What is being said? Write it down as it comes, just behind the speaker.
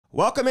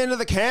Welcome into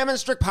the Cam and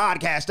Strick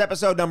podcast,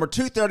 episode number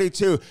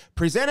 232,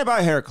 presented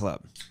by Hair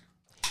Club.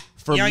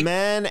 For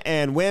men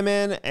and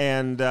women,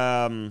 and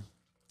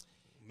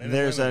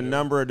there's a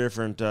number of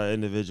different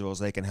individuals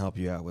they can help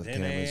you out with,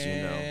 Cam, as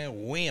you know.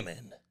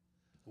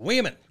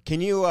 Women.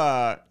 Can you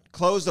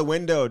close the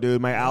window,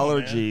 dude? My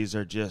allergies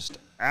are just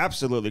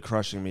absolutely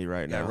crushing me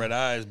right now. Got red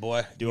eyes,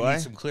 boy. Do I?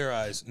 Need some clear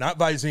eyes. Not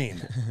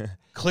Visine.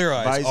 Clear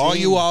eyes. Visine? All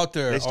you out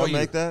there. They still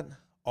make that?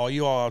 All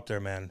you all out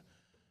there, man.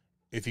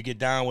 If you get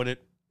down with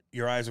it,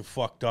 your eyes are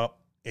fucked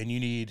up, and you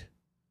need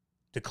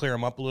to clear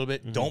them up a little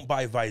bit. Don't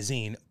buy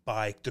Visine.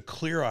 Buy the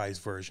Clear Eyes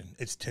version.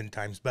 It's 10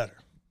 times better.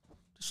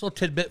 Just a little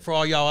tidbit for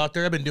all y'all out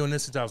there. I've been doing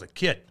this since I was a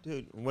kid.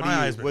 Dude, what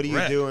are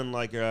you doing,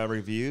 like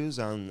reviews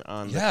on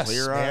the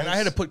Clear Eyes? Man, I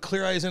had to put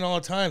Clear Eyes in all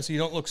the time so you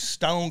don't look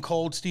stone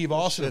cold Steve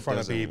Austin in front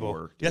of people.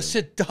 Work, yes,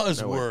 it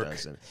does work. It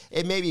doesn't.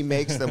 It maybe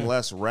makes them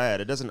less red.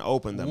 It doesn't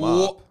open them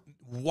up.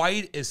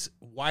 White as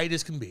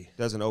can be.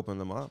 Doesn't open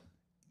them up.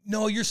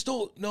 No, you're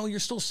still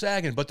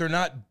sagging, but they're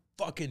not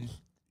fucking,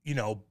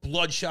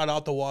 bloodshot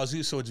out the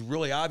wazoo, so it's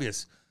really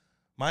obvious.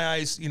 My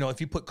eyes, if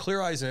you put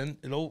Clear Eyes in,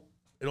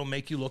 it'll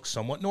make you look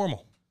somewhat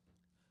normal.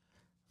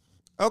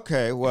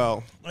 Okay,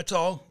 well. That's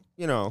all.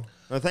 Well,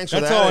 thanks for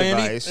that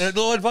advice. Andy. A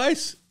little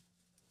advice.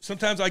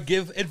 Sometimes I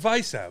give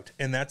advice out,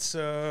 and that's.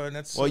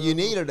 Well, you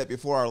needed it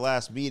before our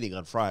last meeting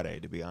on Friday,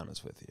 to be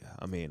honest with you.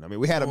 I mean,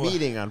 we had a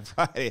meeting on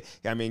Friday.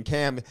 I mean,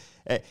 Cam,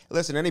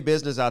 listen, any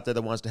business out there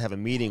that wants to have a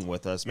meeting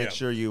with us, make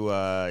sure you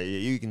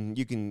can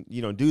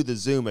do the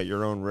Zoom at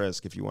your own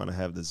risk if you want to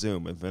have the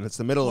Zoom. And it's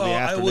the middle of the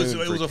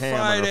afternoon. It was a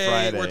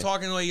Friday. We're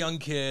talking to a young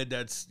kid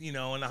that's in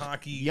the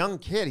hockey. Young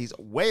kid, he's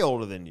way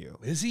older than you.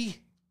 Is he?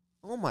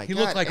 Oh my God! He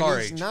looks like our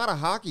age. He's not a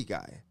hockey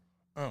guy.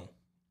 Oh,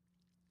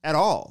 at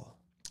all.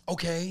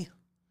 Okay.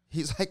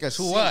 He's like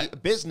a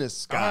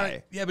business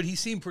guy. Yeah, but he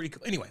seemed pretty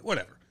cool. Anyway,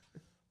 whatever.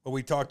 But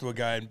we talked to a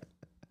guy, and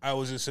I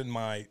was just in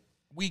my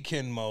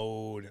weekend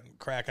mode and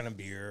cracking a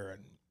beer,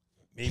 and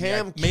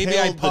maybe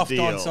I puffed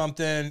on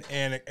something,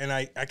 and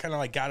I kind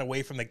of got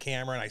away from the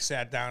camera, and I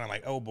sat down. I'm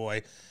like, oh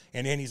boy.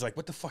 And then he's like,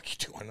 what the fuck you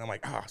doing? And I'm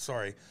like,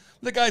 sorry.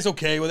 The guy's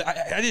okay with it.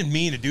 I didn't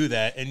mean to do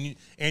that. And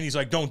he's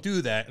like, don't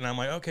do that. And I'm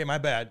like, okay, my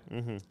bad.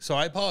 So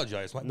I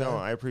apologize. No,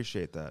 I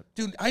appreciate that.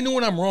 Dude, I know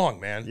when I'm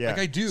wrong, man. Yeah. Like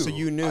I do. So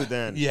you knew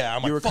then.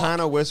 Yeah. You were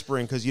kind of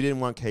whispering because you didn't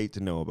want Kate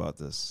to know about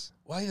this.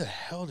 Why the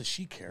hell does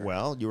she care?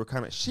 Well, you were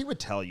she would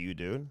tell you,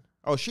 dude.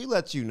 Oh, she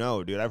lets you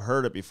know, dude. I've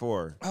heard it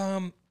before.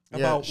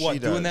 About what?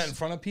 Doing that in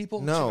front of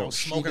people? No,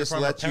 she just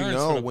lets you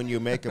know when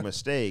you make a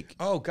mistake.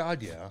 Oh,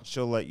 God, yeah.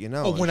 She'll let you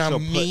know. Oh, when I'm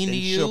mean to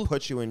you? She'll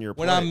put you in your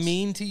place. When I'm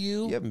mean to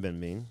you? You haven't been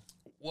mean.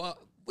 What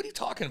are you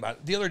talking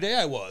about? The other day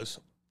I was.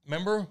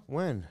 Remember?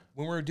 When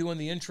we were doing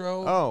the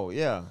intro? Oh,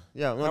 yeah.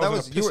 Yeah. Well, that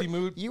was in a pissy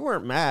mood. You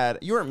weren't mad.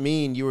 You weren't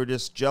mean. You were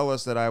just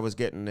jealous that I was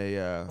getting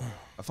a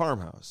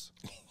farmhouse.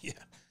 Yeah.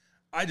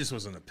 I just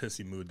was in a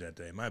pissy mood that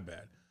day. My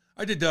bad.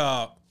 I did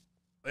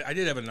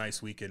have a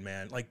nice weekend,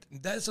 man. Like,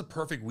 that's a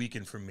perfect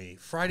weekend for me.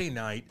 Friday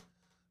night,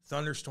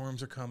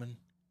 thunderstorms are coming.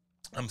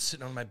 I'm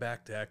sitting on my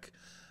back deck.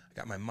 I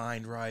got my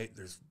mind right.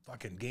 There's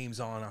fucking games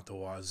on out the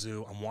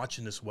wazoo. I'm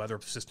watching this weather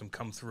system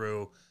come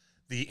through.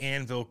 The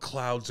anvil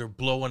clouds are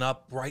blowing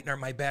up right in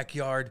my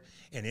backyard.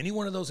 And any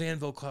one of those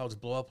anvil clouds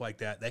blow up like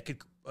that, that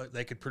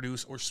could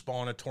produce or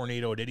spawn a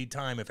tornado at any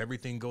time if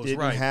everything goes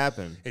right. Didn't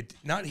happen.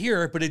 Not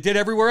here, but it did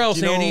everywhere else,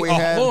 you know Andy.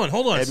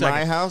 Hold on a second. At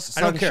my house,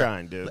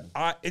 sunshine, dude.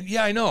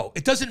 Yeah, I know.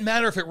 It doesn't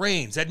matter if it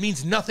rains. That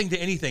means nothing to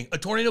anything. A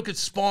tornado could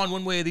spawn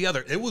one way or the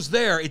other. It was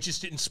there. It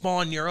just didn't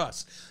spawn near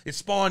us. It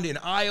spawned in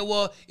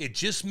Iowa. It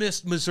just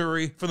missed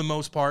Missouri for the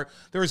most part.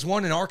 There was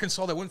one in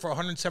Arkansas that went for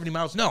 170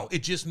 miles. No,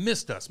 it just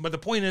missed us. But the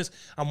point is,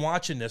 I'm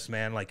watching this,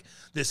 man, like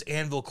this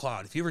anvil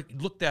cloud. If you ever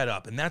look that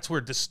up, and that's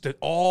where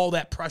all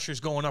that pressure's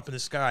going up in the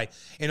sky.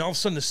 And all of a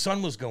sudden, the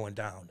sun was going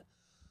down.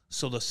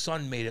 So the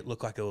sun made it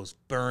look like it was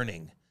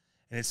burning.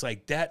 And it's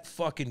like that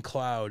fucking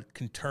cloud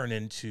can turn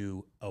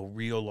into a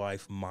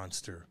real-life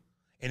monster.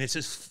 And it's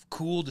just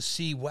cool to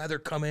see weather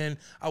come in.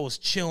 I was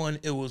chilling.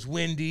 It was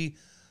windy.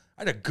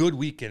 I had a good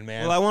weekend,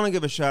 man. Well, I want to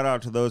give a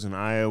shout-out to those in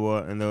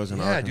Iowa and those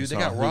in Arkansas dude, they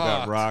got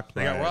rocked.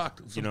 They got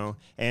rocked.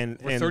 And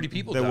 30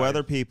 people the died.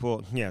 weather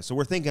people, so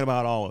we're thinking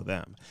about all of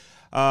them.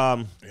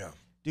 Yeah.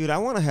 Dude, I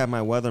want to have my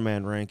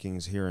weatherman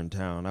rankings here in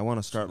town. I want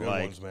to start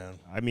ones, man.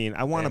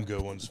 I want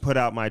to put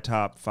out my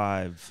top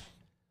 5.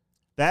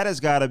 That has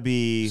got to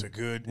be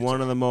one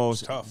of the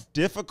most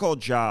difficult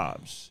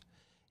jobs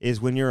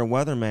is when you're a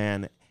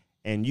weatherman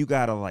and you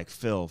got to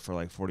fill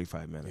for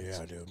 45 minutes.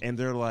 Yeah, dude. And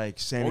they're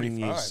sending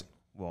 45.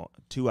 you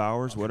 2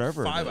 hours,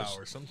 whatever. 5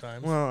 hours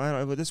sometimes.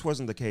 Well, but this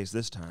wasn't the case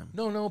this time.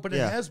 No, but it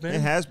has been.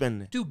 It has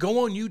been. Dude,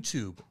 go on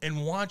YouTube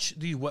and watch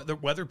the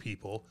weather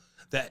people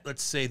that,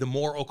 let's say, the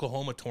Moore,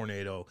 Oklahoma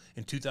tornado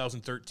in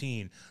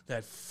 2013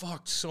 that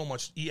fucked so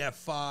much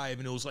EF5,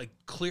 and it was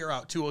clear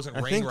out too. It wasn't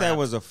rain. I think that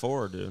was a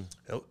 4, dude.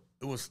 It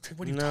was.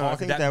 What are you talking? No, I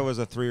think that was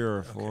a 3 or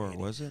a 4. Okay.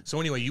 Was it? So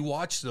anyway, you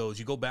watch those.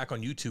 You go back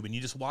on YouTube and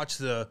you just watch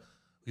the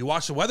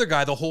weather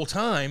guy the whole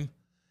time.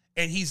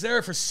 And he's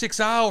there for 6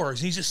 hours.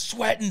 And he's just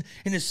sweating,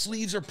 and his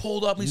sleeves are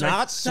pulled up. And he's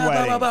not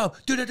sweating.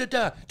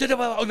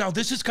 Oh, now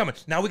this is coming.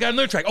 Now we got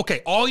another track.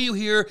 Okay, all you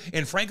here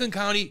in Franklin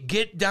County,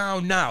 get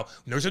down now.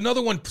 There's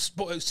another one.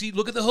 See,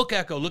 look at the hook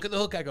echo. Look at the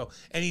hook echo.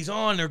 And he's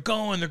on. They're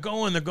going.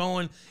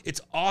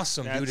 It's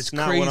awesome, dude. It's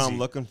not crazy. what I'm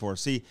looking for.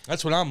 See,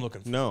 that's what I'm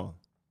looking for. No,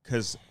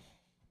 because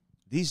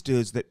these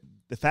dudes, the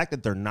fact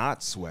that they're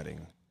not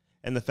sweating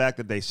and the fact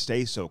that they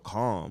stay so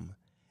calm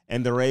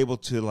and they're able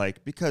to,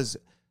 because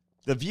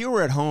the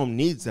viewer at home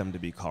needs them to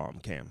be calm,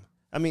 Cam.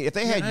 I mean, if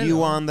they had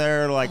you on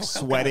there,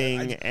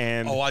 sweating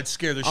and... I'd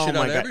scare the shit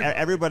out of everybody.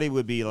 Everybody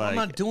would be like... I'm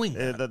not doing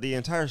that. The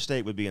entire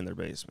state would be in their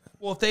basement.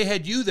 Well, if they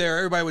had you there,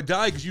 everybody would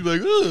die because you'd be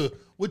like, ugh,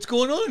 what's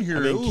going on here?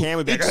 I mean, Cam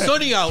would be it's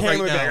sunny out right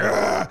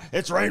now.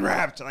 It's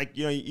rain-wrapped.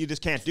 You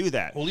just can't do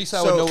that. Well, at least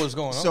I would know what's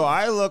going on. So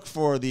I look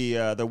for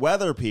the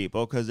weather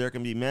people, because there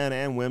can be men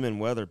and women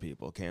weather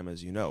people, Cam,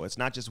 as you know. It's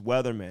not just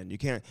weathermen.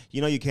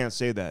 You can't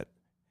say that.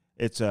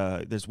 It's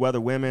there's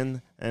weather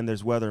women and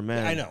there's weather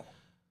men. Yeah, I know.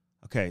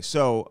 Okay,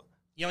 so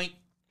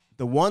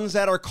the ones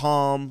that are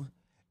calm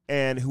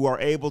and who are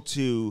able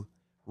to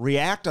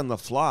react on the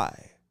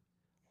fly,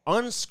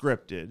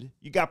 unscripted.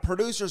 You got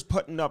producers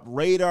putting up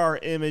radar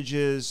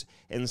images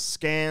and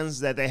scans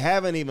that they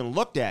haven't even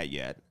looked at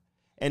yet,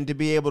 and to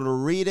be able to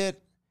read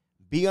it,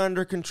 be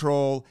under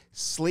control,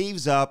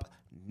 sleeves up,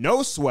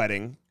 no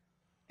sweating.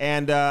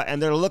 And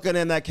they're looking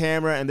in that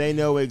camera, and they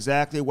know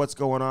exactly what's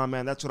going on,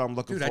 man. That's what I'm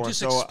looking for. I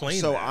just explained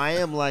that. So I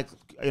am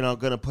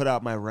going to put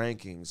out my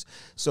rankings.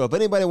 So if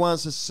anybody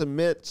wants to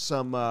submit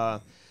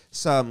some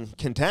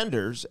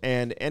contenders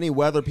and any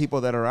weather people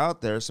that are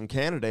out there, some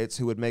candidates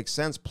who would make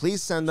sense,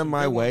 please send them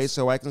my way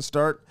so I can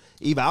start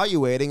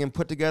evaluating and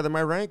put together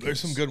my rankings. There's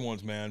some good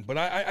ones, man. But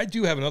I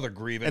do have another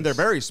grievance. And they're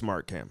very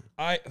smart, Cam.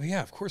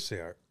 Yeah, of course they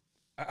are.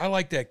 I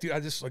like that, dude.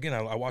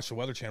 I watch the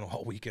Weather Channel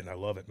all weekend. I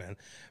love it, man.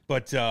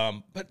 But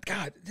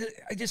God,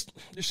 there's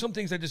some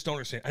things I just don't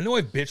understand. I know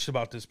I've bitched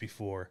about this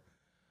before,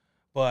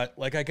 but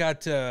I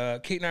got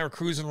Kate and I were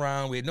cruising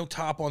around. We had no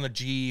top on the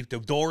Jeep. The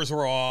doors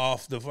were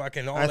off. The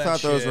fucking all that shit. I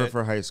thought those were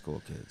for high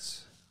school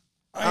kids.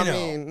 I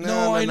know.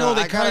 No, I know.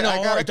 They kind of.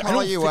 I got to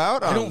call you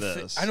out on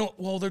this.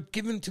 Well, they're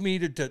giving it to me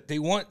they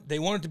want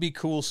it to be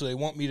cool, so they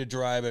want me to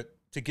drive it.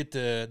 To get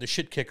the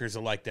shit kickers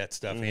that like that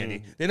stuff,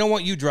 Andy. They don't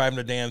want you driving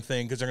the damn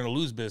thing because they're going to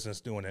lose business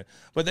doing it.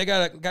 But they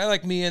got a guy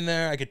like me in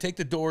there. I could take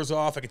the doors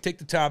off. I could take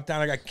the top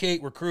down. I got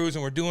Kate. We're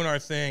cruising. We're doing our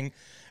thing.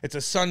 It's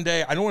a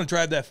Sunday. I don't want to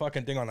drive that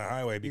fucking thing on the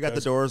highway. Because, you got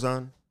the doors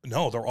on?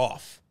 No, they're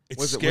off.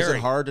 It's scary. Was it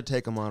hard to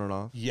take them on and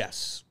off?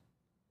 Yes.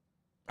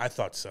 I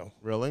thought so.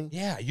 Really?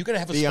 Yeah. You got to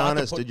have a spot. Be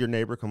honest. Did your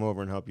neighbor come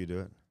over and help you do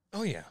it?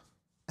 Oh, yeah.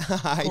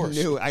 I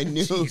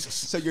knew. Jesus.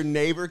 So your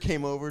neighbor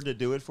came over to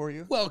do it for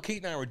you? Well,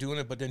 Kate and I were doing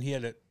it, but then he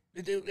had to...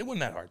 It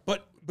wasn't that hard,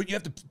 but you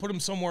have to put them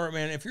somewhere,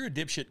 man. If you're a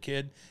dipshit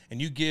kid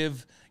and you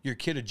give your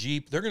kid a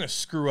Jeep, they're gonna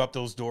screw up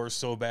those doors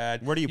so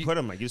bad. Where do you put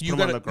them? You just put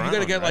them on the ground.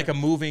 You gotta get a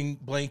moving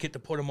blanket to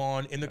put them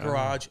on in the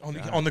garage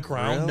on the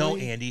ground. Really? No,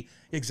 Andy,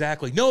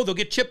 exactly. No, they'll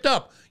get chipped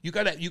up. You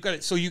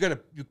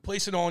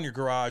place it on your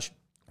garage.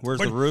 Where's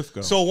the roof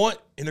go? So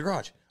what in the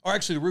garage? Or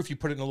actually, the roof you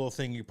put it in a little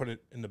thing. You put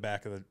it in the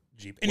back of the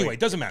Jeep. Anyway, it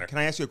doesn't matter. Can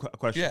I ask you a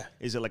question? Yeah.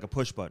 Is it like a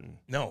push button?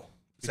 No.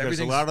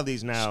 Because a lot of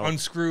these now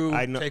unscrew,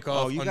 take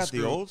off. Oh, you got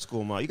the old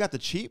school model. You got the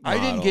cheap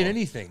model. I didn't get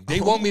anything. They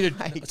want me to.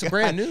 It's a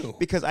brand new.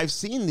 Because I've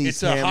seen these.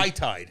 It's a high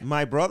tide.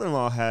 My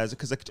brother-in-law has,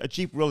 because a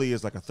Jeep really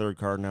is like a third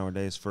car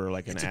nowadays for an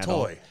adult. It's a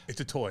toy. It's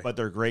a toy. But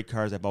they're great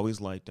cars. I've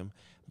always liked them.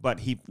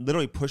 But he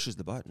literally pushes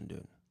the button,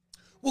 dude.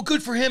 Well,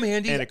 good for him,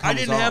 Andy. And it comes I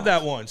didn't have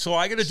that one, so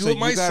I got to do it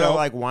myself. So you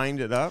got to wind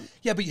it up.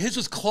 Yeah, but his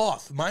was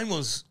cloth. Mine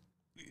was.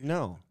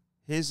 No,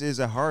 his is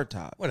a hard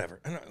top. Whatever.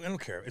 I don't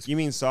care. You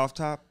mean soft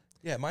top?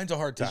 Yeah, mine's a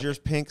hard top. Is yours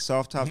pink,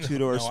 soft top,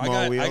 two-door,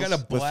 small wheels I got a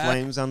black, with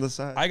flames on the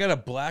side? I got a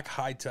black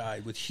high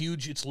tide with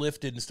huge, it's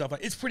lifted and stuff.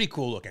 It's pretty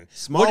cool looking.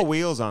 Small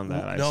wheels on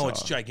that, No,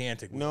 it's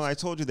gigantic wheels. No, I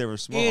told you they were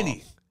small.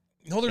 Andy,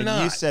 no, they're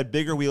not. You said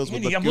bigger wheels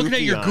with Andy, I'm looking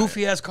at your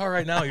goofy-ass car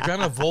right now. You're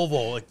driving a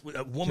Volvo, like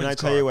a woman's car. Can I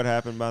tell you what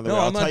happened, by the way?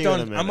 I'm not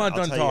done. I'm not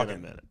done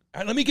talking.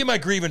 Let me get my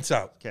grievance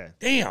out. Okay.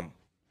 Damn.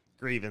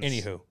 Grievance.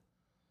 Anywho.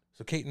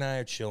 So Kate and I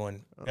are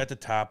chilling at the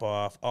top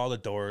off, all the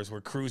doors.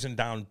 We're cruising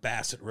down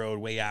Bassett Road,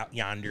 way out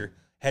yonder,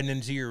 heading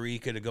into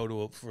Eureka to go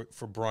to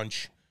for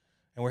brunch,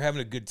 and we're having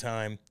a good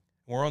time.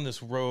 We're on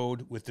this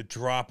road with the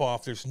drop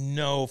off. There's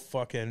no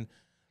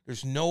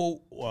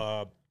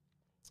shoulder.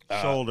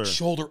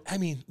 I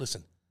mean,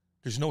 listen,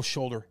 there's no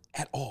shoulder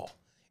at all,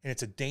 and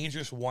it's a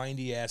dangerous,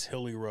 windy ass,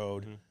 hilly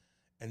road.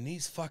 And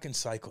these fucking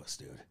cyclists,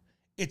 dude,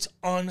 it's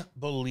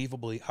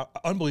unbelievable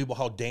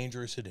how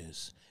dangerous it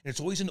is. And it's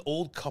always an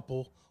old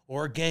couple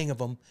or a gang of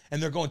them,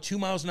 and they're going 2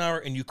 miles an hour,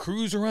 and you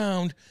cruise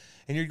around,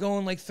 and you're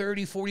going like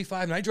 30,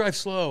 45, and I drive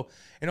slow,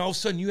 and all of a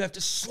sudden you have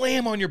to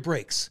slam on your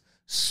brakes.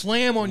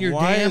 Slam on your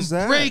damn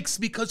brakes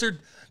because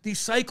these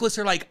cyclists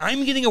are like,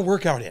 I'm getting a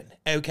workout in,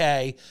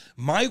 okay?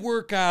 My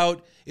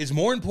workout is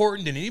more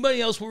important than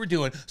anybody else what we're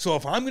doing, so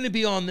if I'm going to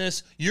be on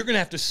this, you're going to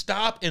have to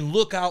stop and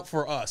look out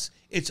for us.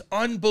 It's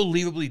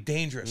unbelievably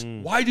dangerous.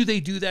 Why do they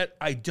do that?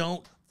 I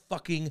don't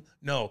fucking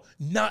know.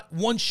 Not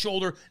one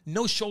shoulder,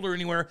 no shoulder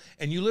anywhere,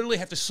 and you literally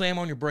have to slam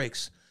on your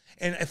brakes.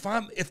 And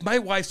if my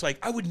wife's like,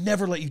 I would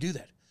never let you do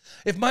that.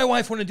 If my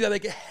wife wanted to do that,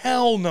 like,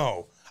 hell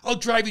no. I'll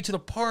drive you to the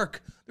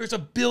park. There's a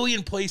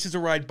billion places to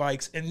ride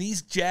bikes, and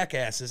these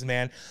jackasses,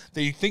 man,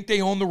 they think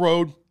they own the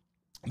road.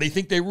 They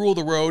think they rule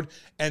the road,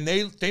 and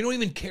they don't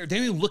even care. They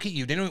don't even look at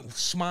you. They don't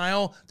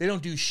smile. They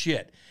don't do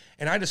shit.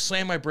 And I just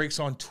slammed my brakes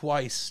on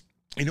twice,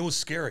 and it was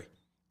scary.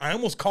 I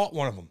almost caught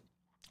one of them.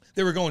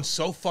 They were going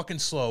so fucking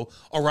slow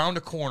around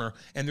a corner,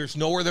 and there's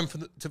nowhere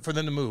for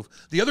them to move.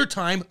 The other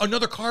time,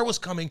 another car was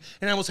coming,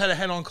 and I almost had a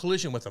head-on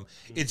collision with them.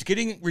 It's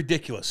getting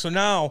ridiculous. So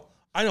now,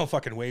 I don't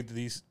fucking wave to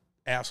these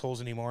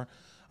assholes anymore.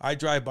 I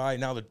drive by,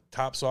 now the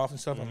top's off and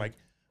stuff. I'm like,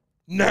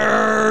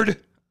 nerd!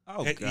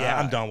 Oh, God. Yeah,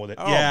 I'm done with it.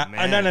 Oh, yeah,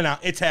 man. No.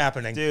 It's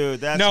happening. Dude,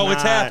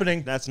 it's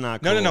happening. That's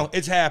not cool. No.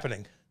 It's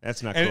happening.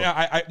 That's not cool.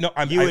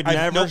 And you would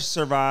never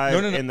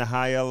survive in the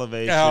high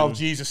elevation. Oh,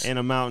 Jesus. In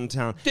a mountain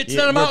town. It's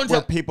not a mountain town.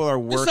 Where people are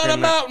working. It's not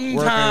a mountain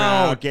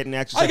town. Out, getting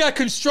exercise. I got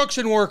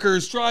construction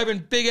workers driving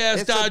big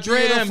ass Dodge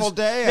Rams. It's a beautiful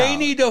day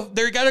out.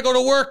 They got to go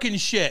to work and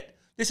shit.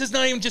 This is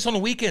not even just on the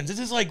weekends. This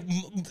is like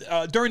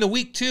during the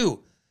week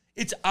too.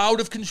 It's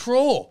out of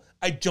control.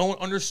 I don't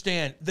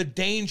understand. The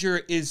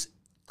danger is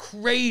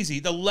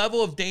crazy. The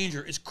level of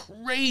danger is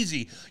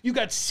crazy. You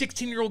got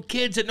 16-year-old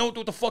kids that don't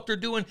know what the fuck they're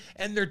doing,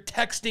 and they're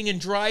texting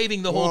and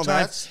driving the whole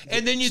time.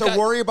 And then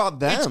worry about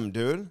them,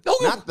 dude. No,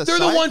 not the they're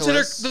cyclists.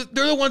 the ones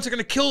they're the ones that are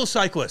going to kill the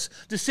cyclists.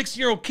 The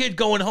 16-year-old kid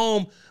going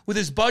home with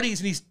his buddies,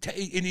 and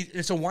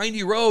it's a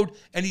windy road,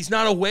 and he's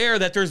not aware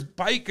that there's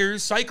bikers,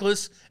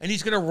 cyclists, and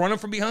he's going to run them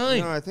from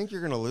behind. No, I think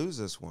you're going to lose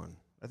this one.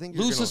 I think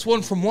lose this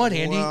one from what,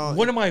 Andy? Well,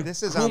 what am I?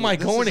 Who am I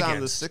going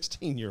against? The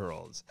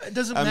 16-year-olds. It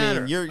doesn't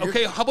matter.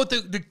 Okay, how about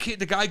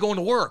the guy going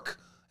to work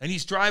and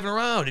he's driving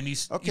around and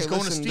he's going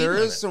to steam? There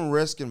is some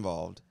risk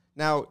involved.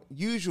 Now,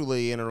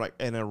 usually in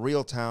a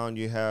real town,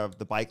 you have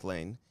the bike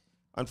lane.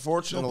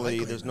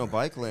 Unfortunately, there's no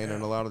bike lane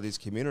in a lot of these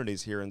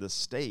communities here in this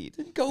state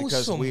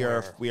because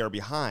somewhere. we are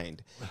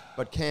behind.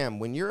 But Cam,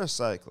 when you're a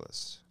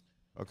cyclist,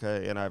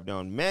 okay, and I've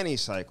known many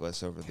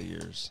cyclists over the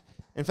years.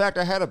 In fact,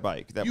 I had a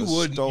bike that was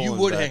stolen. You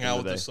would hang out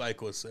with the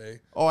cyclists, eh?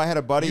 Oh, I had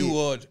a buddy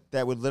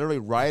that would literally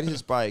ride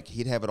his bike.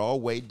 He'd have it all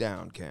weighed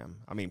down, Cam.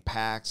 I mean,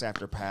 packs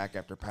after pack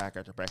after pack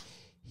after pack.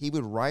 He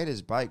would ride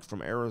his bike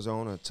from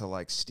Arizona to,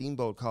 like,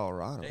 Steamboat,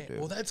 Colorado, dude.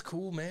 Well, that's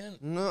cool, man.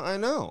 No, I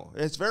know.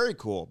 It's very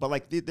cool. But,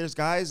 like, there's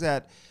guys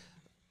that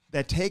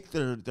take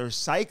their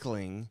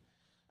cycling.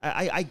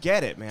 I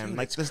get it, man. Dude,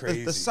 like,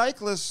 the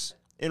cyclists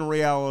in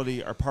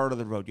reality are part of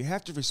the road. You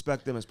have to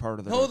respect them as part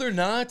of the road. No, they're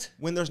not.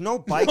 When there's no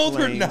bike lane,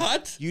 they're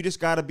not. You just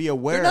got to be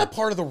aware. They're not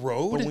part of the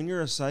road. But when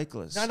you're a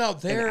cyclist, not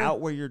out there, and out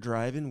where you're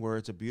driving, where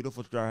it's a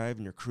beautiful drive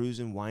and you're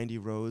cruising windy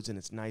roads and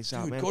it's nice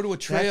out, man. Go to a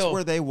trail. That's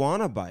where they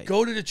want to bike.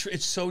 Go to the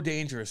It's so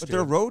dangerous. But dude.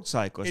 they're road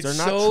cyclists. They're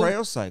not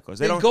trail cyclists.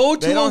 They don't go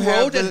to a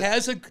road that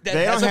has a bike.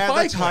 They don't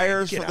have the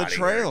tires for the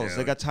trails.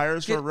 They got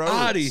tires for roads. Get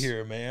out of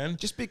here, man.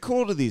 Just be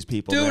cool to these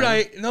people, dude.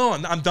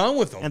 man. I'm done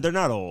with them. And they're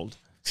not old.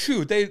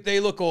 Dude, they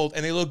look old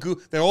and they look good.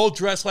 They're all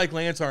dressed like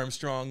Lance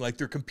Armstrong, like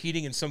they're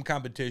competing in some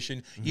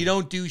competition. You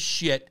don't do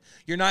shit.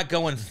 You're not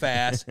going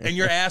fast, and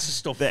your ass is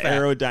still fat. The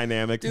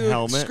aerodynamic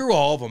helmet. Screw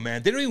all of them,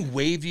 man. They don't even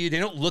wave to you. They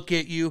don't look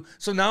at you.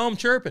 So now I'm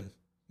chirping.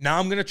 Now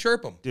I'm gonna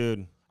chirp them,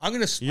 dude. I'm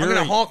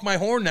gonna honk my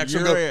horn next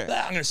and go.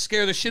 I'm gonna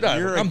scare the shit out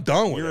of them. I'm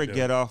done with it. You're a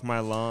get off my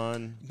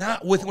lawn.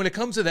 Not with when it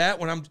comes to that.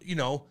 When I'm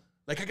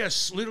like I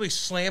gotta literally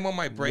slam on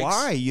my brakes.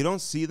 Why? You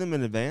don't see them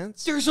in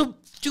advance? There's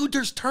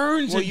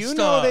turns. Well, you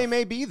know they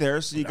may be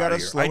there, so you gotta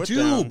slow it down.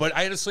 I do, but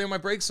I had to slam my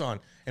brakes on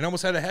and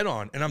almost had a head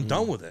on, and I'm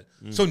done with it.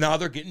 So now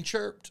they're getting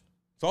chirped.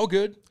 It's all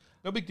good.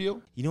 No big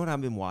deal. You know what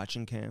I've been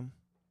watching, Cam?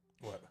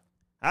 What?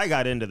 I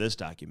got into this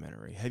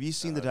documentary. Have you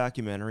seen the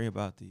documentary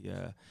about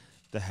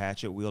the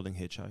hatchet wielding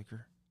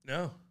hitchhiker?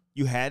 No.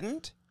 You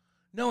hadn't?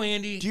 No,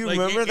 Andy. Do you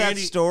remember that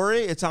story?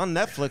 It's on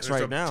Netflix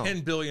right now.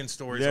 10 billion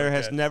stories. There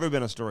has never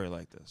been a story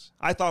like this.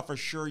 I thought for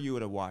sure you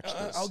would have watched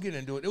this. I'll get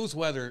into it. It was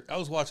weather. I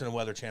was watching the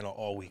Weather Channel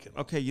all weekend.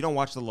 Okay, you don't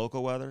watch the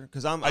local weather?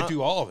 I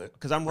do all of it.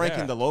 Because I'm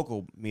ranking the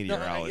local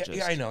meteorologist.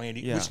 Yeah, I know,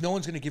 Andy. Yeah. Which no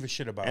one's going to give a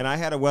shit about. And I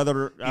had a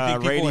weather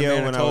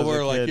radio when I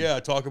was a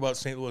kid. Talk about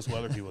St. Louis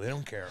weather people. They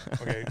don't care.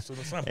 Okay, so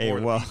that's not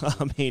important. Well,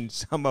 I mean,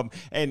 some of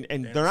them,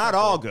 and they're not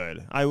all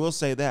good. I will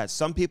say that.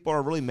 Some people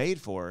are really made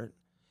for it.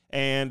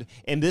 And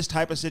in this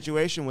type of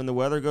situation, when the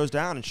weather goes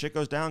down and shit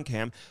goes down,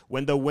 Cam,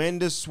 when the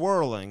wind is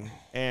swirling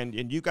and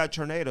you got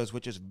tornadoes,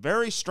 which is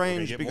very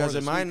strange because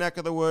in my neck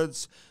of the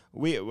woods,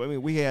 we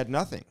had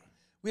nothing.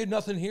 We had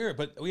nothing here,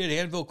 but we had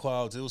anvil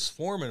clouds. It was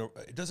forming.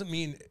 It doesn't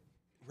mean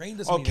rain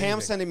doesn't mean Cam's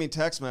anything. Sending me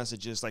text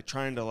messages like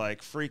trying to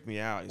like freak me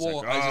out. He's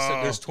like, I just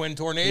said there's twin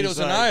tornadoes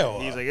in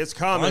Iowa. He's like, it's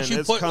coming.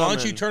 Why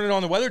don't you turn it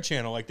on the Weather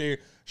Channel? Like they're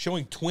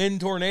showing twin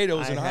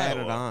tornadoes in Iowa. I had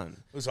it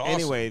on. It was awesome.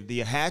 Anyway, the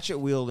hatchet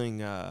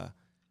wielding.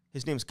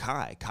 His name's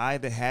Kai. Kai,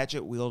 the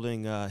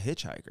hatchet-wielding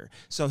hitchhiker.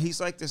 So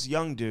he's like this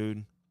young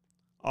dude,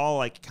 all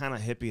like kind of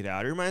hippied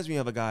out. He reminds me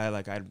of a guy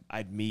like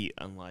I'd meet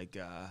on like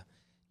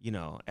you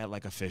know, at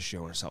like a fish show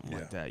or something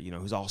like that, you know,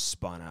 who's all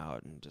spun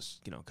out and just,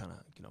 you know, kind of,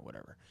 you know,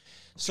 whatever.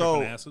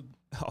 So, acid?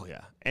 Oh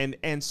yeah.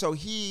 And so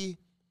he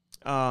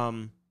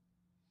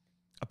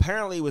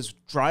apparently was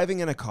driving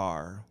in a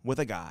car with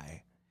a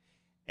guy,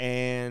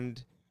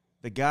 and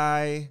the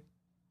guy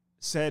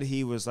said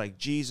he was like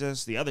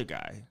Jesus, the other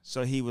guy.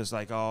 So he was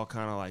like all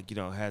kind of like, you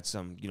know, had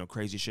some, you know,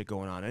 crazy shit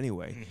going on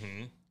anyway.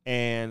 Mm-hmm.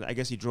 And I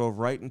guess he drove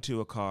right into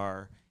a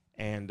car,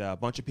 and a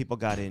bunch of people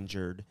got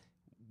injured.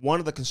 One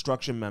of the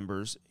construction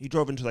members, he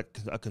drove into like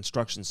a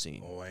construction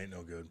scene. Oh, ain't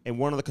no good. And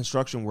one of the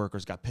construction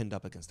workers got pinned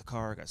up against the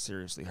car, got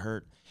seriously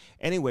hurt.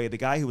 Anyway, the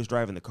guy who was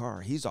driving the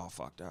car, he's all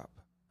fucked up.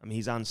 I mean,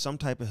 he's on some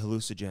type of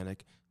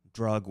hallucinogenic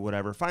drug,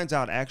 whatever. Finds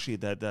out actually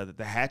that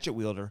the hatchet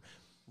wielder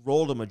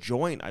rolled him a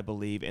joint, I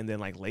believe, and then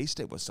like laced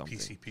it with something.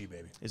 PCP,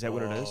 baby. Is that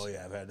what it is? Oh,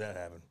 yeah, I've had that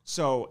happen.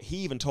 So he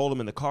even told him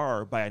in the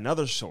car by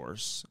another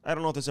source. I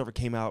don't know if this ever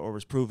came out or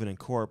was proven in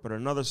court, but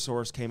another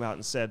source came out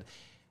and said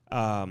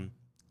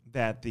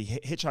that the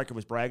hitchhiker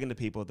was bragging to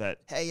people that,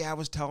 hey, I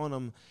was telling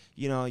him,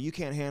 you know, you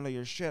can't handle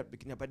your shit,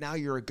 but now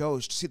you're a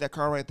ghost. See that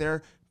car right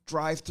there?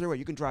 Drive through it.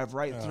 You can drive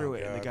right through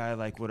it. And the guy,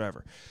 like,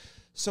 whatever.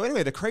 So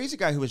anyway, the crazy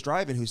guy who was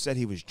driving, who said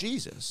he was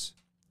Jesus,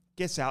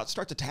 gets out,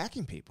 starts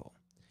attacking people.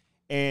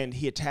 And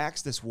he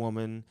attacks this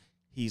woman.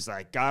 He's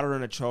like, got her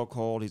in a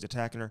chokehold. He's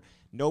attacking her.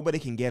 Nobody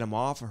can get him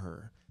off of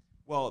her.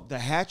 Well, the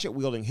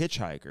hatchet-wielding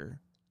hitchhiker,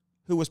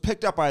 who was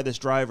picked up by this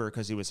driver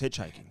because he was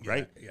hitchhiking,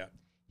 right? Yeah.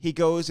 He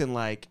goes and,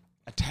 like,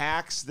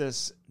 attacks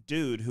this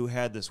dude who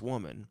had this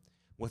woman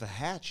with a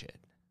hatchet,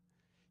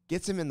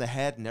 gets him in the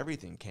head and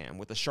everything, Cam,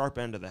 with the sharp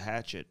end of the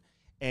hatchet,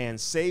 and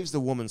saves the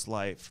woman's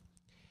life.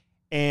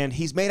 And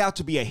he's made out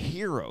to be a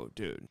hero,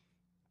 dude.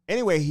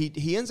 Anyway,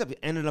 he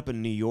ended up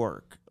in New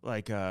York,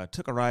 like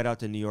took a ride out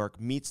to New York,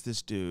 meets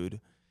this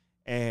dude,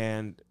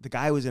 and the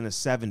guy was in his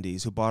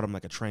 70s who bought him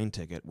like a train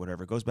ticket,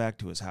 whatever, goes back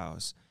to his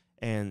house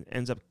and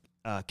ends up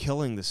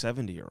killing the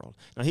 70-year-old.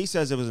 Now, he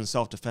says it was in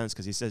self-defense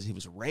because he says he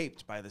was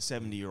raped by the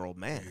 70-year-old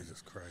man.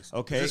 Jesus Christ.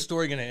 Okay. Is this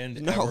story going to end?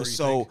 No,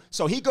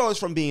 so he goes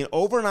from being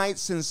overnight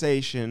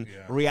sensation,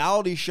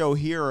 reality show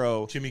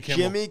hero, Jimmy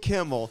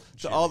Kimmel,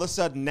 to all of a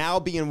sudden now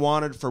being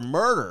wanted for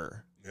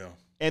murder. Yeah.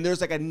 And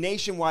there's like a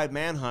nationwide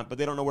manhunt, but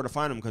they don't know where to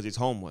find him because he's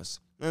homeless.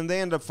 And they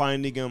end up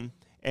finding him,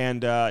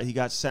 and he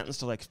got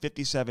sentenced to like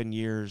 57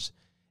 years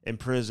in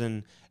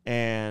prison,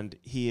 and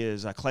he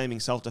is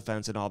claiming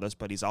self-defense and all this,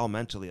 but he's all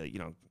mentally, you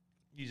know.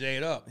 He's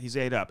ate up.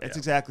 That's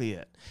exactly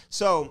it.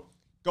 So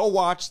go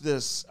watch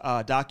this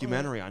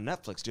documentary on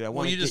Netflix, dude.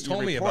 Well, you just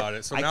told me about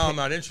it, so now I'm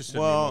not interested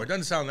anymore. It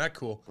doesn't sound that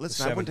cool.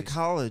 Listen, I went to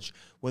college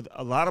with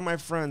a lot of my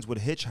friends would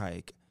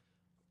hitchhike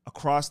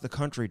across the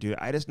country, dude.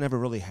 I just never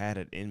really had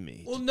it in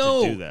me to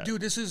do that.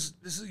 Dude, this is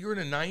you're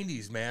in the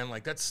 90s, man.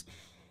 Like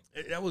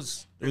that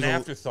was an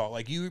afterthought.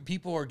 Like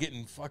people are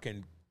getting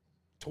fucking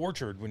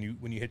tortured when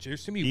you hitch.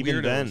 There's too many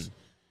weirdos. Then.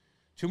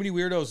 Too many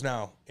weirdos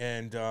now,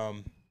 and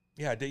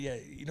yeah,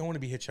 you don't want to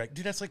be hitchhiking,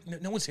 dude. That's like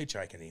no one's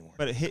hitchhiking anymore.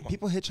 But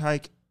people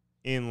hitchhike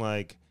in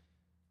like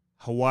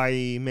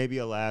Hawaii, maybe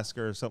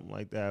Alaska or something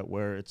like that,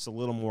 where it's a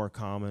little more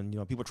common. You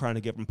know, people trying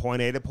to get from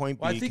point A to point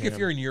B. Well, I think if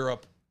you're in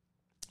Europe.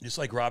 Just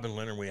like Robin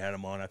Leonard, we had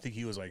him on. I think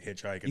he was like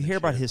hitchhiking. You hear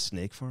about his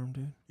snake farm,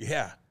 dude?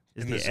 Yeah.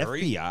 Is the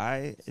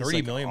FBI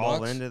 $30 million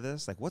all into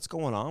this? Like, what's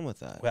going on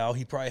with that? Well,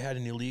 he probably had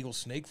an illegal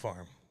snake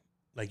farm.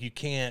 Like, you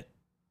can't.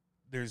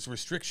 There's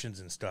restrictions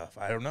and stuff.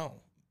 I don't know.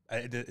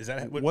 Is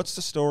that what's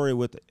the story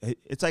with it?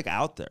 It's like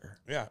out there?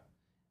 Yeah.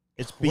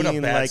 It's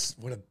being like.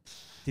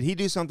 Did he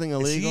do something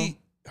illegal? Is he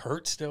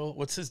hurt still?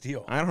 What's his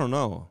deal? I don't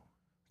know.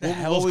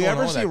 Will we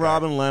ever see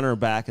Robin Leonard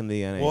back in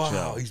the NHL?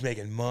 Wow, he's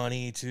making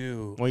money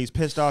too. Well, he's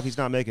pissed off. He's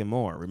not making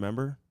more.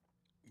 Remember?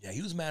 Yeah,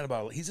 he was mad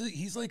about it.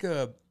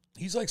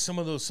 He's like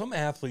some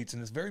athletes,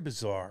 and it's very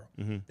bizarre.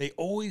 Mm-hmm. They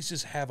always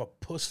just have a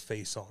puss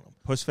face on them.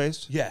 Puss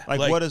face? Yeah. Like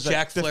what does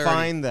Jack that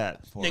define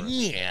that for? Like,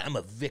 yeah, I'm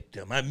a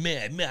victim. I'm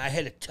mad. I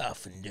had it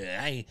tough,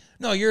 and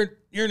no, you're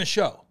in a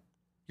show.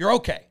 You're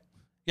okay.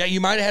 Yeah,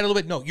 you might have had a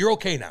little bit. No, you're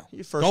okay now.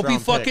 Don't be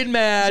fucking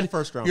mad.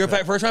 You're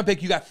a first round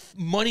pick. You got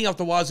money out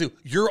the wazoo.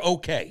 You're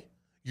okay.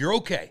 You're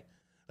okay.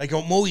 Like,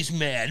 I'm always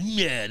mad.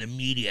 The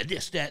media,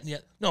 this, that, and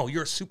that. No,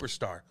 you're a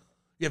superstar.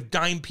 You have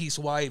dime piece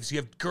wives. You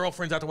have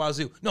girlfriends out the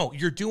wazoo. No,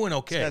 you're doing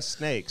okay. That's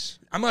snakes.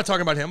 I'm not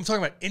talking about him. I'm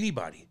talking about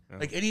anybody. Oh.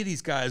 Like, any of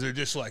these guys are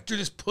just like, they're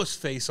just puss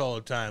face all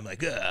the time.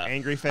 Like,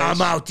 angry face.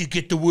 I'm out to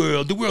get the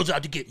world. The world's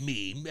out to get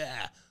me.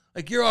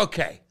 Like, you're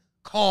okay.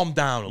 Calm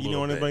down a little bit. You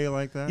know anybody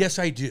like that? Yes,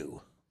 I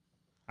do.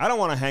 I don't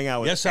want to hang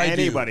out with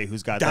anybody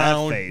who's got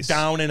that face.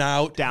 Down and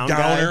out.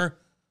 Downer. Guy.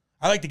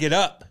 I like to get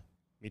up.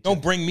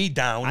 Don't bring me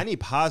down. I need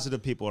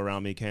positive people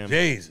around me, Cam.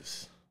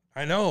 Jesus.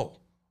 I know.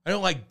 I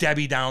don't like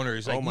Debbie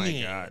Downers. Like, oh, my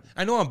God.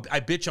 I know I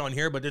bitch on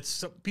here, but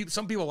it's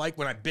some people like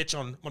when I bitch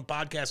on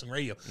podcasts and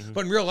radio. Mm-hmm.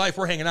 But in real life,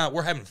 we're hanging out.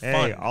 We're having fun.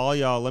 Hey, all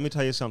y'all, let me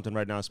tell you something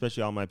right now,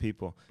 especially all my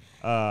people.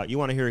 You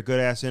want to hear a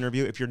good-ass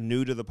interview? If you're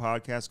new to the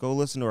podcast, go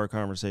listen to our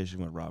conversation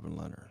with Robin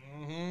Leonard.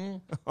 Mm-hmm.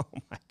 Oh,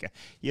 my God.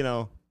 You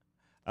know,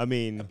 I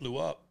mean. That blew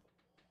up.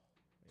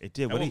 It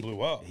did. That one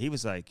blew up. He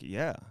was like,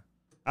 yeah.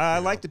 I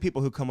like the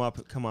people who come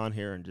on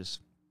here and just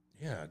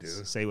Yeah,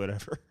 dude. Say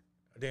whatever.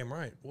 Damn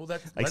right. Well,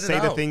 that like say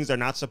the things they're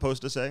not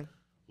supposed to say.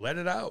 Let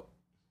it out.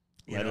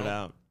 Let it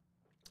out.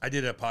 I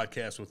did a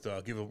podcast with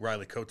give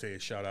Riley Cote a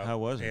shout out. How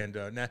was it?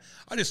 And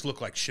I just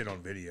look like shit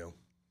on video.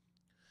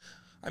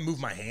 I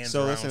move my hands. So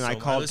around listen, I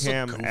called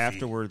Cam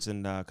afterwards,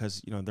 and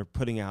because they're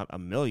putting out a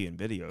million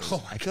videos.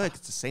 Oh I feel like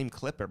it's the same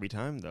clip every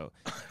time, though.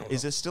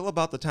 Is it still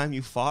about the time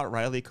you fought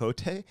Riley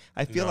Cote?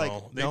 I feel like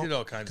they did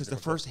all kinds.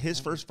 Because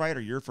his first fight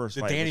or your first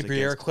fight, the Danny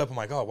Briere clip. I'm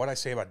like, oh, what did I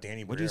say about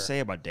Danny Briere? What did you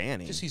say about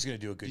Danny? Just he's going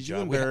to do a good job. Did you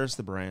embarrass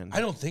the brand?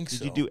 I don't think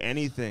so. Did you do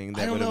anything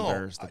that would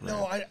embarrass the brand?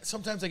 No,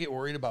 sometimes I get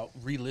worried about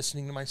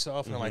re-listening to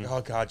myself, and I'm like,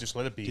 oh god, just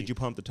let it be. Did you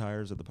pump the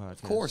tires of the podcast?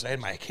 Of course, I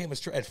had my Cam and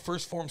Strick, I had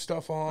first form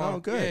stuff on. Oh,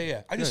 good.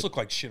 Yeah. I just look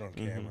like shit on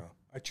camera.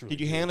 Did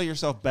you handle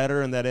yourself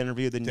better in that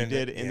interview than you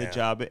did in the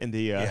job in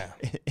the?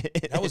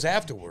 That was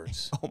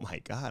afterwards. Oh my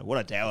God! What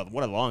a day!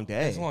 What a long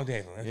day! It's a long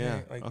day. Yeah,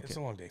 it's a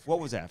long day.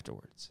 What was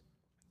afterwards?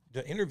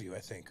 The interview, I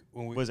think.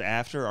 Was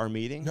after our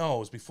meeting? No, it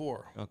was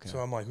before. Okay. So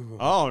I'm like,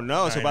 oh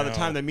no! So by the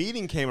time the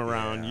meeting came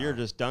around, you're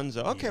just done.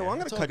 So okay, well I'm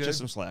gonna cut you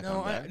some slack.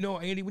 No,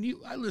 Andy, when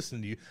I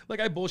listen to you,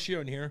 like I bullshit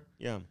on here.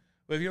 Yeah.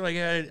 But if you're like,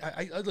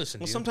 I listen.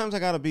 Well, sometimes I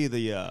gotta be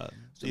the.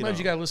 Sometimes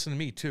you gotta listen to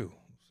me too,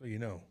 so you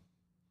know,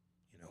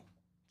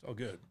 it's all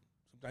good.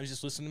 Sometimes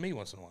just listen to me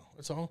once in a while.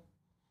 That's all.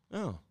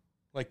 Oh.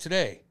 Like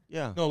today.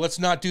 Yeah. No, let's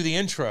not do the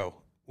intro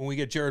when we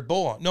get Jared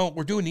Boll on. No,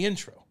 we're doing the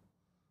intro.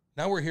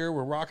 Now we're here.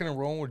 We're rocking and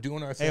rolling. We're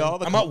doing our thing. Hey,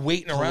 I'm not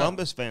waiting around.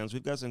 Columbus fans,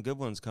 we've got some good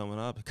ones coming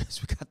up because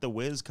we got the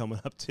Wiz coming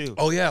up too.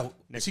 Oh yeah.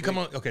 Next Is he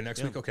coming on? Okay,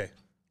 next week. Okay.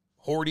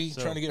 Horty,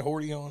 trying to get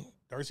Horty on.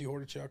 Darcy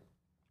Hordichuk.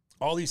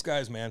 All these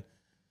guys, man.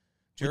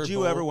 Would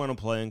you ever want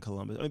to play in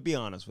Columbus? I mean, be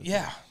honest with you.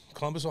 Yeah.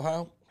 Columbus,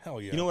 Ohio?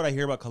 Hell yeah. You know what I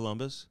hear about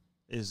Columbus?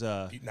 Is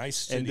nice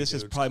city, and this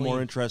is probably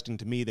more interesting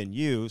to me than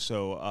you,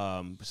 so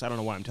I don't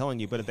know why I'm telling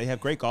you, but they have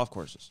great golf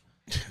courses.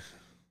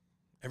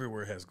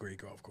 Everywhere has great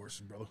golf courses,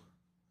 brother.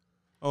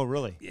 Oh,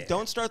 really? Yeah.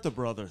 Don't start the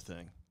brother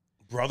thing.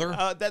 Brother?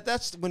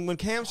 That's when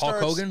Cam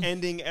starts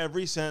ending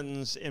every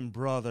sentence in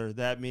brother,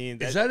 that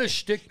means... Is that a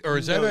shtick, or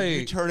is that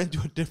you turn into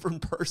a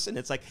different person?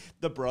 It's like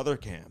the brother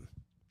Cam.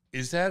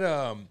 Is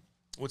that,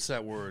 what's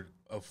that word?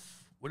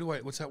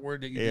 What's that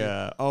word that you do?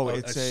 Yeah. Oh,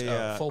 it's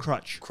a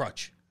crutch.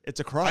 Crutch. It's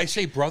a crutch. I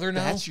say brother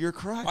now. That's your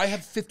crutch. I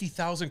have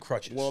 50,000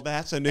 crutches. Well,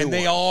 that's a new one. And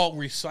they all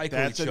recycle each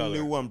other. That's a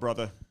new one,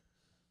 brother.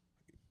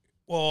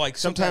 Well, like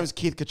sometimes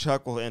Keith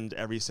Kachuk will end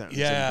every sentence.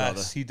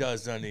 Yes, he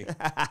does, doesn't he?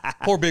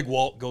 Poor Big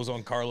Walt goes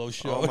on Carlo's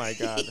show. Oh my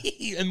God!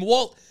 And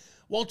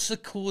Walt's the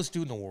coolest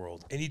dude in the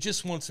world, and he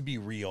just wants to be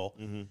real.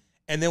 Mm-hmm.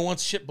 And then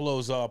once shit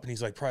blows up, and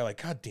he's like, probably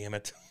like, God damn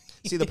it.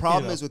 See, the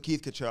problem is with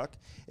Keith Kachuk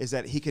is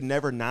that he can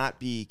never not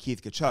be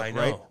Keith Kachuk,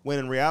 right? When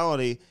in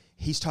reality,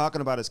 he's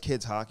talking about his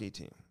kid's hockey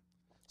team.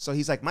 So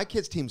he's like, my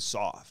kid's team's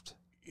soft.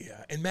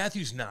 Yeah, and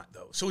Matthew's not,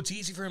 though. So it's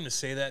easy for him to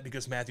say that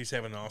because Matthew's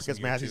having an awesome year.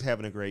 Because Matthew's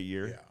having a great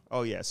year. Yeah.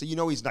 Oh, yeah. So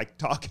he's like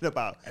talking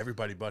about...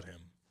 everybody but him.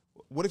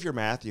 What if you're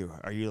Matthew?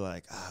 Are you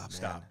like, oh, man.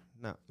 Stop.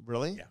 No.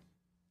 Really? Yeah.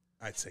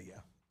 I'd say yeah.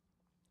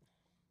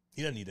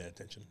 He doesn't need that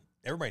attention.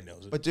 Everybody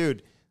knows it. But,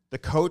 dude, the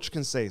coach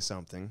can say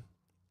something.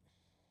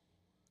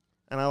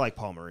 And I like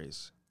Paul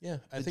Maurice. Yeah,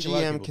 I think the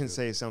GM can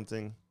say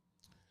something.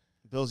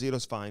 Bill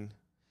Zito's fine.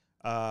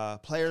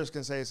 Players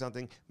can say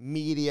something.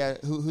 Media,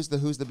 who's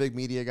the big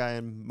media guy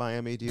in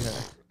Miami? Do you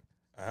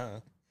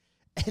have?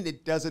 And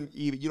it doesn't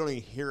even, you don't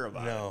even hear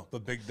about it. No,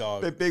 but Big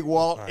Dog. The Big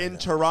Walt in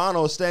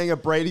Toronto staying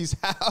at Brady's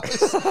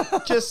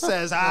house just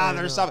says,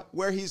 there's something.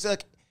 Where he's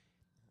like,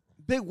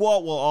 Big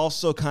Walt will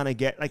also kind of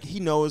get, like, he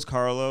knows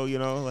Carlo,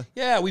 Like,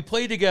 yeah, we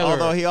played together.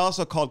 Although he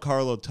also called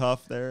Carlo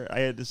tough there. I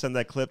had to send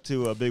that clip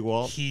to Big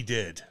Walt. He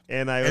did.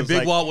 And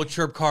Big Walt would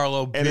chirp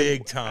Carlo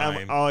big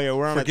time.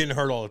 We're on for getting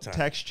hurt all the time.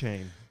 Text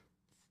chain.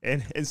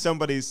 And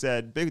somebody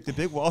said, did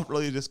Big Walt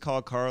really just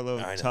call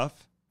Carlo tough?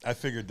 I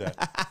figured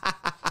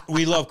that.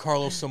 We love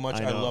Carlos so much.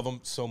 I love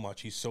him so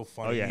much. He's so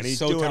funny. Oh, yeah, and he's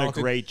so doing talented.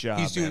 A great job.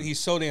 He's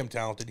so damn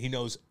talented. He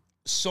knows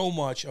so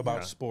much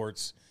about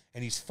sports.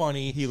 And he's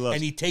funny.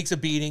 And he takes a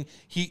beating.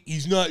 He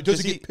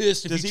doesn't get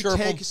pissed if you chirp him.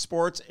 Does he take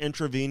sports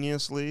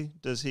intravenously?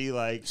 Does he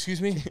like?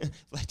 Excuse me?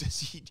 Like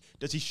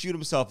does he shoot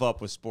himself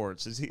up with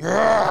sports? Is he?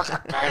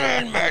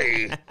 Get in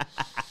me.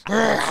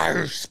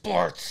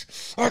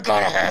 Sports. I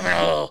gotta have it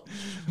all.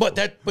 But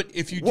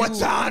if you do,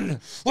 what's on?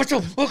 Look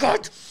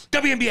at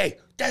WNBA.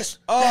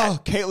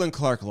 Caitlin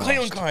Clark lost.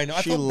 Caitlin Clark.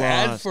 I feel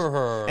bad for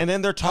her. And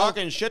then they're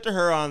talking shit to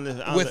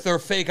her with their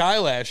fake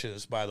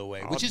eyelashes, by the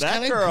way, which is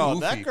kind of goofy.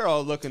 That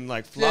girl looking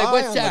like fly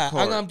what's on that? the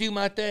court. I'm gonna do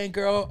my thing,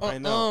 girl. I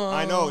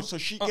know. So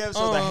she gives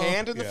her the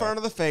hand in the front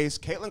of the face.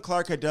 Caitlin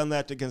Clark had done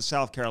that against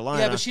South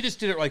Carolina. Yeah, but she just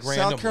did it like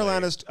randomly. South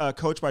Carolina's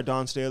coached by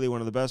Dawn Staley,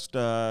 one of the best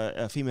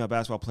female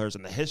basketball players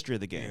in the history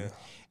of the game. Yeah.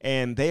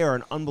 And they are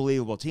an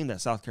unbelievable team,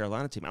 that South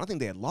Carolina team. I don't think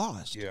they had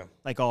lost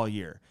like all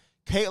year.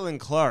 Caitlin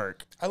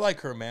Clark. I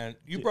like her, man.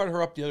 You brought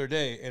her up the other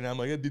day, and I'm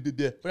like,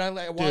 but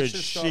I watched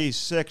her stuff. She's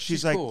sick.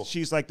 She's like cool.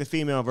 She's like the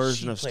female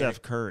version of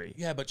Steph Curry.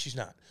 Yeah, but she's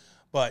not.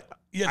 But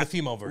the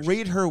female version.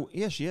 Read her.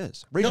 Yeah, she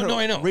is. I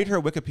know. Read her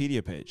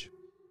Wikipedia page.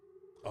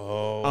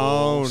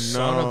 Oh, no.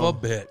 Son of a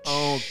bitch.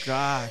 Oh,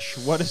 gosh.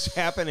 What is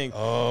happening?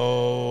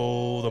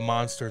 Oh, the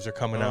monsters are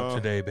coming out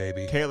today,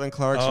 baby. Caitlin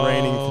Clark's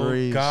raining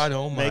threes. God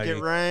almighty. Make it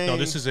rain. No,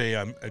 this is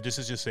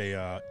just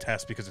a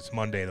test because it's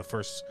Monday, the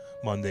first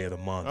Monday of the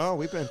month. Oh,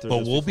 we've been through this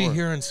But we'll before. be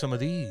hearing some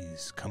of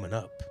these coming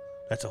up.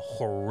 That's a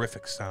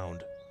horrific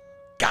sound.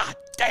 God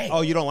dang.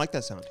 Oh, you don't like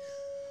that sound?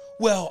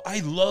 Well, I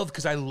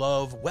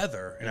love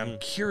weather, and I'm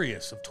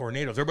curious of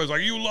tornadoes. Everybody's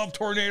like, you love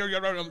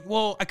tornadoes.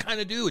 Well, I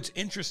kind of do. It's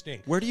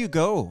interesting. Where do you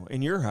go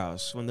in your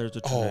house when there's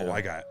a tornado? Oh,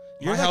 I got it.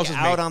 Your house is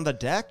out on the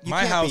deck?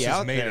 My house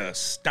is made of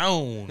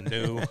stone,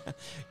 dude.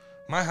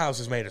 My house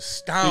is made of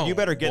stone. Dude, you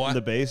better get in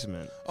the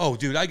basement. Oh,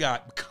 dude, I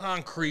got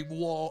concrete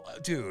wall.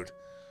 Dude,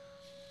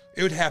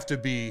 it would have to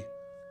be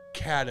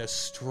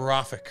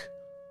catastrophic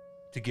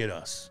to get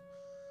us.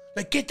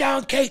 Like, get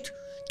down, Kate.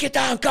 Get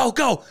down. Go,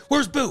 go.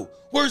 Where's Boo?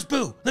 Where's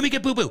Boo? Let me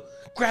get Boo Boo.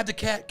 Grab the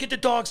cat. Get the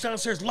dogs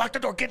downstairs. Lock the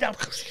door. Get down.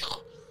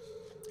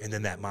 And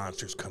then that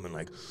monster's coming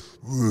like.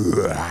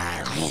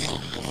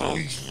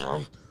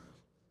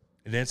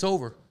 And then it's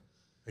over.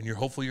 And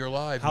hopefully you're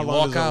alive. How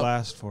long does it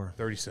last for?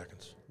 30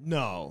 seconds.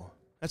 No.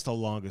 That's the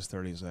longest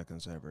 30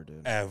 seconds ever,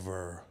 dude.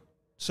 Ever.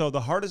 So the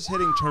hardest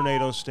hitting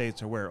tornado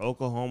states are where?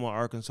 Oklahoma,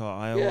 Arkansas,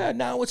 Iowa? Yeah,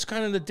 now it's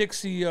kind of the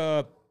Dixie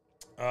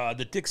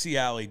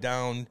Alley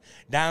down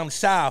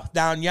south,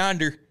 down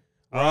yonder.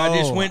 I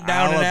just went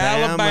down in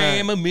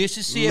Alabama,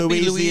 Mississippi,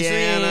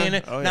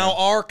 Louisiana. Oh, yeah. Now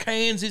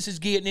Arkansas is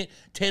getting it.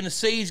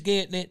 Tennessee's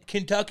getting it.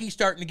 Kentucky's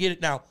starting to get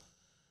it. Now,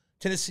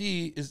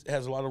 Tennessee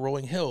has a lot of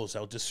rolling hills.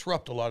 That'll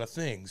disrupt a lot of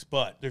things,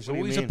 but there's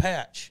always a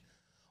patch.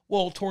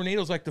 Well,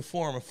 tornadoes like to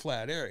form a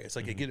flat area. It's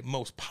like they get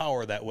most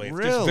power that way. If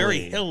it's very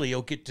hilly,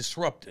 it'll get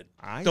disrupted.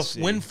 The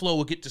wind flow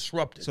will get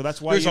disrupted. So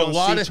that's why you don't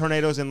see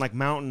tornadoes in like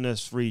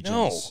mountainous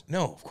regions.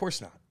 No, of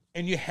course not.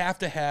 And you have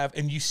to have,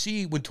 and you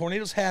see when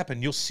tornadoes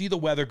happen, you'll see the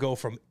weather go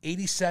from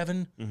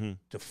 87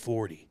 to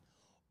 40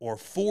 or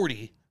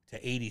 40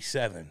 to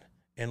 87.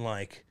 And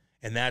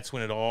that's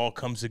when it all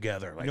comes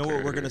together. Like, you know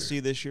what we're going to see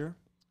this year?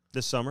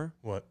 This summer?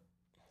 What?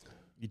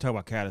 You talk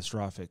about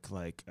catastrophic,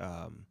 like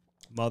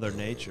Mother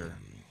Nature.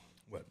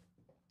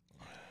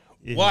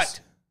 What?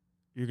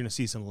 You're going to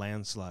see some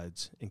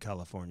landslides in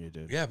California,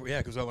 dude. Yeah,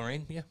 because of the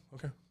rain. Yeah,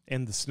 okay.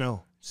 And the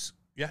snow.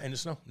 Yeah, and the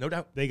snow, no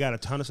doubt. They got a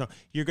ton of snow.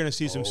 You're going to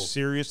see some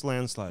serious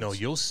landslides. No,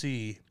 you'll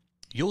see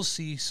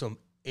some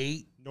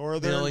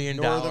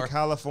Northern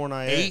California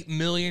 $8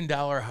 million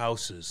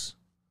houses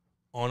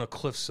on a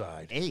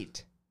cliffside.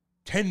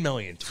 10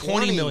 million,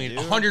 20 million,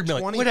 100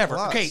 million, whatever.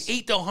 Plus. Okay,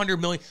 8 to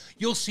 100 million.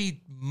 You'll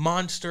see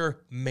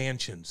monster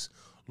mansions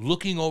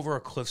looking over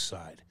a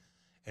cliffside.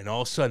 And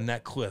all of a sudden,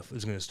 that cliff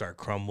is going to start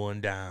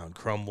crumbling down.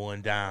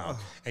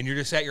 And you're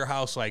just at your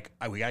house like,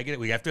 we got to get it.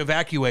 We have to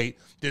evacuate.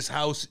 This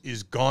house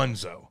is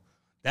gonzo.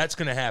 That's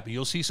going to happen.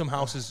 You'll see some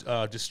houses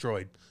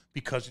destroyed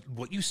because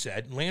what you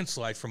said,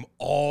 landslides from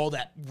all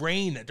that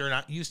rain that they're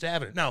not used to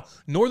having. Now,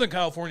 Northern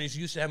California is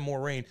used to having more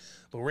rain,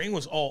 but rain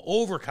was all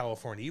over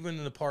California, even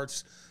in the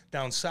parts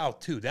down south,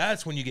 too.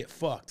 That's when you get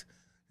fucked.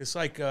 It's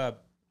like if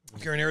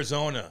you're in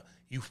Arizona,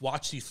 you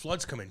watch these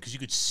floods come in because you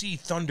could see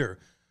thunder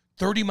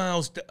 30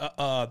 miles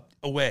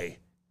away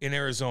in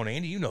Arizona.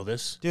 Andy, you know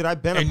this. Dude,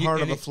 I've been a part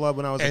of a flood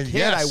when I was a kid.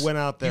 Yes, I went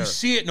out there. You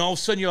see it, and all of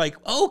a sudden you're like,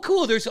 oh,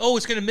 cool. It's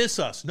going to miss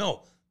us.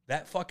 No,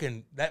 that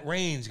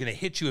rain's going to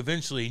hit you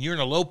eventually, and you're in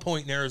a low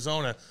point in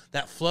Arizona.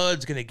 That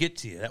flood's going to get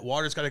to you. That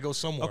water's got to go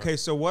somewhere. Okay,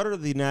 so what are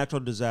the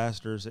natural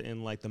disasters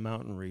in, like, the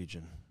mountain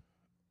region?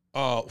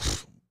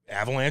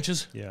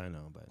 Avalanches. Yeah, I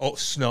know. But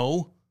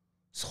snow.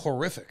 It's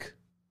horrific.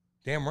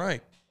 Damn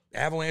right.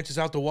 Avalanches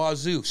out the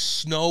wazoo.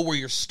 Snow where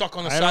you're stuck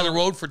on the side of the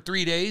road for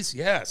 3 days.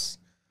 Yes.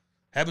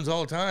 Happens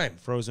all the time.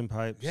 Frozen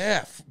pipes.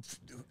 Yeah.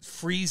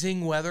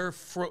 Freezing weather,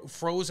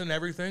 frozen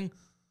everything.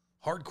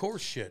 Hardcore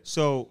shit.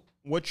 So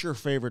what's your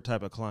favorite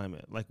type of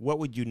climate? Like, what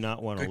would you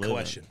not want to live in? Good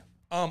question.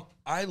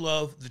 I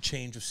love the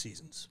change of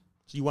seasons.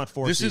 So you want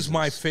four seasons? This is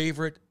my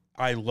favorite.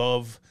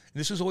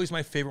 This was always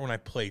my favorite when I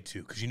played,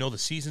 too, because you know the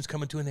season's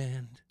coming to an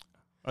end.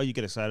 Oh, you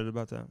get excited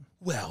about that?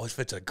 Well, if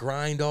it's a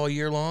grind all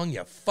year long,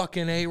 you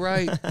fucking A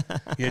right.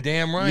 You're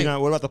damn right.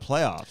 What about the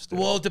playoffs? Dude?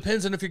 Well, it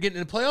depends on if you're getting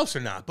in the playoffs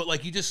or not. But,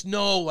 like, you just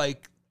know,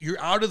 like, you're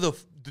out of the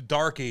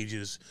dark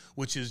ages,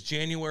 which is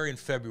January and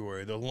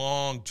February, the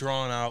long,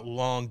 drawn-out,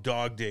 long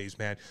dog days,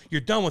 man.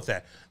 You're done with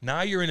that.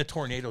 Now you're in a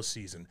tornado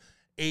season.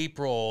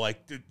 April,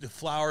 like, the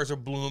flowers are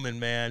blooming,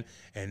 man.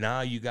 And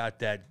now you got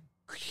that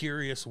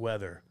curious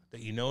weather that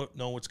you know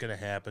what's going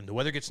to happen. The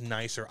weather gets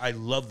nicer. I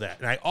love that.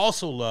 And I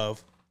also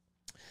love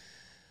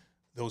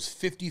those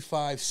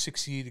 55,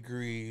 60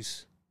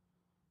 degrees,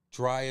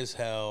 dry as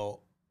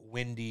hell,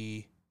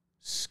 windy,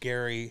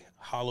 scary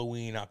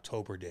Halloween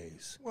October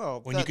days. Well,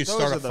 when you could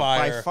start a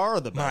fire. By far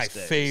the best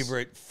my days.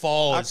 Favorite.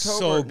 Fall is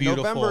so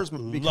beautiful. November's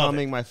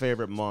becoming my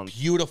favorite month.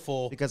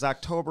 Beautiful. Because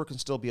October can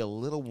still be a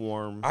little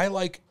warm.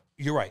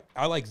 You're right.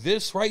 I like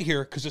this right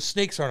here because the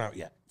snakes aren't out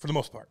yet, for the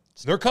most part.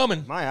 They're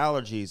coming. My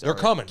allergies They're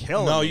coming.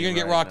 Killing no, me you're going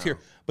to get right rocked now. here.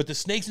 But the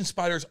snakes and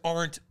spiders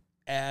aren't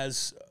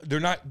they're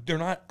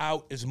not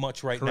out as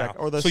much right Correct.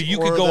 now. Or the, so you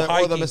or could go the,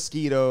 hiking. Or the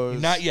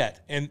mosquitoes. Not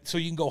yet. And so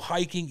you can go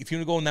hiking. If you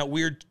want to go on that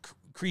weird,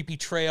 creepy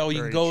trail, you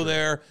Very can go true.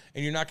 there,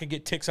 and you're not going to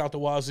get ticks out the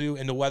wazoo,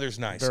 and the weather's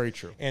nice. Very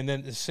true. And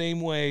then the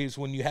same way is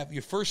when you have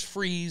your first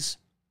freeze,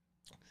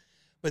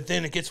 but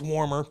then it gets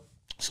warmer,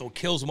 so it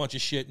kills a bunch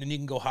of shit, and then you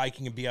can go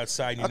hiking and be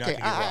outside, and you're not Okay,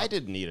 going to get rocked. I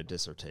didn't need a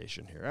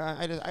dissertation here.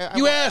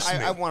 You asked me.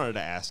 I wanted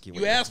to ask you.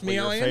 You asked me,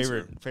 what I'll your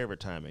answer. favorite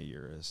time of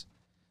year is.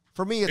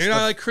 For me, it's You're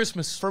not like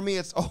Christmas. For me,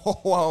 it's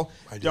well.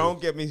 I do.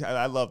 Don't get me.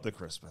 I love the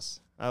Christmas.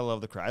 I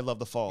love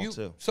the fall You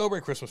too.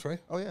 celebrate Christmas, right?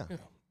 Oh yeah.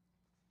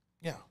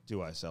 Yeah.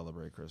 Do I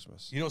celebrate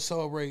Christmas? You don't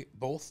celebrate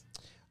both?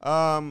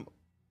 Um,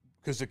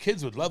 Because the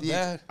kids would love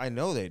that. I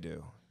know they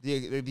do.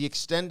 The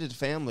extended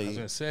family. I was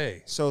going to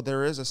say. So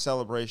there is a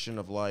celebration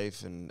of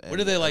life and What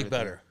do they like everything.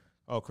 better?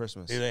 Oh,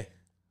 Christmas. Do they?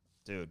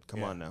 Dude,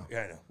 come on now.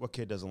 Yeah, I know. What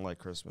kid doesn't like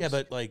Christmas? Yeah,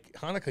 but like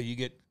Hanukkah, you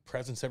get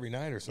presents every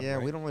night or something. yeah,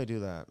 right? we don't really do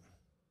that.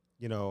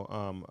 You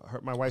know,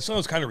 my wife's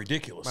Sounds kind of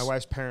ridiculous. my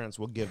wife's parents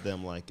will give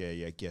them like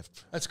a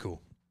gift That's cool.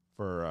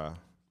 for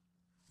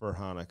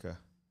Hanukkah.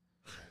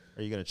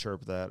 Are you gonna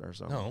chirp that or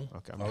something? No.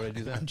 Okay. Why would I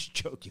do that? I'm just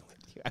joking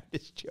with you. I'm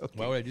just joking.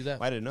 Why would I do that?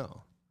 I didn't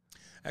know.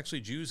 Actually,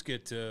 Jews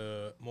get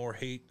more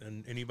hate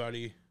than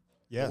anybody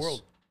Yes. in the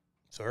world.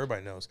 So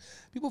everybody knows.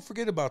 People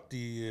forget about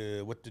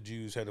the what the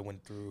Jews had to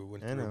went through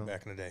know.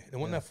 back in the day. It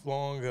wasn't that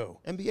long ago.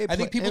 NBA. I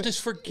think people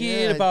just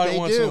forget about it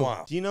once in a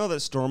while. Do you know that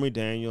Stormy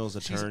Daniels'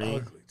 She's attorney,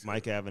 ugly, too.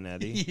 Mike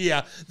Avenatti?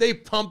 Yeah, they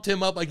pumped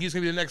him up like he's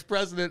gonna be the next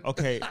president.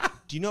 Okay.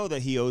 Do you know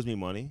that he owes me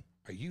money?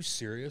 Are you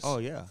serious? Oh,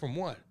 yeah. From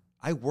what?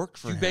 I worked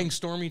for You him. bang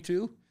Stormy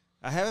too?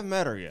 I haven't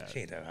met her yet.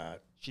 She ain't that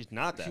hot. She's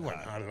not that She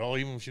wasn't hot. hot at all,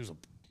 even when she was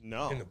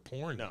No. into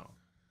porn. No.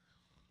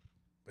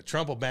 But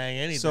Trump will bang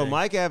anything. So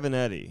Mike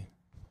Avenatti,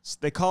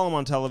 they call him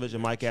on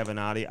television Mike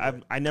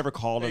Avenatti. I never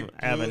called they him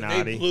blew,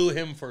 Avenatti. They blew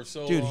him for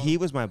so Dude, long. he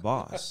was my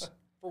boss.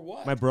 For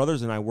what? My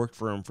brothers and I worked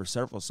for him for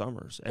several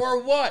summers.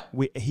 For what?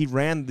 He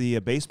ran the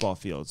baseball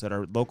fields at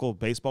our local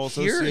baseball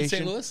Here association. in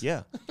St. Louis?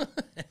 Yeah.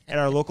 At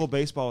our local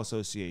baseball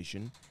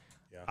association.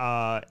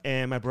 Yeah.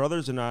 And my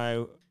brothers and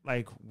I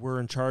were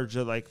in charge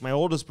of my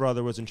oldest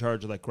brother was in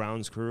charge of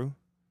grounds crew.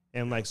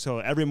 And so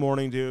every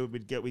morning, dude,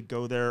 we'd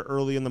go there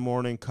early in the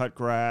morning, cut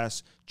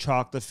grass,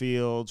 chalk the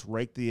fields,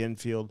 rake the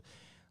infield.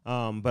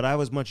 But I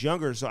was much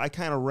younger, so I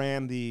kind of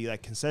ran the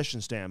concession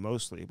stand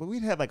mostly. But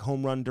we'd have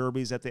home run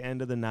derbies at the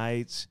end of the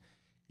night,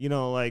 you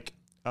know, a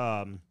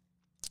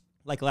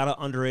lot of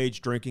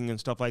underage drinking and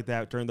stuff like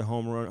that during the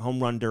home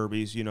run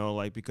derbies, you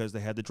know, because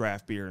they had the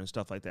draft beer and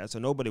stuff like that. So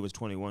nobody was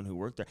 21 who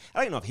worked there.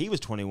 I don't know if he was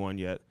 21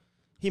 yet.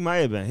 He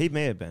may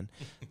have been,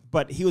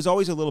 but he was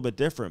always a little bit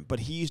different. But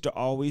he used to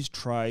always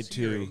try your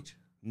to, age?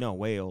 no,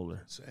 way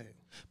older. Say.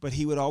 But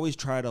he would always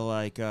try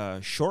to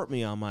short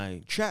me on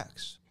my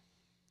checks.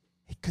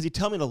 Because he'd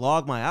tell me to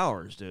log my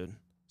hours, dude.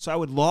 So I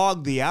would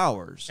log the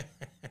hours.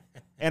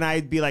 And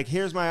I'd be like,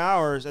 here's my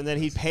hours. And then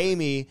he'd pay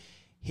me.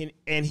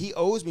 And he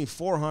owes me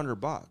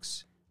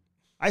 $400.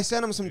 I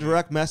sent him some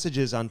direct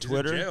messages on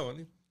Twitter. He's in jail, isn't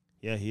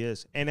he? Yeah, he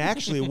is. And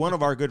actually, one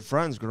of our good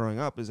friends growing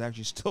up is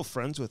actually still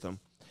friends with him.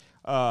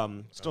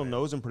 Still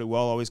knows him pretty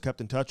well, always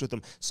kept in touch with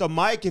him. So,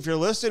 Mike, if you're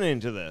listening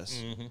to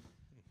this,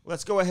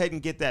 let's go ahead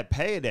and get that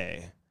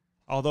payday.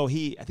 Although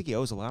I think he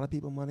owes a lot of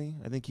people money.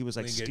 I think he was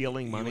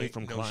stealing money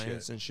from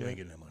clients and shit. You ain't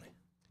getting that money.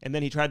 And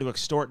then he tried to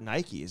extort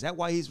Nike. Is that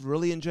why he's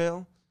really in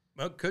jail?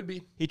 Well, it could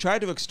be. He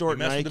tried to extort You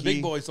mess Nike. with the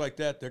big boys like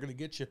that, they're going to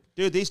get you.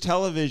 Dude, these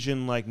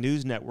television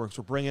news networks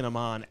were bringing him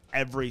on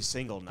every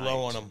single night.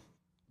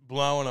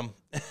 Blowing them.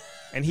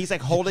 And he's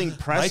holding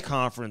press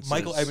conferences.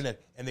 Michael Ebenet,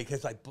 and they keep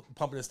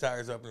pumping his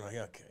tires up and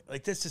okay.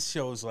 This just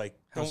shows How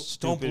don't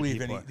stupid believe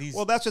people any are. these.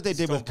 Well, that's what they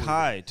did don't with believe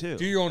Kai it. too.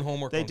 Do your own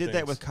homework. They on did things.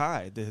 that with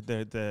Kai,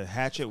 the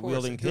hatchet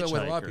wielding They do that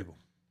with a lot of hitchhiker. people.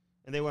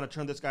 And they want to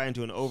turn this guy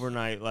into an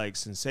overnight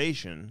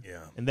sensation.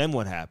 Yeah. And then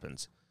what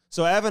happens?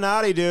 So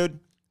Avenatti, dude,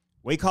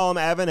 we call him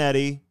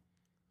Avenatti.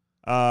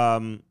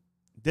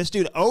 This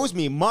dude owes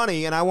me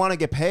money and I want to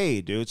get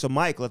paid, dude. So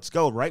Mike, let's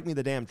go. Write me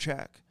the damn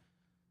check.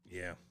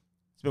 Yeah.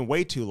 It's been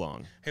way too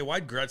long. Hey,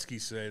 why'd Gretzky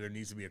say there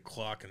needs to be a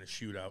clock and a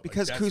shootout?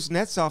 Because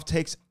Kuznetsov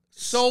takes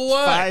so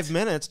what? 5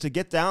 minutes to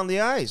get down the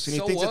ice, and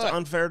So he thinks it's what?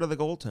 unfair to the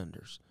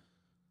goaltenders.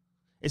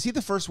 Is he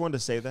the first one to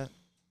say that?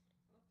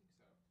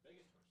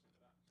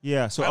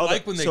 Yeah, so I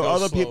like when they go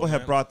other slow, people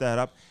have man. brought that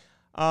up.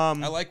 I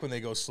like when they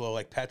go slow,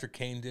 like Patrick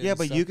Kane did. Yeah, and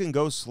but stuff. you can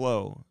go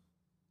slow.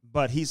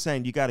 But he's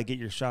saying you got to get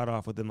your shot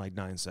off within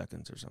 9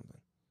 seconds or something.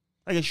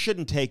 It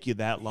shouldn't take you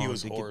that long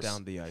to get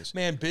down the ice.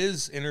 Man,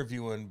 Biz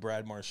interviewing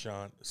Brad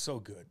Marchand, so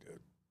good, dude.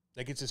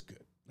 It's just good.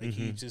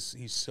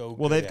 He's so good.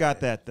 Well, they've at got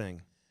it. that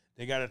thing.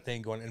 They got a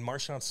thing going. And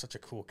Marchand's such a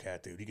cool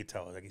cat, dude. You could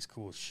tell he's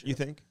cool as shit. You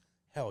think?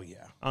 Hell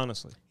yeah.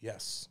 Honestly.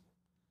 Yes.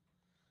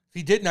 If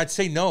he didn't, I'd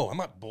say no. I'm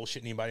not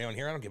bullshitting anybody on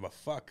here. I don't give a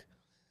fuck.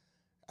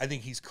 I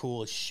think he's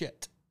cool as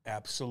shit.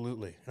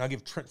 Absolutely. And I'll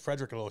give Trent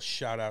Frederic a little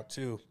shout out,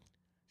 too.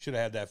 Should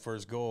have had that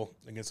first goal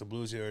against the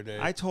Blues the other day.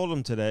 I told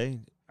him today.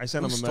 I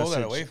sent him a stole message.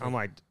 that away from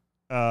I'm him?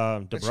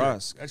 like,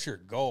 DeBrusque. That's your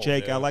goal.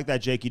 Jake, dude. I like that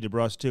Jakey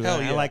DeBrusque, too. Hell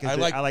I yeah.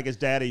 like his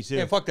daddy, too.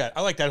 Man, fuck that.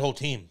 I like that whole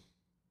team.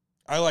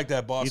 I like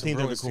that Boston. You think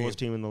Bruins they're the coolest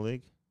team in the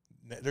league?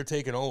 They're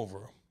taking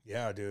over.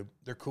 Yeah, dude.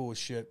 They're cool as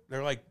shit.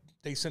 They're like,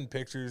 they send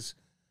pictures.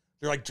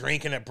 They're like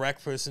drinking at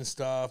breakfast and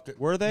stuff.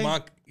 Were they?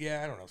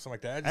 Yeah, I don't know, something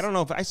like that. I don't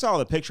know if I saw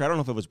the picture. I don't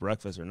know if it was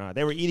breakfast or not.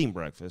 They were eating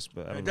breakfast,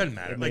 but it doesn't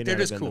matter. Like, they're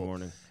just cool.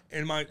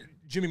 And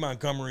Jimmy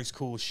Montgomery's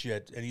cool as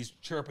shit, and he's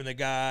chirping the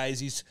guys.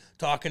 He's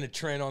talking to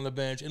Trent on the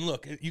bench. And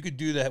look, you could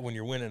do that when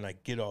you're winning. I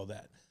get all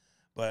that,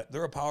 but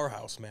they're a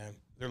powerhouse, man.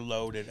 They're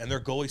loaded, and their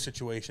goalie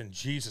situation,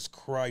 Jesus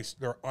Christ,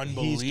 they're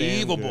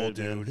unbelievable, good,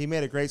 dude. Man. He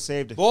made a great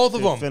save to both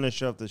of them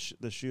finish up the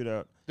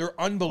shootout. They're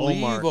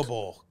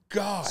unbelievable.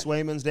 God,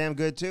 Swayman's damn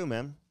good too,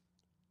 man.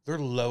 They're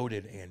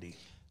loaded, Andy.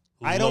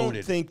 I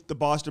don't think the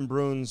Boston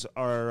Bruins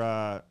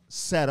are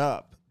set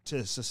up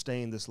to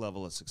sustain this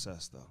level of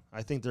success, though.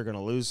 I think they're going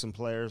to lose some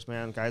players,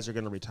 man. Guys are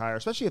going to retire,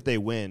 especially if they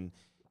win.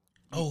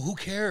 Oh, who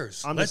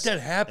cares? Let that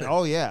happen.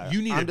 Oh yeah,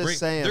 you need. I'm just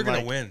saying, they're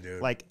going to win,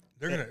 dude. Like,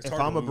 they're going to. If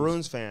I'm a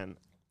Bruins fan,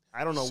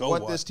 I don't know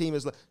what this team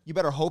is. You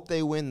better hope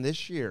they win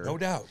this year, no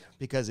doubt.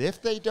 Because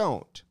if they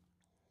don't,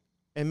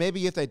 and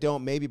maybe if they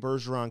don't, maybe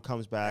Bergeron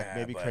comes back,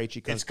 maybe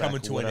Krejci comes back. It's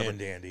coming to an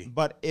end, Andy.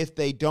 But if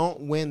they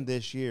don't win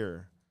this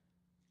year,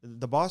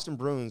 the Boston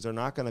Bruins are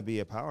not going to be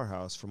a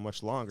powerhouse for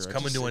much longer. It's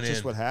coming to an end. It's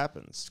just what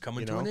happens. It's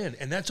coming to an end,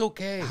 and that's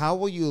okay. How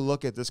will you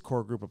look at this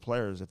core group of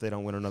players if they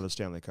don't win another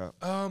Stanley Cup?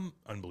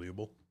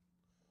 Unbelievable.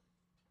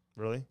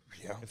 Really?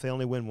 Yeah. If they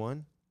only win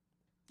one?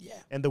 Yeah.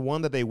 And the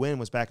one that they win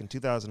was back in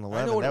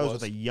 2011. That was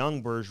with a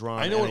young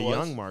Bergeron and a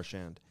young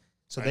Marchand.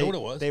 So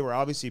they were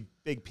obviously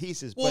big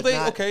pieces, but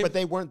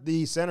they weren't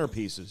the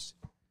centerpieces.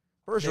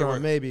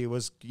 Bergeron maybe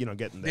was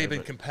getting there. They've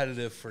been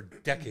competitive for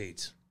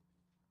decades.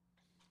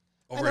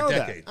 Over a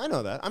decade. I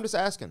know that. I'm just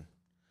asking.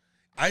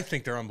 I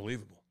think they're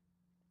unbelievable.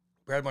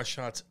 Brad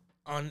Marchand's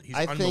he's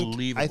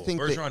unbelievable. I think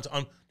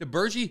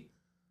Bergeron's did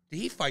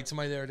he fight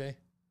somebody the other day?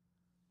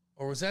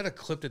 Or was that a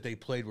clip that they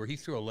played where he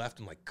threw a left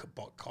and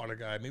caught a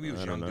guy? Maybe he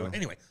was young doing it.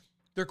 Anyway,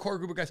 their core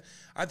group of guys.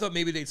 I thought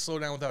maybe they'd slow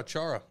down without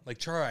Chara. Like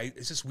Chara,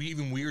 it's just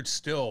even weird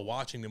still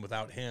watching them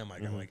without him.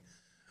 They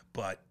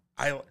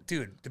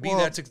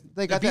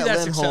got that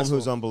Lindholm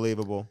who's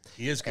unbelievable.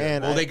 He is good.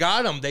 And they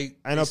got him.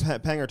 I know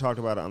Penger talked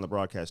about it on the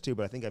broadcast too,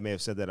 but I think I may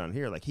have said that on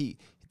here. Like the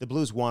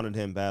Blues wanted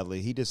him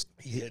badly. He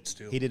hits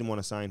too. He didn't want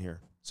to sign here.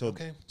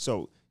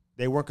 So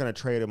they weren't going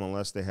to trade him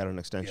unless they had an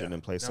extension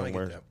in place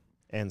somewhere.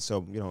 And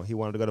so, he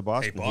wanted to go to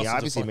Boston. He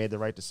obviously made the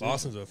right decision.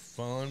 Boston's a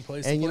fun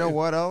place to play. And you know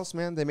what else,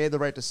 man? They made the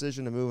right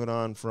decision to move it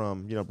on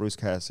from, Bruce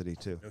Cassidy,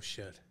 too. No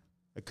shit.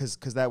 Because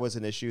that was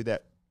an issue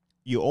that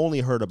you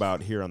only heard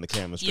about here on the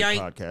Cam and Strick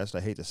podcast.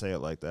 I hate to say it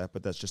like that,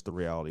 but that's just the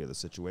reality of the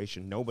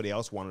situation. Nobody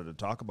else wanted to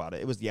talk about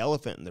it. It was the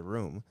elephant in the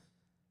room.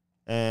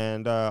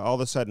 And all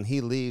of a sudden, he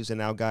leaves, and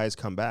now guys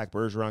come back.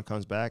 Bergeron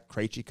comes back.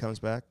 Krejci comes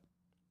back.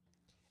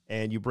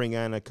 And you bring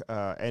in and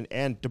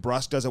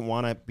DeBrusk doesn't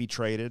want to be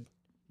traded.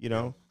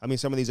 I mean,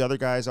 some of these other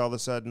guys all of a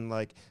sudden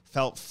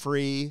felt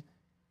free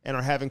and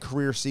are having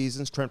career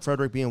seasons. Trent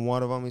Frederic being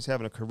one of them. He's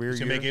having a career year. He's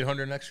going to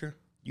make $800 next year?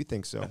 You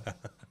think so?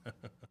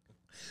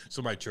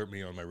 Somebody chirped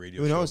me on my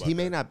radio. Who knows? He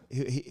may not.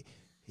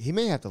 He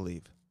may have to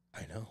leave.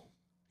 I know.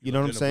 You know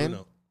what I'm saying?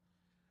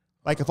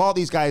 Like if all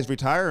these guys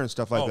retire and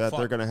stuff like that,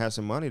 they're going to have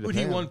some money to pay. Who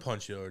did he one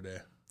punch the other day?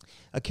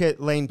 A kid,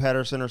 Lane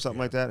Pederson or something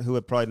like that, who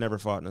had probably never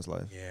fought in his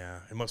life. Yeah,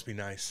 it must be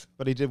nice.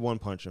 But he did one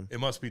punch him. It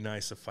must be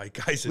nice to fight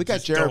guys that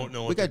don't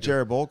know what to do. We got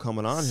Jared Boll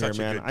coming on Such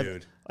here, man. A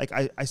good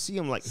dude. I see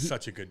him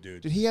such a good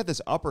dude. Dude, he had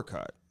this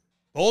uppercut.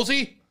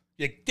 Ballsy?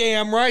 You're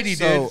damn right he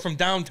did from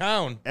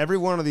downtown. Every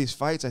one of these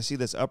fights, I see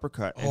this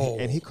uppercut.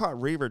 And he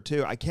caught Reaver,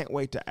 too. I can't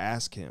wait to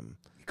ask him.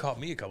 He caught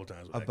me a couple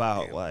times.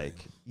 About,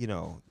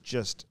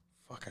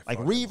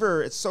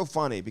 Reaver, it's so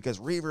funny because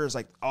Reaver is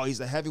he's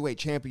the heavyweight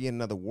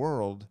champion of the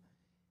world.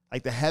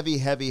 Like the heavy.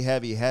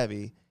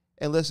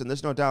 And listen,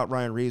 there's no doubt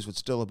Ryan Reaves would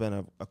still have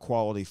been a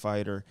quality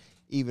fighter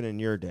even in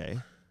your day,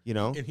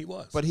 And he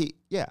was. But he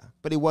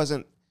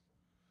wasn't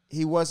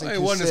he wasn't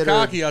as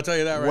cocky, I'll tell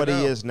you that right now. What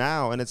he is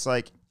now. And it's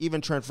like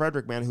even Trent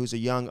Frederic, man, who's a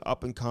young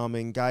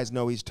up-and-coming, guys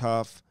know he's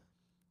tough.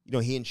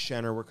 He and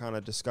Schenner were kind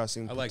of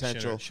discussing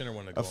potential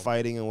of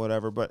fighting and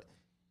whatever. But,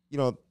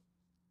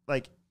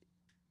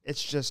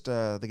 it's just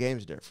the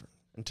game's different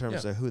in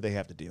terms of who they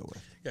have to deal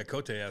with. Yeah,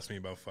 Cote asked me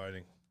about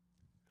fighting.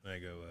 And I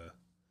go,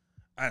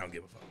 I don't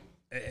give a fuck.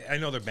 I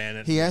know they're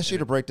banning. He asked you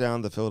to break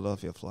down the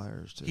Philadelphia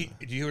Flyers, too. Do you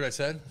hear what I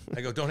said?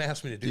 I go, don't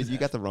ask me to do that. You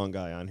got the wrong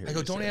guy on here. I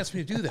go, don't ask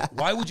me to do that.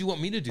 Why would you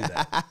want me to do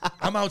that?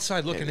 I'm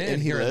outside looking in. And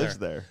he here lives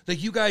and there. there.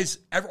 You guys,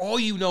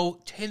 all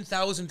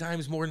 10,000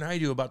 times more than I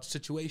do about the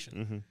situation.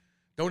 Mm-hmm.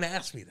 Don't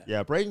ask me that.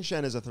 Yeah, Braden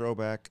Shen is a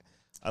throwback.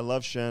 I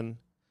love Shen.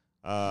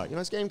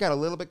 His game got a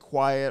little bit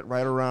quiet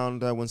right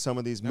around when some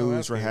of these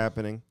moves were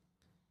happening.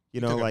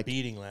 He took a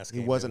beating last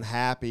game. He wasn't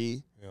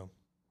happy. Yeah.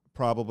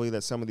 Probably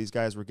that some of these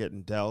guys were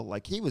getting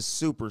dealt. He was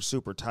super,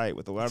 super tight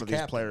with a lot of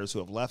these players who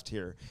have left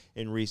here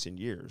in recent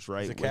years,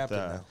 right?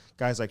 With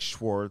guys like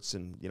Schwartz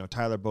and,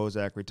 Tyler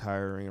Bozak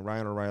retiring and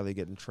Ryan O'Reilly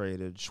getting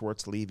traded,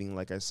 Schwartz leaving,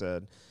 like I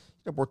said.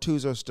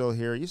 Bortuzzo's still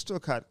here. You still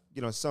got,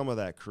 some of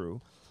that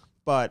crew.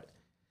 But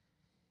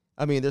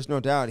I mean, there's no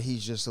doubt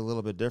he's just a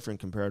little bit different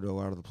compared to a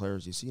lot of the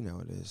players you see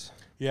nowadays.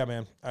 Yeah,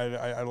 man,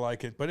 I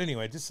like it. But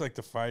anyway, just like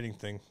the fighting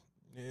thing,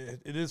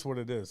 it is what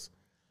it is.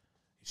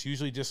 It's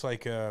usually just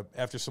like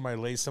after somebody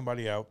lays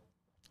somebody out,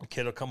 a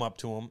kid will come up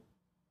to him,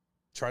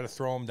 try to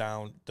throw him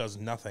down, does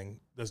nothing,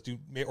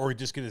 or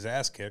just get his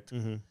ass kicked,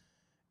 and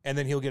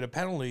then he'll get a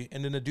penalty,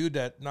 and then the dude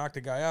that knocked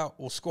the guy out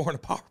will score in a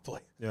power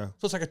play. Yeah.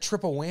 So it's like a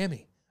triple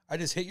whammy. I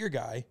just hit your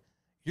guy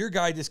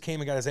just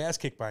came and got his ass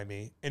kicked by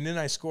me, and then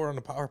I score on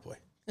the power play.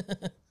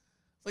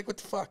 It's like, what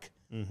the fuck?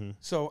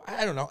 So,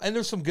 I don't know. And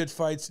there's some good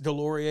fights.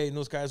 Delorier and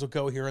those guys will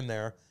go here and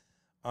there.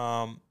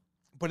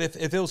 But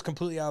if it was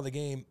completely out of the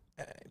game,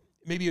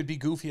 maybe it would be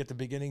goofy at the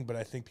beginning, but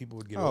I think people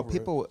would get over it.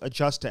 People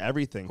adjust to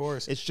everything. Of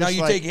course. It's just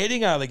now, you take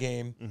hitting out of the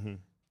game,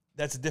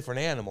 that's a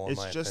different animal,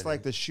 It's just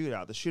like the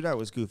shootout. The shootout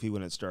was goofy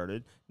when it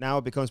started. Now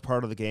it becomes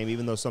part of the game,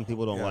 even though some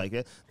people don't like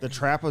it. The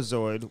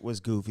trapezoid was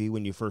goofy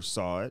when you first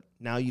saw it.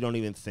 Now you don't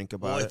even think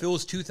about it. Well, if it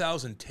was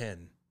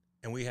 2010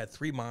 and we had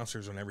 3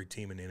 monsters on every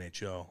team in the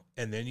NHL,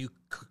 and then you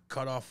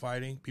cut off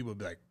fighting, people would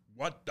be like,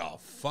 what the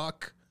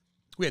fuck?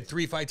 We had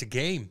 3 fights a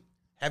game.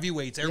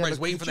 Heavyweights. Everybody's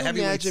waiting for the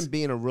heavyweights. Imagine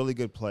being a really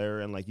good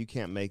player and, like, you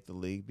can't make the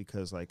league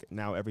because, like,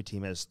 now every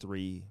team has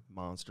 3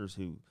 monsters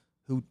who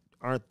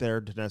aren't there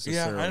to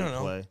necessarily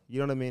play. You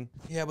know what I mean?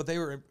 Yeah, but they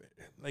were,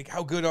 like,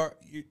 how good are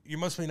you? You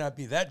must not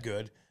be that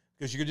good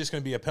because you're just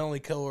going to be a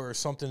penalty killer or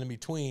something in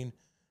between.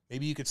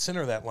 Maybe you could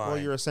center that line. Well,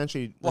 you're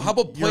essentially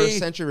you're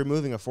essentially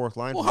removing a 4th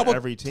line from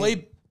every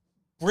team.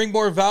 Bring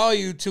more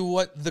value to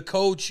what the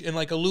coach and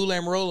like a Lou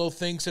Lamoriello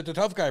thinks that the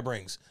tough guy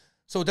brings.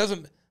 So it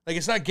doesn't, like,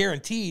 it's not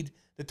guaranteed.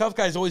 The tough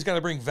guy's always got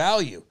to bring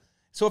value.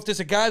 So if there's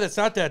a guy that's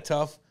not that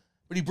tough,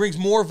 but he brings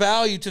more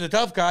value to the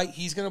tough guy,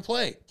 he's going to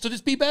play. So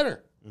just be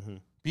better.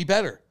 Be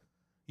better.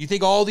 You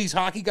think all these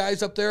hockey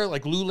guys up there,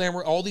 like Lou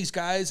Lamoriello, all these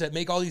guys that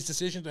make all these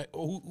decisions,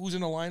 who's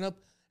in the lineup,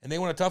 and they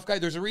want a tough guy,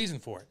 there's a reason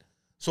for it.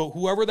 So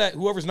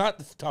whoever's not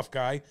the tough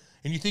guy,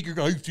 and you think you're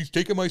going, he's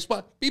taking my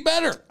spot, be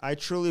better. I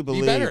truly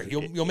believe be better.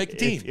 You'll make the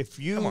team.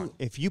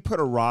 If you put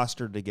a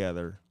roster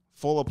together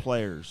full of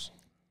players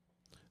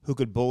who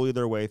could bully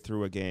their way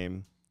through a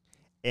game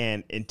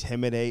and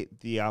intimidate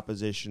the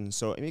opposition,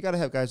 so you got to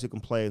have guys who can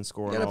play and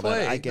score and all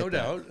that. I get that.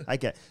 Doubt. I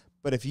get.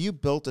 But if you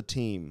built a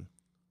team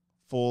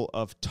full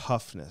of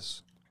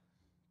toughness,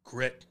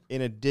 grit,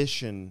 in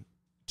addition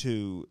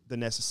to the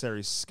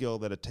necessary skill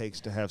that it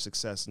takes to have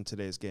success in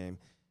today's game,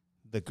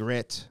 the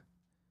grit,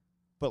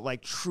 but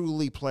like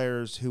truly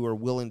players who are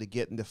willing to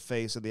get in the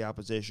face of the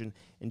opposition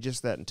and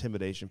just that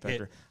intimidation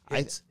factor.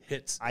 I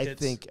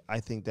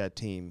think that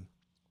team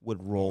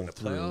would roll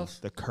through playoffs?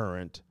 the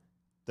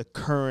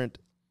current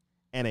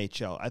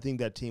NHL. I think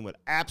that team would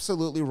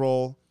absolutely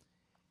roll.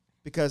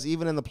 Because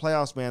even in the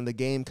playoffs, man, the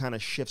game kind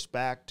of shifts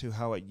back to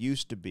how it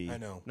used to be. I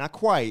know. Not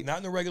quite. Not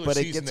in the regular but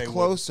season. But it gets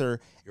closer.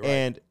 Right.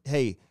 And,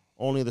 hey,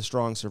 only the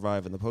strong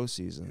survive in the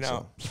postseason.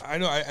 Now, I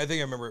know. I think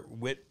I remember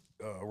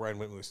Ryan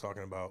Whitman was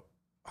talking about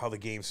how the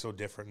game's so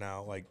different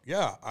now. Like,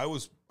 yeah,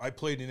 I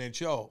played in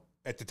NHL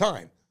at the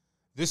time.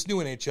 This new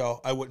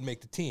NHL, I wouldn't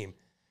make the team.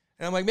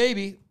 And I'm like,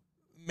 maybe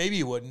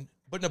you wouldn't.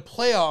 But in the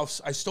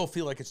playoffs, I still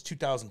feel like it's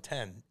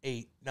 2010,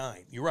 8,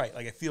 9. You're right.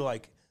 Like, I feel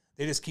like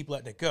they just keep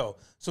letting it go.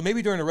 So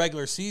maybe during the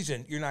regular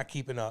season, you're not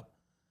keeping up.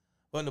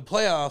 But in the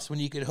playoffs, when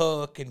you could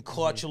hook and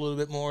clutch a little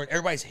bit more, and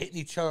everybody's hitting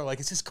each other, like,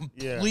 it's just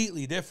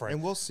completely different.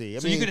 And we'll see.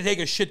 So you could take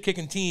a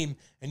shit-kicking team,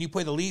 and you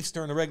play the Leafs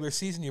during the regular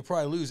season, you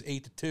probably lose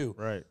 8-2.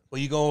 Right.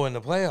 Well, you go in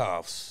the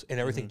playoffs, and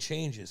everything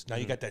changes. Now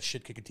you got that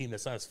shit-kicking team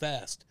that's not as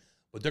fast,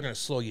 but they're going to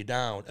slow you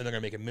down, and they're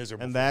going to make it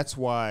miserable. And that's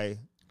why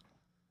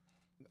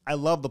I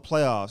love the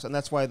playoffs, and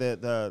that's why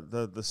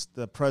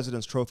the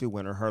President's Trophy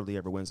winner hardly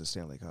ever wins the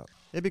Stanley Cup.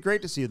 It'd be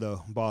great to see,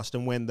 though,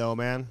 Boston win, though,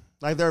 man.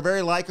 Like, they're a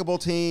very likable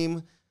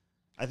team.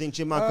 I think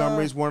Jim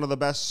Montgomery's one of the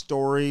best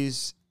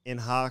stories in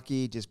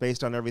hockey, just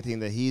based on everything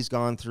that he's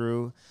gone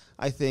through.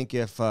 I think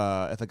if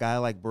a guy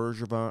like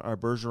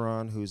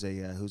Bergeron,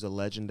 who's a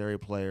legendary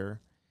player,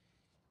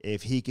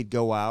 if he could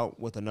go out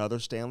with another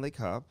Stanley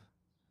Cup,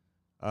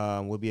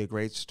 would be a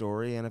great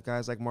story. And if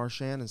guys like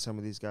Marchand and some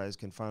of these guys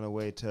can find a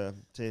way to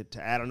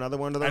add another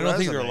one to their resume. I don't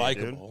think they're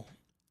likable. Dude.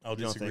 I'll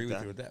disagree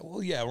with you with that.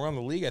 Well, yeah, around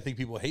the league, I think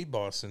people hate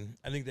Boston.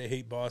 I think they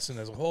hate Boston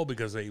as a whole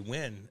because they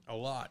win a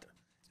lot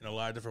in a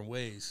lot of different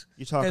ways.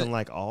 You talking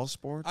like all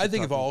sports? I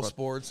think of all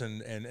sports,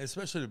 and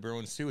especially the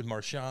Bruins, too, with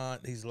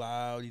Marchand. He's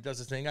loud. He does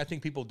his thing. I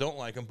think people don't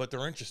like him, but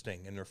they're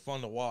interesting, and they're fun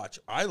to watch.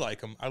 I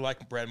like him. I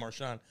like Brad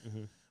Marchand.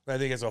 But I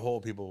think as a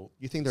whole, people...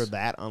 You think they're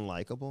that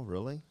unlikable,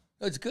 really?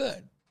 It's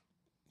good.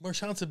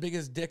 Marchand's the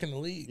biggest dick in the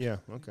league. Yeah,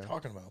 okay. What are you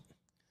talking about?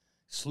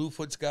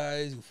 Slewfoot's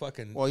guys who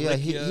fucking... Well, yeah,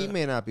 he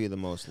may not be the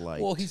most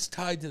liked. Well, he's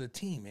tied to the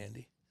team,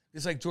 Andy.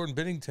 It's like Jordan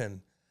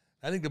Binnington.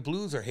 I think the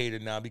Blues are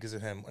hated now because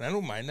of him. And I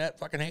don't mind that.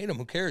 Fucking hate him.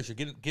 Who cares?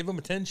 Give him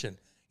attention.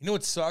 You know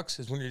what sucks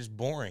is when you're just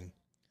boring.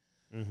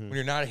 When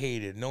you're not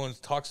hated. No one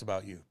talks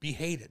about you. Be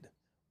hated.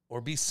 Or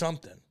be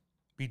something.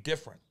 Be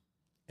different.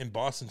 And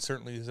Boston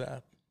certainly is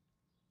that.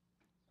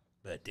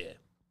 But, yeah.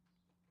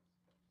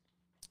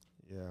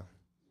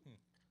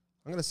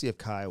 I'm going to see if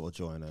Kai will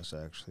join us,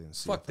 actually. And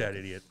see Fuck that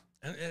idiot.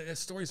 And the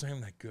story's not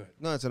even that good.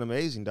 No, it's an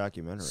amazing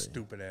documentary.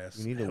 Stupid ass.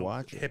 You need to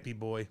watch it. Hippie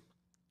boy.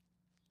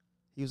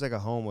 He was like a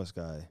homeless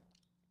guy.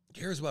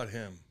 Cares about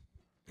him.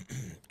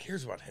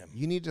 Cares about him.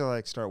 You need to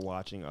like start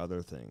watching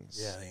other things.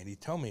 Yeah, Andy,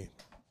 tell me.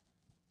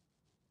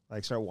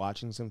 Like start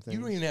watching some things.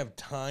 You don't even have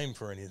time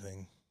for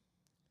anything.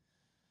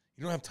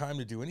 You don't have time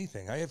to do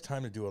anything. I have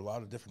time to do a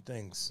lot of different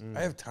things.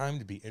 I have time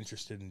to be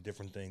interested in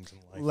different things in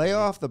life. Lay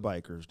off the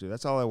bikers, dude.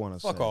 That's all I want to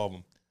say. Fuck all of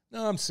them.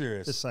 No, I'm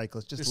serious. The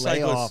cyclists, just The lay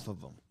cyclists, off of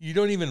them. You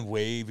don't even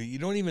wave. You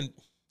don't even.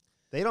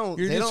 They don't.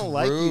 You're They just don't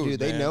like you, rude, dude.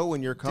 They man. know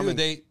when you're coming.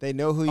 Dude, they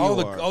know who you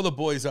are. All the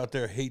boys out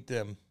there hate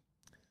them.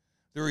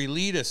 They're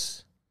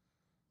elitists.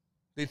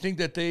 They think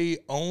that they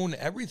own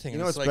everything. You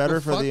know, it's it's like, better go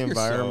for fuck the yourself.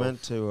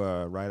 environment to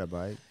ride a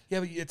bike. Yeah,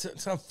 but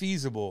it's not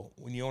feasible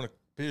when you own a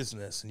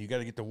business and you got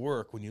to get to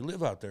work. When you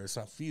live out there, it's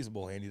not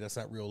feasible, Andy. That's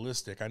not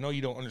realistic. I know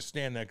you don't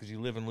understand that because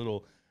you live in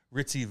little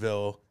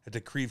Ritzyville at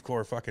the Creve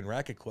Coeur fucking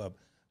racket club.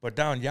 But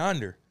down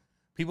yonder,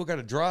 people got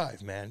to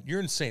drive, man. You're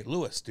in St.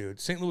 Louis,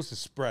 dude. St. Louis is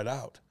spread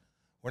out.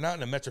 We're not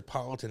in a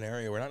metropolitan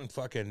area. We're not in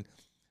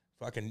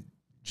fucking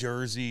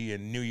Jersey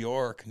and New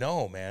York.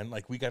 No, man.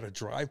 Like, we got to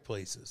drive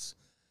places.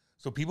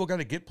 So people got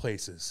to get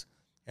places.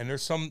 And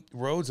there's some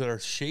roads that are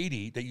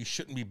shady that you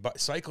shouldn't be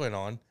cycling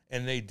on,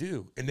 and they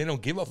do. And they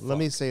don't give a fuck. Let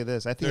me say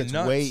this. I think They're it's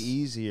nuts. way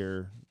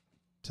easier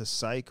to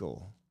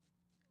cycle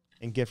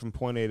and get from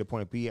point A to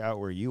point B out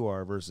where you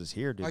are versus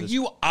here, dude. Are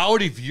you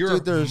out of your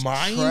Dude, there's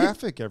mind?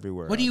 traffic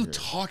everywhere. What are out you here.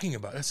 talking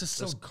about? That's just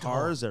There's so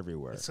cars dumb.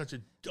 everywhere. It's such a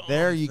dumb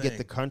There you thing. get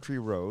the country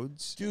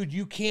roads. Dude,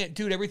 you can't.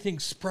 Dude,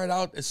 everything's spread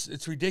out.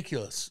 It's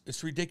ridiculous.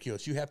 It's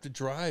ridiculous. You have to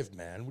drive,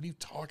 man. What are you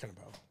talking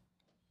about?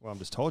 Well, I'm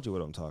just told you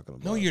what I'm talking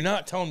about. No, you're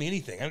not telling me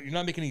anything. You're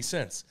not making any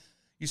sense.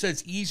 You said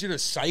it's easier to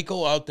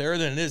cycle out there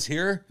than it is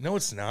here. No,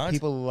 it's not.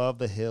 People love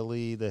the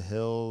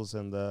hills,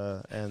 and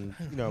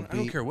you know. I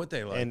don't care what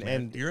they like. and- man.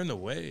 and- You're in the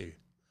way.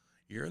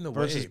 You're in the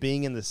versus way.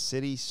 being in the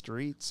city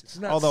streets. It's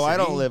not Although I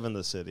don't city. live in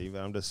the city,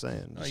 but I'm just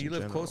saying. No, just you in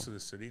live general. close to the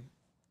city.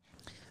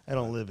 I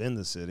don't live in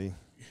the city.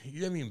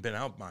 You haven't even been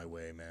out my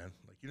way, man.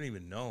 Like, you don't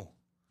even know.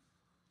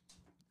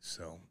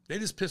 So they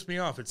just piss me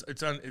off. It's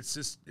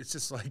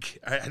just like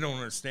I don't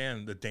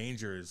understand. The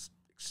danger is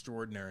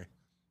extraordinary,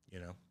 you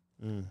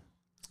know.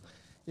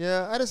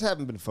 Yeah, I just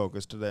haven't been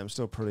focused today. I'm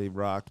still pretty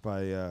rocked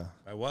by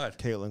By what?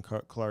 Caitlin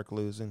Clark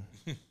losing.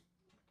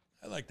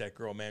 I like that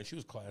girl, man. She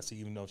was classy,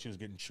 even though she was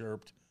getting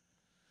chirped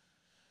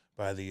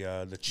by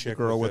the chick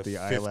girl with the the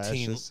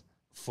eyelashes.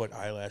 15-foot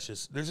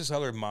eyelashes. There's this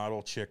other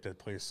model chick that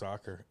plays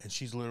soccer, and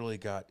she's literally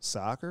got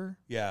Soccer?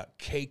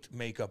 caked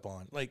makeup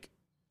on. Like,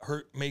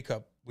 her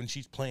makeup when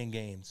she's playing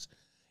games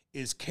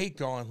is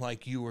caked on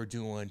like you were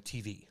doing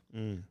TV,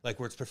 like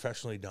where it's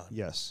professionally done.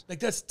 Yes. Like,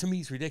 that's, to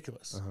me, is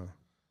ridiculous.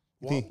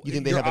 You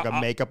think they have like a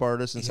makeup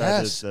artist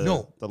inside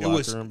the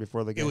locker room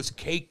before the game? It was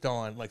caked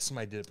on like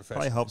somebody did it Probably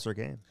professionally. helps their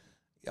game.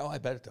 Oh, I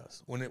bet it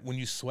does. When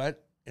you sweat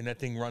and that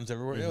thing runs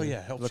everywhere, oh yeah,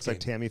 it helps. Looks game. like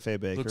Tammy Faye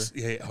Baker.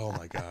 Oh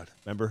my God.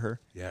 Remember her?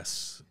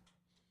 Yes.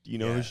 Do you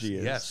know who she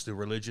is? Yes, the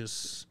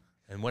religious.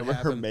 And what Remember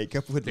her happened?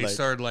 makeup would They like.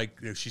 started like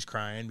she's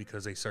crying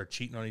because they started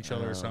cheating on each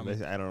other or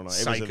something. I don't know.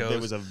 Psychos. It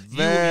was a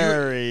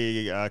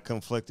very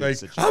conflicted Like,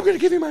 situation. I'm going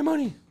to give you my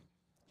money.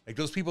 Like,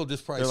 those people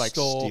just probably They're, like,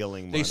 stole.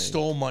 stealing They money.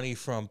 stole money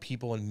from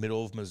people in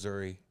middle of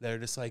Missouri that are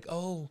just like,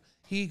 oh,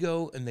 here you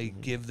go, and they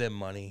give them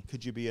money.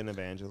 Could you be an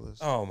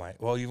evangelist? Oh my!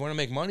 Well, you want to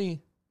make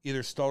money?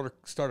 Either start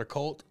a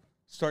cult,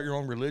 start your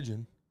own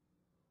religion,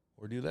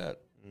 or do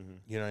that.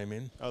 You know what I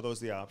mean? Are those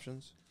the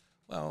options?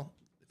 Well,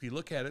 if you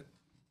look at it,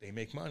 they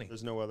make money.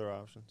 There's no other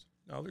options.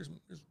 No,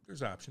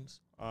 there's options.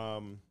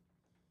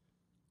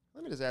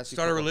 Let me just ask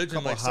Start a you religion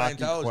couple like hockey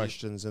Scientology.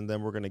 questions, and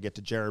then we're going to get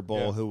to Jared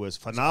Boll, Yeah. who was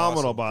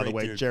phenomenal, awesome. by the Great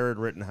way. dude. Jared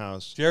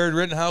Rittenhouse. Jared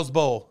Rittenhouse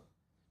Boll.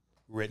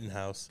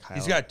 Rittenhouse.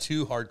 He's Kyle. got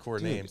two hardcore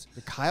Dude, names.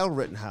 Kyle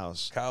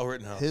Rittenhouse. Kyle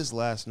Rittenhouse. His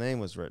last name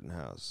was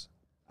Rittenhouse.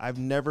 I've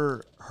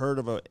never heard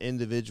of an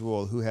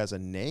individual who has a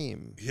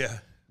name Yeah,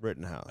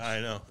 Rittenhouse.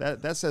 I know.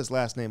 That says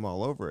last name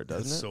all over it,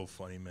 doesn't That's it? so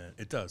funny, man.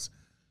 It does.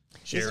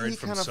 Isn't Jared he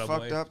from kind of Subway.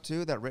 fucked up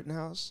too? That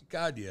Rittenhouse,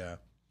 God, yeah.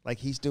 like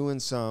he's doing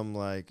some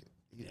like.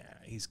 Yeah,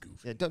 he's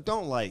goofy. Yeah,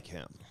 don't like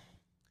him.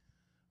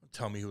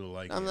 Tell me who to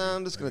like. I'm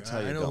just gonna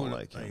tell you, I know don't who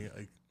like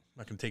him.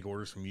 I can take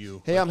orders from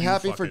you. Hey, like I'm you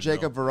happy for fucking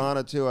Jacob know.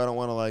 Verana too. I don't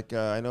want to like.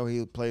 I know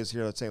he plays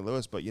here at St.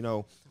 Louis, but you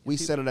know we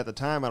said it at the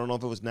time. I don't know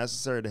if it was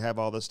necessary to have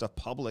all this stuff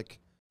public.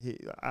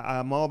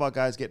 I'm all about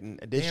guys getting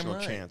additional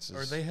Damn right. chances.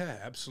 Or they have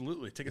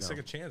absolutely take a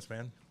second chance,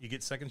 man. You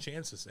get second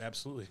chances,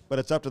 absolutely, But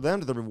it's up to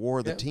them to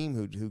reward the Yeah. team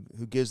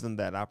who gives them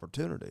that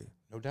opportunity.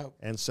 no doubt.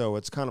 And so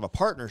it's kind of a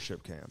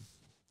partnership, Cam.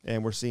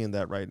 And we're seeing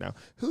that right now.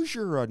 Who's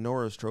your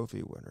Norris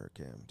Trophy winner,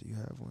 Cam? Do you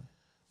have one?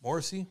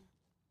 Morrissey,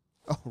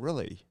 Oh,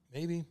 really?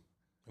 maybe.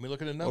 Let me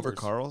look at the numbers. Over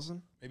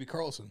Carlson? Maybe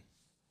Carlson.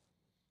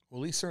 Well,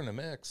 at least they're in the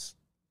mix.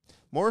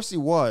 Morrissey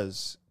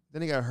was.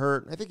 Then he got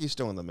hurt. I think he's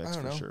still in the mix I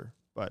don't for know. sure.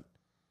 But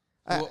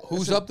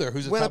Who's up there?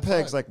 Who's the top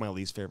Winnipeg's five? like my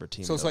least favorite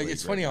team. So it's in the like league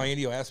it's funny right how now.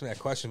 Andy will ask me that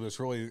question, but it's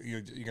really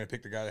you're going to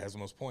pick the guy that has the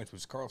most points, which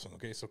is Carlson.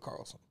 Okay, so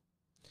Carlson.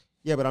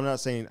 Yeah, but I'm not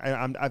saying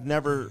I've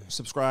never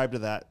subscribed to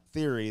that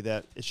theory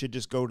that it should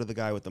just go to the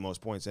guy with the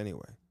most points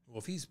anyway. Well,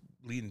 if he's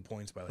leading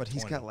points by like But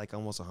he's 20, got like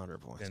almost 100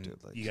 points, then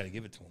dude. Like, you got to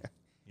give it to him.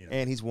 You know?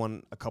 And he's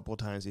won a couple of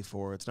times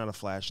before. It's not a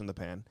flash in the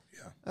pan.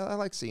 Yeah. I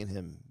like seeing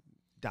him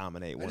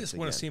dominate once again. I just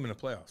want to see him in the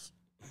playoffs.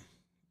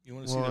 You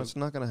want to see Well, it's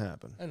not going to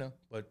happen. I know,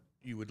 but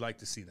you would like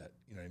to see that.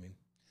 You know what I mean?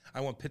 I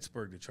want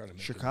Pittsburgh to try to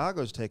make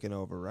Chicago's taking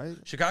over, right?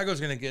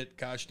 Chicago's going to get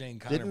gosh dang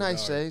Connor Didn't I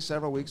Bedard. say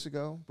several weeks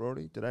ago,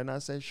 Brody? Did I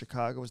not say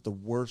Chicago was the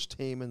worst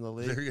team in the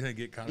league? They're going to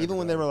get Connor Even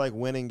when Bedard. they were like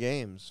winning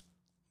games.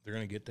 They're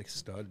going to get the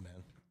stud,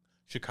 man.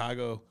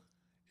 Chicago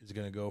is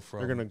going to go from...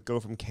 They're going to go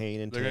from Kane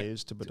and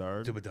Taves to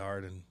Bedard. To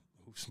Bedard and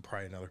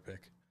probably another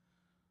pick.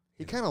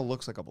 He kind of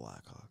looks like a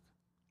Blackhawk.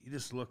 He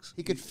just looks...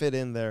 He could fit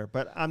in there,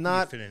 but I'm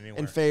not in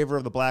in favor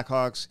of the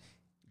Blackhawks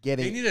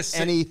getting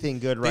anything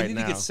good right now. They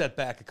need to get set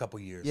back a couple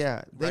years.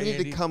 Yeah, they right, need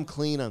Andy? to come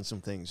clean on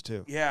some things,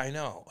 too. Yeah, I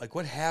know. Like,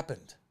 what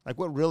happened? Like,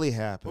 what really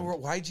happened?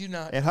 Why'd you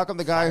not... And how come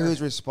the guy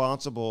who's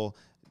responsible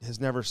has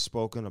never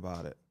spoken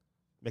about it?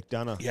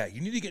 McDonough. Yeah,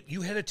 you need to get...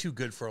 You had it too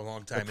good for a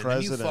long time, and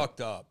president. then you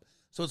fucked up.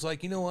 So it's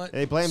like, you know what?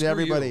 They blamed Screw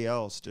everybody you.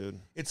 else, dude.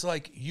 It's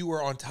like you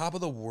were on top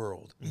of the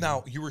world.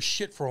 Now, you were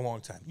shit for a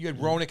long time. You had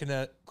Roenick and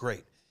that,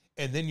 great.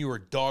 And then you were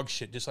dog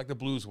shit, just like the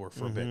Blues were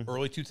for a bit.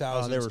 Early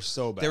 2000s. Oh, they were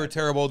so bad. They were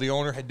terrible. The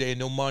owner they had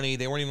no money.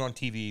 They weren't even on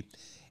TV.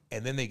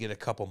 And then they get a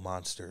couple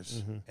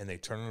monsters, and they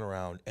turn it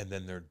around, and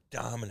then they're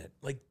dominant.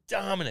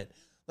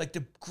 Like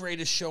the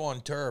greatest show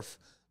on turf.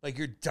 Like,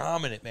 you're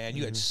dominant, man.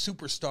 You had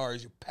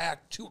superstars. You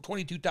packed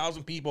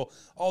 22,000 people.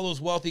 All those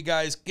wealthy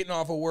guys getting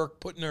off of work,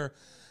 putting their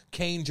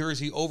Kane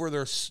jersey over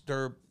their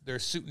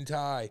suit and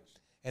tie,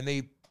 and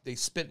they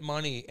spent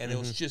money, and it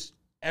was just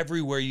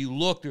everywhere you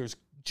looked. There was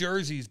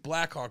jerseys,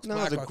 Blackhawks. No,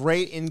 it was a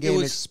great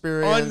in-game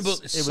experience. It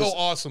was so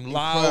awesome,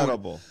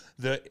 incredible.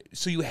 Loud.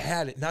 So you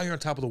had it. Now you're on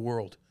top of the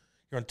world.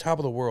 You're on top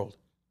of the world,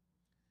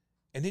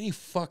 and then you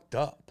fucked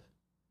up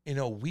in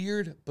a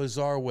weird,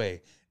 bizarre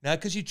way. Not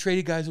because you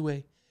traded guys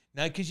away,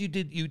 not because you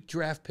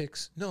draft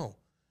picks. No,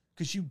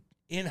 because you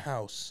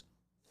in-house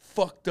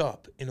fucked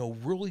up in a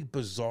really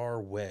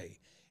bizarre way.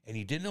 And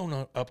you didn't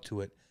own up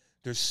to it.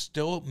 There's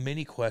still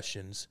many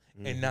questions.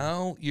 And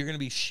now you're going to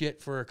be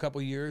shit for a couple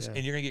of years, and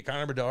you're going to get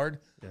Connor Bedard.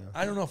 Yeah.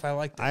 I don't know if I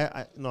like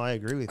that. No, I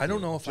agree with you. I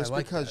don't know if I like that.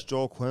 Just because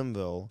Joel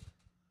Quenneville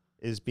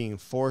is being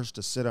forced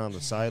to sit on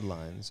the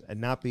sidelines and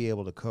not be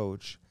able to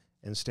coach,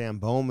 and Stan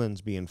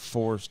Bowman's being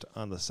forced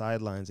on the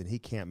sidelines and he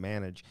can't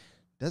manage,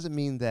 doesn't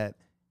mean that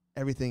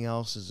everything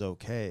else is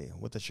okay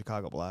with the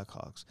Chicago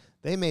Blackhawks.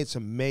 They made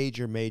some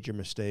major, major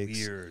mistakes.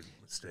 Weird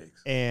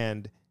mistakes.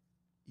 And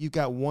you've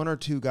got one or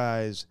two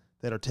guys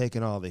that are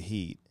taking all the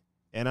heat,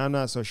 and I'm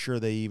not so sure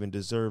they even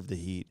deserve the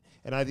heat.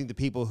 And I think the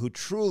people who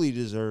truly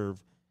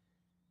deserve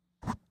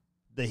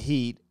the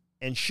heat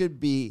and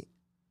should be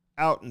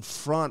out in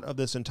front of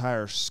this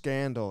entire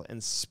scandal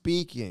and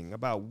speaking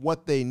about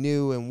what they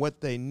knew and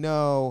what they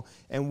know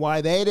and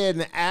why they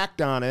didn't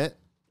act on it,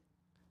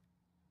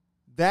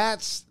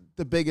 that's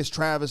the biggest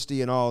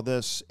travesty in all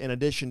this, in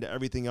addition to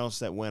everything else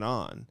that went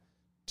on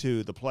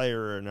to the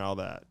player and all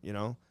that, you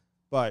know?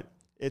 But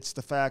it's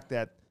the fact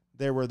that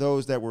there were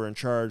those that were in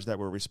charge, that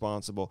were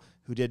responsible,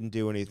 who didn't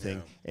do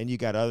anything, and you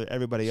got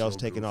everybody else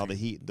taking all the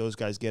heat, those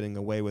guys getting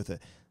away with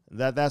it.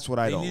 That's what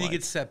I don't like. They need to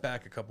get set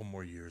back a couple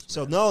more years.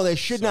 So, no, they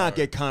should not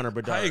get Connor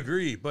Bedard. I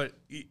agree, but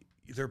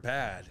they're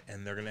bad,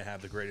 and they're going to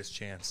have the greatest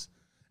chance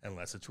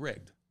unless it's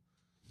rigged.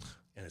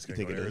 And it's going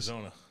to go to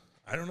Arizona.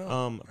 I don't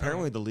know.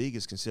 Apparently the league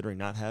is considering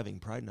not having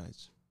Pride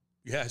Nights.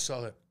 Yeah, I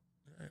saw that.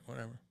 All right,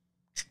 whatever.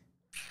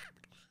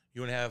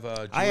 You want to have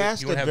I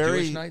asked a very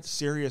Jewish nights?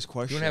 serious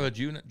question. You want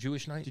to have a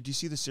Jewish night? Did you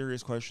see the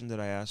serious question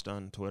that I asked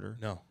on Twitter?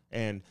 No.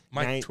 And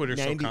my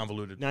Twitter's so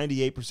convoluted.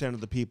 98%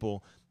 of the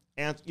people,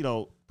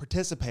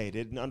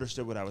 participated and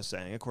understood what I was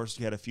saying. Of course,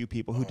 you had a few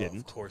people who didn't.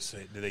 Of course,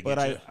 did they but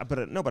get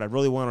you? But I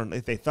really wanted.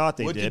 If they thought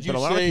they did, but a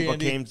lot of people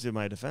came to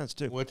my defense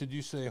too. What did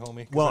you say,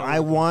 homie? Well,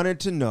 I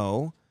wanted to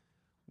know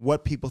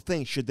what people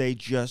think. Should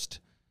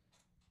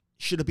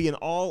it be an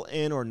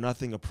all-in or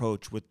nothing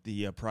approach with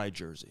the Pride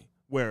jersey,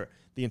 where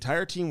the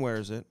entire team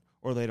wears it,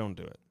 or they don't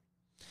do it?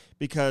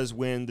 Because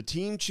when the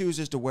team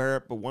chooses to wear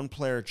it, but one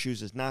player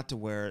chooses not to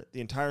wear it, the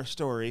entire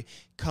story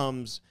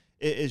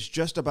is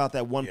just about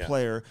that one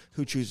player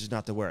who chooses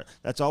not to wear it.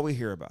 That's all we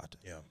hear about.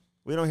 Yeah.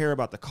 We don't hear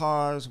about the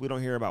cause. We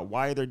don't hear about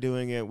why they're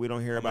doing it. We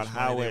don't hear about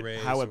how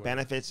it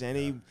benefits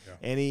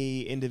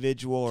any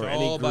individual or any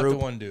group. It's all about the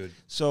one dude.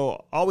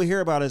 So all we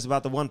hear about is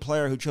about the one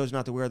player who chose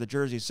not to wear the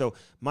jersey. So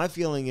my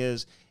feeling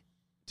is,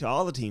 to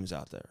all the teams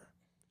out there,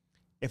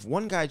 if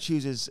one guy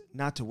chooses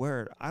not to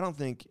wear it, I don't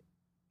think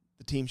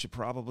the team should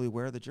probably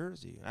wear the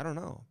jersey. I don't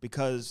know.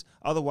 Because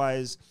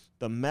otherwise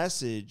the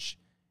message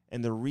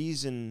and the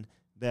reason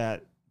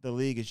that the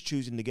league is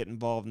choosing to get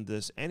involved in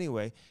this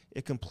anyway,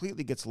 it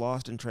completely gets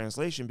lost in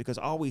translation, because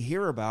all we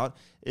hear about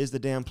is the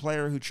damn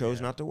player who chose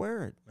not to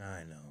wear it.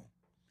 I know.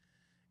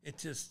 It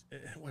just,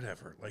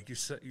 whatever. Like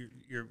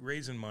you're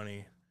raising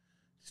money.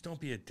 Just don't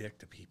be a dick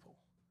to people.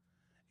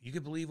 You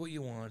can believe what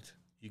you want.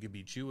 You could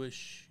be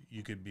Jewish.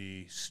 You could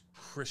be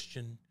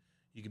Christian.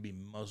 You could be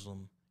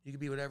Muslim. You can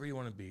be whatever you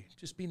want to be.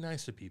 Just be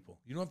nice to people.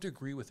 You don't have to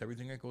agree with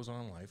everything that goes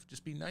on in life.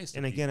 Just be nice to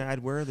people. And again, I'd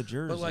wear the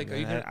jersey. But like,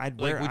 I'd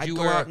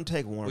go out and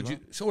take warm up.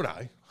 So would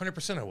I.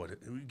 100% I would.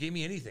 If you gave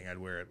me anything, I'd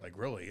wear it. Like,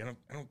 really. I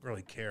don't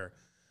really care.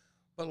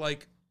 But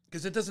like,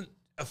 because it doesn't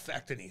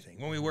affect anything.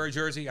 When we wear a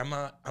jersey, I'm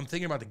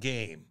thinking about the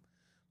game.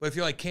 But if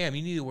you're like, Cam,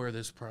 you need to wear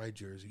this Pride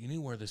jersey. You need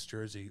to wear this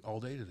jersey all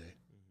day today.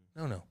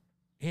 No.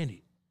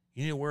 Andy,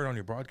 you need to wear it on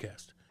your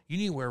broadcast. You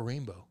need to wear a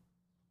rainbow.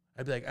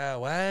 I'd be like,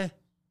 what?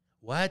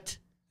 What?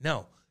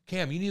 No.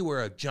 Cam, you need to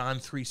wear a John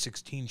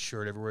 3:16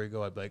 shirt everywhere you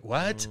go. I'd be like,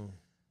 what?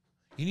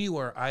 You need to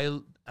wear,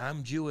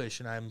 I'm Jewish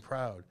and I'm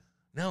proud.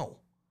 No.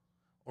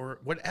 Or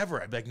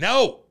whatever. I'd be like,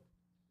 no.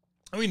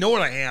 I don't even know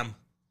what I am.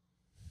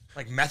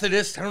 Like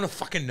Methodist? I don't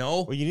fucking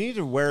know. Well, you need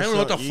to wear. I don't know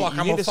what the fuck.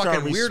 I'm a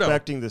fucking weirdo.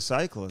 Respecting the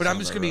cyclists. But I'm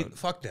just going to be,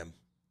 fuck them.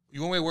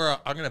 You want me to wear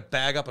I'm going to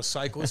bag up a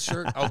cyclist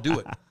shirt? I'll do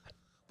it.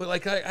 But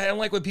like, I don't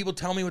like when people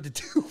tell me what to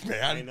do,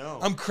 man. I know.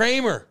 I'm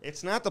Kramer.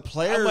 It's not the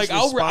player's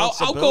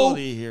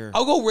responsibility here.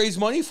 I'll go raise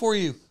money for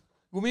you.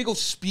 You want me to go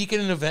speak at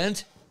an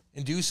event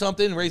and do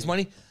something and raise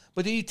money?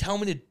 But then you tell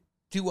me to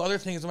do other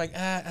things. I'm like,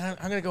 I'm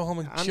going to go home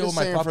and chill with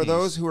my puppies. For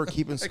those who are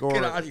keeping score,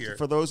 get out of here.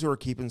 For those who are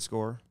keeping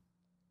score,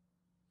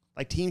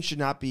 like teams should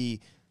not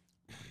be,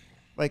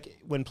 like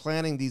when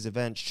planning these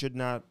events, should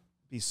not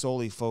be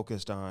solely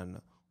focused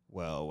on,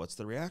 well, what's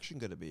the reaction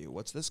going to be?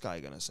 What's this guy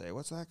going to say?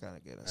 What's that guy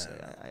going to say?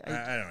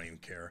 I don't even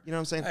care. You know what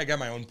I'm saying? I got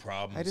my own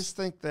problems. I just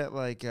think that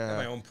like I got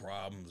my own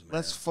problems, man.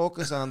 Let's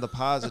focus on the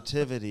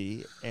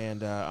positivity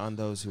and on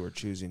those who are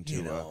choosing to.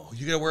 You got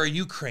to wear a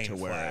Ukraine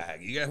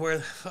flag. You got to wear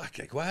fuck.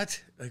 Like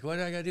what? Like what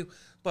do I got to do?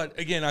 But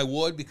again, I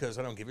would because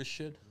I don't give a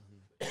shit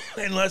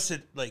unless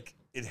it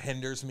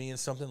hinders me in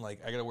something.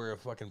 Like I got to wear a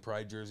fucking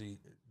Pride jersey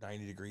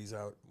 90 degrees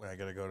out when I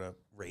got to go to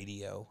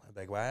radio. I'm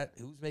like, what?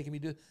 Who's making me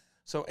do?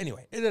 So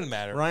anyway, it doesn't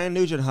matter. Ryan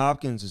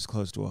Nugent-Hopkins is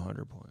close to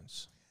 100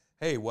 points.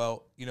 Hey,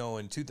 well, in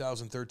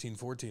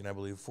 2013-14, I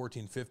believe,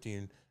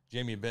 14-15,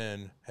 Jamie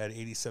Benn had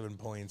 87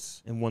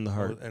 points. And won the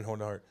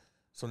Hart.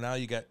 So now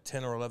you got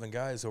 10 or 11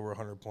 guys over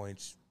 100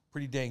 points.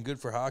 Pretty dang good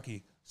for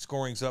hockey.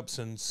 Scoring's up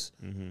since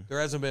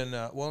there hasn't been,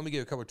 let me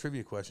give a couple of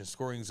trivia questions.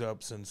 Scoring's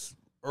up since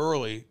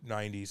early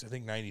 90s, I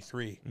think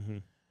 93.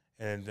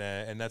 And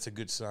that's a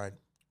good sign.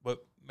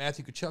 But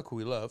Matthew Tkachuk, who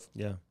we love,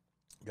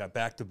 got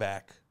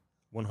back-to-back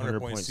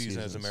 100-point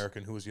season as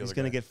American. Who was the other guy? He's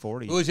going to get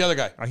 40. Who was the other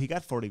guy? He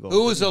got 40 goals.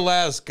 Who was the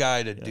last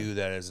guy to do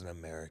that as an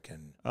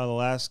American? The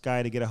last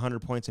guy to get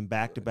 100 points in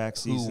back-to-back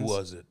seasons. Who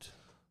was it?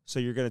 So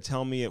you're going to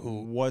tell me it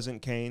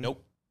wasn't Kane?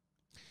 Nope.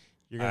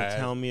 You're going to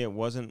tell me it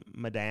wasn't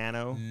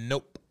Modano?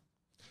 Nope.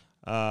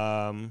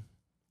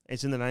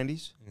 It's in the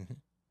 90s?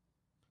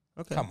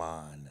 Okay. Come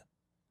on.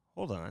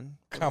 Hold on.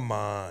 Come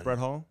on. Brett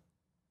Hall?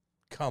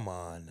 Come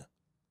on.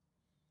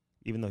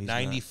 Even though he's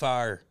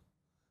 95.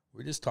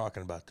 We're just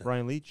talking about them.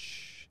 Brian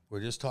Leach. We're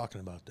just talking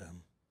about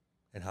them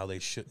and how they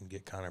shouldn't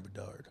get Connor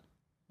Bedard.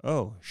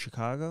 Oh,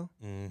 Chicago?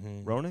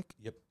 Roenick?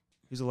 Yep.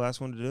 He's the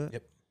last one to do it?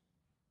 Yep.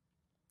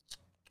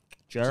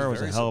 Jarrett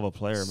was a hell of a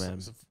player,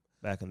 man,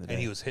 back in the day.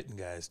 And he was hitting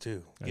guys,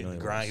 too. He was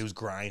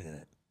grinding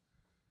it.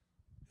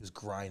 He was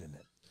grinding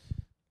it.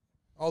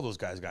 All those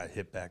guys got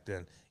hit back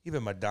then.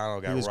 Even Madonna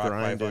got rocked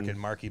by fucking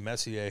Marquis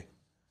Messier.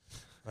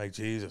 Like,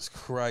 Jesus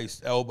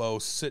Christ. Elbow,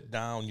 sit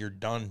down, you're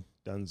done.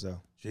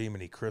 Dunzo.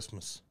 Jiminy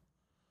Christmas.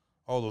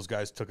 All those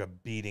guys took a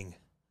beating.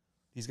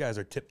 These guys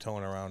are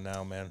tiptoeing around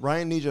now, man.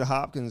 Ryan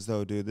Nugent-Hopkins,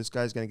 though, dude, this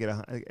guy's going to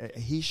get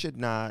he should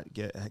not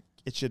get,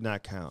 it should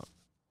not count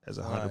as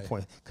 100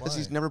 points because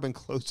he's never been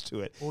close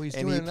to it. Well, he's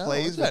doing it now. What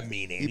does that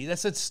mean, Andy?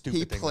 That's a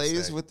stupid thing to say. He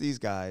plays with these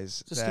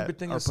guys that are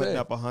putting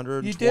up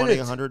 120,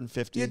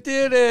 150. You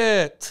did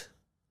it.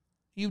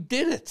 You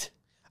did it.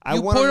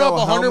 You put up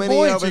 100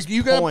 points.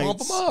 You got to bump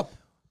them up.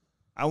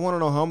 I want to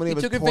know how many of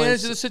his points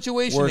advantage of the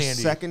situation, were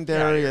Andy.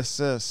 Secondary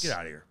assists. Get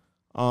out of here.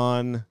 Get out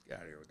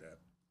of here with that.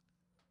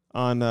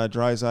 On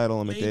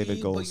Draisaitl and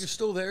McDavid goals. But you're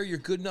still there. You're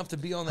good enough to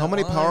be on that How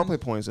many line. power play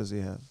points does he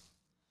have?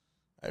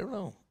 I don't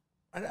know.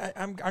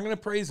 I'm going to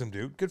praise him,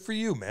 dude. Good for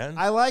you, man.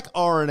 I like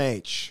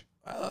R&H.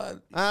 I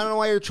don't know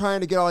why you're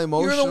trying to get all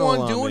emotional. You're the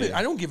one doing it.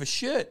 I don't give a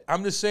shit.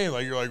 I'm just saying,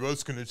 like, you're like, well,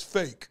 it's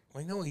fake.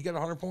 Like, no, he got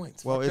 100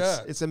 points. Well,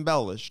 it's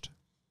embellished.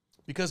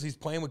 Because he's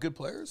playing with good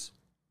players?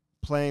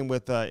 Playing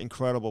with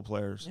incredible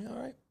players. Yeah,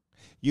 all right.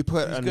 You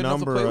put a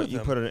number. You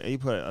put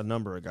a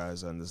number of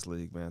guys on this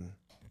league, man.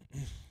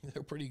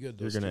 They're pretty good.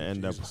 You're going to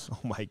end up. Oh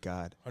my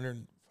God.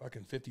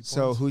 150 points.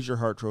 So who's your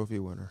Hart Trophy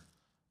winner?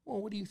 Well,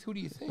 who do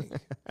you think?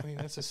 I mean,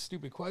 that's a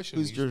stupid question.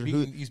 Who's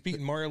he's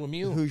beating Mario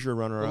Lemieux. Who's your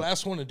runner-up? The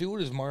last one to do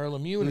it is Mario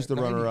Lemieux. Who's the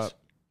runner-up?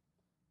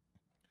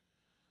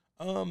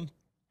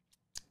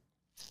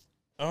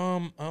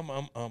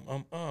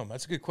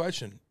 That's a good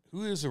question.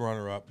 Who is the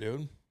runner-up,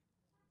 dude?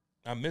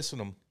 I'm missing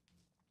him.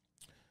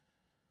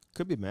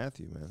 Could be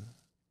Matthew, man.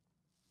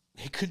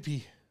 It could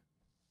be.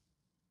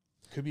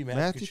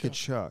 Matthew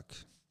Tkachuk.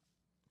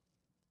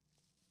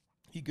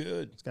 He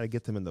good. He's got to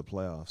get them in the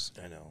playoffs.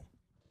 I know.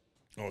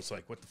 Oh, it's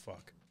like, what the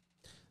fuck?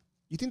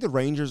 You think the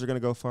Rangers are going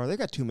to go far? They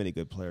got too many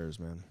good players,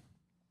 man.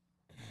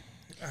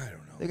 I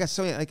don't know. They got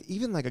so many, like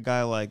even like a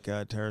guy like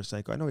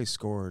Tarasenko. I know he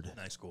scored.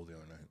 Nice goal the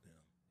other night. Yeah.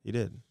 He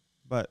did,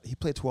 but he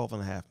played 12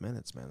 and a half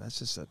minutes. Man, that's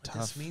just a tough.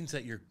 This means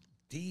that you're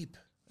deep.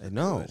 I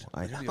know.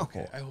 I know.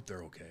 Okay. I hope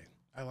they're okay.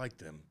 I like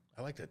them.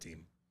 I like that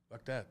team.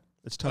 Fuck that.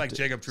 It's tough. I like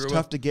Jacob Trouba. It's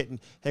tough to get in.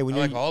 Hey, when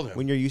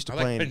you're used to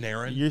playing,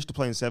 Panarin. You're used to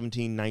playing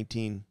 17,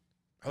 19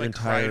 your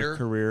entire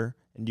career,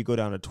 and you go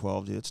down to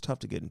 12, dude. It's tough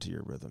to get into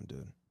your rhythm,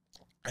 dude.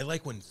 I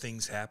like when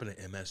things happen at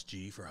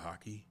MSG for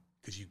hockey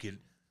because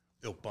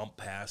they'll bump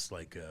past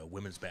like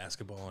women's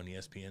basketball on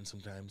ESPN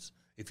sometimes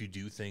if you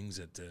do things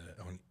in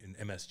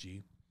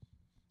MSG.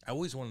 I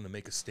always wanted to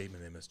make a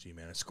statement at MSG,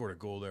 man. I scored a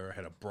goal there, I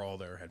had a brawl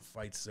there, I had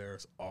fights there.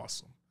 It's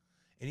awesome.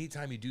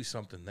 Anytime you do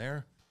something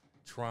there,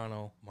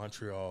 Toronto,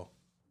 Montreal,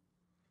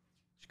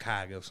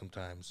 Chicago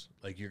sometimes,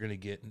 like you're gonna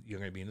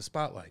be in the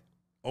spotlight.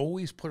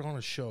 Always put on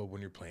a show when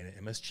you're playing at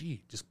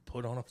MSG. Just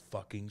put on a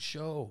fucking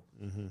show.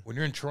 Mm-hmm. When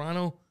you're in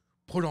Toronto,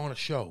 put on a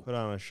show. Put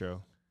on a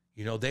show.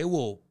 You know, they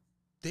will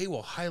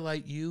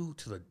highlight you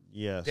to the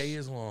day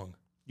is long.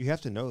 You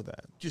have to know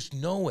that. Just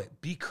know it.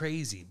 Be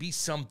crazy. Be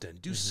something.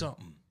 Do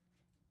something.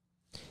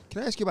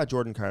 Can I ask you about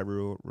Jordan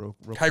Kyrou real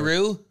quick?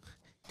 Kyrou?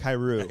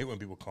 Kyrou. I hate when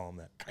people call him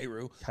that.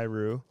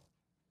 Kyrou.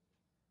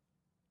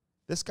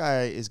 This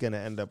guy is going to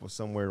end up with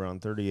somewhere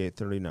around 38,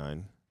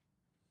 39.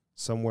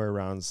 Somewhere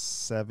around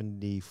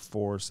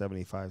 74,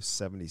 75,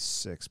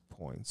 76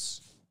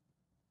 points.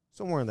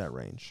 Somewhere in that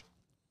range.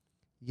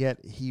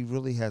 Yet he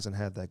really hasn't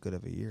had that good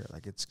of a year.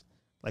 Like it's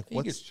like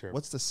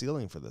what's the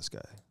ceiling for this guy?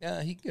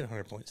 Yeah, he can get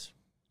 100 points.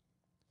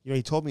 You know,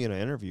 he told me in an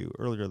interview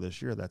earlier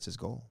this year that's his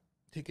goal.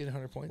 To get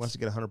 100 points. Wants to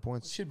get 100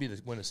 points. It should be to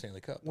win a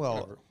Stanley Cup. Well,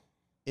 whatever.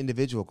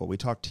 Individual goal. We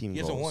talked team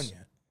goals. He hasn't won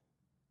yet.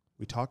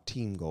 We talked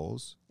team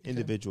goals,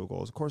 individual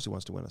goals. Of course he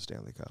wants to win a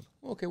Stanley Cup.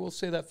 Okay, we'll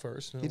say that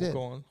first. And he we'll did.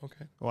 Go on.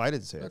 Okay. Well, I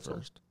didn't say it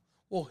first.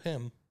 Well,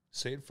 him.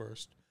 Say it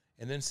first.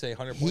 And then say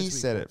 100 points. He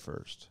said it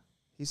first.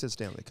 He said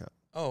Stanley Cup.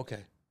 Oh, okay.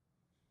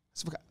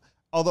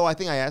 Although I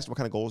think I asked what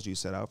kind of goals do you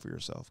set out for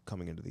yourself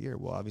coming into the year.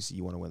 Well, obviously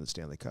you want to win the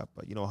Stanley Cup.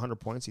 But, 100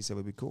 points, he said,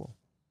 would be cool.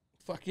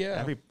 Fuck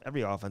yeah.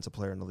 Every offensive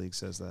player in the league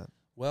says that.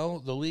 Well,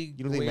 the league.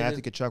 You don't think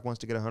Matthew Tkachuk wants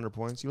to get 100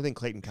 points? You don't think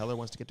Clayton Keller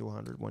wants to get to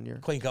 100 one year?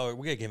 Clayton Keller,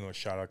 we got to give him a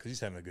shout out because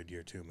he's having a good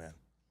year too, man.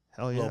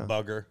 Hell yeah. Little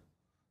bugger.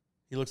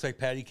 He looks like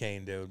Patty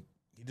Kane, dude.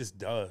 He just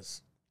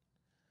does.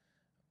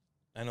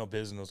 I know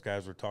Biz and those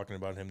guys were talking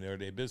about him the other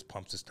day. Biz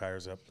pumps his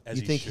tires up as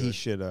he should. He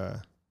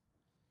should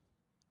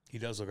he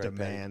does look like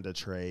demand a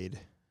trade.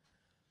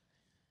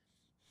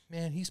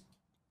 Man,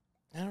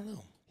 I don't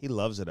know. He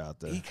loves it out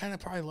there. He kind of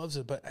probably loves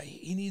it, but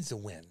he needs to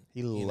win.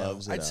 He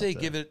loves it. I'd say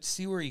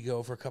see where you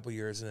go for a couple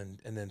years and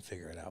then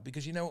figure it out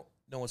because know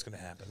what's going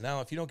to happen.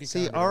 Now, if you don't get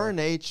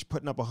RNH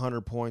putting up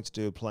 100 points,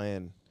 dude,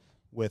 playing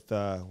with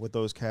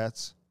those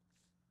cats,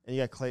 and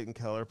you got Clayton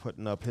Keller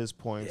putting up his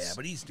points. Yeah,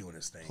 but he's doing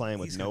his thing. Playing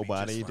with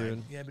nobody,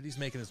 dude. Yeah, but he's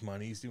making his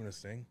money. He's doing his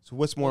thing. So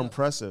what's more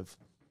impressive?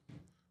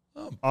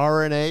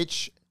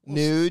 RNH.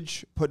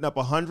 Nuge putting up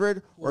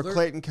 100 or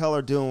Clayton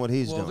Keller doing what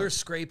he's doing? Well, they're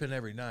scraping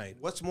every night.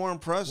 What's more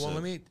impressive? Well,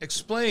 let me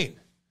explain.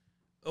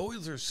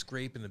 Always are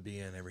scraping the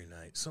BN every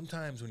night.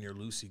 Sometimes when you're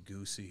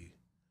loosey-goosey,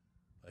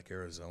 like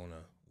Arizona,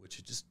 which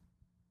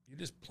you're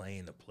just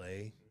playing to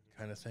play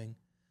kind of thing,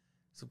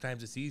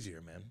 sometimes it's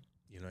easier, man.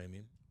 You know what I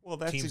mean? Well,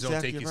 that's teams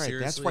exactly right. Seriously.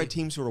 That's why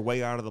teams who are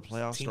way out of the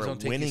playoffs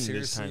start winning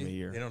this time of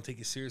year. They don't take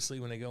you seriously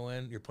when they go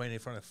in. You're playing in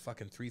front of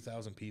fucking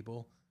 3,000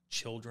 people,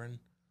 children.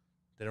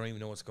 They don't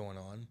even know what's going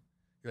on.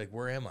 You're like,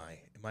 where am I?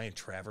 Am I in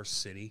Traverse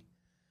City?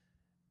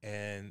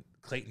 And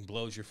Clayton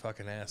blows your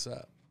fucking ass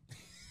up.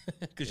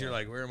 Because you're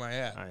like, where am I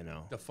at? I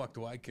know. The fuck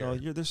do I care?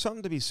 No, there's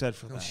something to be said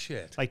for that. No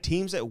shit. Like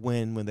teams that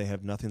win when they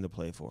have nothing to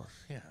play for.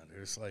 Yeah,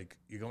 there's like,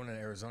 you're going to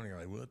Arizona, you're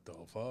like, what the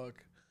fuck?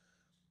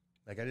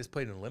 Like, I just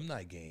played an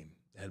alumni game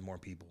that had more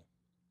people.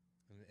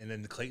 And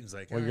then Clayton's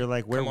like, well, you're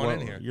like,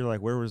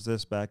 where was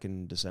this back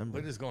in December?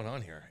 What is going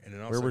on here? And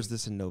then where was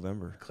this in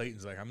November?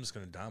 Clayton's like, I'm just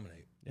going to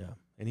dominate. Yeah,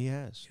 and he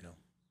has.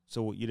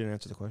 So you didn't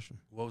answer the question.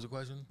 What was the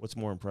question? What's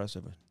more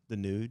impressive, the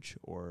Nuge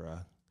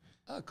or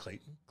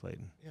Clayton?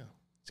 Clayton. Yeah.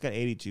 He's got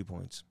 82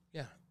 points.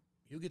 Yeah.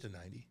 He'll get to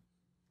 90.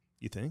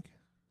 You think?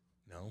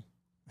 No.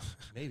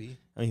 Maybe.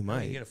 He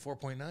might. He get a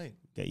 4.9.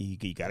 Yeah,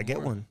 you got to get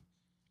one.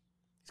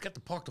 He's got to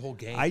puck the whole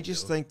game. I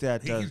just think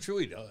that he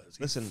truly does.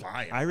 Listen,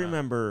 I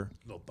remember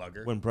little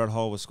bugger when Brett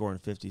Hull was scoring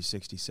 50,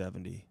 60,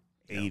 70,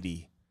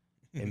 80.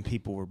 And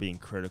people were being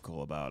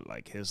critical about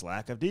like his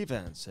lack of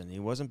defense and he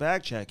wasn't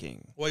back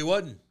checking. Well, he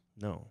wasn't.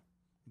 No.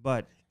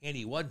 But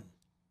he wasn't.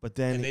 But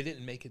then and they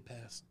didn't make it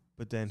past.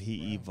 But then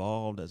he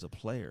evolved as a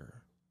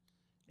player.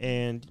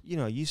 And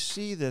you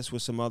see this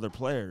with some other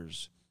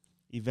players.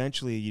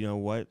 Eventually, you know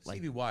what?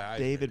 Like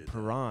David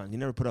Perron. He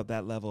never put up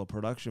that level of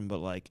production, but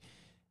like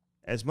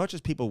as much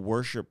as people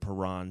worship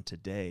Perron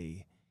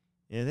today,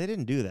 they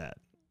didn't do that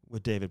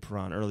with David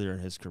Perron earlier in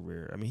his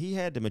career. I mean, he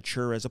had to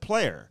mature as a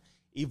player,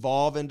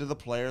 evolve into the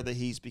player that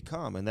he's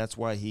become, and that's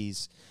why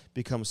he's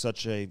become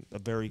such a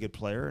very good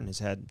player and has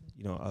had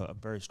a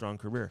very strong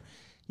career.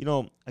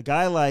 A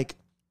guy like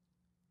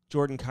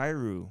Jordan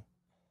Kyrou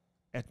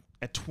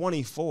at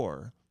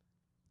 24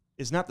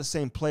 is not the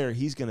same player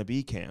he's going to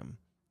be, Cam,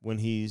 when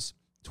he's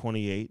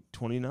 28,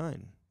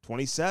 29,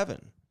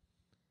 27.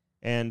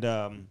 And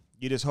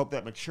you just hope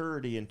that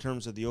maturity in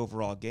terms of the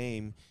overall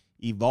game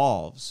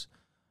evolves.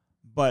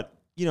 But,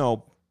 you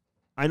know,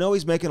 I know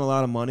he's making a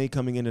lot of money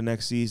coming into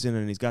next season,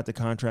 and he's got the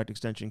contract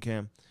extension,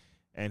 Cam,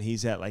 and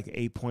he's at like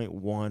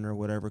 8.1 or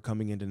whatever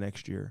coming into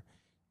next year.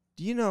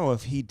 Do you know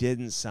if he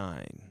didn't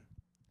sign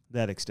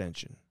that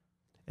extension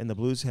and the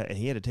Blues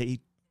he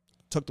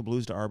took the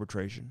Blues to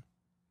arbitration,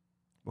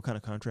 what kind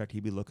of contract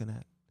he'd be looking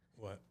at?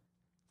 What?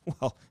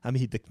 Well, I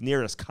mean, the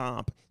nearest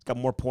comp, he's got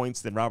more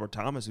points than Robert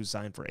Thomas, who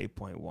signed for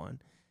 8.1.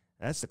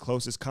 That's the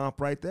closest comp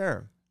right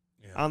there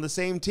on the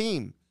same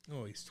team.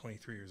 Oh, he's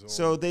 23 years old.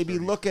 So they'd be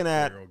looking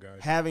at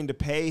having to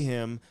pay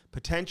him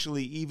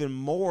potentially even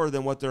more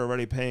than what they're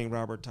already paying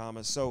Robert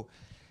Thomas. So,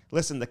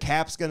 listen, the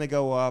cap's going to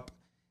go up.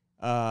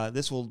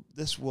 This will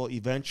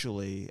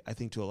eventually, I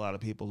think, to a lot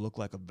of people, look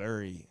like a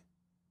very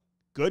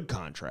good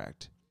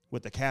contract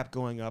with the cap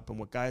going up and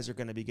what guys are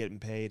going to be getting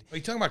paid. Are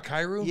you talking about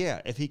Kyrou?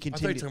 Yeah, if he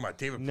continues. I thought you were talking about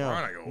David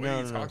Perron. I go, what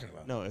are you talking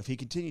about? No, if he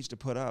continues to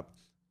put up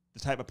the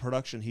type of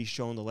production he's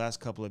shown the last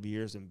couple of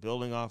years and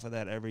building off of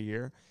that every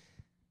year,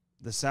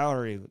 the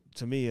salary,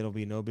 to me, it'll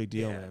be no big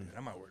deal, man.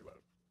 I'm not worried about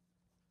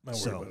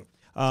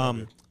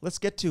it. Let's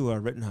get to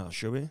Rittenhouse,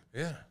 shall we?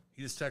 Yeah.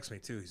 He just texted me,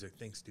 too. He's like,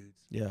 thanks,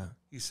 dudes. Yeah.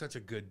 He's such a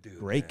good dude.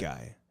 Great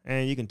guy.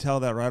 And you can tell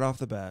that right off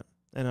the bat.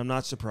 And I'm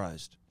not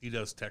surprised. He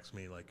does text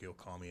me, like, he'll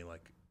call me,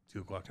 like, 2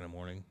 o'clock in the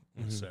morning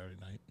on a Saturday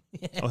night.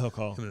 Oh, he'll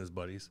call. Him and his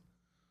buddies.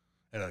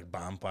 At, like,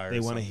 bonfire.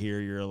 They want to hear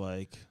your,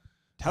 like,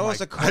 tell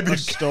us a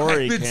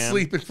story, Cam. I've been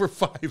sleeping for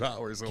 5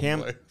 hours.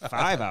 Cam,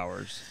 5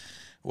 hours?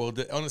 Well,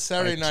 on a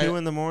Saturday night. 2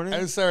 in the morning? On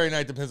a Saturday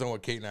night, depends on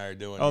what Kate and I are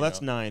doing. Oh,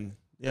 that's 9.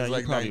 Yeah, it's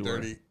like probably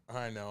 9:30.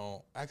 I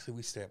know. Actually,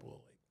 we stay up a little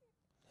late.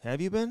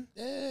 Have you been?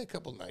 A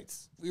couple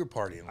nights. We were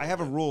partying. I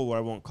have a rule where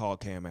I won't call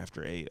Cam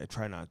after 8. I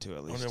try not to,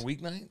 at least. On a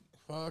weeknight?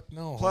 Fuck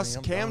no. Plus,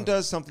 honey, Cam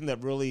does something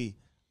that really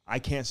I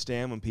can't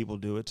stand when people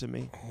do it to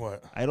me.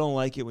 What? I don't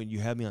like it when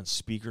you have me on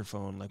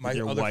speakerphone, like with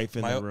your wife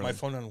in the room. My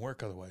phone doesn't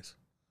work otherwise.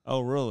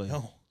 Oh, really?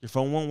 No. Your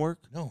phone won't work?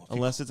 No.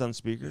 Unless it's on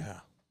speaker? Yeah.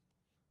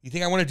 You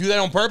think I want to do that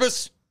on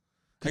purpose?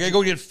 I got to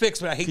go get it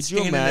fixed, but I hate Could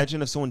you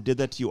imagine if someone did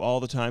that to you all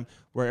the time,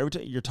 where every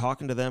time you're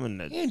talking to them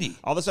and Andy,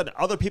 all of a sudden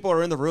other people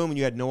are in the room and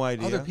you had no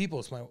idea? Other people,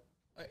 it's my...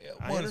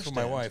 One is for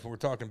my wife, and we're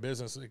talking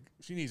business. Like,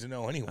 she needs to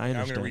know anyway. I'm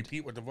going to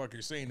repeat what the fuck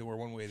you're saying to her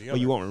one way or the other. Oh,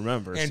 you won't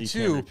remember, and so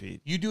you can't two,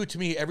 repeat. You do it to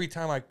me every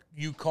time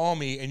you call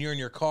me and you're in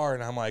your car,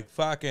 and I'm like,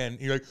 fucking,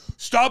 you're like,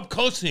 stop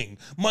cussing.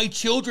 My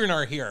children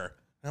are here.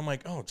 And I'm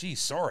like, oh, geez,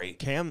 sorry.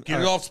 Cam,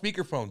 get it off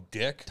speakerphone,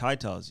 dick. Ty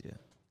tells you.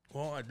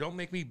 Well, don't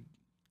make me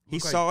He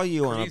saw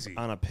you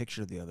on a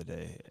picture the other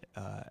day.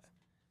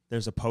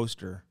 There's a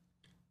poster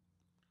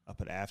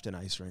up at Afton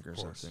Ice Rink or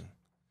something.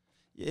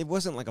 It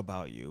wasn't like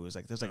about you. It was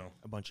like there's like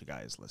a bunch of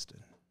guys listed.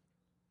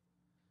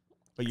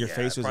 But your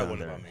face was on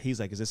there. He's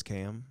like, is this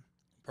Cam?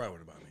 Probably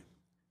wasn't about me.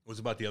 It was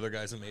about the other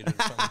guys that made it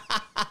or something.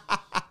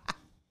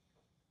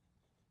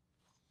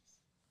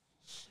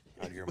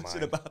 Out of your mind. Was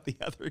it about the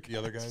other guys? The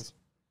other guys?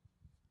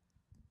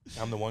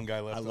 I'm the one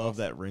guy left. I love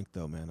that rink,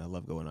 though, man. I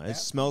love going on. It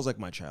smells like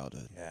my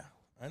childhood. Yeah,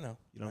 I know.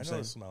 You know what I'm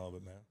saying? The smell of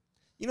it, man.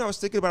 You know, I was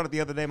thinking about it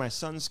the other day. My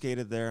son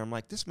skated there. I'm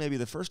like, this may be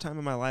the first time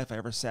in my life I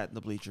ever sat in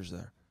the bleachers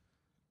there.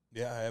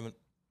 Yeah, I haven't.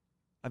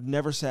 I've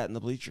never sat in the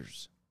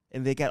bleachers.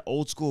 And they got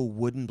old school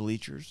wooden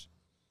bleachers.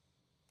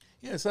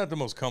 Yeah, it's not the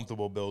most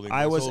comfortable building.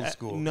 I was old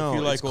school. No, if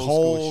you like it's old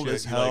cold school shit,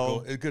 as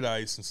hell. Good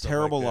ice and stuff.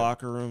 Terrible like that.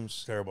 locker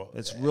rooms. Terrible.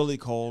 It's really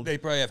cold. They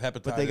probably have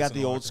hepatitis. But they got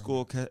the old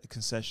school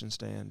concession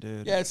stand,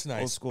 dude. Yeah, it's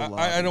nice. Old school.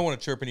 I don't want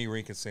to chirp any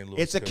rink in St. Louis.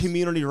 It's a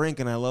community rink,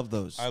 and I love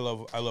those. I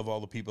love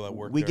all the people that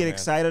work. We there, get man.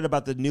 excited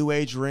about the new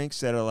age rinks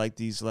that are like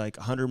these like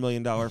 $100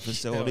 million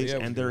facilities,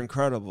 and they're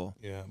incredible.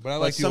 Yeah, but I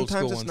like the old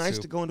school sometimes it's nice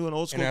to go into an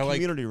old school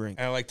community rink.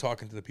 And I like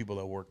talking to the people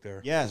that work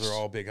there. Yes, they're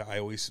all big. I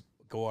always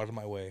go out of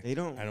my way. I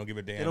don't give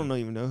a damn. They don't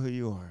even know who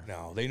you are.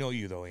 No, they know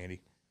you though,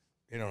 Andy.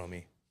 They don't know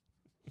me.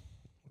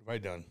 What have I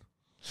done?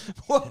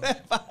 What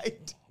have I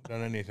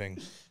done? Anything?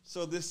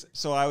 So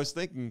I was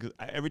thinking, 'cause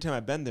every time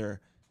I've been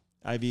there,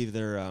 I've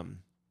either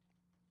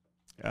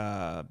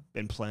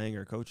been playing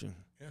or coaching.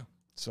 Yeah.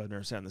 So I've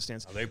never sat in the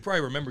stands. Oh, they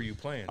probably remember you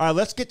playing. All right,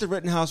 let's get to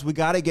Rittenhouse. We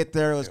got to get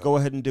there. Let's go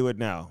ahead and do it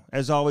now.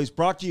 As always,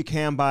 brought to you,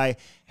 Cam, by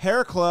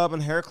Hair Club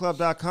and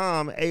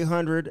hairclub.com,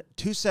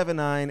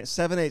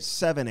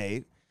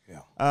 800-279-7878.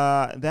 Yeah.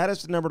 That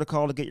is the number to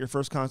call to get your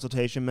first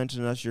consultation.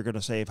 Mention us. You're going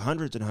to save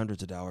hundreds and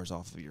hundreds of dollars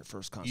off of your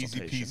first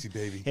consultation. Easy peasy,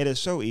 baby. It is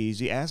so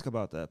easy. Ask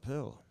about that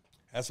pill.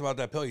 Ask about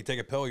that pill. You take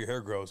a pill, your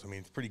hair grows. I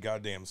mean, it's pretty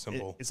goddamn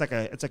simple. It's like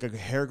a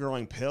hair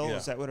growing pill. Yeah.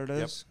 Is that what it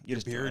is?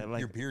 Yep.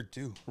 Your beard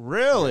too.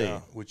 Really?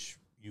 Yeah, which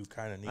you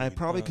kind of need. I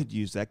probably could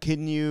use that.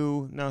 Can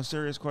you? No,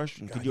 serious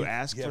question. God, could you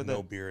ask for that?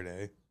 No beard,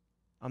 eh?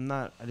 I'm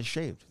not. I just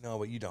shaved. No,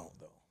 but you don't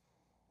though.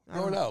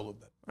 Grow it out a little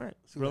bit. All right.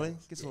 Really?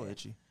 Gets a little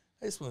itchy.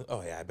 I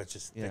bet you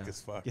thick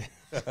as fuck. Yeah.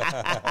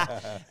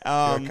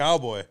 You're a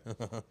cowboy.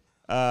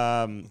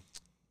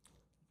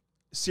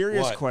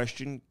 Serious What?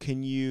 question.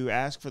 Can you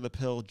ask for the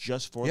pill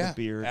just for the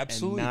beard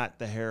absolutely. and not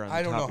the hair on the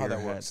I don't top know of how your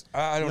that head? works.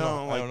 I don't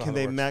know. Like, I don't know can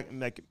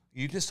they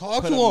you just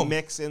talk put to a them.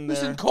 mix in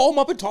Listen, there? call them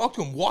up and talk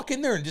to them. Walk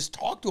in there and just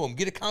talk to them.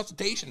 Get a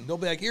consultation. They'll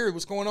be like, here,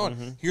 what's going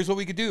on? Here's what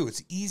we could do.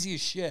 It's easy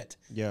as shit.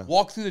 Yeah.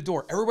 Walk through the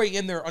door. Everybody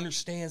in there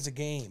understands the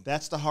game.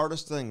 That's the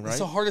hardest thing, right? That's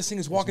the hardest thing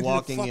is walking through the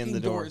walking fucking in the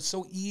door. It's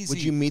so easy.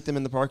 Would you meet them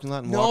in the parking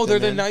lot and No, walk they're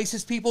them the in?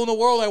 nicest people in the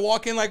world. I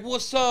walk in like,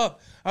 what's up?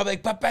 I'm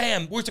like,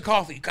 bam, where's the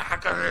coffee?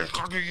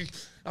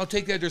 I'll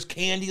take that. There's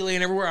candy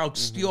laying everywhere. I'll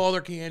steal all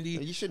their candy.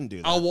 You shouldn't do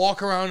that. I'll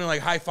walk around and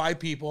like high five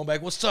people. I'm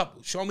like, what's up?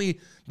 Show me.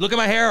 Look at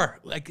my hair.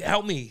 Like,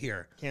 help me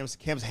here. Cam's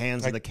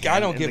hands Like, in the candy. I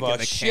don't give a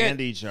the shit.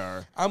 candy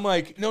jar. I'm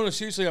like, no,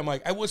 seriously. I'm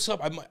like, what's up?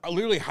 I'm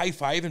literally high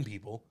fiving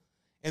people,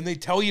 and they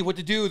tell you what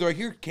to do. They're like,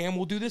 here, Cam,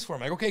 we'll do this for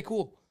him. I'm like, okay,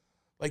 cool.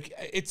 Like,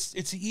 it's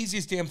the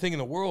easiest damn thing in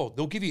the world.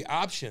 They'll give you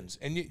options,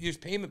 and there's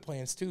payment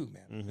plans too,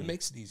 man. It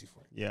makes it easy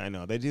for you. Yeah, I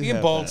know. They do Being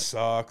have bald that.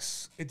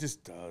 sucks. It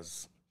just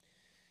does.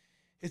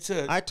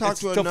 I talked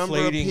to a number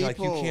of people like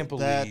you can't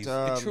believe.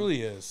 that, It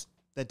truly is.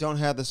 that don't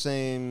have the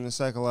same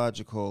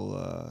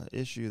psychological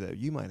issue that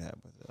you might have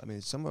with it. I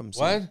mean, some of them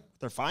What?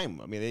 they're fine.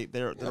 I mean,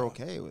 they're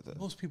okay with it.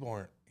 Most people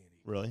aren't. Andy.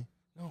 Really?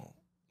 No.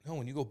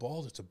 When you go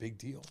bald, it's a big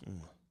deal.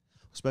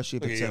 Especially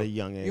if Look it's at at a you.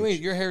 young age.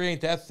 Your hair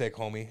ain't that thick,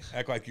 homie.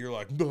 Act like you're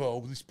like,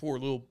 no, these poor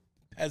little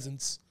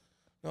peasants.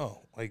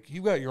 No, like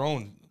you got your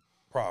own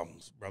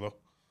problems, brother.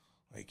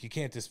 Like you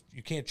can't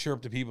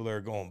chirp the people that are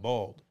going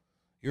bald.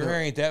 Your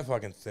hair ain't that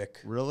fucking thick.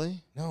 Really?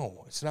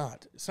 No, it's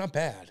not. It's not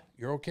bad.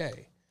 You're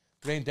okay.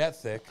 It ain't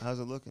that thick. How's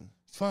it looking?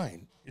 It's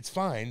fine. It's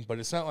fine, but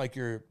it's not like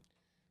you're,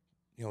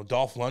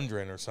 Dolph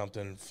Lundgren or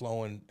something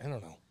flowing. I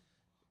don't know.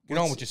 Get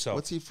on with yourself.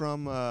 What's he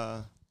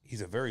from?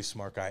 He's a very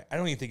smart guy. I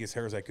don't even think his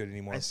hair is that good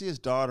anymore. I see his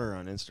daughter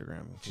on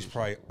Instagram. She's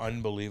probably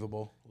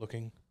unbelievable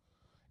looking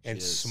and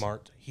is.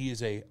 smart. He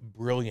is a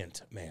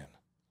brilliant man.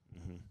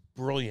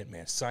 Brilliant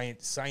man.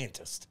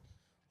 Scientist.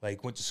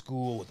 Like, went to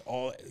school with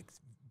all...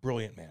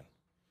 Brilliant man.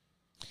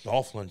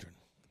 Dolph Lundgren.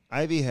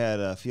 Ivy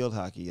had field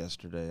hockey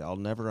yesterday. I'll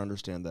never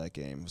understand that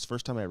game. It was the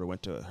first time I ever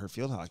went to her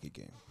field hockey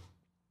game.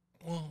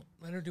 Well,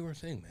 let her do her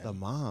thing, man. The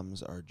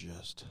moms are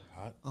just...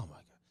 Hot. Oh, my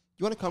God.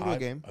 You want to come to a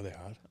game? Are they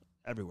hot?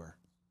 Everywhere.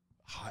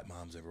 Hot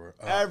moms everywhere.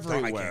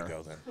 Everywhere. I can't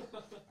go then.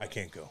 I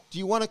can't go. Do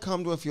you want to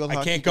come to a field I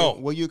hockey can't game? go.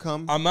 Will you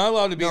come? I'm not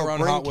allowed to be No, around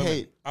bring hot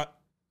Kate. women.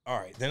 All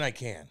right, then I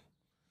can.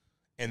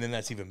 And then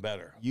that's even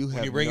better. You when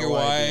have you bring no your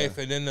wife,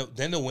 idea. and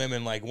then the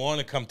women like want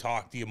to come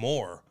talk to you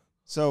more.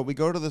 So we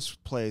go to this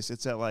place.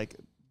 It's at like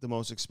the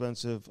most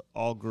expensive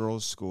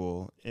all-girls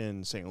school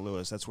in St.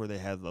 Louis. That's where they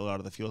had a lot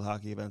of the field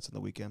hockey events on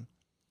the weekend.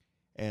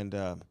 And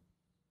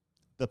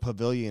the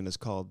pavilion is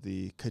called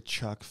the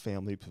Kachuk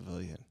Family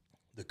Pavilion.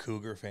 The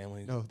Cougar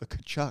family. No, the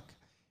Kachuk.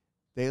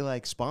 They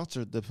like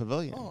sponsored the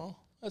pavilion. Oh,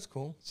 that's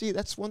cool. See,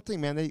 that's one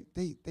thing, man.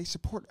 They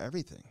support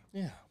everything.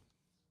 Yeah.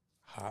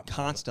 Hot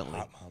Constantly.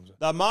 Hot moms.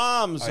 The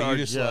moms Are are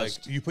you just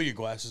like you put your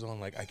glasses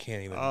on? Like I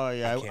can't even. Oh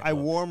yeah, can't I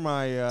look. wore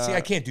my See,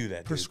 I can't do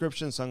that.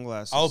 prescription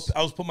sunglasses.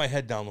 I was put my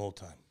head down the whole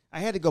time. I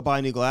had to go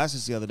buy new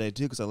glasses the other day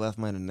too because I left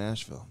mine in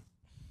Nashville.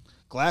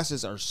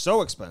 Glasses are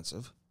so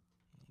expensive.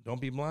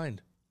 Don't be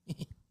blind.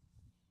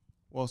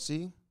 Well,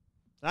 see,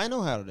 I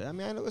know how to do it. I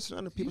mean, I know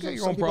listen, people. got your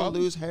Some own people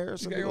problems. lose hair.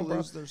 Some You got your people own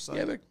lose problems. their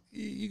sight. Yeah,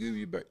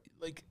 but you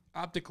like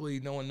optically,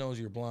 no one knows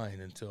you're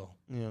blind until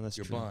that's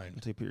you're true. blind.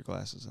 Until you put your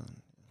glasses on.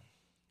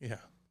 Yeah.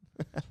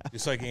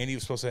 Just like Andy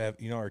was supposed to have,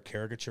 our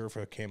caricature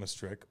for Cam and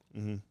Strick.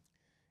 Mm-hmm.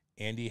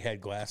 Andy had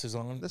glasses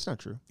on. That's not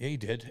true. Yeah, you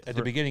did. At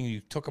the beginning,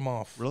 you took them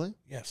off. Really?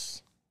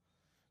 Yes.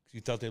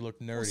 You thought they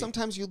looked nerdy. Well,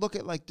 sometimes you look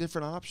at like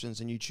different options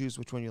and you choose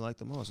which one you like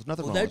the most. There's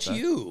nothing Well, wrong that's with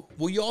that. you.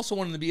 Well, you also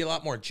wanted to be a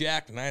lot more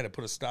jacked, and I had to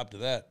put a stop to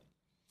that.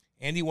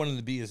 Andy wanted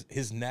to be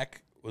his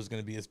neck was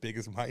going to be as big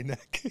as my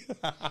neck.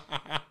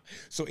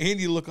 So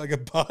Andy looked like a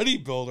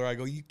bodybuilder. I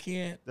go, you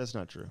can't. That's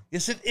not true.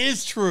 Yes, it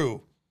is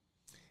true.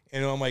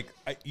 And I'm like,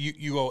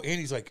 you go.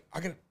 Andy's like, I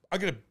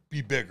gotta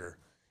be bigger.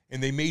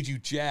 And they made you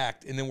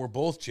jacked, and then we're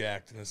both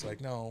jacked, and it's like,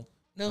 no,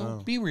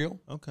 be real.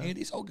 Okay.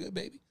 Andy's all good,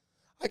 baby.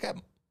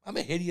 I'm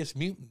a hideous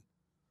mutant.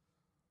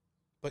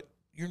 But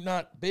you're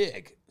not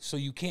big, so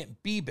you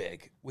can't be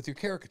big with your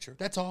caricature.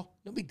 That's all.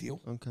 No big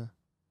deal. Okay.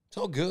 It's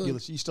all good.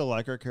 You still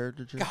like our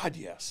caricature? God,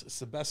 yes. It's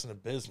the best in the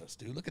business,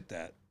 dude. Look at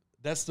that.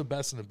 That's the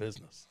best in the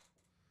business.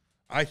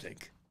 I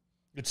think.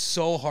 It's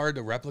so hard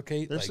to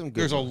replicate. There's some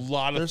good There's ones. a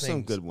lot of There's things.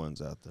 some good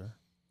ones out there.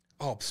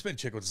 Oh, Spin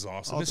Chicklets is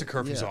awesome. All Mr. the-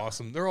 Curfew's yeah.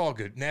 awesome. They're all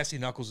good. Nasty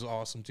Knuckles is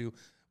awesome, too.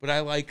 But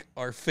I like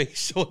our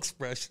facial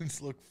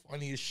expressions look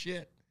funny as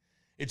shit.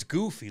 It's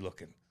goofy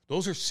looking.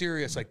 Those are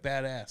serious, like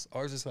badass.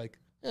 Ours is like,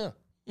 yeah.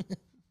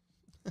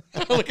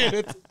 Look at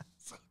it.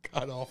 It's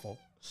god awful.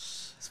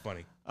 It's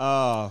funny.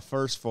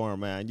 First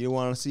form, man. You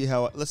want to see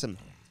how... Listen,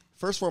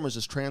 first form is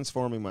just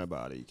transforming my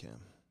body, Cam.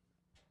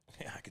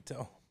 Yeah, I could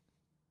tell.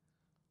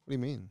 What do you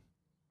mean?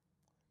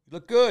 You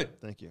look good.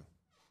 Thank you.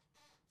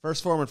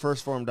 First form and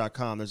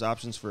firstform.com. There's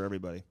options for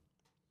everybody.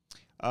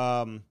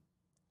 I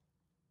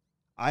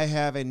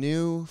have a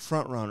new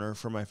front runner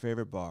for my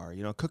favorite bar.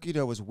 Cookie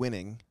Dough was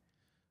winning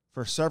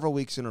for several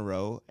weeks in a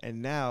row,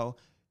 and now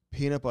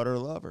peanut butter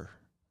lover.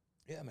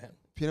 Yeah, man.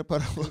 Peanut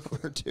butter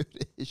lover,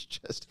 dude, is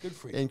just good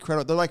for you.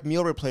 Incredible. They're like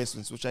meal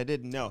replacements, which I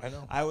didn't know. I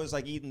know. I was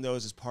like eating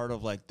those as part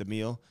of like the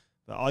meal,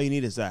 but all you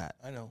need is that.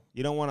 I know.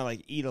 You don't want to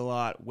like eat a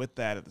lot with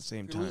that at the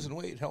same If time. you're losing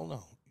weight, hell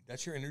no.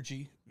 That's your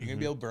energy. You're going to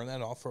be able to burn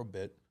that off for a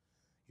bit.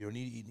 You don't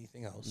need to eat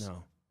anything else.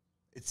 No.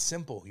 It's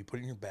simple. You put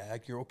it in your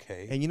bag. You're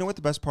okay. And you know what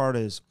the best part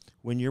is?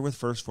 When you're with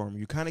First Form,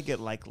 you kind of get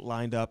like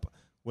lined up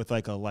with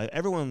like a life.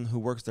 Everyone who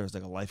works there is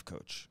like a life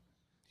coach.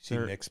 See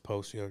Nick's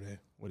post the other day?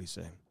 What did he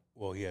say?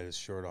 Well, he had his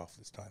shirt off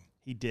this time.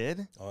 He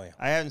did? Oh, yeah.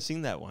 I haven't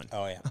seen that one.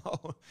 Oh, yeah.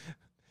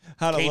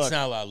 How'd it Kate's look?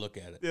 not allowed to look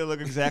at it. Did it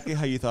look exactly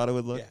how you thought it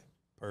would look? Yeah.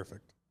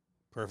 Perfect.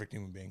 Perfect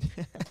human being.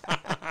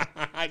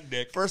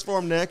 Nick. First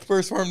Form Nick.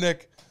 First Form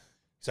Nick.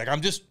 He's like,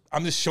 I'm just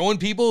showing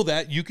people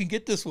that you can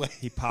get this way.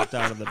 He popped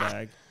out of the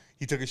bag.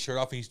 He took his shirt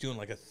off and he's doing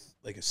like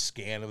a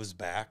scan of his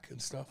back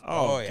and stuff.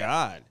 Oh yeah.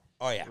 God.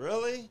 Oh yeah.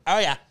 Really? Oh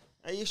yeah.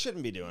 You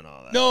shouldn't be doing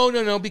all that.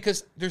 No,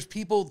 because there's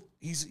people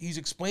he's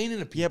explaining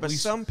to people. Yeah, but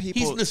some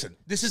people listen,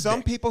 this is some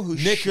Nick. people who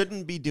Nick,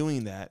 shouldn't be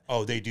doing that.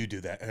 Oh, they do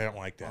that, and I don't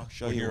like that. I'll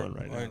show you one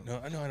right now.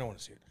 No, I don't want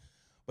to see it.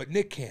 But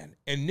Nick can.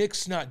 And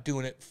Nick's not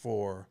doing it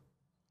for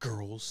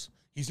girls.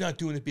 He's not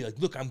doing it to be like,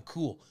 look, I'm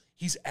cool.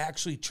 He's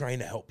actually trying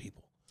to help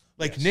people.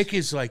 Like Nick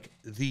is like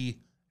the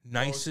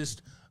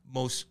nicest,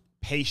 most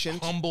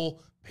Patient. humble,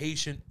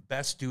 patient,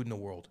 best dude in the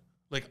world.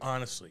 Like,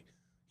 honestly.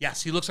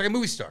 Yes, he looks like a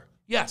movie star.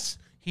 Yes,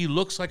 he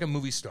looks like a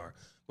movie star.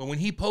 But when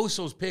he posts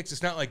those pics,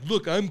 it's not like,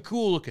 look, I'm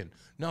cool looking.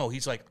 No,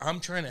 he's like,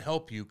 I'm trying to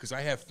help you because I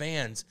have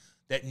fans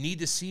that need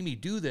to see me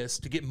do this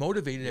to get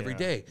motivated every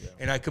day. Yeah.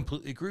 And I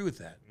completely agree with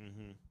that.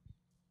 Mm-hmm.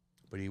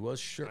 But he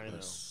was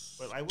shirtless.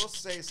 I know. But I will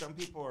say some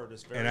people are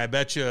just very... And I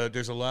bet you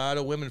there's a lot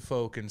of women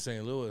folk in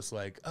St. Louis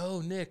like,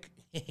 oh, Nick,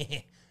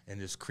 and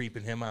just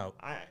creeping him out.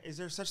 Is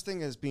there such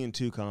thing as being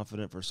too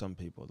confident for some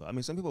people, though? I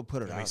mean, some people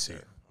put it out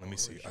there. Let me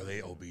see. Are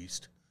they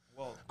obese?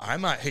 Well, I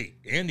might. Hey,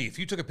 Andy, if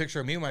you took a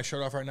picture of me with my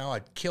shirt off right now,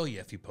 I'd kill you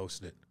if you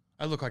posted it.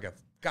 I look like a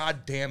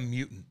goddamn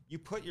mutant. You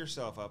put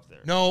yourself up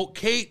there. No,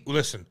 Kate,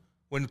 listen.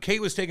 When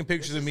Kate was taking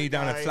pictures of me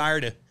down in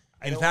Florida,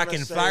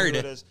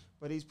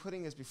 but he's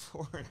putting his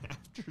before and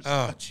after.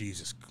 Oh,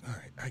 Jesus. All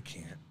right, I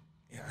can't.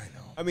 Yeah, I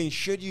know. I mean,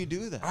 should you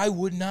do that? I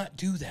would not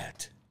do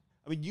that.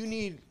 I mean, you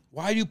need...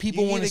 Why do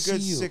people want to see you?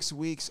 You need a good 6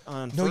 weeks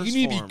on First Form. No, you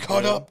need to be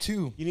cut up,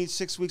 too. You need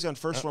 6 weeks on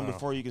First Form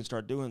before you can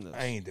start doing this.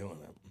 I ain't doing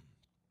that.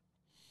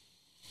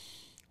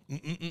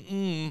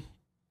 You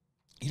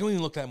don't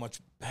even look that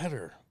much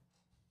better.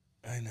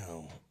 I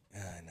know.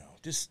 Yeah, I know.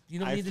 Just, you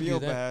don't need to do that. I feel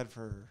bad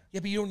for... Yeah,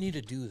 but you don't need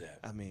to do that.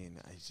 I mean,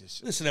 I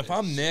just... Listen, if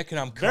I'm Nick and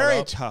I'm cut very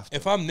up... tough.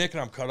 If I'm Nick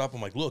and I'm cut up,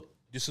 I'm like, look,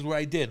 this is what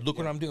I did. Look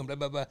what I'm doing, blah,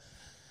 blah, blah.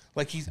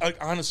 Like,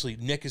 honestly,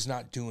 Nick is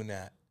not doing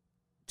that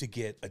to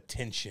get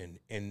attention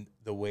in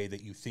the way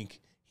that you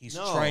think he's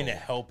trying to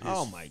help his...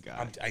 Oh, my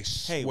God. I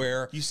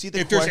swear. You see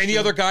the if there's any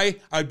other guy,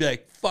 I'd be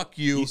like, fuck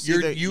you.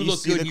 You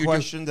look good. The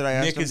question that I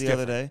asked him the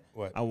other day?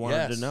 What? I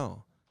wanted to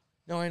know.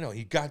 No, I know.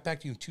 He got back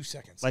to you in 2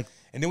 seconds. And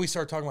then we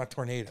started talking about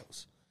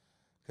tornadoes.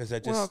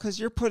 Because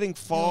you're putting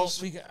false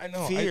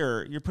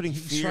fear. You're putting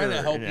fear. He's trying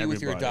to help you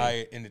with your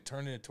diet, and it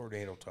turned into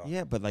tornado talk.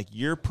 Yeah, but like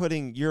you're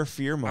a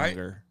fear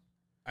monger.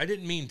 I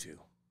didn't mean to.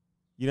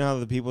 You know how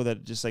the people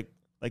that just like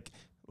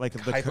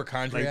the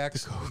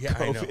hypochondriacs. Yeah,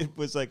 I know. It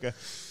was like a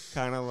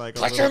kind of like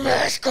put your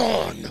mask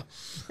on.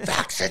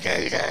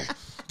 Vaccinated.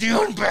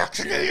 The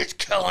unvaccinated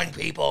killing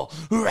people.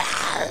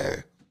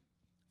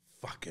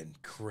 Fucking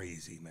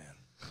crazy, man.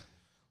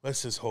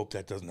 Let's just hope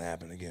that doesn't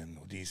happen again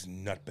with these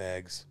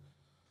nutbags.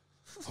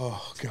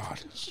 Oh,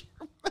 God.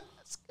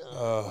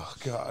 Oh,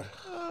 God.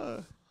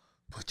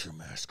 Put your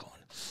mask on.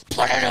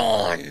 Put it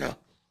on.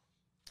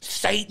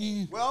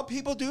 Satan. Well,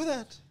 people do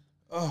that.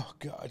 Oh,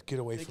 God. Get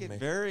away from me.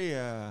 Very,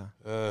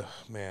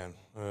 man.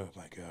 Oh,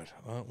 my God.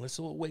 Well, let's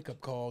do a wake-up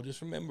call.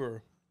 Just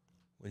remember,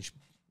 when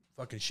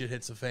fucking shit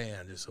hits the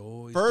fan, just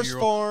always do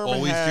your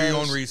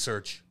own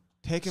research.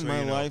 Taking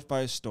my life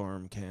by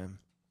storm, Cam.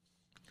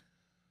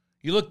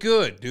 You look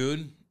good,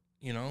 dude.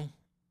 You know?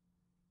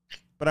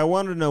 But I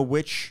wanted to know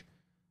which...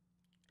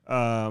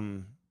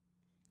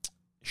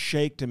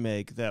 shake to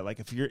make that, like,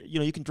 if you're,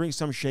 you can drink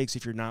some shakes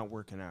if you're not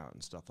working out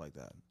and stuff like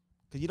that,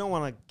 because you don't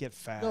want to get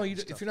fat. No,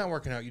 if you're not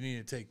working out, you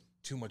need to take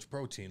too much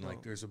protein.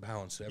 Like, there's a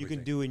balance to everything. You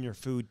can do in your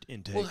food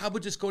intake. Well, how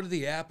about just go to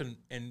the app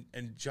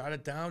and jot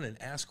it down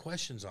and ask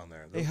questions on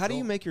there. Hey, how do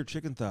you make your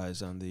chicken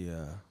thighs on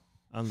the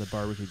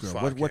barbecue grill?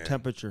 What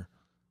temperature?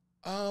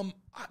 And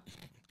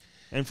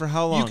for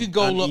how long? You can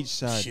go on each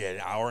side. Shit,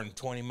 an hour and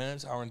 20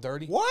 minutes, hour and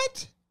 30.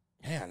 What?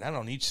 Yeah, not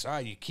on each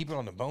side. You keep it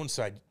on the bone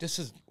side.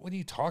 What are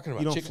you talking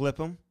about? You don't flip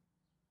them?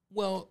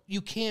 Well,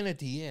 you can at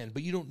the end,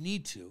 but you don't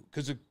need to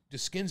because the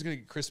skin's going to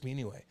get crispy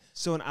anyway.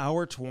 So an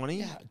hour 20?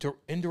 Yeah,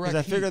 indirect heat. Because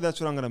I figure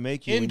that's what I'm going to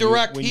make you when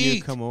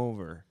you come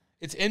over.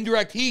 It's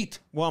indirect heat.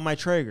 Well, on my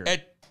Traeger.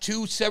 At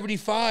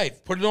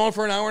 275. Put it on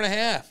for an hour and a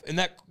half. And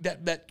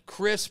that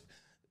crisp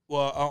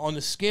on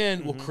the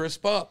skin will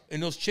crisp up.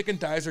 And those chicken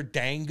thighs are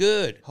dang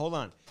good. Hold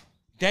on.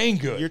 Dang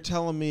good. You're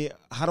telling me,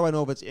 how do I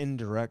know if it's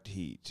indirect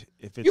heat?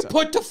 If it's you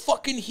put the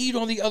fucking heat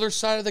on the other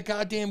side of the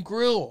goddamn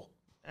grill.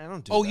 I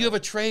don't do Oh, that. you have a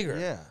Traeger.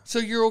 Yeah. So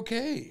you're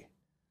okay.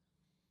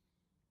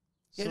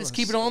 Yeah, just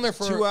keep it on there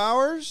for 2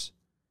 hours.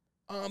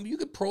 You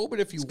could probe it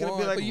if you It's gonna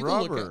want, be like but you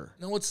rubber. can look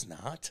at. No, it's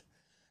not,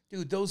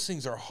 dude. Those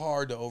things are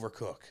hard to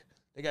overcook.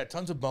 They got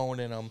tons of bone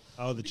in them.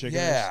 Oh, the chicken.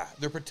 Yeah,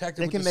 they're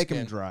protected. They with can the make skin.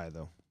 them dry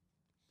though.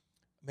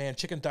 Man,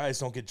 chicken thighs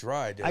don't get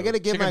dry, dude. I got to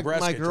give Chicken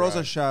breasts my get girls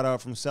dry. a shout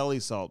out from Selly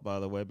Salt,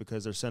 by the way,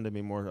 because they're sending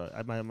me more.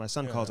 My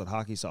son calls Yeah. it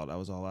hockey salt. I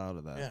was all out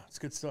of that. Yeah, it's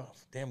good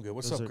stuff. Damn good.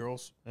 What's Those up, are-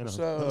 girls? I know. What's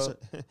Those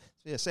up? are-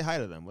 yeah, say hi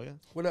to them, will you?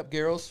 What up,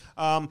 girls?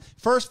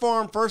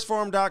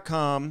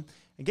 Firstform.com,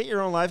 and get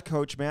your own life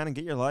coach, man, and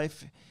get your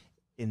life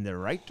in the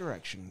right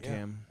direction,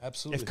 Cam.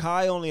 Absolutely. If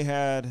Kai only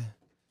had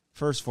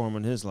First Form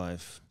in his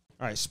life.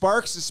 All right,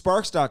 Sparks is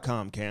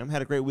Sparks.com, Cam.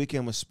 Had a great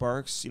weekend with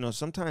Sparks. You know,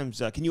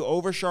 sometimes, can you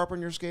over-sharpen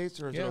your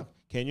skates? Or is Yeah.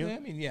 can you? Yeah, I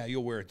mean, yeah,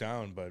 you'll wear it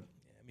down, but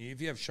I mean, if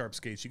you have sharp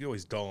skates, you can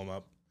always dull them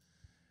up.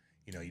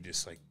 You know, you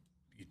just like,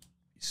 you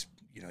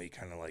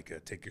kind of like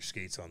take your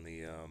skates on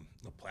the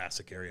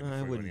plastic area. I before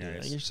you wouldn't go do in the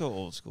that. ice. You're so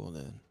old school,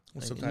 then. Well,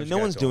 Like, sometimes no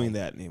you one's gotta doing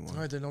dull that anymore. All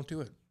right, then don't do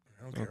it.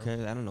 I don't care.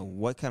 Okay, I don't know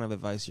what kind of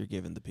advice you're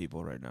giving to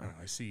people right now.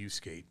 I see you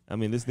skate. I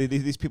mean,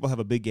 these people have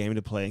a big game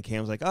to play, and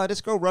Cam's like, "Oh,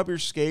 just go rub your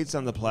skates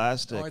on the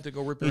plastic." All right, then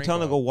go rip your You tell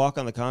them to ankle go walk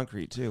on the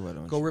concrete too. Why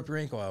don't Go you? rip your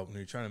ankle out when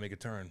you're trying to make a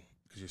turn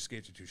because your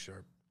skates are too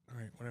sharp. All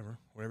right, whatever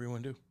you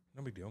want to do.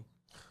 No big deal.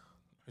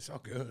 It's all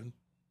good.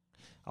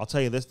 I'll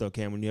tell you this though,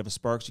 Cam. When you have a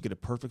Sparks, you get a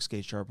perfect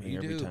skate sharpening You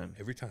every do. time.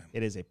 Every time.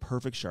 It is a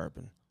perfect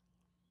sharpen,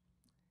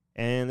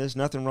 and there's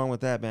nothing wrong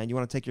with that, man. You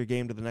want to take your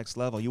game to the next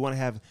level. You want to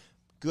have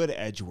good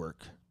edge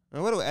work.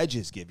 Now, what do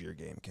edges give your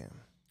game, Cam?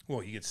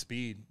 Well, you get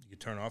speed. You can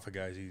turn off a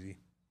guy's easy.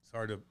 It's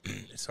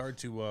hard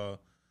to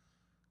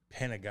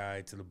pin a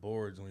guy to the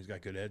boards when he's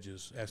got good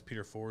edges. Ask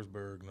Peter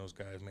Forsberg and those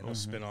guys, man. They'll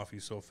spin off you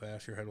so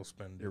fast, your head will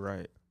spin. Dude. You're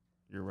right.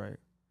 You're right.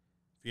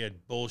 If you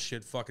had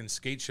bullshit fucking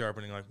skate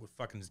sharpening like with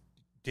fucking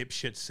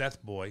dipshit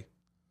Seth boy,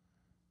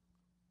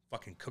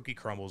 fucking cookie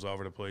crumbles all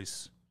over the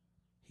place.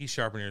 He's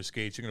sharpening your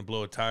skates. You're going to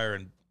blow a tire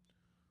and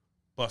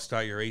bust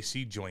out your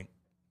AC joint.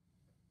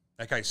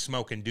 That guy's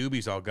smoking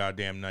doobies all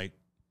goddamn night.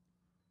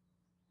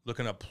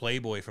 Looking up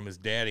Playboy from his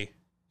daddy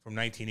from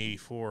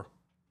 1984.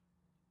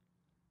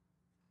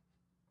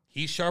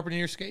 He's sharpening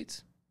your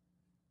skates?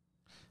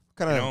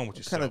 What Get on with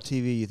kind of yourself.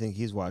 TV you think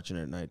he's watching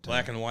at night?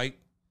 Black and white?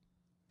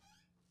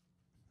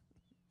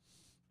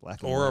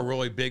 Black and Or a white.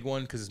 really big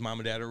one because his mom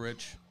and dad are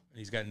rich. And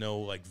he's got no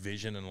like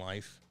vision in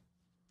life.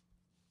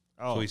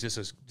 Oh, So he's just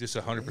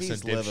 100%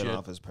 he's living dipshit.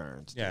 off his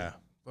parents. dude. Yeah.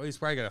 Well, he's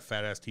probably got a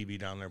fat ass TV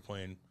down there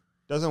playing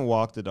Doesn't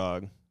walk the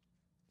dog.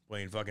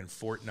 fucking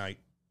Fortnite,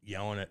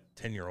 yelling at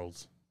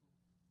 10-year-olds.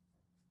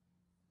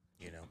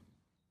 You know.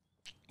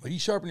 But you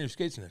sharpen your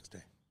skates the next day.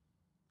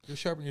 You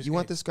sharpen your skates. You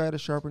want this guy to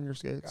sharpen your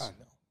skates? God,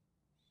 no.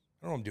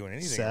 I don't want him doing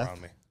anything Seth?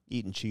 around me.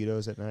 Eating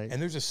Cheetos at night?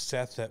 And there's a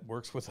Seth that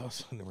works with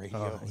us on the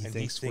radio. Oh, he and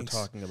thinks we're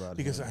talking about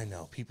because him. I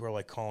know people are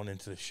like calling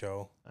into the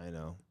show. I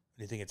know. And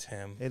they think it's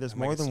him. Hey, there's I'm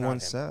more like, it's than not one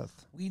him.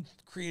 Seth. We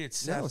created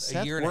Seth No, a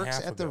Seth year and a works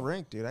half at the ago.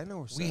 rink, dude. I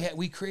know Seth.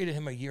 We created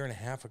him a year and a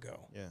half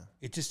ago. Yeah.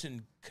 It just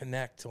didn't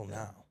connect till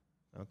now.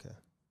 Okay.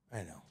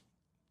 I know.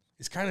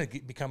 It's kind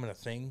of becoming a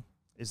thing.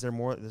 Is there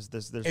more? There's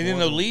And more then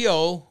the than-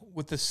 Leo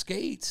with the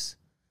skates,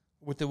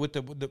 with the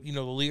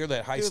the Leo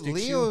that high Dude, sticks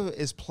Leo you.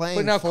 is playing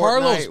But now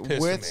Carlo's Fortnite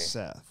pissing with me.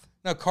 Seth.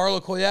 Now Carlo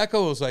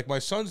Koyako is like, my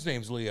son's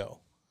name's Leo.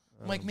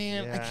 I'm like,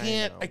 man,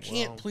 yeah, I I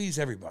can't know. please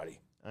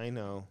everybody. I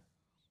know.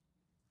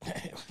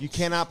 You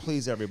cannot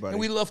please everybody. And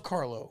we love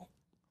Carlo.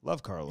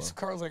 Love Carlo. So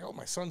Carlo's like, oh,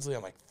 my son's Leo.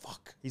 I'm like,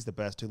 fuck. He's the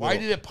best too. Why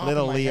did it pop in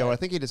Little my Leo. head? I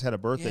think he just had a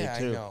birthday Yeah,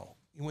 too. I know.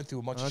 He went through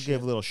a bunch I'll of give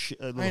shit. a little,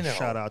 I little know.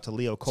 shout out to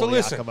Leo So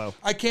listen, Koliakovo.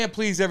 I can't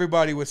please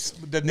everybody with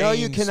the names, No,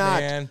 you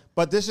cannot. man.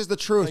 But this is the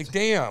truth. Like,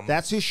 damn.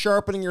 That's who's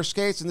sharpening your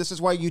skates, and this is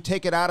why you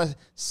take it out of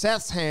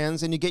Seth's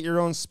hands and you get your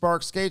own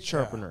Sparks skate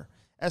sharpener.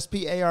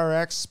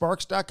 SPARX,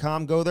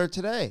 Sparks.com. Go there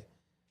today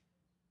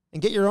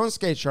and get your own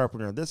skate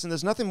sharpener.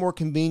 There's nothing more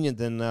convenient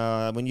than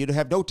when you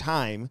have no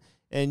time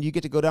and you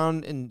get to go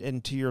down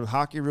into your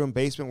hockey room,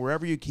 basement,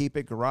 wherever you keep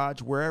it,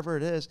 garage, wherever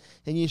it is,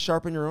 and you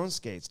sharpen your own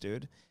skates,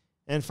 dude.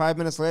 And 5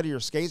 minutes later, your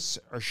skates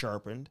are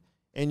sharpened,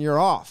 and you're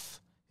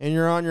off, and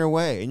you're on your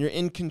way, and you're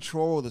in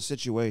control of the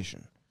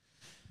situation.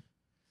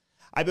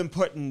 I've been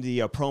putting the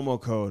promo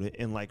code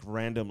in like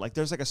random, like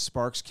there's like a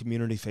Sparks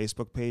community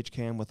Facebook page,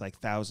 Cam, with like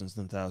thousands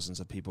and thousands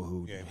of people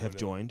who have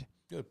joined.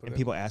 Good, put And it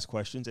people ask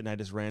questions, and I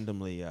just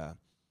randomly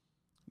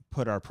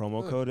put our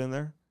promo code in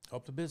there.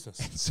 Help the business.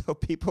 And so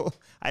people,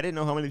 I didn't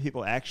know how many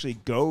people actually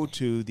go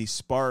to the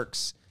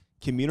Sparks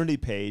community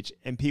page,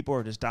 and people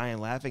are just dying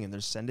laughing, and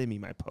they're sending me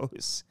my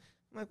posts.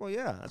 I'm like, well,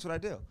 yeah, that's what I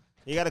do.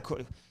 You got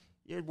to,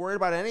 you're worried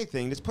about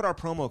anything, just put our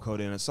promo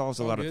code in. It solves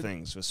a lot of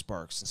things with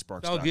Sparks and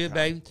Sparks.com. All good,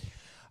 baby.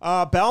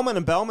 Bellman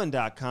and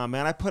Bellman.com,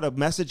 man. I put a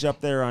message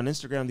up there on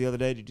Instagram the other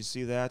day. Did you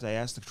see that? I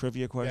asked the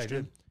trivia question. Yeah,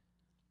 I did.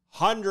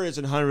 Hundreds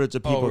and hundreds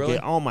of people really?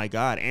 oh my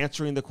God,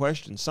 answering the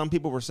question. Some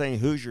people were saying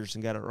Hoosiers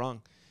and got it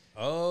wrong.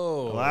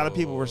 Oh. A lot of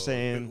people were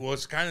saying. Well,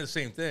 it's kind of the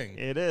same thing.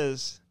 It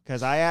is.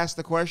 Because I asked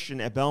the question,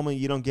 at Bellman,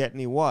 you don't get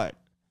any what?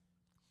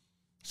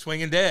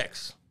 Swinging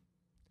decks.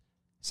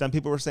 Some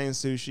people were saying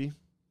sushi.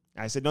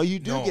 I said, no, you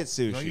do get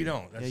sushi. No, you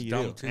don't. That's you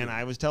dumb, do. too. And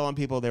I was telling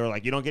people, they were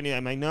like, you don't get any.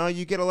 I'm like, no,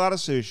 you get a lot of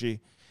sushi.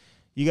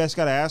 You guys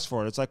got to ask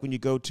for it. It's like when you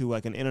go to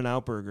like an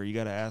In-N-Out burger, you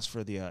got to ask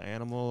for the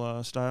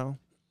animal style.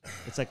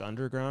 It's like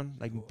underground.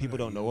 Like people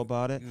don't know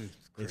about it.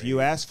 If you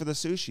ask for the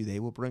sushi, they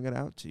will bring it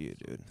out to you,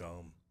 dude.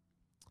 Dumb.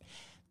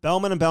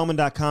 Bellman and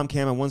Bellman.com,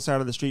 Cam. On one side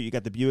of the street, you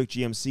got the Buick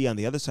GMC. On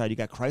the other side, you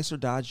got Chrysler,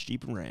 Dodge,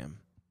 Jeep, and Ram.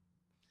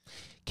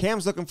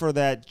 Cam's looking for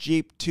that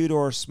Jeep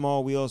two-door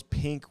small wheels,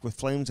 pink with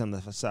flames on the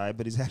side,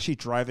 but he's actually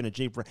driving a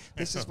Jeep.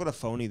 This is what a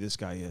phony this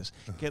guy is.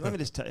 Okay, let me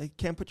just tell you.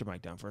 Cam, put your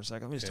mic down for a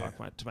second. Let me just talk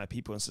to my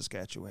people in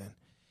Saskatchewan.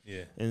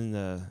 Yeah.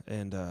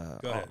 And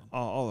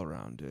all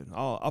around, dude.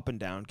 All up and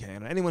down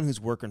Canada. Anyone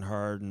who's working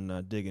hard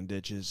and digging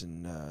ditches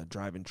and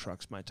driving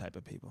trucks, my type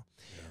of people.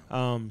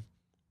 Yeah.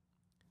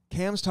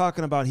 Cam's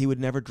talking about he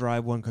would never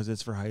drive one because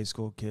it's for high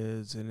school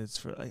kids and it's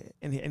for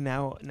and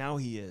now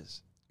he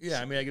is.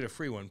 Yeah, I mean I get a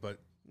free one,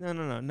 but no.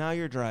 Now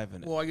you're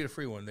driving it. Well, I get a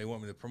free one. They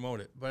want me to promote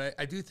it, but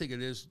I do think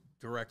it is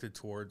directed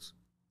towards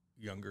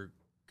younger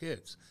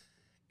kids,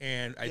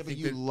 and I think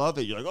you love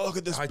it. You're like, oh, look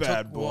at this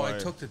bad boy. Well,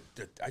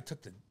 I took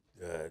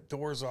the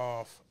doors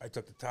off. I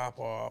took the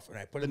top off, and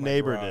I put it in my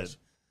neighbor garage. did.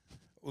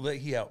 Well,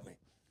 he helped me.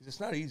 It's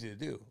not easy to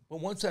do. But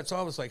once that's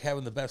off, it's like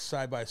having the best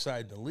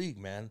side-by-side in the league,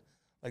 man.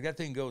 Like, that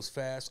thing goes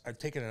fast. I've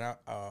taken it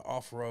out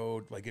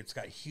off-road. Like, it's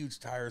got huge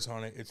tires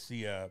on it. It's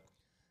the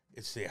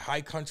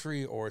high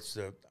country or it's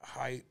the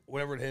high,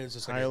 whatever it is.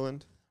 It's like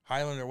Highland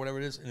or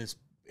whatever it is. And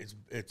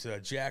it's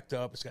jacked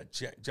up. It's got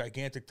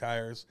gigantic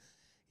tires.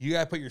 You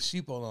got to put your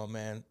seatbelt on,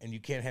 man, and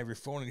you can't have your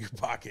phone in your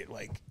pocket.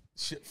 Like,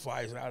 shit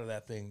flies out of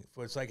that thing.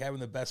 So it's like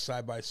having the best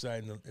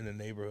side-by-side in the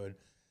neighborhood.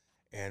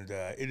 And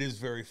it is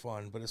very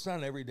fun, but it's not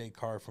an everyday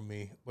car for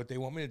me. But they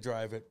want me to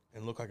drive it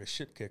and look like a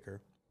shit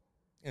kicker,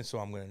 and so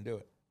I'm going to do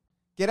it.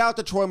 Get out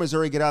to Troy,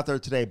 Missouri. Get out there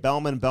today.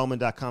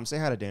 Bellman.com. Say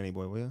hi to Danny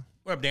Boy, will you?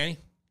 What up, Danny?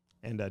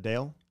 And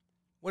Dale.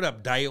 What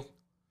up, Dale?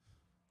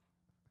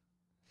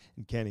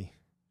 And Kenny.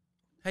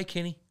 Hey,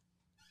 Kenny.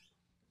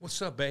 What's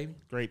up, baby?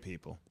 Great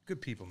people. Good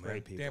people, man.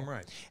 Great people. Damn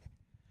right.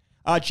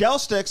 Gel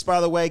sticks,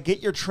 by the way,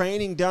 get your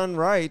training done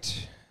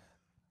right.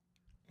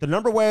 The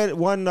number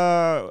one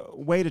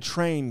way to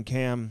train,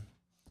 Cam,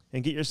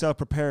 and get yourself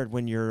prepared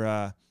when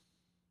you're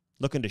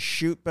looking to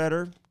shoot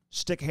better,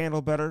 stick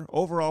handle better,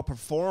 overall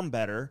perform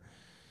better,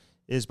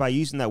 is by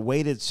using that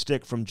weighted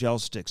stick from Gel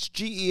Sticks.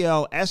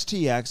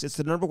 GEL-STX. It's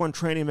the number one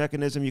training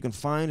mechanism you can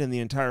find in the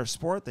entire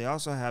sport. They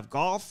also have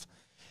golf,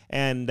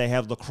 and they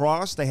have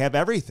lacrosse. They have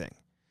everything.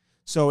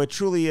 So it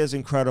truly is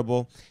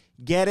incredible.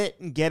 Get it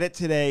and get it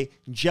today.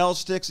 Gel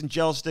Sticks and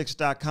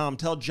gelsticks.com.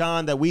 Tell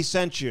John that we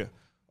sent you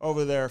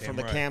over there from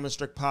the Cam and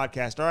Strick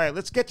podcast. All right,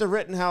 let's get to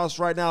Rittenhouse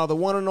right now. The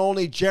one and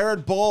only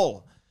Jared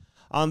Boll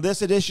on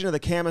this edition of the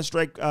Cam and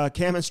Strick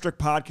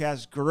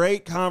podcast.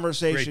 Great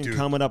conversation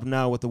coming up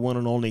now with the one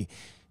and only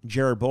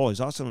Jared Boll.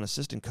 He's also an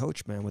assistant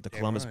coach, man, with the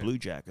Columbus Blue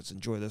Jackets.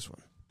 Enjoy this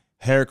one.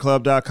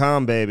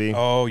 Hairclub.com, baby.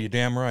 Oh, you're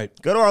damn right.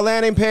 Go to our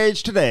landing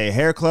page today,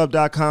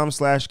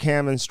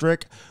 hairclub.com/Cam and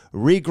Strick.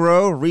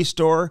 Regrow,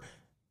 restore,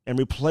 and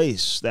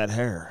replace that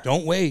hair.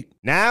 Don't wait.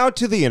 Now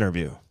to the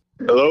interview.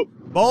 Hello?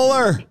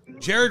 Bowler.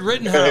 Jared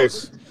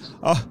Rittenhouse. Hey.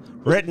 Oh,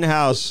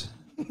 Rittenhouse.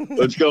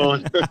 What's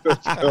going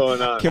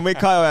on? Can we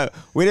call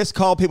we just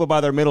call people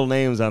by their middle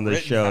names on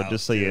this show,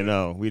 just so you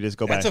know. We just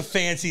go back. That's a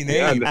fancy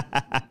name.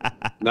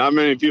 Not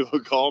many people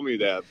call me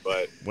that,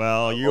 but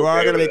well, you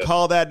are going to be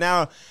called that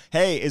now.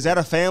 Hey, is that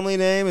a family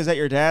name? Is that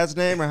your dad's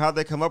name, or how'd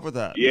they come up with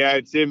that? Yeah,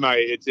 it's in my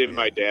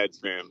dad's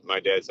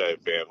my dad's side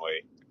of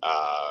family,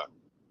 a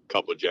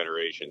couple of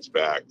generations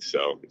back,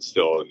 so it's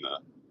still in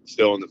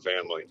the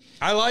family.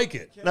 I like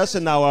it.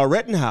 Listen, now,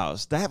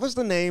 Rittenhouse, that was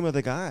the name of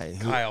the guy.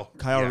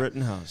 Kyle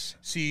Rittenhouse.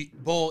 See,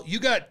 Bull, you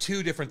got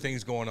two different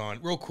things going on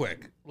real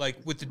quick. Like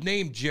with the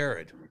name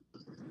Jared,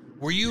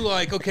 were you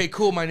like, okay,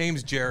 cool, my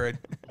name's Jared,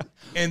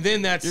 and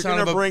then that You're son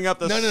gonna of a bring up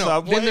the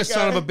Subway then the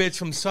son of guy? a bitch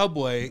from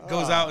Subway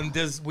goes out and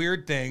does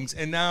weird things,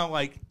 and now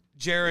like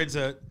Jared's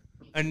a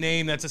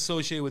name that's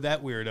associated with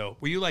that weirdo.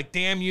 Were you like,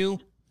 damn you?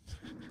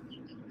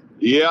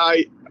 Yeah,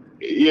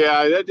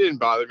 that didn't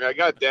bother me. I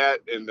got that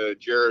and the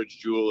Jared's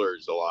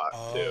Jewelers a lot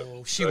too.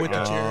 Oh, she went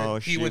to Jared. Oh,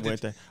 he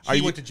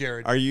went to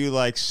Jared. Are you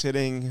like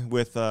sitting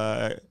with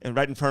right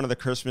in front of the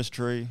Christmas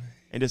tree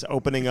and just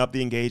opening up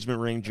the engagement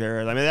ring,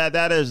 Jared? I mean,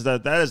 that is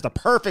the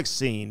perfect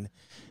scene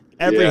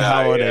every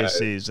holiday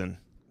season.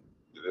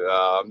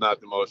 I'm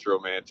not the most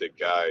romantic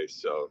guy,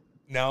 so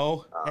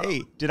no.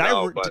 Hey, did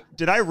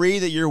I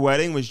read that your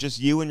wedding was just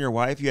you and your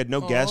wife? You had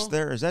no guests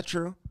there. Is that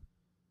true?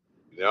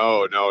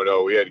 No.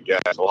 We had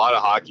guys, a lot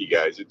of hockey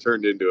guys. It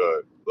turned into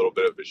a little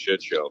bit of a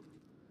shit show.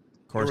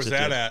 Where was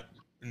that at?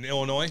 In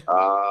Illinois?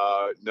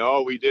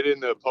 No, we did in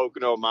the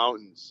Pocono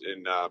Mountains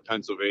in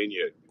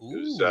Pennsylvania.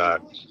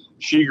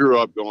 She grew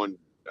up going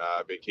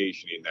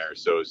vacationing there,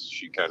 so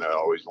she kind of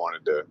always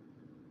wanted to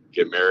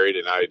get married,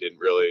 and I didn't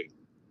really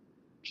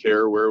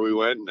care where we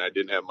went, and I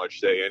didn't have much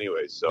say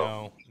anyway.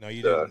 So no,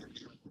 you didn't.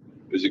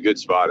 It was a good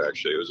spot,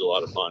 actually. It was a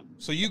lot of fun.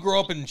 So you grew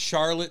up in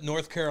Charlotte,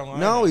 North Carolina?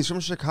 No, he's from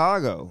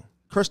Chicago.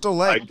 Crystal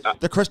Lake.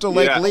 The Crystal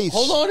Lake Leafs.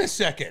 Hold on a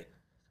second.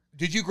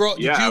 Did you grow?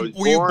 Yeah,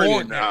 were you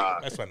born?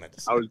 That's what I meant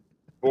to say. I was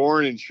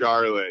born in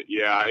Charlotte.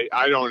 Yeah,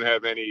 I don't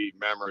have any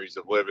memories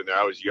of living there.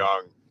 I was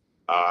young.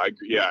 I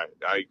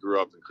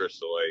grew up in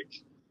Crystal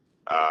Lake,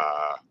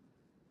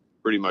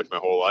 pretty much my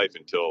whole life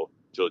until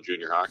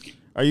junior hockey.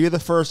 Are you the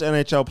first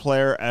NHL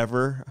player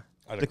ever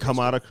to come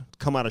out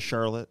of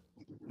Charlotte,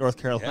 North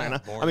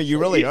Carolina? Yeah, I mean, you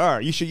really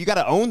are. You got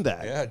to own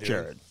that, dude.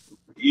 Jared.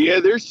 Yeah,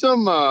 there's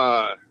some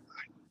other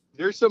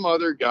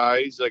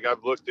guys, like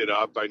I've looked it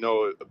up. I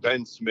know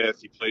Ben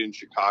Smith, he played in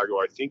Chicago.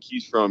 I think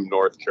he's from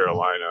North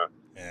Carolina.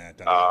 Yeah,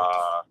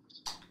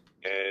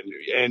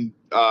 and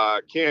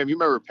Cam, you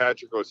remember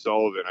Patrick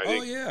O'Sullivan? I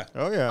think.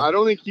 Oh yeah. I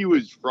don't think he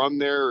was from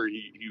there, or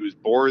he was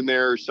born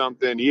there or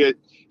something. He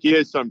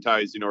had some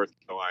ties to North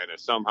Carolina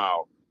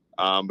somehow.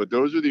 But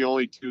those are the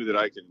only two that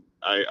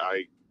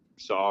I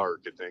saw or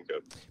could think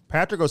of.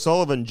 Patrick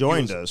O'Sullivan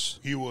joined us.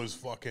 He was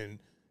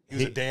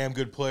a damn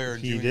good player.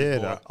 He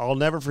did. I'll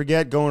never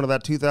forget going to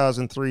that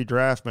 2003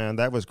 draft, man.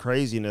 That was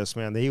craziness,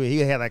 man. He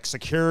had like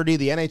security.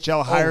 The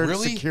NHL hired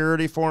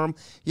security for him.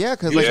 Yeah,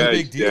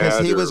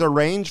 because he was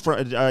arranged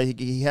for.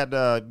 He had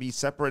to be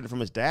separated from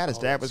his dad. His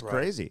dad was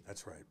crazy.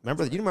 That's right.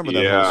 You remember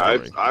that whole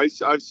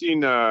story? I've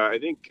seen. I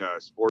think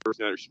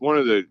Sportsnet, one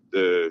of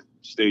the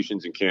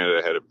stations in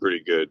Canada, had a pretty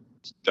good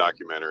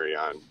documentary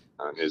on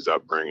his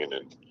upbringing,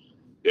 and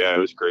yeah, it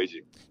was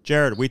crazy.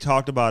 Jared, we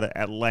talked about it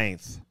at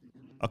length.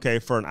 Okay,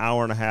 for an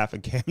hour and a half,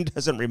 and Cam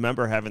doesn't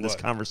remember having this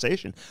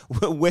conversation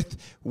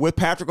with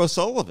Patrick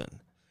O'Sullivan.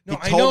 No,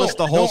 he told us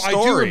the whole story.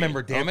 I do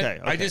remember, damn it.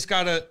 Okay. I just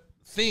got to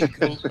think.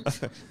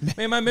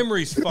 Man, my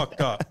memory's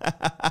fucked up.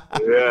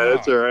 Yeah,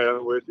 that's all right.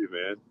 I'm with you,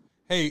 man.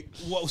 Hey,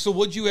 so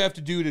what'd you have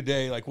to do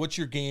today? Like, what's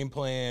your game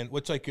plan?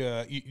 What's like,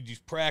 you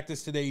just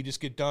practice today, you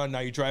just get done, now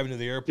you're driving to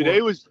the airport?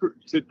 Today was,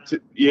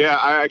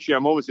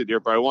 I'm almost at the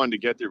airport. I wanted to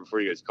get there before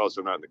you guys called,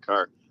 so I'm not in the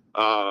car.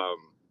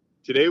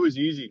 Today was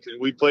easy because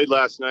we played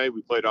last night.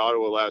 We played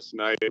Ottawa last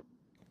night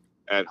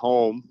at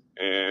home,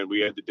 and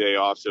we had the day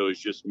off, so it was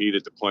just meet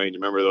at the plane. You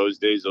remember those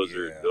days? Those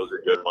are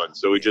good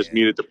ones. So we just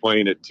meet at the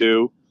plane at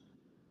 2,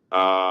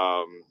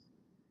 and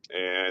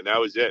that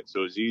was it. So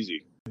it was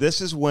easy.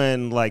 This is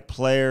when like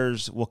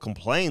players will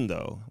complain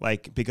though,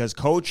 like because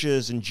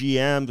coaches and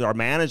GMs or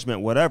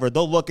management, whatever,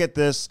 they'll look at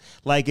this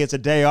like it's a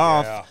day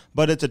off,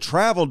 but it's a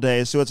travel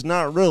day, so it's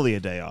not really a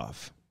day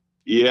off.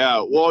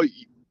 Yeah, well,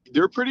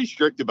 they're pretty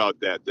strict about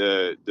that.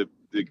 The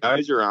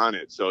guys are on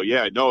it. So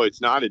yeah, no, it's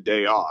not a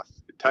day off.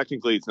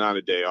 Technically, it's not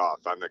a day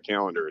off on the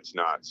calendar. It's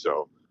not.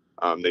 So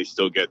they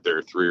still get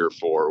their 3 or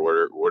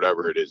 4,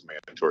 whatever it is,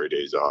 mandatory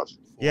days off.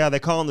 Yeah, they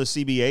call them the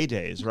CBA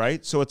days,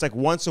 right? So it's like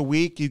once a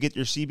week you get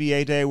your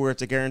CBA day where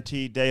it's a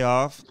guaranteed day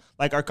off.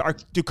 Like,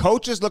 do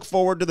coaches look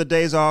forward to the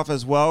days off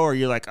as well, or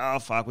you're like, oh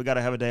fuck, we got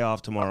to have a day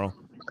off tomorrow?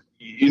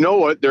 You know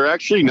what? They're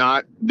actually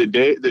not. The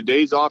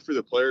days off for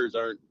the players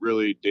aren't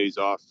really days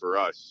off for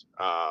us.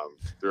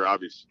 They're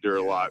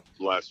a lot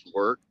less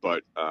work,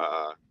 but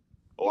a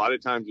lot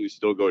of times we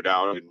still go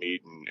down and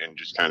meet and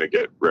just kind of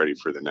get ready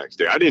for the next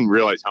day. I didn't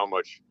realize how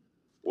much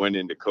went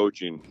into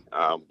coaching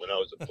when I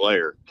was a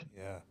player.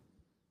 Yeah.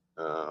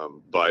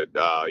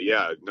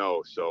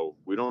 So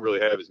we don't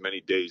really have as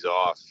many days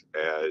off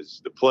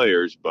as the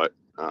players, but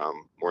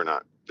we're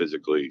not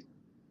physically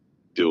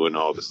doing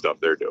all the stuff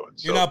they're doing.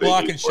 You're not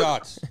blocking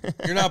shots.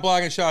 You're not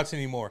blocking shots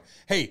anymore.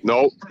 Hey.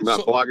 Nope,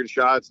 not blocking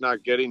shots,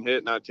 not getting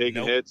hit, not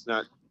taking hits,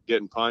 not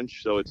getting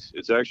punched. So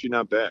it's actually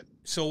not bad.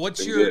 So what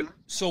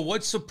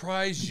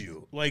surprised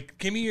you? Like,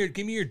 give me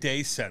your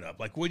day setup.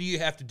 Like, what do you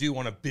have to do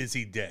on a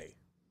busy day?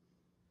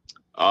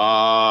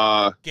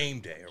 Game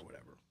day or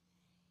whatever.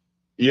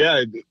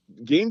 Yeah,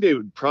 game day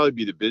would probably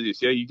be the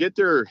busiest. Yeah, you get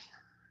there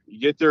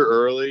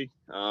early.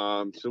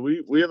 So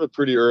we have a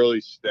pretty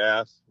early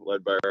staff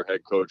led by our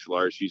head coach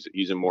Lars.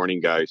 He's a morning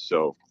guy,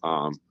 so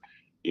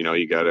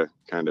you got to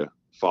kind of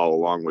follow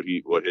along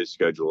what his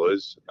schedule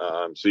is.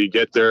 So you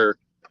get there.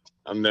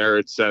 I'm there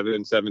at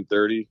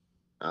 7:30.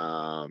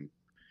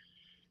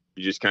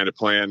 You just kind of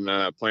plan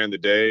the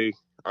day.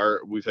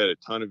 We've had a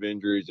ton of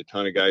injuries, a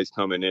ton of guys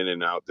coming in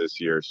and out this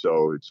year,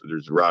 so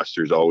there's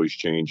rosters always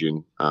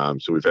changing.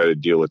 So we've had to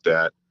deal with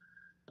that.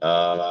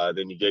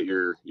 Then you get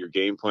your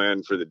game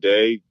plan for the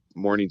day,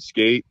 morning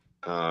skate,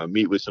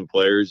 meet with some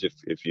players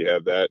if you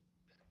have that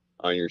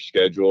on your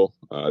schedule.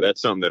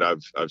 That's something that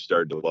I've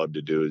started to love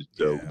to do is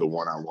the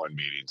one-on-one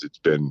meetings. It's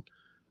been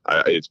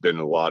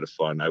a lot of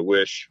fun. I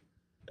wish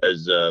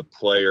as a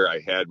player I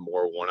had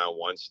more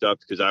one-on-one stuff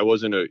because I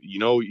wasn't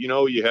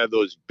you have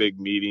those big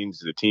meetings,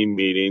 the team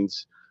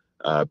meetings,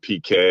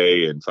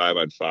 PK and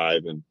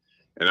 5-on-5 and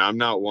I'm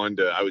not one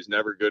to, I was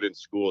never good in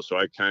school. So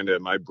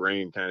my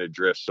brain kind of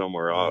drifts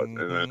somewhere out and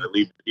then I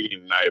leave the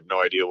meeting and I have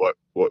no idea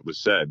what was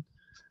said.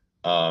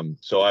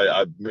 So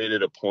I've made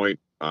it a point,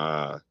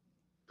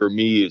 for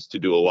me is to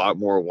do a lot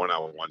more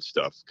one-on-one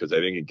stuff because I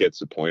think it gets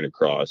the point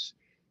across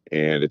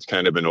and it's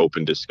kind of an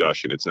open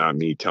discussion. It's not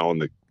me telling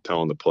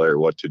the player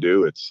what to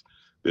do.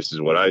 This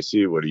is what I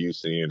see. What are you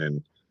seeing?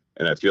 And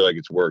I feel like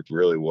it's worked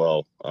really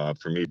well,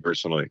 for me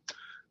personally.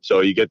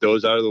 So you get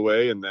those out of the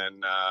way and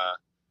then,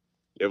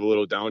 you have a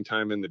little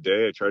downtime in the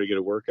day. I try to get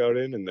a workout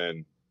in, and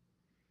then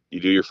you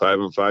do your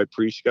 5-on-5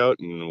 pre-scout,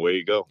 and away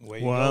you go. Way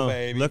you go,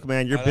 baby. Look,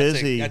 man, you're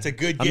busy. That's a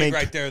good gig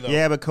right there, though.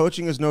 Yeah, but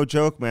coaching is no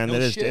joke, man. No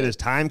it is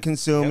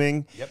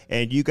time-consuming, Yep.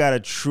 and you got to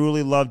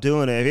truly love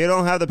doing it. If you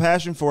don't have the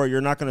passion for it, you're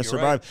not going to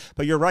survive. Right.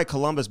 But you're right,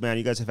 Columbus, man,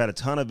 you guys have had a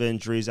ton of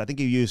injuries. I think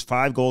you used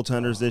 5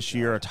 goaltenders this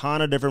year, a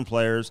ton of different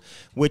players,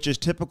 which is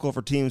typical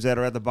for teams that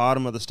are at the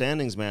bottom of the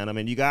standings, man. I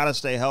mean, you got to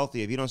stay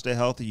healthy. If you don't stay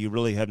healthy, you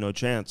really have no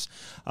chance.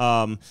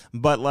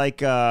 But,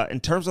 like, in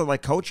terms of,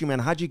 like, coaching, man,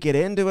 how'd you get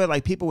into it?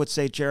 Like, people would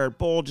say, Jared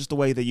Boll, just the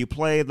way that you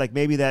play. Like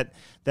maybe that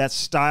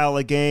style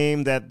of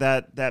game,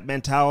 that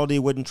mentality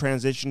wouldn't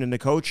transition into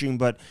coaching.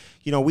 But,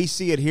 you know, we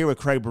see it here with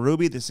Craig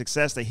Berube, the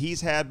success that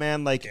he's had,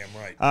 man. Like,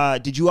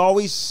 did you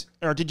always,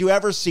 or did you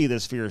ever see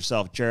this for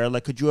yourself, Jared?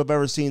 Like, could you have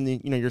ever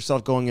seen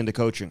yourself going into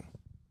coaching?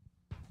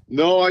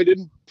 No, I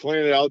didn't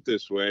plan it out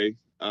this way.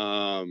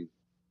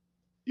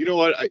 You know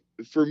what?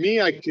 For me,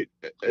 I could,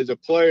 as a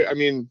player, I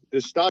mean, the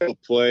style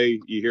of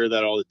play, you hear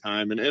that all the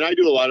time. And I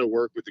do a lot of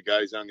work with the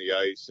guys on the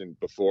ice and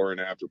before and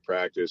after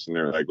practice. And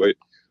they're like,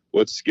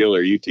 what skill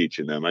are you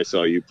teaching them? I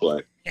saw you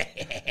play.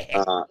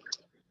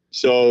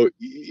 So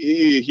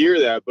you hear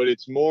that, but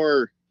it's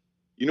more,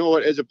 you know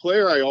what? As a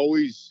player, I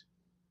always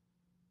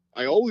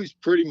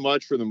pretty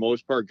much, for the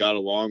most part, got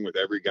along with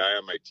every guy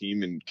on my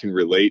team and can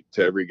relate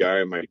to every guy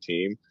on my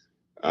team.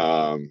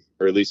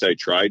 Or at least I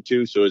tried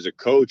to. So as a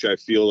coach, I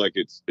feel like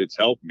it's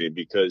helped me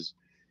because,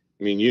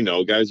 I mean, you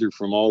know, guys are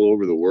from all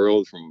over the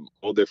world, from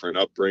all different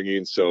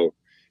upbringings. So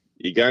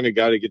you kind of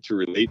got to get to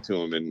relate to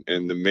them.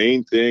 And the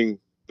main thing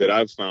that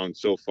I've found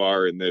so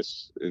far in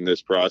this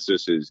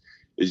process is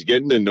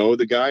getting to know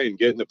the guy and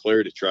getting the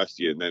player to trust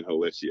you, and then he'll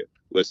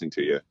listen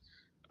to you.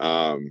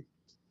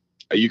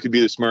 You could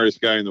be the smartest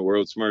guy in the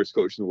world, smartest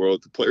coach in the world.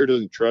 If the player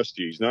doesn't trust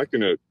you, he's not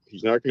gonna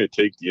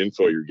take the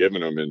info you're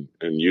giving him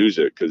and use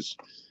it, because,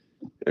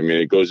 I mean,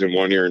 it goes in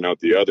one ear and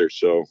out the other.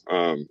 So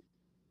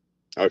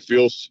I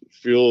feel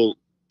so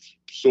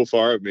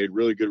far I've made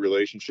really good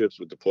relationships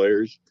with the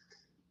players,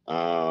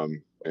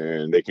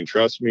 and they can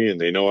trust me, and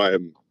they know I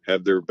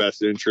have their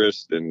best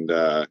interest. And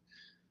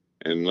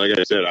like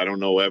I said, I don't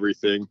know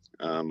everything.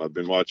 I've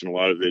been watching a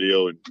lot of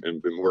video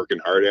and been working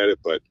hard at it,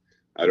 but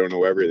I don't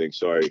know everything.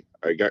 So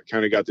I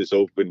got this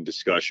open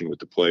discussion with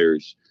the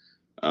players.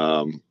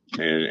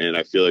 And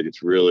I feel like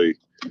it's really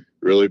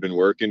been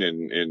working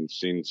and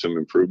seen some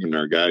improvement in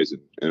our guys,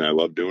 and I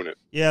love doing it.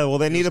 Yeah, well,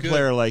 they need a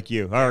player like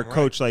you, or a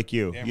coach like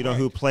you,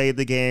 who played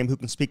the game, who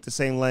can speak the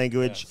same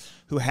language,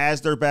 who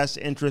has their best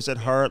interests at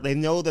heart. They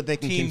know that they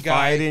can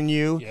confide in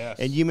you,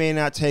 and you may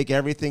not take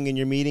everything in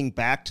your meeting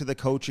back to the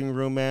coaching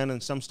room, man,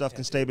 and some stuff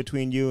can stay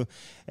between you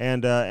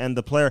and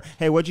the player.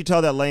 Hey, what'd you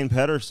tell that Lane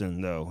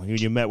Pederson, though, when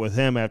you met with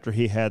him after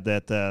he had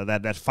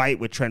that fight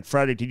with Trent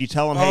Frederic? Did you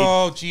tell him,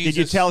 hey, did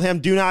you tell him,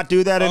 do not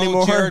do that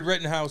anymore? Jared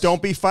Rittenhouse.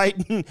 Don't be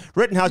fighting.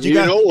 Rittenhouse, you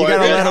got to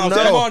let him know.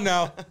 Come on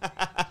now.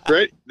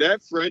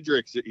 That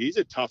Frederick's, he's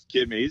a tough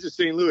kid, man. He's a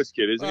St. Louis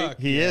kid, isn't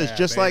he? He is.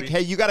 Just baby. Like,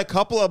 hey, you got a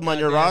couple of them on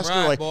your roster.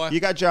 Right, like boy. You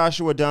got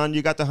Joshua Dunn,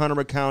 you got the Hunter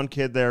McCown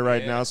kid there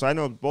right now. So I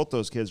know both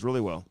those kids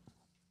really well.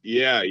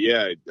 Yeah.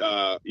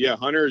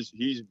 Hunter's,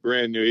 he's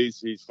brand new.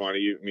 He's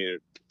funny. I mean,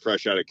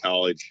 fresh out of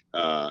college.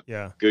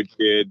 Good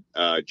kid.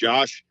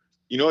 Josh,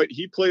 you know what?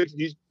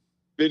 He's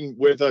been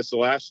with us the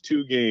last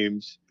 2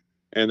 games,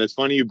 and it's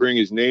funny you bring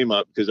his name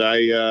up, because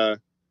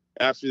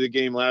after the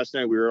game last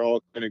night, we were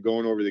all kind of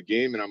going over the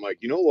game, and I'm like,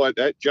 you know what?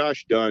 That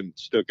Josh Dunn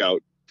stuck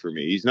out for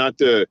me. He's not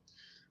the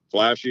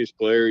flashiest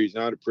player. He's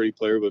not a pretty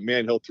player, but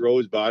man, he'll throw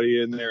his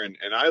body in there. And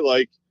I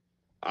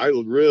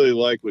really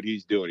like what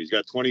he's doing. He's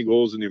got 20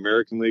 goals in the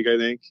American League, I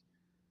think.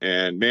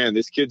 And man,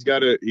 this kid's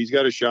got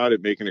a shot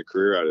at making a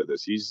career out of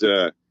this. He's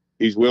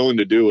willing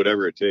to do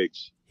whatever it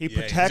takes. He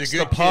protects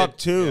the puck,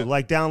 too. Yeah.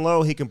 Like, down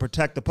low, he can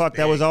protect the puck.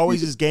 That was always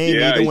his game,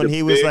 even when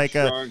he was like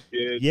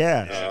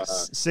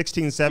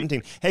 16,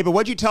 17. Hey, but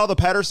what'd you tell the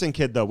Pederson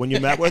kid, though, when you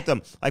met with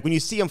him? Like, when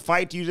you see him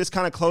fight, do you just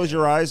kind of close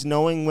your eyes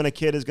knowing when a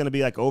kid is going to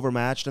be, like,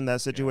 overmatched in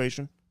that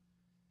situation?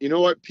 You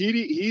know what,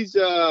 Petey, he's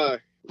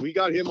we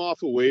got him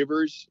off of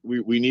waivers.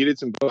 We needed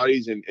some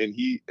bodies, and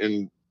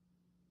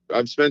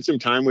I've spent some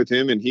time with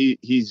him, and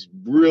he's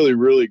really,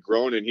 really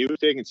grown, and he was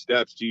taking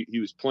steps. He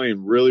was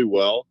playing really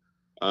well.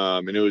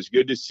 And it was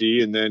good to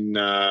see. And then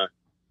I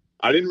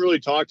didn't really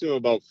talk to him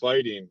about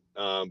fighting,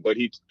 but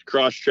he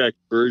cross-checked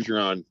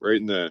Bergeron right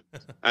in the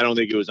 – I don't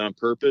think it was on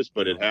purpose,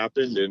 but it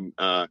happened. And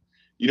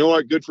you know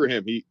what? Good for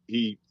him.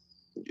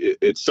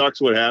 It sucks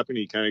what happened.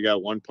 He kind of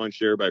got one punch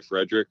there by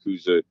Frederic,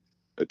 who's a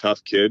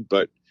tough kid.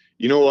 But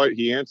you know what?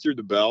 He answered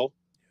the bell.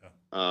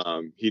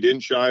 He didn't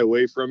shy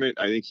away from it.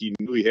 I think he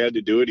knew he had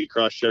to do it. He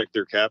cross-checked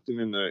their captain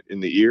in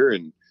the ear,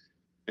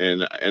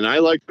 and I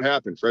liked what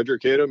happened.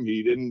 Frederic hit him.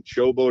 He didn't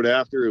showboat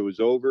after. It was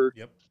over.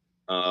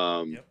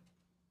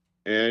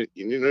 And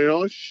you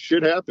know,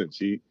 shit happens.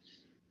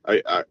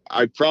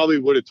 I probably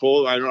would have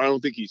told. I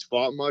don't think he's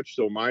fought much.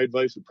 So my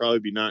advice would probably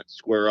be not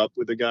square up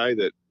with a guy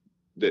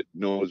that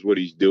knows what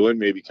he's doing.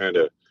 Maybe kind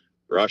of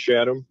rush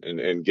at him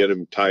and get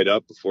him tied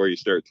up before you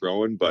start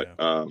throwing. But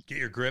get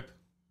your grip.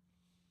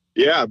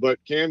 Yeah, but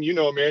Cam, you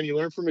know, man, you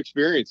learn from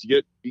experience.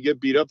 You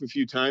get beat up a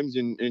few times,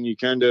 and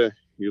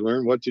you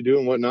learn what to do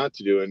and what not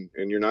to do,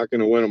 and you're not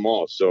going to win them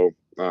all. So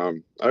I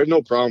have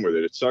no problem with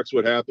it. It sucks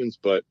what happens,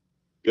 but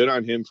good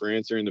on him for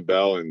answering the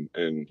bell,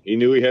 and he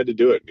knew he had to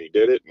do it, and he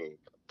did it,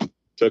 and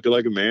took it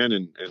like a man,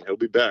 and he'll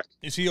be back.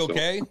 Is he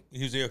okay? So,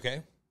 is he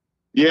okay?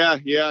 Yeah,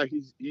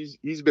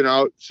 he's been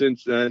out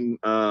since then.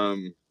 I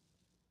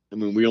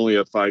mean, we only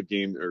have 5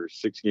 games or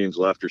 6 games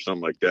left or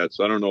something like that,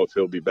 so I don't know if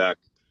he'll be back.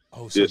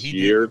 Oh, so this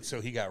year.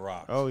 So he got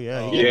rocked. Oh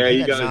yeah,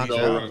 he got his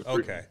out.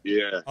 Okay.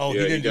 Yeah. Oh,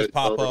 yeah, he didn't just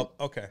pop up.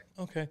 Okay.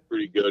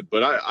 Pretty good,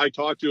 but I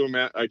talked to him.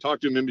 I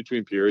talked to him in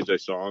between periods. I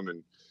saw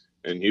him,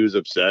 and he was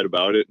upset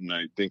about it, and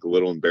I think a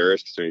little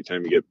embarrassed because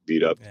anytime you get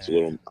beat up, it's a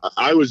little.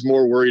 I was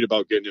more worried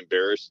about getting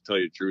embarrassed, to tell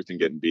you the truth, and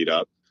getting beat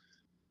up.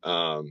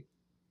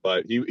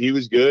 But he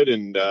was good,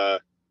 and I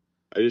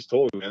just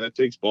told him, man, that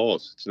takes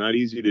balls. It's not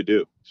easy to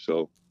do.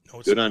 So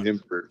good on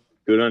him for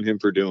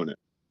doing it.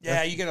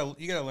 Yeah, you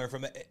gotta learn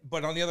from it.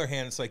 But on the other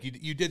hand, it's like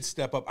you did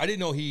step up. I didn't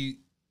know he's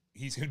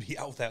gonna be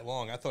out that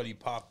long. I thought he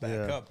popped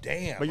back up.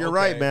 Damn. But you're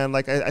right, man.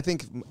 Like I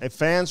think if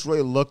fans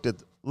really looked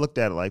at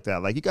it like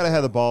that, like you got to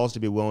have the balls to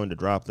be willing to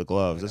drop the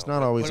gloves. It's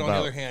not always but about.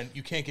 on the other hand,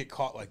 you can't get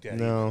caught like that.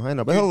 No, I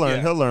know, but he'll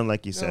learn. He'll learn,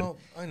 like you said.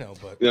 I know,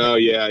 but no,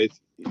 yeah.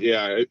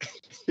 I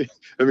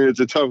mean, it's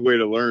a tough way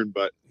to learn,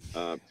 but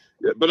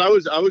but I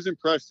was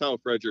impressed how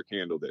Frederic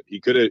handled it. He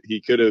could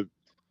have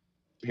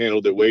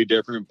handled it way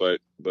different,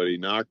 but he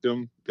knocked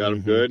him, got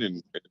him good,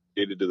 and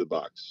skated to the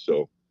box.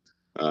 So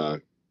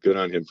good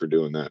on him for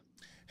doing that.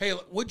 Hey,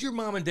 what'd your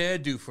mom and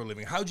dad do for a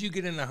living? How'd you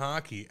get into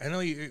hockey? I know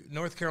you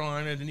North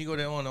Carolina, then you go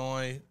to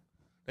Illinois.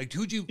 Like,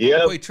 who'd you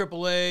play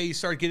AAA? You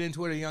started getting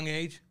into it at a young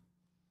age?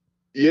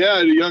 Yeah,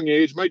 at a young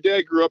age. My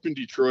dad grew up in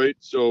Detroit,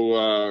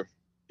 so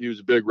he was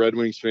a big Red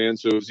Wings fan,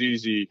 so it was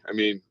easy. I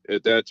mean,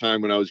 at that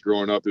time when I was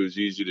growing up, it was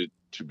easy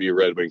to be a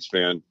Red Wings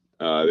fan.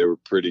 They were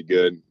pretty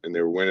good, and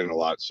they were winning a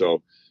lot.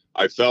 So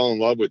I fell in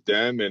love with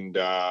them. And,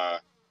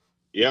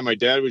 my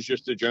dad was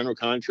just a general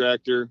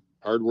contractor,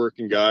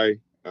 hardworking guy.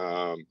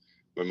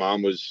 My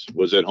mom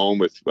was at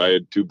home I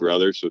had 2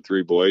 brothers, so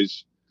 3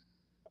 boys.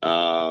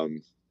 I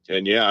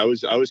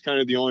was kind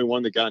of the only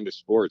one that got into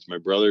sports. My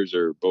brothers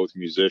are both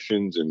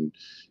musicians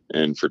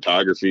and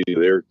photography.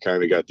 They're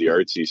kind of got the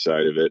artsy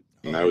side of it.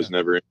 And I was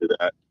never into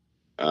that.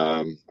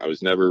 I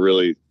was never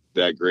really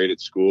that great at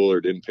school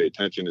or didn't pay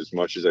attention as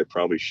much as I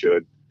probably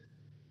should.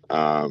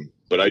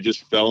 But I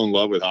just fell in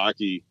love with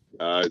hockey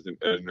at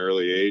an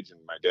early age, and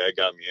my dad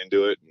got me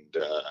into it. And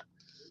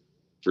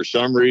for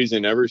some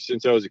reason, ever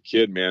since I was a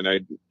kid, man,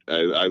 I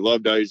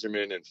loved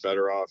Yzerman and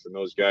Fedorov and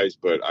those guys,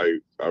 but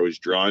I was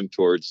drawn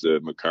towards the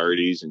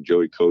McCartys and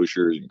Joey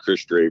Koshers and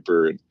Chris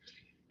Draper, and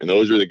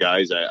those were the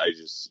guys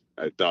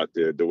I thought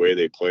the way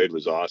they played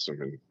was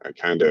awesome, and I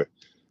kind of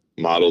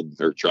modeled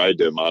or tried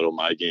to model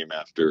my game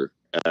after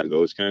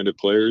those kind of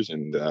players.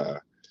 And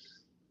that's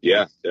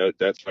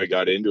how I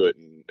got into it,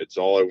 and it's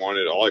all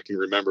I can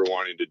remember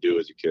wanting to do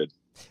as a kid.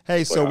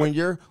 Hey, so when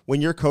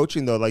you're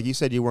coaching, though, like you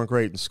said, you weren't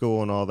great in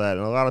school and all that,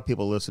 and a lot of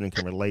people listening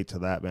can relate to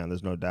that, man.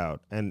 There's no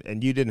doubt.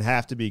 And you didn't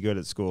have to be good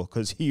at school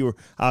because you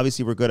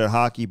were good at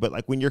hockey. But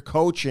like when you're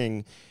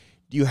coaching,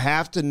 do you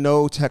have to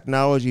know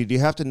technology? Do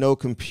you have to know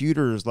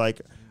computers?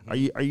 Like, are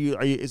you?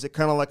 Is it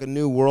kind of like a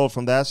new world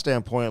from that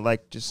standpoint?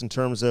 Like just in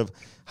terms of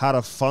how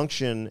to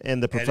function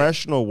in the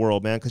professional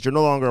world, man? Because you're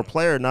no longer a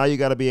player now. You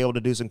got to be able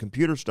to do some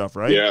computer stuff,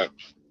 right? Yeah.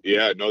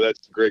 Yeah, no,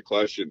 that's a great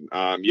question.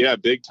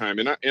 Big time.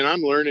 And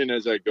I'm learning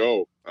as I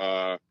go.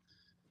 A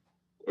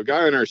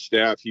guy on our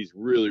staff, he's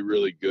really,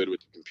 really good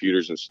with the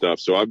computers and stuff.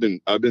 So I've been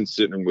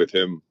sitting with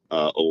him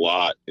a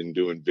lot and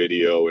doing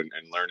video and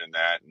learning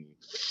that.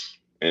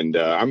 And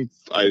I'm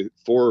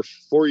 4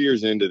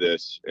 years into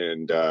this,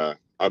 and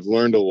I've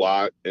learned a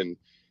lot.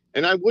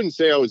 And I wouldn't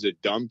say I was a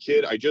dumb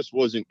kid. I just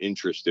wasn't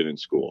interested in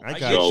school. I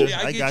got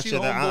you.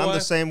 I'm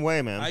the same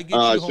way, man.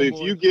 So if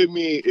you give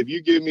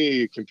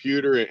me a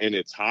computer and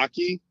it's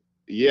hockey,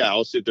 yeah,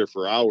 I'll sit there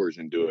for hours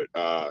and do it.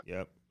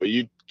 But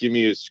you give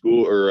me a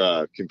school or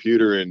a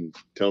computer and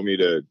tell me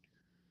to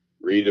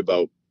read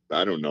about,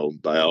 I don't know,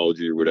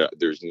 biology or whatever.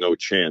 There's no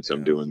chance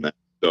I'm doing that.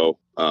 So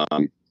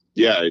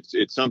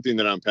it's something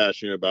that I'm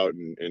passionate about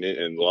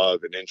and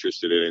love and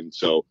interested in.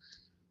 So.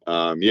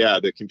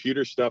 The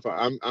computer stuff,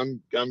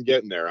 I'm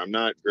getting there. I'm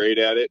not great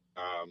at it.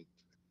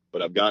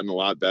 But I've gotten a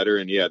lot better,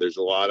 and there's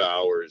a lot of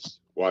hours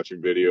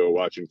watching video,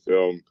 watching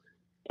film.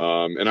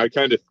 And I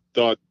kind of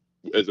thought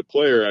as a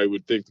player, I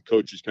would think the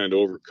coaches kind of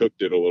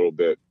overcooked it a little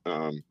bit.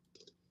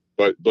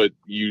 But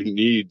you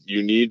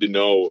need to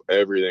know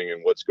everything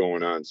and what's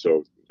going on.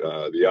 So,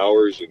 the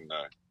hours and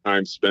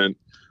time spent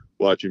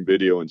watching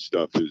video and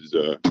stuff is,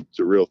 it's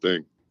a real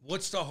thing.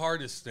 What's the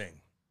hardest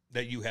thing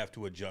that you have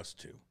to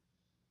adjust to?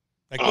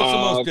 Like, what's the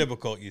most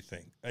difficult, you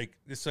think? Like,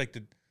 it's like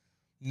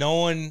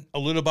knowing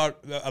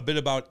a bit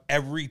about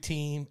every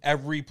team,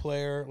 every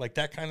player, like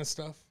that kind of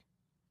stuff?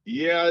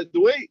 Yeah,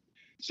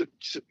 so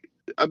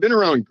I've been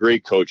around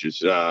great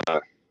coaches,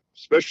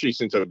 especially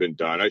since I've been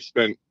done. I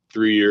spent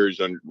 3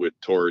 years with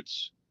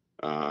Torts,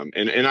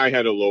 And I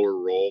had a lower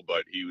role,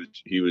 but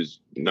he was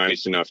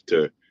nice enough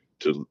to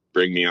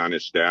bring me on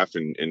his staff.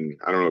 And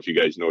I don't know if you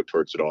guys know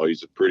Torts at all.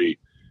 He's a pretty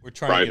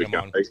private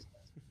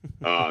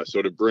guy.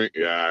 So to bring,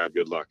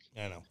 good luck.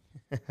 I know.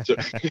 So,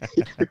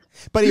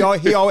 but he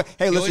always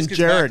hey, listen,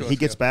 Jared, he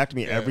gets back to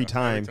me every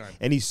time,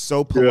 and he's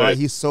so polite.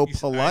 He's so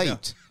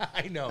polite.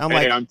 I know.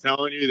 I'm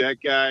telling you, that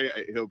guy,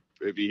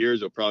 if he hears,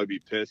 he'll probably be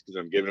pissed because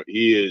I'm giving him.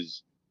 He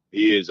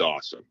is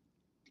awesome,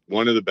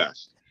 one of the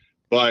best.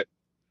 But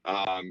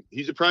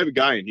he's a private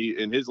guy, and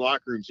in his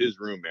locker room's his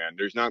room, man.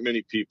 There's not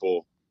many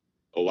people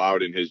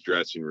allowed in his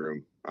dressing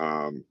room.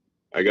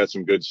 I got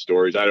some good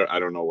stories. I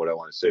don't know what I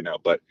want to say now,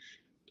 but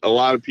a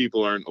lot of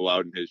people aren't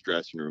allowed in his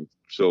dressing room.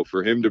 So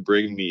for him to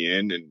bring me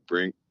in and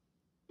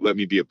let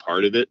me be a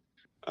part of it,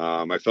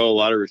 I felt a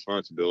lot of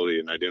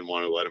responsibility, and I didn't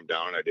want to let him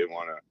down. I didn't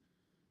want to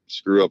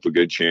screw up a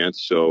good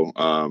chance. So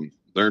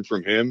learn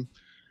from him.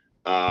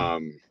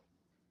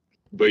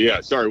 But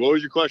yeah, sorry. What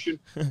was your question?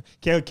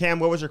 Cam,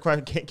 what was your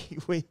question?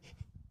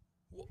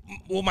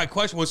 Well, my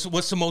question was,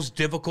 what's the most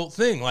difficult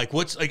thing? Like,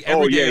 what's like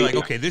every day?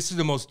 Okay, this is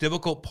the most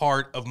difficult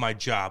part of my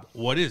job.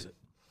 What is it?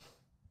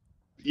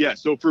 Yeah,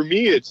 so for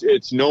me,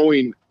 it's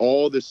knowing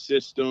all the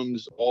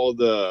systems, all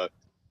the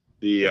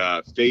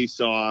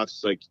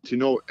face-offs, like to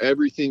know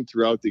everything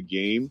throughout the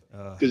game,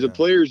 because the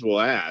players will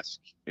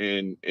ask,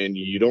 and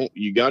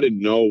you got to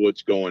know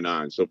what's going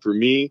on. So for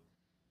me,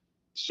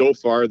 so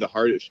far the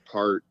hardest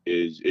part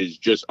is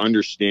just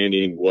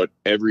understanding what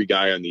every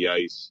guy on the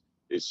ice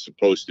is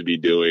supposed to be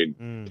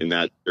doing in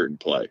that certain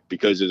play.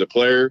 Because as a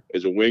player,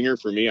 as a winger,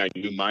 for me, I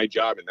knew my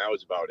job, and that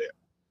was about it.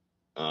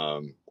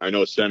 I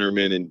know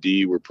centerman and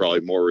D were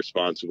probably more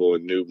responsible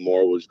and knew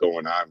more was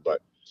going on,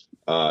 but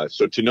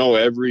so to know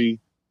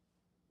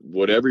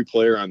what every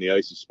player on the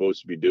ice is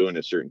supposed to be doing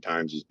at certain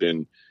times has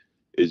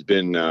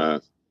been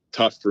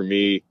tough for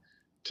me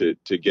to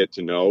get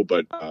to know,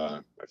 but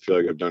I feel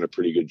like I've done a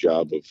pretty good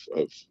job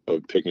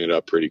of picking it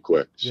up pretty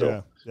quick.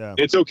 So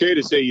it's okay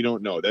to say you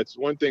don't know. That's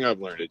one thing I've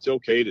learned. It's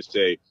okay to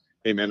say,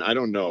 hey man, I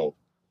don't know.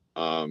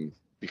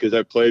 Because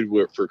I've played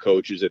for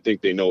coaches that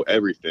think they know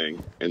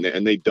everything, and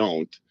they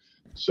don't.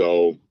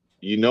 So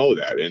you know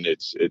that, and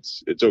it's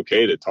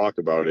okay to talk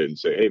about it and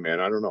say, hey man,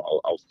 I don't know,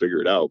 I'll figure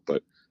it out.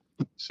 But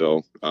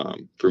so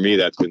for me,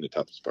 that's been the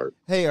toughest part.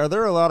 Hey, are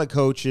there a lot of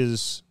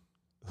coaches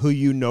who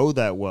you know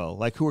that well,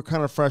 like who are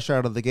kind of fresh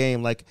out of the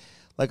game? Like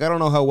I don't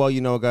know how well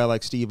you know a guy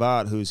like Steve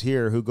Ott, who's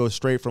here, who goes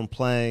straight from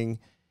playing,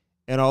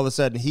 and all of a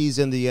sudden he's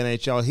in the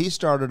NHL. He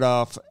started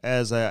off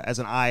as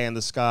an eye in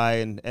the sky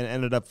and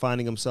ended up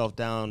finding himself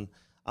down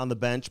on the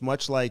bench,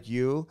 much like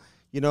you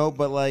know,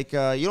 but like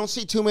you don't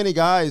see too many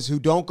guys who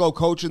don't go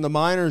coach in the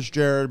minors,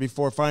 Jared,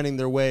 before finding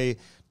their way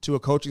to a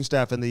coaching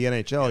staff in the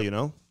NHL, you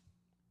know?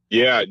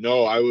 Yeah,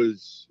 no, I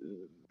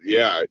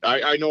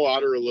know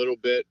Otter a little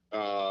bit.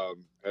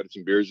 Had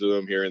some beers with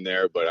him here and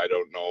there, but I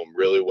don't know him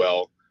really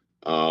well.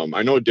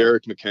 I know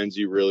Derek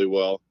McKenzie really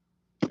well,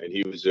 and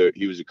he was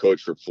a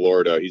coach for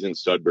Florida. He's in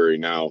Sudbury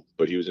now,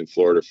 but he was in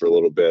Florida for a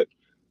little bit.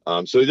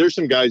 So there's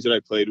some guys that I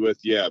played with,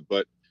 yeah,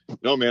 but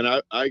no, man,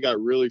 I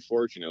got really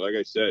fortunate. Like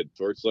I said,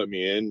 Torts let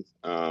me in.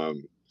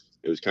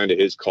 It was kind of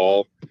his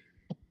call.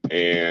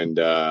 And,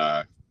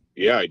 I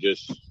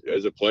just,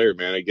 as a player,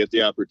 man, I get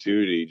the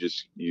opportunity.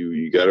 Just,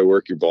 you got to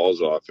work your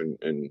balls off.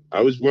 And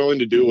I was willing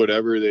to do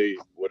whatever they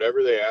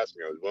asked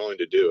me. I was willing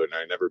to do it. And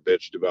I never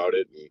bitched about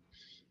it.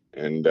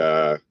 And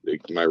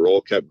my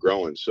role kept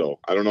growing. So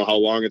I don't know how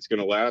long it's going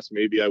to last.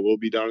 Maybe I will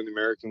be down in the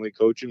American League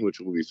coaching,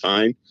 which will be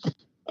fine.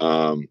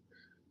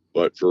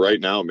 But for right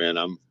now, man,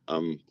 I'm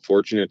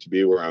fortunate to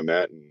be where I'm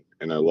at,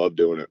 and I love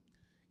doing it.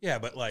 Yeah,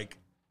 but like,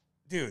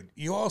 dude,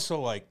 you also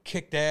like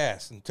kicked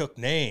ass and took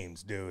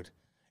names, dude.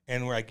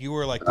 And like you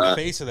were like the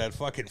face of that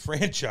fucking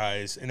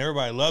franchise, and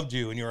everybody loved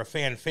you, and you're a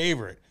fan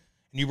favorite,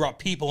 and you brought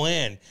people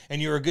in,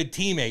 and you're a good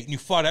teammate, and you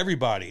fought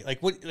everybody.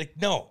 Like what? Like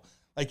no,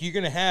 like you're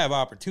gonna have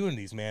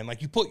opportunities, man.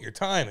 Like you put your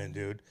time in,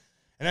 dude.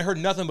 And I heard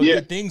nothing but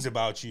good things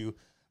about you.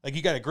 Like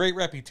you got a great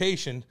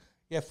reputation.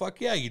 Yeah,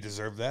 fuck yeah, you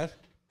deserve that.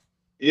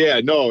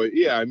 Yeah, no,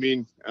 yeah, I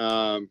mean,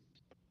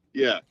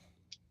 yeah,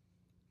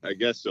 I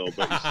guess so.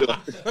 But still,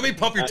 let me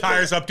pump your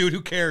tires up, dude.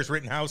 Who cares,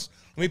 Rittenhouse?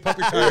 Let me pump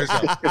your tires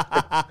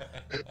up.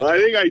 Well, I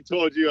think I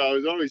told you I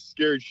was always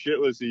scared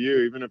shitless of you,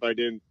 even if I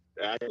didn't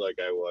act like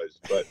I was.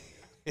 But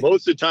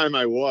most of the time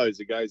I was,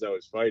 the guys I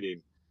was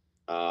fighting.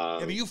 Yeah,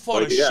 but you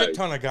fought a shit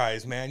ton of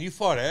guys, man. You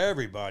fought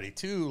everybody,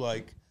 too.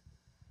 Like,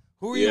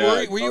 who were you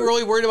worried? Were you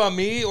really worried about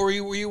me, or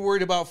were you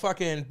worried about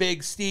fucking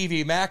Big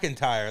Stevie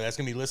McIntyre that's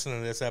going to be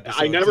listening to this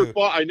episode? I never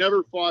fought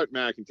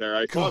McIntyre.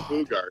 I fought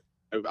Boogaard.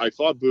 I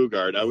fought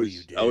Boogaard. I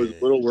was a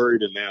little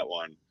worried in that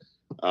one.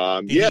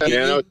 Man,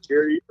 I was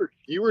scared.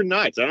 You were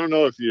nuts. I don't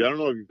know if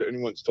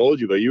anyone's told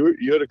you, but you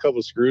had a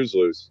couple screws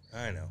loose.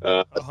 I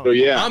know. So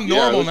yeah, I'm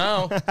normal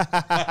now.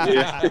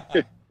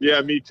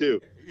 Yeah, me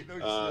too.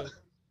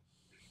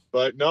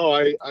 But no,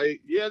 I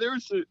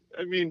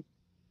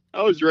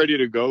was ready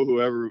to go.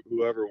 Whoever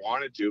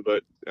wanted to,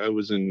 but I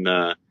was in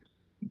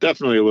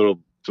definitely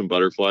some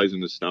butterflies in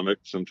the stomach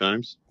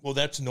sometimes. Well,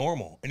 that's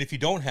normal. And if you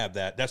don't have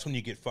that, that's when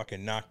you get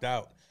fucking knocked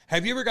out.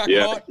 Have you ever got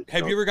caught?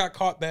 Have you ever got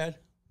caught bad?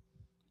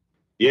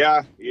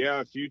 Yeah,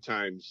 a few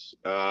times.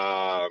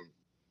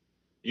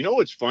 You know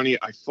what's funny?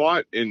 I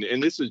fought,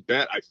 and this is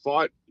bad.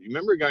 You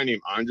remember a guy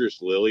named Andres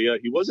Lilia?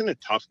 He wasn't a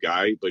tough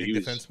guy, but he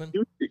was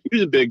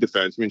a big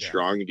defenseman,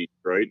 strong in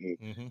Detroit.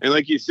 And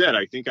like you said,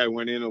 I think I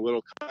went in a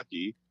little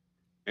cocky,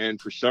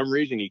 and for some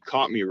reason he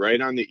caught me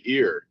right on the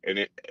ear, and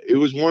it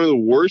was one of the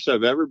worst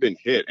I've ever been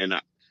hit. And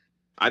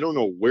I don't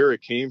know where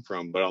it came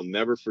from, but I'll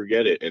never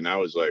forget it. And I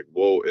was like,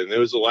 whoa. And it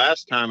was the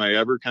last time I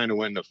ever kind of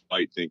went in a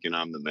fight thinking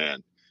I'm the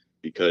man,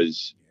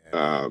 because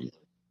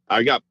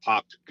I got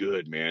popped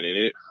good, man, and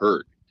it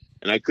hurt.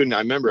 And I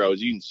remember I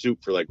was eating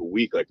soup for like a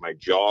week, like my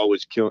jaw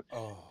was killing.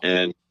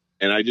 And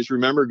I just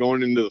remember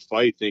going into the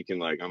fight thinking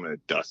like, I'm going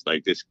to dust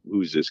like this.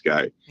 Who's this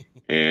guy?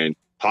 And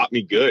popped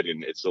me good.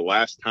 And it's the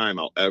last time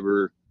I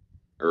ever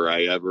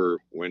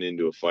went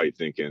into a fight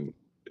thinking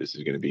this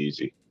is going to be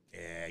easy.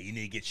 Yeah, you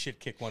need to get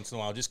shit kicked once in a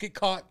while. Just get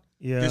caught.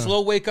 Yeah. Just a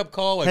little wake-up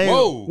call, like, hey,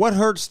 whoa. What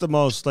hurts the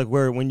most, like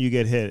when you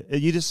get hit?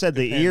 You just said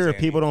the ear. Andy.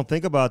 People don't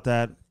think about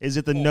that. Is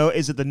it the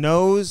Is it the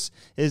nose?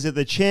 Is it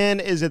the chin?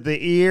 Is it the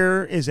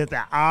ear? Is it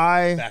the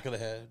eye? Back of the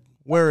head.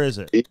 Where is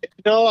it?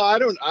 No, I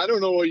don't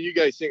know what you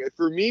guys think.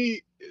 For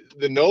me,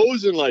 the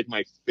nose and like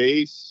my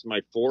face,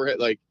 my forehead,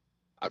 like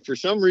for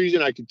some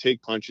reason I could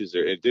take punches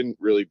there. It didn't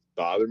really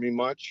bother me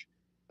much.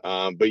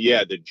 But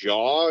yeah, the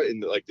jaw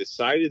and like the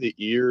side of the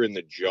ear and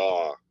the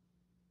jaw.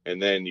 And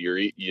then you're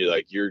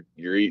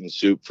eating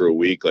soup for a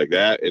week like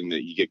that, and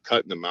you get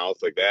cut in the mouth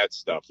like that.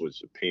 Stuff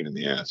was a pain in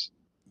the ass.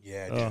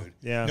 Yeah, dude.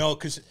 Yeah. No,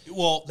 because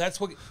that's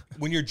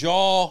when your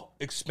jaw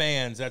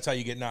expands, that's how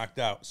you get knocked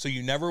out. So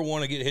you never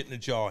want to get hit in the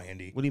jaw,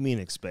 Andy. What do you mean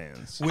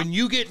expands? When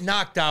you get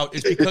knocked out,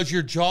 it's because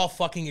your jaw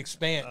fucking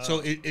expands.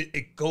 So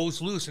it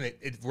goes loose and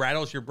it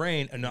rattles your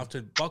brain enough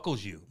to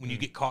buckles you when you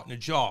get caught in the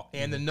jaw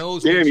and the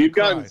nose. Damn, you've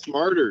gotten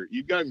smarter.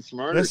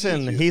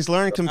 Listen, he's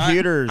learned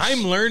computers.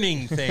 I'm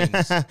learning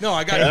things. No,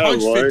 I got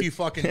punched 50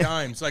 fucking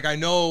times. Like I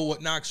know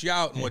what knocks you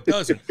out and what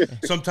doesn't.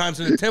 Sometimes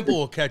in the temple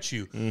will catch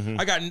you.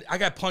 I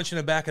got punched in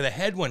the back of the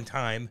head one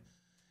time,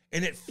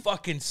 and it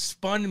fucking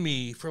spun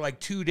me for like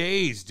 2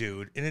 days,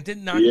 dude. And it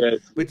didn't knock,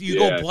 but you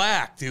go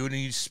black, dude, and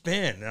you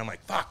spin. And I'm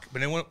like, fuck.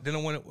 But it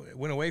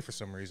went away for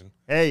some reason.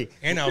 Hey,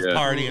 and I was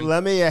partying.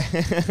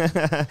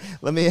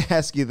 Let me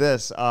ask you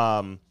this,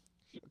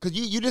 because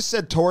you just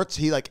said Torts.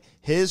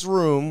 His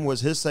room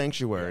was his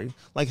sanctuary.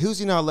 Like, who's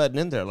he not letting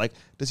in there? Like,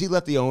 does he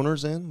let the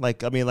owners in?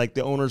 Like, I mean, like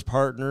the owners'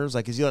 partners.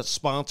 Like, does he let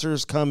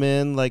sponsors come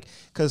in? Like,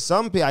 because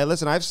some people,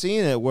 I've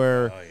seen it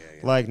where.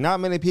 Like, not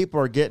many people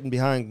are getting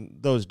behind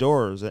those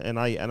doors, and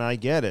I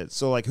get it.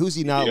 So, like, who's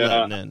he not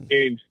letting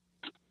in?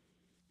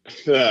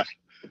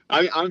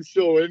 I'm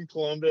still in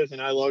Columbus,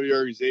 and I love your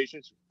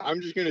organizations.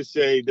 I'm just gonna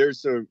say there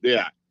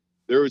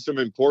were some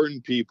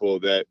important people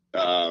that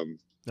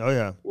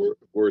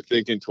were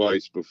thinking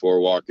twice before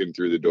walking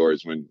through the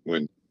doors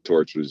when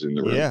Torts was in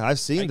the room. Yeah, I've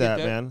seen that,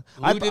 man.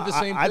 I'd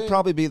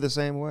probably be the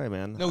same way,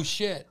 man. No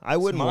shit. I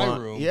wouldn't want my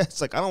room. Yeah,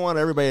 it's like I don't want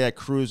everybody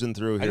cruising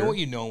through here. I know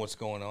you know what's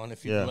going on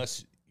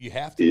unless you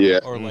have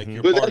to, or like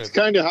you're but part that's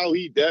kind of how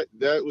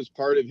that was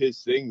part of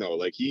his thing though.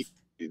 Like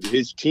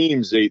his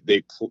teams,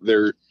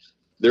 they're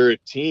a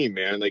team,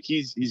 man. Like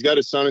he's got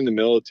a son in the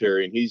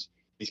military, and he's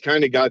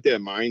kind of got that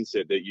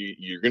mindset that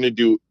you're gonna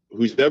do.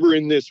 Who's ever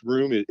in this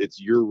room,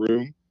 it's your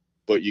room,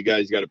 but you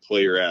guys got to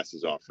play your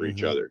asses off for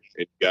each other.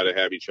 You got to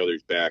have each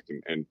other's back,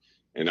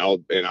 and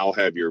I'll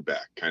have your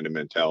back kind of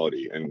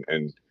mentality,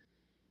 and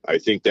I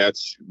think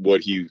that's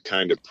what he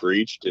kind of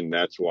preached, and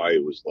that's why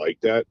it was like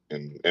that.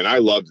 And I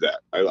love that.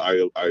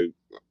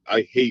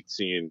 I hate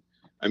seeing,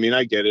 I mean,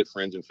 I get it.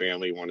 Friends and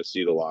family want to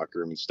see the locker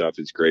room and stuff.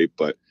 It's great.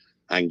 But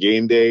on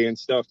game day and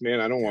stuff, man,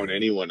 I don't want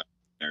anyone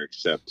there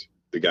except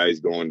the guys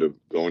going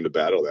to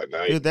battle that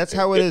night. Dude, that's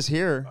how it is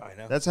here. I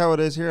know. That's how it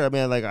is here. I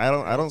mean, like, I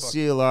don't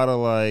see a lot of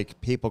like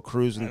people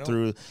cruising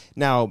through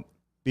now.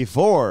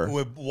 Before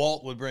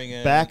Walt would bring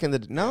in in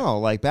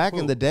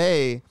the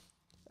day,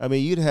 I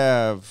mean, you'd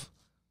have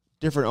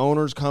different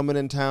owners coming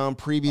in town,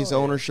 previous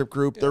ownership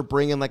group. They're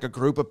bringing like a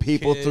group of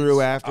people through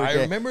after. I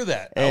remember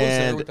that. I was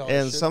there with all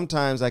and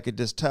sometimes I could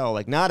just tell,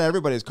 like, not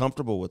everybody's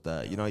comfortable with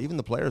that. You know, even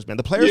the players, man.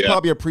 The players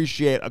probably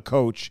appreciate a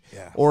coach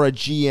or a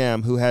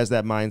GM who has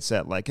that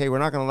mindset. Like, hey, we're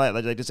not going to let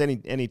like just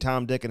any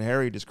Tom, Dick, and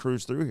Harry just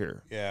cruise through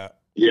here. Yeah.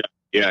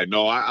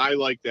 No, I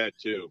like that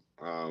too.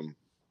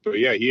 But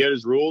yeah, he had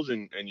his rules,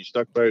 and you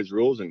stuck by his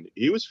rules, and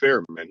he was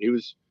fair, man. He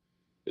was.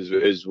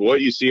 Is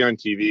what you see on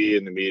TV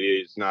and the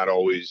media. It's not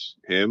always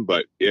him,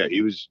 but yeah,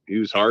 he was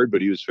hard,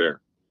 but he was fair.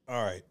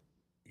 All right,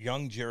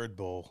 young Jared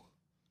Boll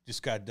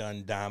just got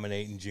done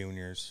dominating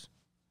juniors.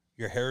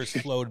 Your hair is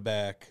flowed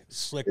back,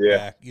 slicked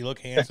back. You look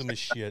handsome as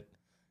shit.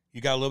 You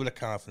got a little bit of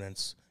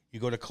confidence. You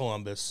go to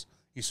Columbus.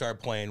 You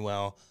start playing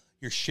well.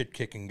 You're shit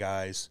kicking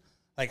guys.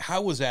 Like,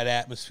 how was that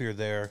atmosphere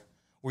there?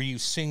 Were you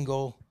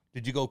single?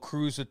 Did you go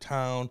cruise the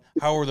town?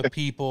 How were the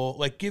people?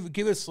 Like,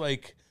 give us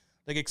like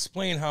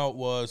explain how it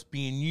was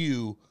being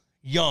you,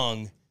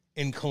 young,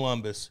 in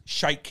Columbus,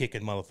 shite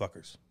kicking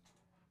motherfuckers.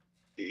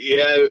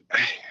 Yeah,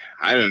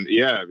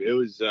 it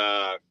was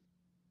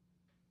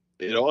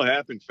It all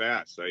happened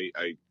fast.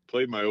 I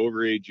played my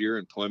overage year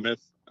in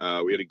Plymouth.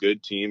 We had a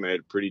good team. I had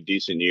a pretty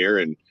decent year,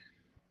 and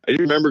I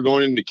remember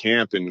going into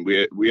camp, and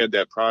we had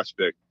that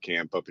prospect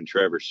camp up in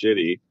Traverse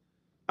City.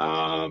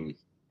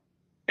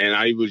 And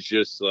I was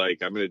just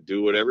like, I'm going to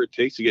do whatever it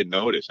takes to get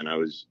noticed. And I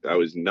was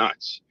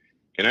nuts.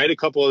 And I had a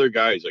couple other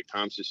guys like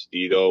Tom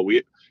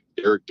Sestito,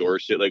 Eric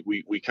Dorsett, like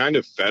we kind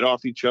of fed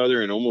off each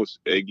other and almost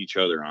egged each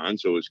other on.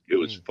 So it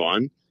was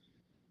fun.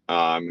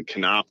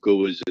 Konopka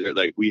was there.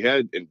 Like we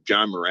had, and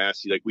John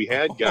Morassi, like we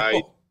had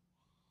guys,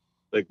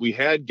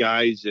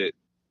 that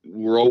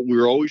we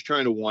were always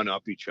trying to one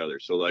up each other.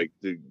 So like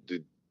the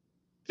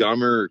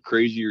dumber,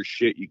 crazier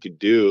shit you could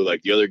do,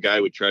 like the other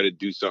guy would try to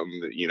do something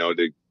that,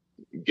 to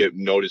get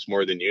noticed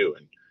more than you.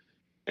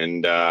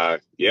 And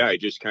yeah, I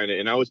just kind of,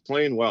 and I was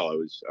playing well. I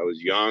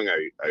was young.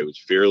 I was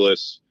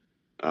fearless.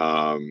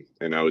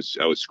 And I was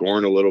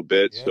scoring a little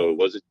bit. Yeah. So it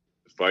wasn't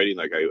fighting.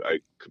 Like I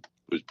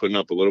was putting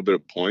up a little bit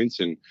of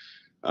points. And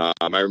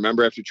I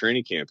remember after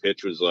training camp,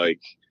 Hitch was like,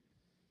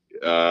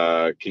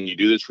 can you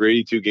do this for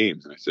 82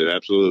 games? And I said,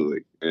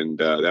 absolutely. And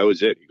that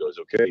was it. He goes,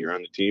 okay, you're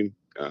on the team.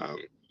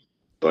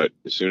 But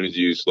as soon as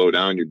you slow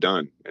down, you're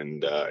done.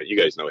 And you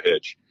guys know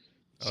Hitch.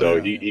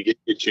 So he gets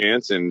a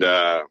chance. And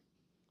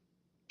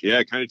yeah,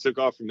 it kind of took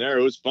off from there.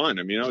 It was fun.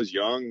 I mean, I was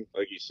young,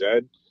 like you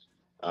said.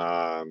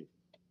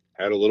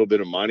 Had a little bit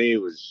of money,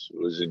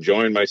 was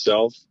enjoying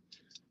myself.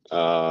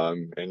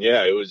 And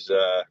yeah, it was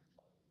a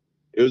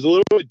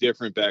little bit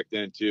different back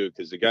then too,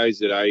 because the guys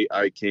that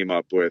I came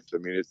up with, I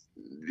mean, it's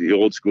the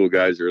old school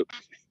guys are,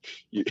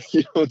 you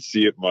don't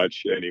see it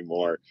much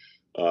anymore.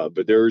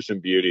 But there were some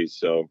beauties.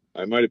 So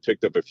I might've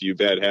picked up a few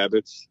bad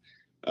habits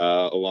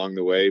along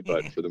the way,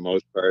 but for the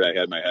most part, I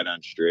had my head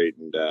on straight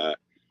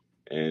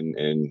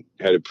and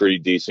had a pretty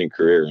decent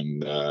career.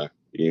 And,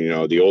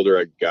 the older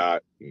I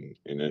got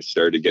and I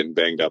started getting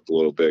banged up a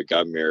little bit,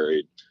 got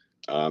married,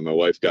 my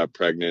wife got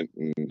pregnant,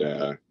 and,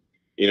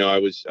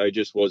 I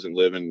just wasn't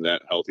living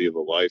that healthy of a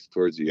life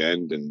towards the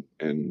end.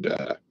 And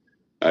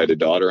I had a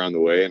daughter on the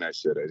way, and I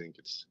said, I think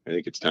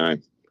it's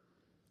time.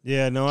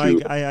 Yeah, no,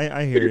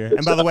 I hear you.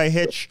 And by the way,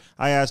 Hitch,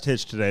 I asked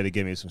Hitch today to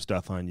give me some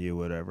stuff on you,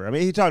 whatever. I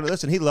mean,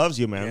 listen, he loves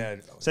you, man. Yeah,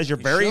 says you're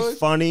very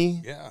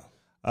funny.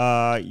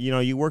 Yeah.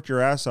 You worked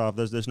your ass off.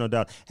 There's no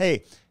doubt.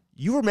 Hey,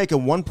 you were making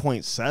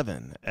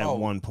 1.7 at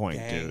one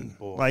point, dude.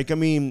 Boy. Like, I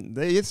mean,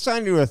 it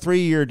signed you a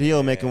 3-year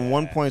deal, making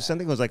 1.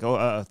 Something was like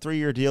a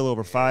 3-year deal,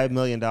 over $5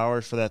 million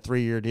for that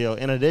 3-year deal,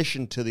 in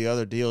addition to the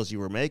other deals you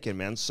were making,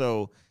 man.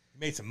 So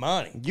made some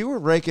money. You were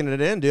raking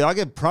it in, dude. I'll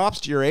give props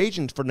to your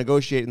agent for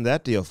negotiating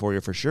that deal for you,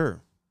 for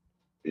sure.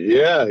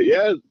 Yeah.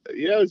 I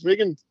was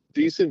making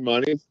decent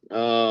money.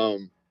 But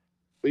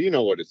you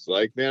know what it's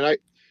like, man.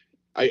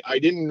 I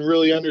didn't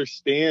really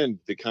understand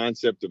the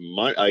concept of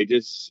money.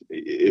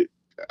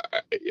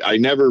 I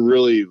never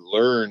really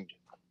learned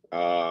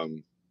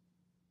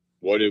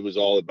what it was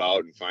all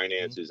about and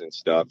finances and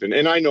stuff. And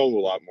I know a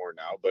lot more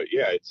now, but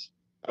yeah,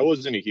 I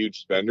wasn't a huge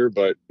spender,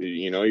 but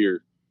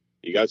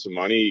you got some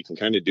money, you can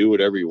kind of do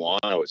whatever you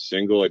want. I was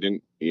single. I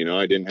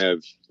didn't have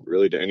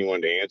really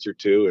anyone to answer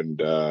to.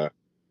 And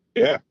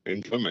yeah, I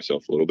enjoyed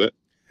myself a little bit.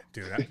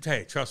 Dude,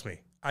 hey, trust me,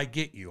 I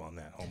get you on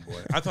that,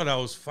 homeboy. I thought I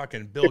was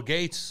fucking Bill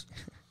Gates.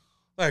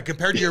 Like,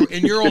 compared to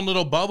in your own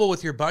little bubble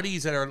with your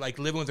buddies that are like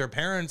living with their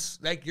parents,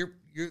 like you're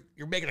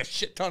making a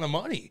shit ton of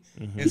money.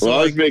 Mm-hmm. So, well,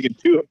 I was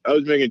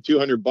making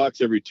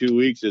 $200 every 2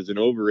 weeks as an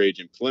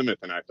overage in Plymouth,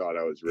 and I thought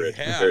I was rich.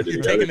 Yeah, compared to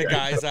you're taking the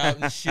guys out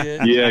and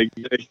shit. Yeah.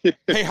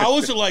 Hey, how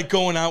was it like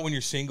going out when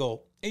you're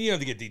single? And you don't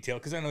have to get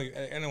detailed because I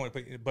don't want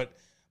to put, but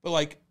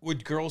like,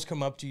 would girls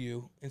come up to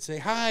you and say,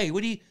 "Hi,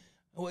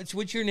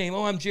 what's your name?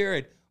 Oh, I'm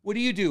Jared. What do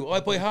you do? Oh,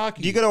 I play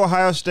hockey." Do you go to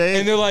Ohio State?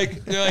 And they're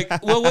like,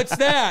 well, what's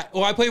that?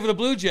 Well, I play for the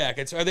Blue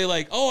Jackets. Are they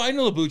like, oh, I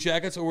know the Blue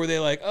Jackets? Or were they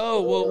like,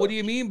 oh, well, what do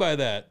you mean by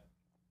that?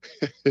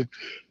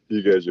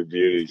 You guys are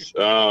beauties.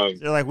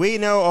 They're like, we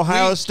know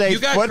Ohio State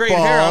football. You got great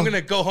hair. I'm going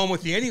to go home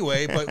with you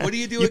anyway. But what do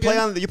you do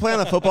again? You play on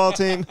the football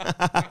team?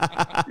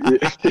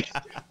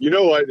 You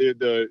know what?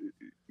 The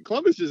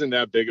Columbus isn't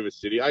that big of a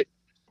city.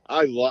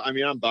 I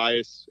mean, I'm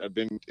biased. I've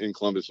been in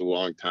Columbus a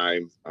long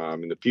time.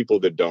 And the people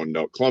that don't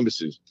know,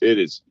 Columbus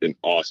is an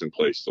awesome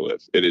place to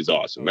live. It is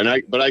awesome.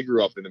 But I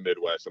grew up in the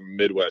Midwest. I'm a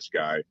Midwest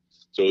guy.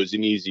 So it was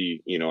an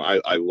easy,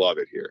 I love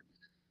it here.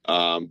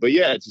 But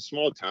yeah, it's a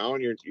small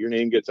town. Your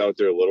name gets out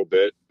there a little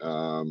bit.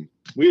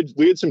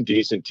 We had some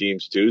decent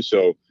teams too.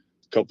 So a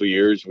couple of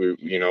years we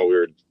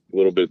were a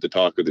little bit at the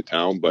talk of the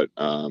town, but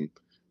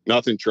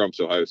nothing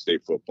trumps Ohio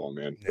State football,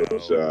 man.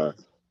 No.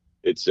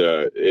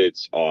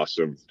 It's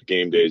awesome. The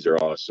game days are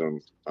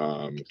awesome.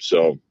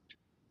 So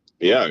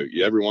yeah,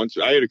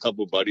 I had a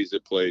couple of buddies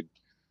that played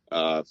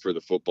for the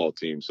football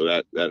team, so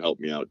that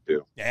helped me out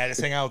too. Yeah,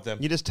 just hang out with them.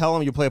 You just tell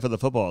them you play for the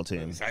football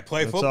team. I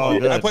play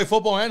football. I play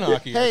football and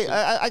hockey. Hey,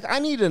 I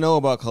need to know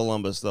about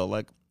Columbus though.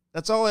 Like,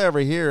 that's all I ever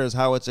hear is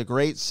how it's a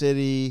great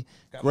city,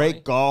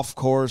 great golf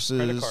courses.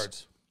 Credit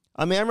cards.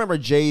 I mean, I remember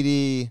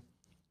JD.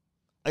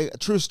 A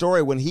true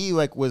story, when he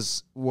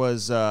was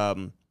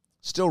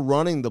still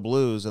running the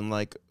Blues and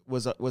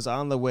was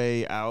on the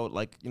way out,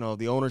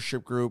 the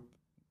ownership group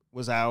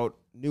was out,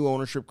 new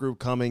ownership group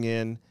coming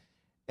in,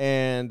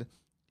 and,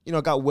 you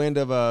know, got wind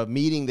of a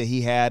meeting that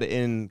he had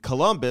in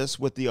Columbus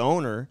with the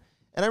owner.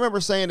 And I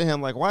remember saying to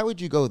him, like, why would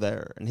you go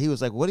there? And he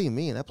was like, what do you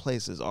mean? That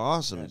place is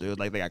awesome, dude.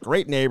 Like, they got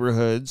great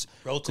neighborhoods,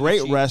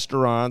 great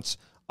restaurants,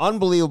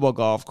 unbelievable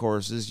golf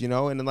courses, you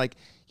know. And then, like,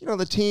 you know,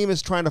 the team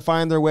is trying to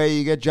find their way.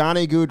 You get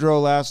Johnny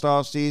Gaudreau last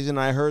offseason.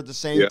 I heard the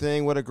same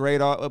thing. What a great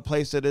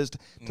place it is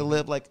to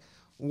live. Like,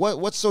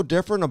 what's so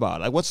different about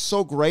it? Like, what's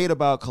so great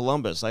about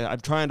Columbus? I'm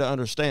trying to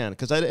understand,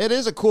 because it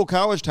is a cool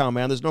college town,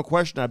 man. There's no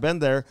question. I've been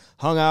there,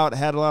 hung out,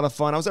 had a lot of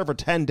fun. I was there for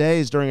 10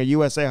 days during a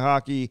USA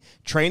Hockey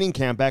training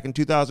camp back in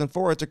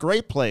 2004. It's a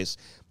great place.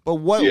 But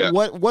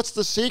what's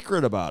the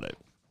secret about it?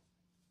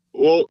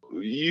 Well,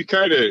 you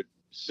kind of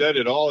said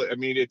it all. I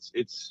mean,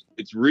 it's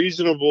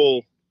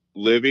reasonable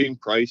living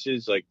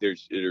prices. Like,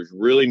 there's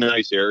really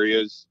nice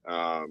areas.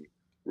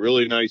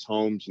 Really nice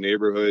homes,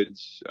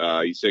 neighborhoods.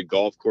 You said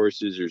golf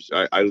courses.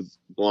 I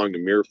belong to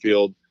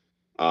Muirfield.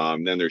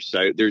 Then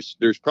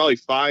there's probably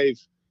five.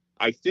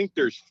 I think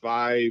there's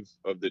 5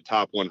 of the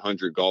top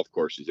 100 golf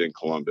courses in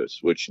Columbus,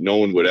 which no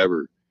one would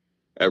ever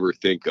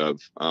think of.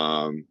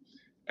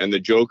 And the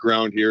joke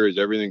around here is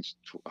everything's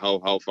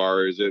how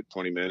far is it?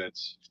 20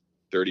 minutes,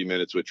 30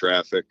 minutes with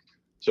traffic.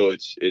 So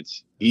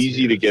it's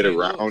easy to get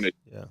around.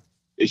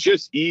 It's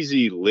just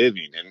easy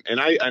living. And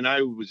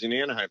I was in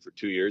Anaheim for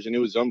 2 years, and it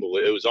was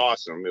unbelievable. It was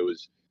awesome. We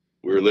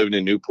were living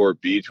in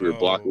Newport Beach. We were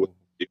blocked with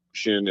the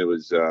ocean. It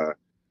was,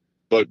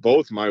 but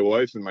both my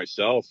wife and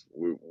myself,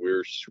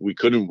 we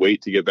couldn't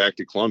wait to get back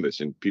to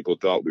Columbus, and people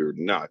thought we were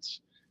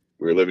nuts.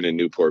 We were living in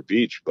Newport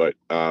Beach, but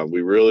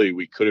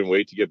we couldn't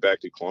wait to get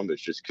back to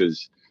Columbus just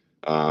because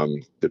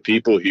the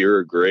people here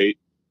are great.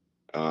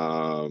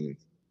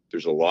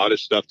 There's a lot of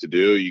stuff to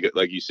do.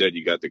 Like you said,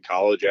 you got the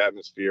college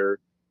atmosphere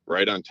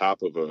right on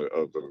top of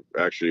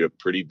actually a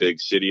pretty big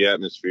city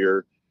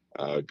atmosphere,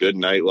 good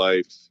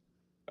nightlife,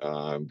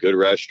 good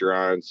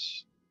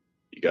restaurants.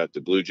 You got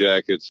the Blue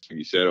Jackets, like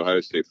you said, Ohio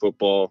State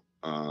football.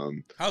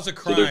 How's the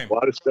crime? So there's a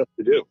lot of stuff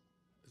to do.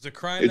 Is the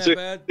crime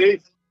that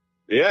bad?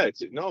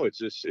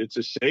 It's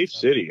a safe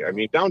city. I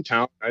mean,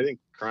 downtown, I think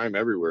crime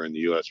everywhere in the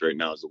U.S. right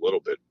now is a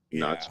little bit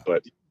nuts,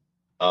 but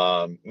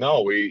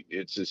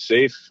it's a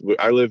safe.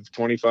 I live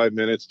 20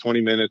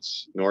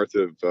 minutes north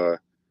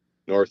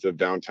of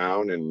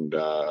downtown, and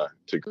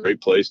it's a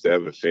great place to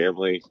have a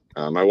family.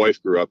 My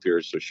wife grew up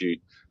here, so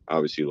she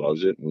obviously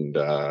loves it, and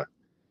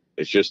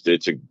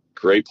it's a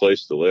great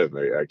place to live.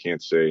 I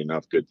can't say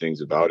enough good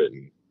things about it,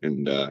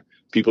 and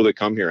people that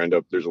come here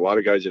there's a lot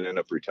of guys that end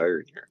up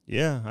retiring here.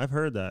 Yeah, I've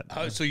heard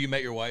that. So you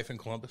met your wife in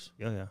Columbus?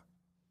 Yeah.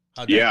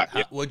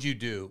 What'd you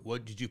do?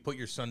 Did you put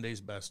your Sunday's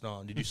best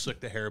on? Did you slick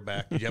the hair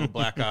back? Did you have a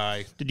black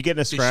eye? Did you get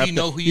in a scrap? Did she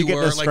know who you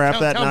were?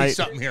 Tell me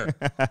something here.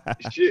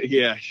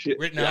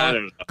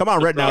 Rittenhouse. Come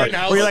on, Rittenhouse.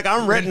 Where you're like,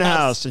 I'm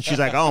Rittenhouse, and she's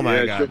like, oh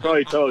my god. She'll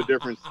probably tell a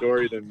different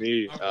story than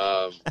me.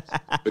 But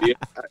yeah,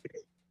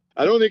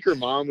 I don't think her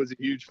mom was a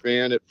huge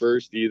fan at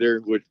first either,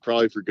 which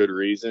probably for good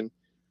reason.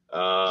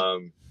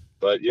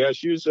 But yeah,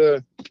 she was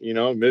a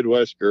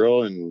Midwest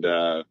girl, and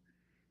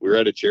we were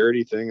at a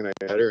charity thing, and I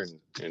met her,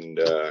 and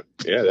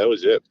that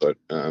was it. But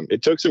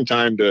it took some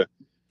time to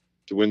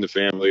win the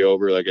family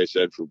over, like I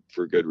said,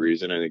 for good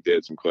reason. I think they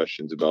had some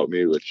questions about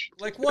me, which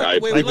like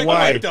what? Wait,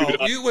 why?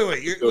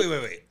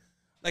 Wait.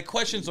 Like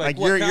questions like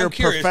what? You're a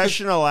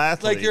professional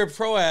athlete. Like you're a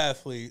pro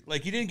athlete.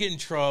 Like you didn't get in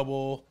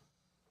trouble.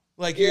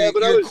 Like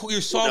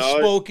you're soft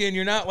spoken.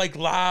 You're not like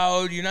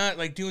loud. You're not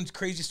like doing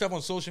crazy stuff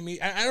on social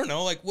media. I don't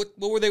know. Like what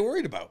were they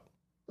worried about?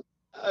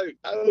 I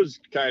was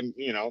kind of,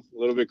 a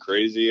little bit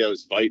crazy. I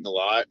was fighting a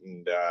lot,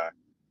 and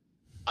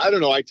I don't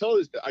know. I tell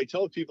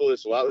people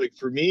this a lot. Like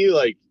for me,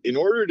 like in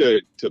order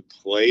to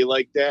play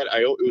like that,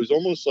 it was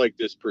almost like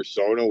this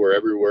persona where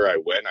everywhere I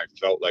went, I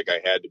felt like I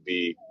had to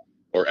be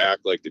or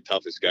act like the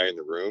toughest guy in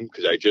the room,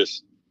 because like you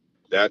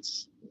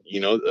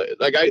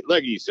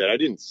said, I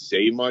didn't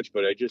say much,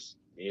 but I just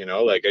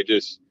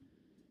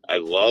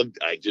loved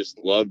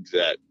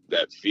that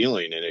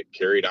feeling, and it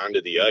carried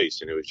onto the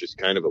ice, and it was just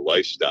kind of a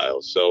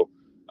lifestyle. So,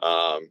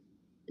 I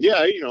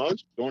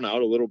was going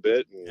out a little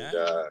bit, and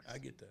I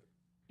get that.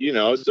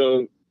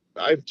 So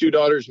I have 2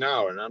 daughters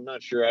now, and I'm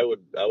not sure I would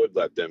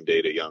let them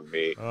date a young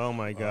me. Oh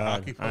my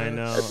God. I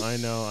know.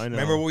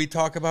 Remember what we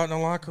talk about in the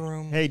locker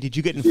room? Hey, did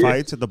you get in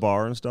fights at the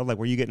bar and stuff? Like,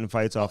 were you getting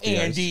fights off the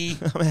Andy.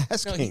 ice? I'm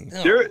asking.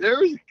 No. There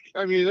was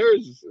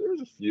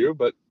a few,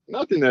 but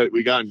nothing that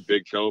we got in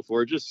big trouble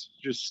for, just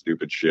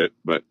stupid shit.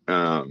 But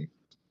it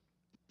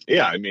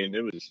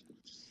was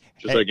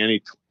just like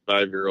any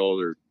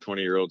 25-year-old or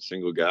 20-year-old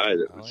single guy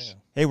that was.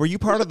 Hey, were you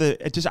part of the?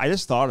 I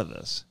just thought of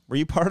this. Were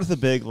you part of the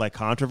big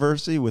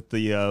controversy with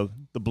the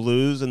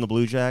Blues and the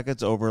Blue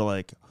Jackets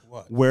over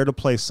where to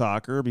play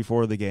soccer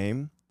before the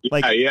game?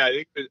 I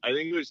think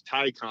it was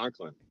Ty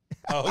Conklin.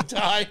 Oh,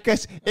 Ty,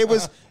 because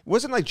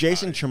wasn't like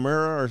Jason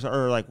Chimera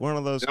or like one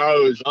of those.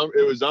 No,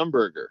 it was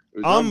Umberger.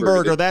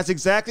 Umberger, that's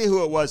exactly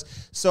who it was.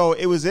 So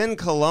it was in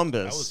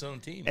Columbus. I was on the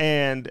team,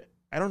 and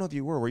I don't know if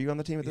you were. Were you on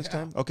the team at this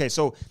time? Okay,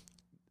 so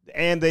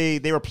and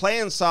they were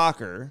playing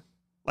soccer.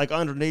 like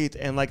underneath,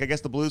 and like I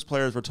guess the Blues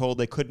players were told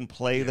they couldn't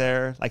play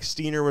there. Like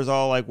Steiner was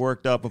all like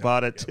worked up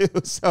about it too.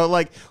 So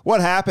like,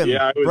 what happened?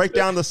 Yeah, Break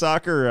down the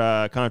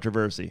soccer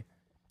controversy.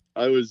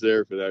 I was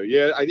there for that.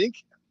 Yeah, I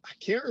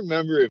can't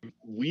remember if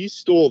we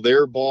stole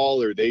their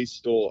ball or they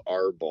stole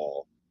our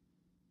ball.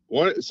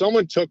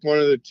 Someone took one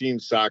of the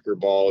team's soccer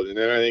balls, and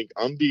then I think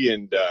Umby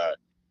and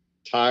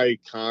Ty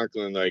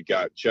Conklin like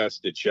got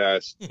chest to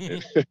chest.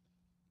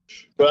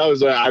 But I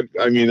was like,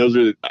 I mean, those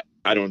are.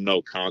 I don't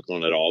know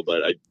Conklin at all,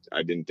 but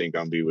I didn't think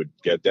Umby would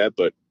get that.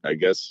 But I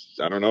guess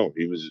I don't know.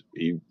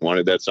 He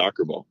wanted that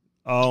soccer ball.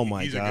 Oh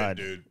my He's God,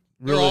 a good dude.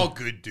 Really? They're all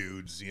good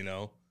dudes, you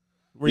know.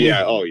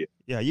 Yeah. Oh yeah.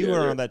 Yeah, you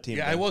were on that team.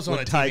 Yeah, I was on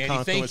a team,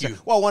 Andy. Thank you.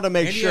 Well, I want to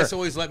make sure. Andy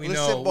always let me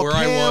know where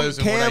I was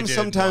and what I Cam did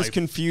sometimes in life.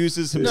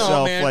 confuses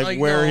himself, like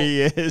where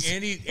he is.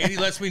 Andy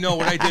lets me know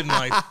what I did in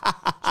life.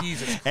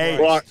 Jesus Christ. Hey,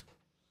 well,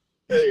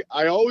 hey,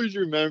 I always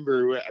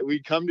remember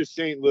we'd come to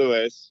St.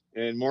 Louis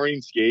and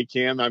morning skate,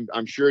 Cam.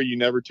 I'm sure you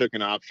never took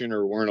an option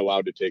or weren't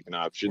allowed to take an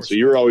option, so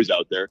you were always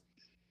out there.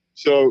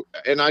 So,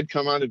 and I'd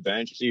come on the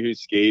bench, see who's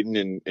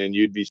skating, and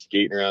you'd be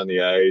skating around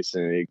the ice,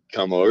 and he'd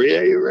come over.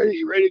 Yeah, you ready?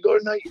 You ready to go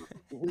tonight?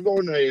 We're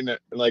going tonight. And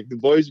like the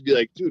boys would be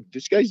like, dude,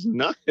 this guy's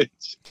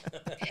nuts.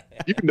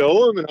 You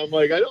know him? And I'm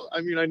like, I know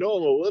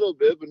him a little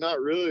bit, but not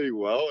really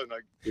well. And I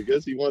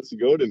guess he wants to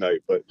go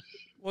tonight. But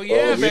well,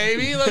 yeah,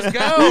 baby, let's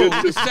go.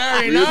 It's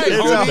Saturday night.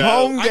 It's a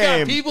home game. I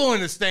got people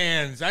in the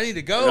stands. I need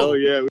to go. Oh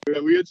yeah,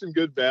 we had some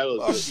good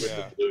battles.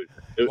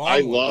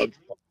 I loved.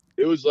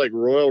 It was like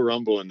Royal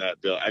Rumble in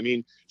that bill. I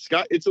mean,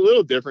 Scott, it's a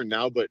little different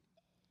now, but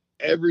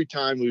every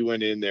time we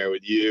went in there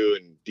with you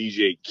and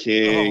DJ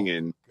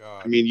King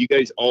I mean, you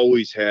guys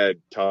always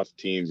had tough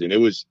teams, and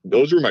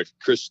those were my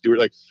Chris Stewart.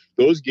 Like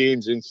those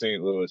games in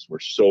St. Louis were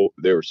so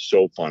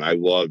fun. I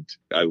loved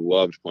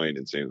playing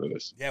in St.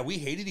 Louis. Yeah, we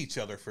hated each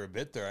other for a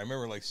bit there. I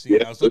remember like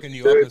seeing I was looking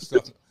you up and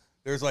stuff.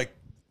 There's like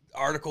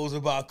articles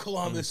about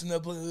Columbus and the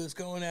Blues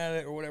going at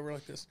it or whatever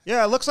like this.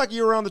 Yeah, it looks like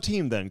you were on the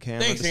team then,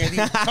 Cam. Thanks, Andy.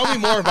 Tell me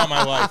more about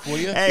my life, will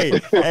you?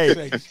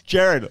 Hey,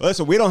 Jared,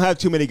 listen, we don't have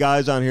too many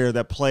guys on here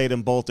that played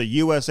in both the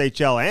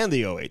USHL and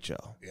the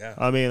OHL. Yeah.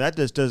 I mean, that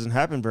just doesn't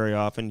happen very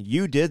often.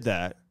 You did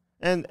that.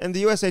 And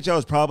the USHL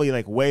is probably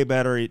like way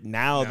better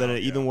now than it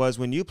even was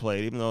when you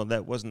played, even though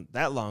that wasn't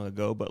that long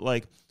ago. But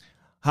like,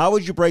 how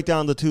would you break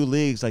down the two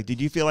leagues? Like,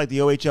 did you feel like the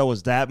OHL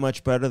was that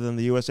much better than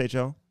the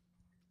USHL?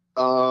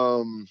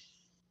 I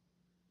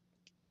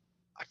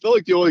feel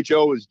like the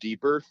OHL was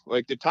deeper.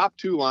 Like the top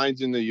two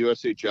lines in the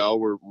USHL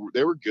were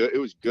good. It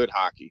was good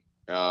hockey.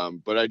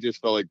 But I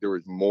just felt like there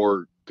was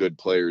more good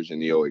players in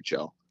the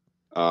OHL.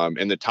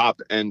 And the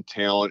top end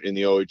talent in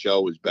the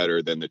OHL was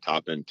better than the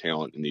top end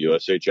talent in the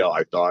USHL,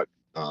 I thought.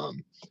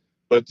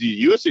 But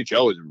the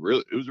USHL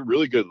was a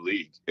really good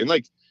league. And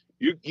like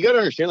you got to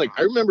understand, like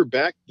I remember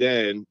back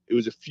then, it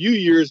was a few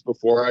years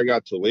before I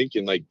got to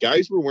Lincoln, like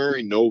guys were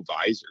wearing no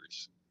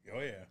visors. Oh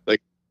yeah.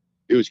 Like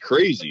it was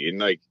crazy. And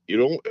like,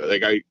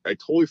 I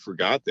totally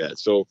forgot that.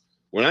 So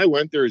when I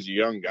went there as a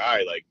young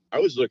guy, like I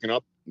was looking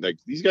up, like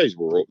these guys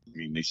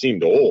they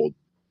seemed old.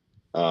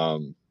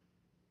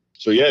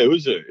 So yeah, it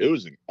was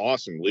an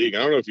awesome league. I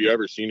don't know if you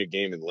ever seen a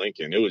game in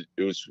Lincoln.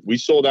 We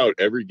sold out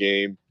every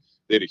game.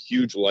 They had a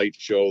huge light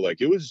show.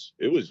 Like it was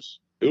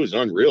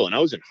unreal. And I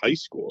was in high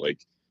school.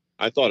 Like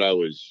I thought I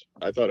was,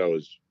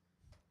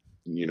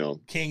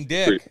 King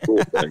Dick.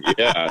 Cool.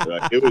 Yeah.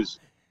 Like, it was,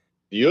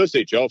 the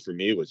USHL for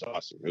me was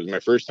awesome. It was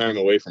my first time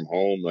away from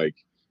home. Like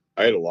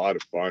I had a lot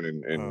of fun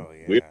and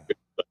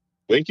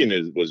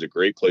Lincoln was a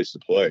great place to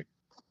play.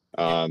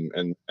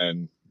 And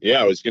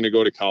yeah, I was going to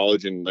go to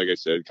college. And like I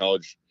said,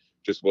 college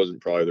just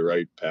wasn't probably the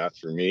right path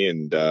for me.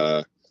 And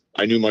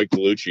I knew Mike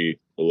Lucic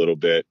a little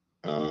bit.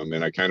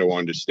 And I kind of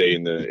wanted to stay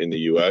in the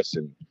U.S.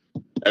 And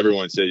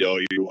everyone said, "Oh,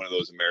 you're one of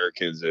those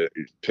Americans that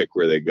pick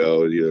where they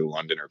go, either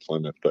London or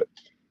Plymouth." But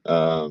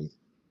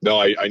no,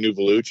 I knew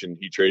Voluch, and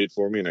he traded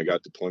for me, and I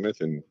got to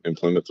Plymouth, and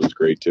Plymouth was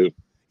great too.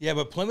 Yeah,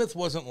 but Plymouth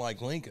wasn't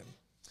like Lincoln.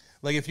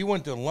 Like if you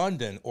went to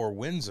London or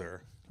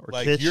Windsor, or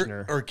like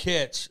Kitchener, or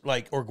Kitch,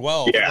 like or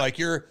Guelph, like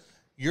you're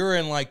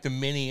in like the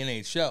mini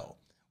NHL.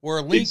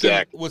 Where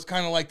Lincoln was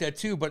kind of like that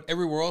too, but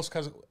everywhere else,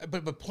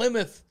 but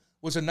Plymouth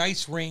was a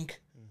nice rink.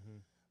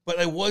 But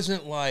it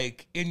wasn't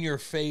like in your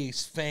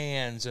face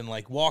fans and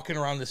like walking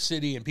around the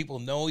city and people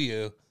know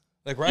you.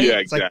 Like, right? Yeah,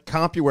 it's like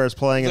CompuWare's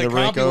playing in the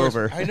rink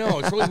over. I know.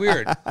 It's really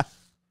weird.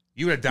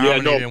 You would have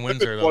dominated in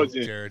Windsor, though,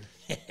 Jared.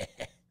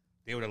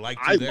 They would have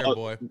liked you there,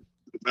 boy.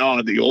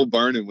 No, the old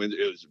barn in Windsor,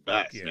 it was the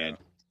best, man.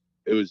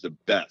 It was the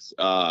best.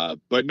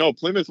 But no,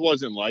 Plymouth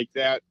wasn't like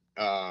that.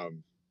 I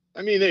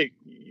mean,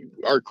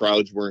 our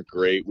crowds weren't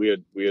great. We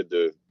had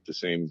the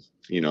same,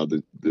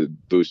 the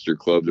booster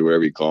clubs or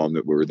whatever you call them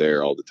that were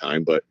there all the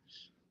time. But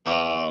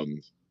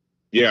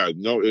yeah,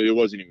 no, it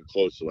wasn't even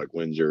close to like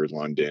Windsor,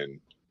 London,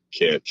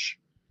 Kitch.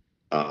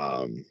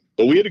 But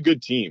we had a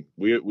good team.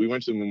 We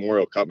went to the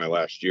Memorial Cup my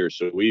last year,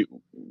 so we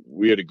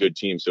had a good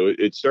team. So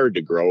it started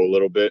to grow a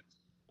little bit.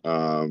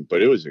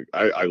 But it was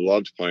I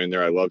loved playing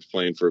there. I loved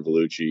playing for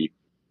Volucci.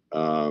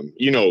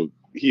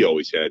 He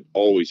always had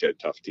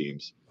tough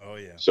teams. Oh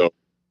yeah. So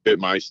fit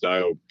my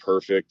style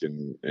perfect,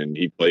 and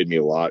he played me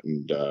a lot,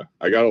 and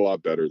I got a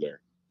lot better there.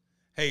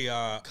 Hey,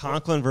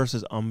 Conklin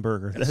versus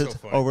Umberger. That's so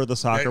funny. over the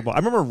soccer ball. I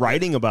remember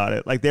writing about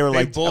it. Like they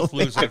both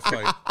lose that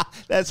fight.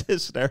 That's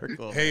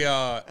hysterical. Hey,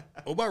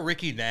 what about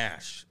Ricky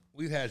Nash?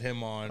 We've had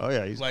him on. Oh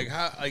yeah, he's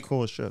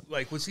cool as shit.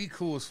 Like, was he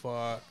cool as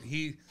fuck?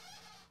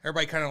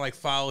 Everybody kind of like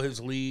follow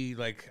his lead.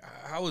 Like,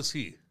 how was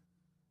he?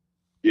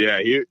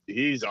 Yeah,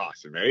 he's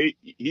awesome, man.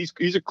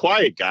 He's a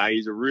quiet guy.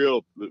 He's a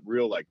real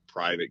like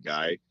private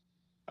guy.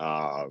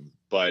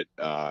 But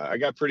I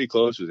got pretty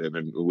close with him,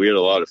 and we had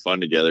a lot of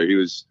fun together. He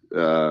was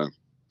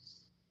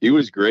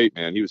great,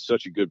 man. He was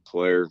such a good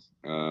player.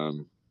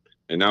 And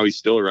now he's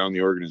still around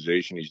the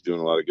organization. He's doing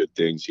a lot of good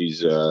things.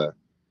 He's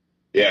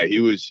he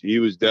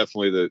was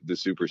definitely the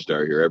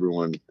superstar here.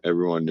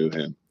 Everyone knew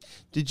him.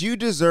 Did you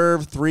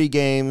deserve 3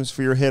 games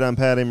for your hit on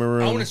Patty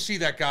Maroon? I want to see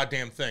that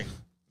goddamn thing.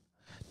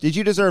 Did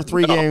you deserve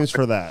 3 games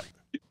for that?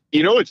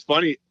 You know, it's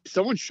funny.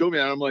 Someone showed me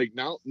that. I'm like,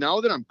 now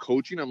that I'm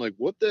coaching, I'm like,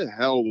 what the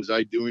hell was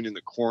I doing in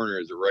the corner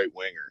as a right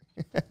winger?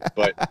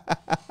 But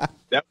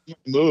that was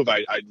my move.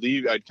 I'd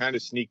leave. I'd kind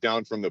of sneak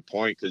down from the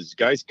point because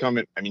guys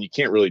coming. I mean, you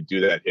can't really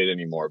do that hit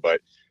anymore.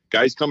 But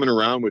guys coming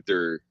around with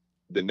the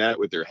net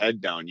with their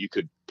head down, you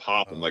could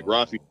pop them. Like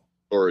Rafi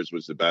Torres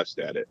was the best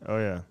at it. Oh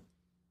yeah.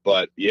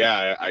 But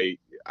yeah, I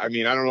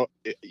mean, I don't know.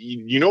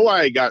 You know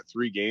why I got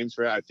 3 games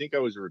for that? I think I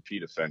was a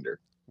repeat offender.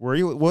 Were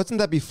you? Wasn't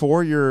that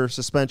before your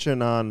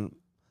suspension on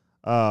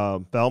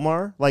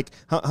Belmar? Like,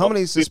 how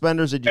many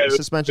suspensions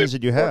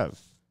did you have?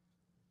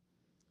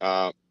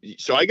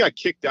 So I got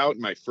kicked out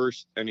in my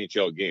first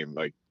NHL game,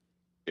 like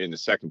in the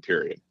second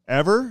period.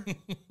 Ever?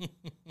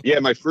 Yeah,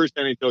 my first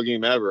NHL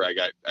game ever. I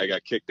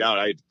got kicked out.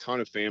 I had a ton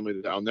of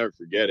family that I'll never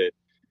forget it.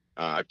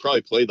 I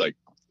probably played like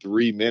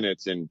 3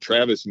 minutes, and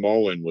Travis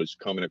Mullen was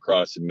coming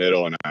across the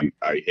middle, and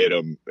I hit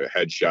him a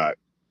headshot.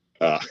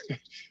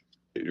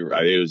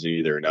 It was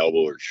either an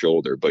elbow or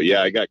shoulder, but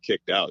yeah, I got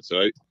kicked out.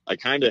 So I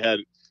kind of had,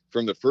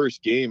 from the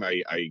first game,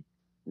 I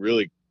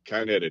really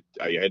kind of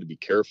I had to be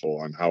careful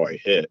on how I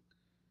hit.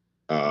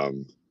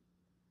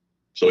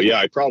 So yeah,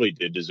 I probably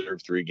did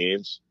deserve 3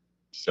 games,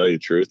 to tell you the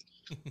truth.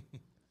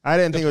 I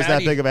didn't think it was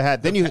that big of a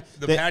hat. Then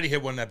the Patty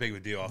hit wasn't that big of a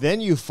deal. Then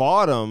you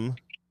fought him,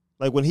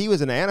 like when he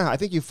was in Anaheim. I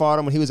think you fought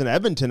him when he was in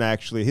Edmonton.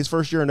 Actually, his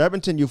first year in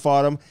Edmonton, you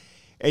fought him.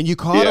 And you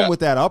caught him with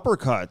that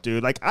uppercut,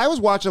 dude. Like, I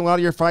was watching a lot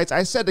of your fights.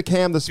 I said to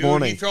Cam this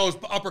morning. He throws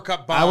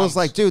uppercut bombs. I was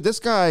like, dude, this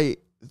guy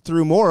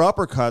threw more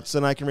uppercuts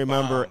than I can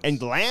remember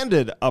and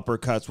landed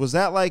uppercuts. Was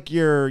that like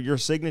your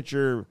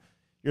signature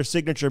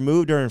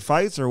move during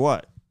fights or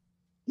what?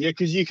 Yeah,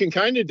 because you can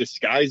kind of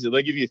disguise it.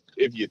 Like,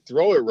 if you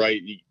throw it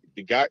right,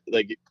 the guy,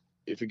 like,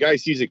 if a guy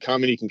sees it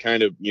coming, he can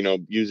kind of,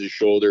 use his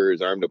shoulder,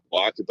 his arm to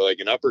block it. But like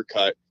an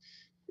uppercut,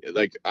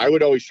 like, I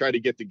would always try to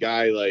get the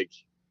guy, like,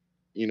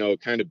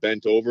 kind of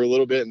bent over a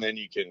little bit, and then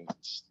you can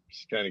just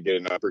kind of get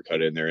an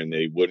uppercut in there, and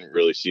they wouldn't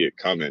really see it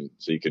coming.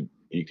 So you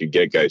could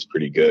get guys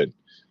pretty good.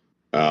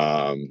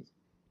 But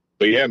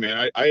yeah,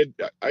 man, I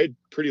had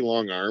pretty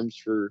long arms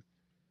for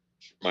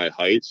my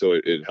height, so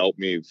it helped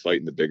me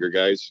fighting the bigger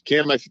guys.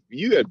 Cam,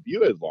 you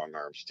had long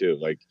arms too.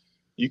 Like,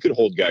 you could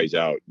hold guys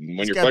out. And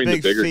when you're fighting the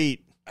bigger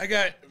feet. I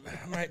got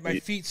my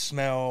feet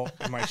smell,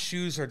 and my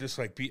shoes are just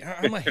like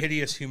I'm a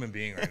hideous human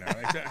being right now.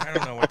 I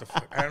don't know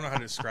I don't know how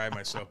to describe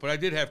myself, but I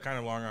did have kind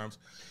of long arms.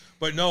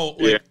 But no,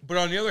 but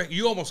on the other hand,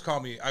 you almost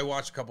caught me. I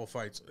watched a couple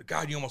fights.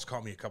 God, you almost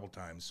caught me a couple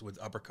times with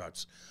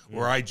uppercuts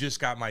where I just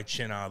got my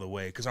chin out of the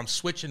way because I'm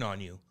switching on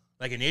you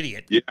like an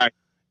idiot. Yeah,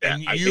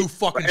 and you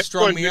fucking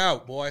strung me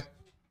out, boy.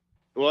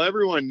 Well,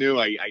 everyone knew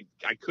I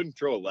couldn't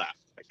throw a left.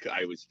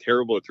 I was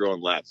terrible at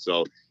throwing left,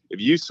 so if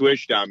you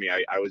switched on me,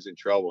 I was in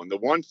trouble. And the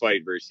one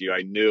fight versus you,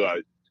 I knew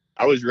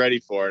I was ready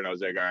for it. And I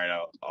was like, all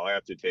right, I'll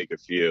have to take a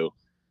few,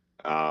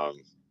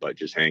 but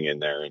just hang in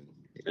there.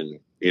 And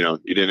you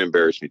didn't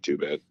embarrass me too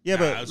bad. Yeah,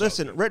 but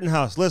listen,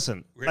 Rittenhouse,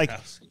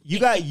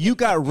 you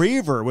got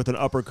Reaver with an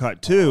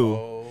uppercut too.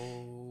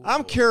 Oh,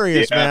 I'm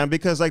curious, man,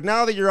 because like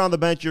now that you're on the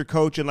bench, you're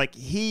coaching, like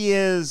he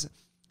is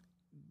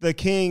the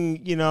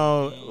king, he's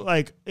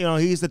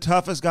the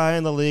toughest guy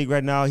in the league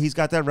right now. He's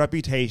got that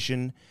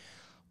reputation.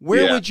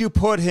 Where would you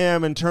put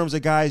him in terms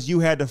of guys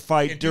you had to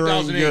fight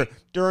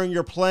during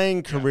your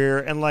playing career?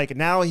 And like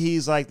now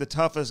he's like the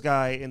toughest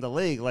guy in the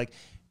league. Like,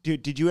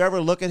 did you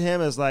ever look at him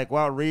as like,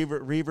 wow,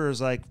 Reaver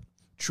is like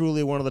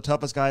truly one of the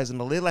toughest guys in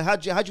the league? Like,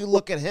 how'd you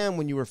look at him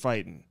when you were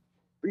fighting?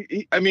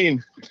 I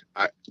mean,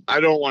 I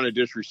don't want to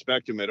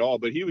disrespect him at all,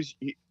 but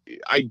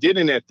I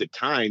didn't at the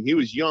time. He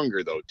was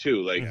younger though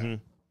too. Like,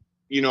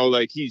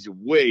 like he's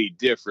way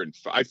different.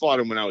 I fought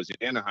him when I was in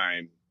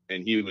Anaheim.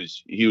 And he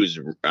was,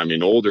 I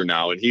mean, older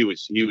now, and he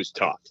was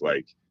tough.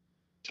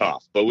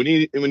 But when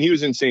he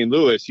was in St.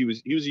 Louis, he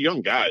was a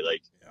young guy.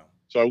 Like,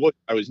 so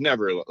I was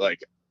never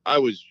like, there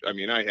was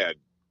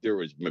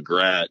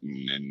McGrath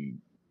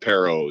and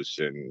Peros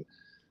and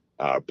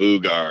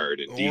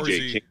Boogaard and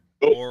DJ King.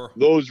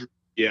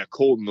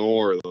 Colton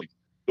Orr. Like,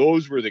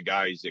 those were the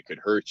guys that could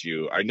hurt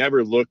you. I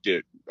never looked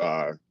at,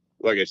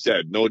 like I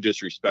said, no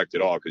disrespect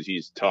at all, because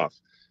he's tough.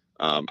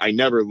 I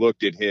never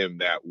looked at him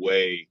that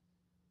way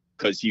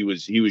because he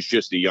was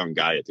just a young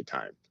guy at the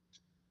time.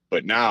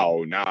 But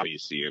now you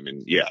see him,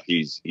 and yeah,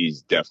 he's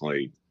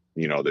definitely,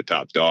 the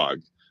top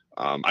dog.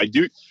 I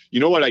do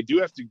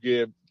have to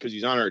give, because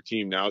he's on our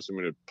team now, so I'm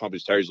going to pump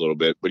his tires a little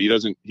bit. But he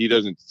doesn't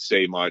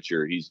say much,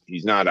 or he's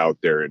not out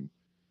there.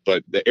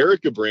 But the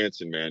Erica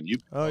Branson, man,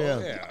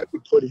 I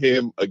could put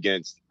him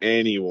against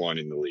anyone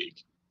in the league.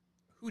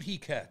 Who'd he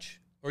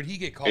catch, or did he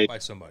get caught by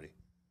somebody?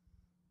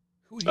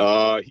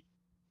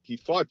 He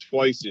fought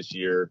twice this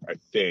year, I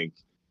think.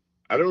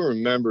 I don't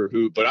remember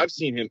who, but I've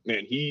seen him.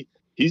 Man,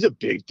 he's a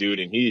big dude,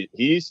 and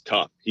he's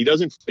tough. He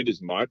doesn't fit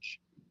as much.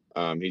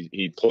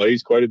 He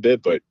plays quite a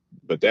bit, but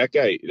that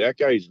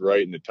guy's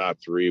right in the top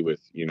three with,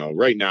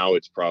 right now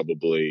it's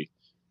probably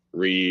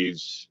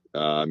Reaves,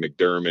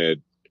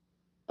 McDermott,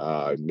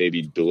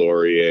 maybe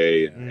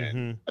Delorier,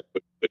 and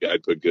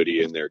I'd put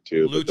Goody in there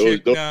too.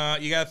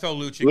 Lucic, you got to throw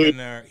Lucic in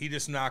there. He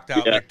just knocked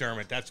out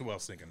McDermott. That's who I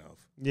was thinking of.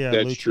 Yeah,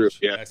 that's Lucic. true.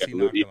 Yeah, he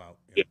knocked him out.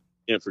 Yeah.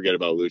 Can't forget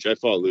about Luch. I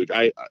fought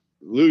Luch.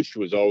 Luch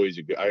was always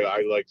a good.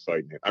 I liked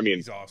fighting him. I mean,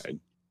 he's awesome.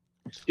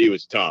 He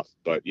was tough,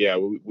 but yeah,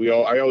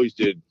 I always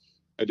did.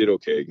 I did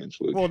okay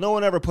against Luch. Well, no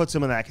one ever puts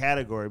him in that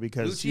category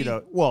because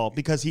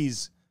because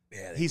he's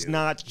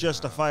not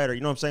just a fighter.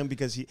 You know what I'm saying?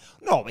 Because he's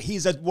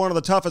one of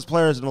the toughest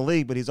players in the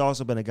league, but he's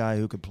also been a guy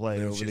who could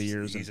play over the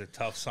years. He's a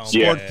tough son.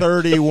 Scored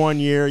 30 1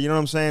 year. You know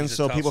what I'm saying? He's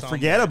so people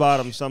forget about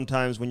him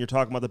sometimes when you're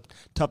talking about the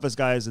toughest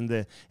guys in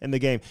the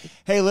game.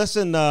 Hey,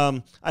 listen,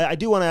 I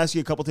do want to ask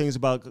you a couple things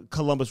about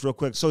Columbus real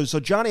quick. So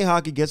Johnny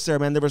Hockey gets there,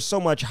 man. There was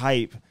so much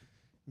hype.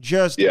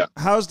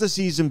 How's the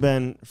season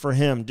been for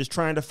him? Just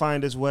trying to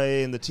find his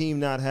way, and the team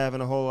not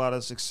having a whole lot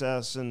of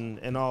success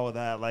and all of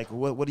that. Like,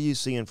 what are you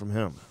seeing from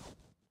him?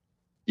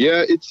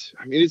 Yeah, it's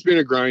been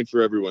a grind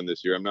for everyone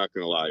this year. I'm not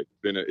going to lie.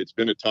 It's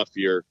been a tough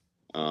year.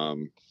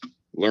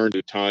 Learned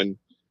a ton,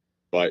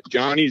 but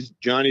Johnny's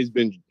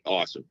been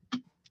awesome.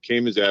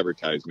 Came as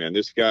advertised, man.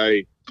 This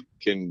guy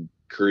can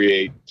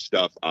create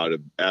stuff out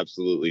of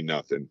absolutely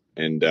nothing.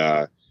 And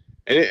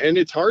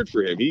it's hard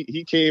for him.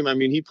 He came,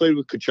 he played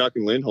with Kachuk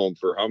and Lindholm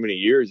for how many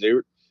years?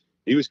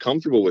 He was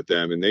comfortable with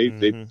them, and they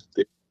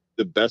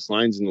the best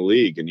lines in the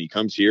league. And he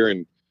comes here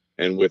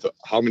and with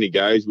how many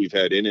guys we've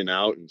had in and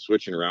out and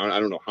switching around, I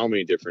don't know how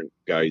many different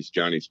guys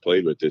Johnny's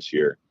played with this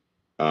year.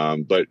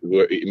 But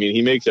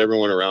he makes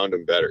everyone around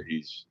him better.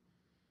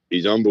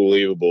 He's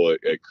unbelievable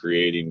at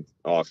creating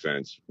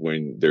offense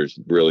when there's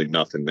really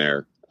nothing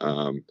there.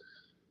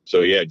 So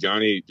yeah,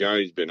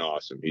 Johnny's been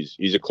awesome.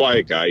 He's a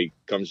quiet guy. He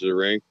comes to the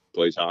rink,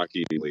 plays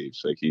hockey, he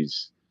leaves. Like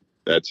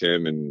that's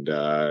him, and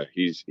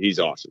he's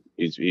awesome.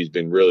 He's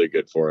been really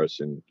good for us,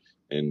 and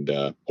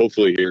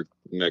hopefully here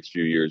the next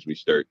few years we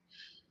start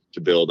to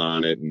build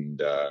on it.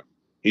 And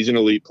he's an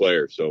elite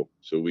player, so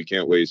we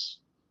can't waste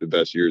the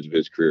best years of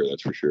his career,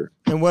 that's for sure.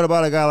 And what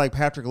about a guy like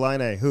Patrick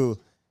Laine, who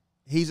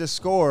he's a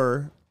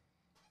scorer?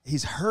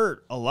 He's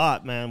hurt a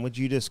lot, man, which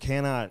you just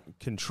cannot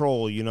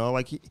control.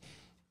 Like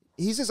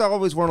he's just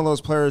always one of those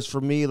players for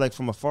me, like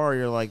from afar,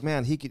 you're like,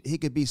 man, he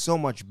could be so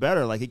much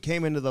better. Like he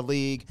came into the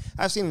league.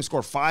 I've seen him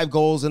score 5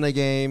 goals in a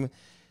game.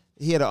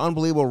 He had an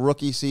unbelievable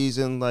rookie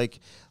season. How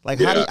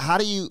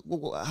do you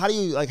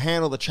like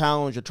handle the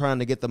challenge of trying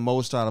to get the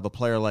most out of a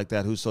player like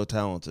that who's so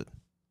talented?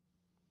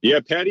 Yeah,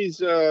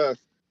 Patty's a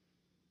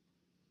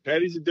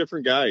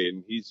different guy,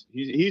 and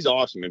he's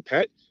awesome. And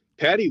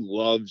Patty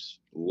loves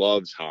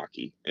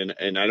hockey,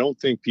 and I don't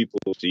think people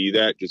see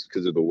that just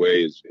because of the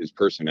way his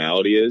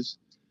personality is.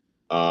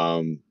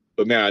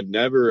 But man,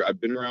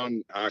 I've been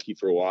around hockey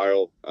for a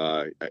while.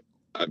 I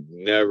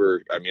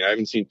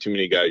haven't seen too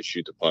many guys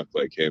shoot the puck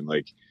like him.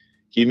 Like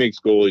he makes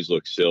goalies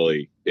look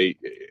silly.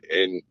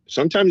 And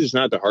sometimes it's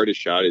not the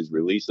hardest shot is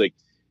release. Like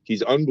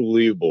he's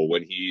unbelievable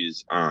when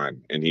he's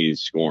on and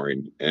he's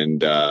scoring. And,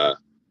 the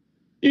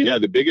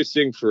biggest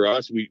thing for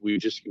us, we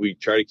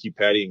try to keep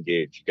Patty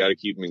engaged. You got to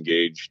keep him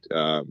engaged.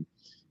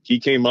 He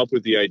came up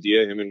with the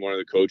idea, him and one of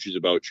the coaches,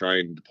 about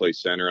trying to play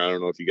center. I don't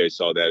know if you guys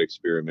saw that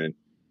experiment.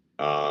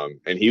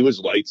 And he was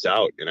lights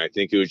out. And I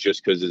think it was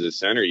just because as a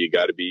center, you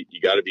got to be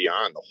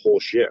on the whole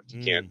shift.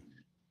 You can't,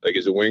 like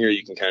as a winger,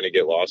 you can kind of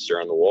get lost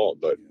around the wall,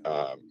 but,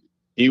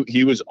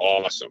 he was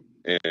awesome.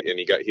 And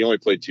he only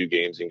played 2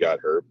 games and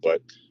got hurt,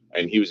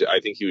 I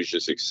think he was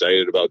just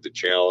excited about the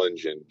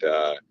challenge. And,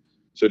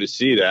 so to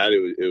see that,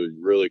 it was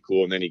really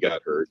cool. And then he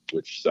got hurt,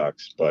 which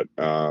sucks, but,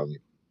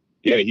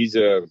 he's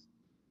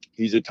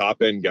a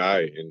top end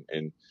guy,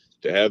 and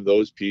to have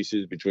those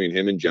pieces between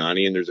him and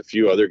Johnny, and there's a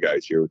few other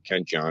guys here with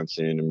Cam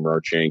Janssen and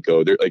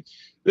Marchenko.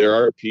 There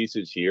are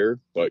pieces here,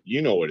 but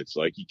you know what it's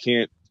like. You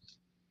can't.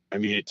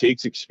 It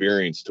takes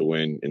experience to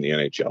win in the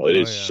NHL. It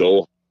is so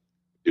hard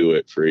to do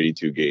it for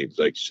 82 games.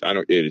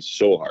 It is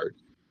so hard.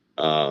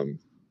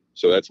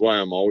 So that's why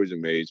I'm always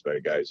amazed by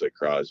guys like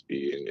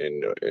Crosby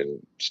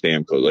and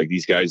Stamkos, like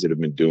these guys that have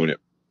been doing it,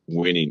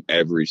 winning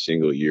every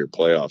single year,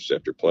 playoffs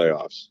after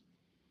playoffs.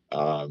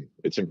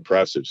 It's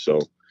impressive. So,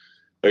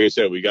 like I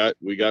said, we got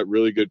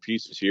really good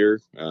pieces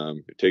here.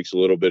 It takes a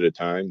little bit of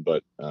time,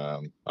 but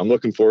I'm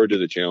looking forward to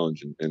the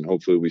challenge, and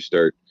hopefully we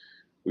start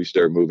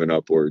moving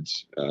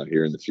upwards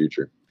here in the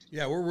future.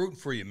 Yeah, we're rooting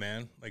for you,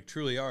 man. Like,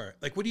 truly are.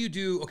 Like, what do you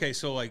do? Okay,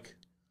 so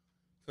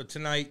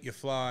tonight you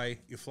fly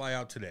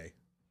out today.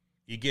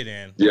 You get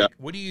in. Yeah. Like,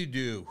 what do you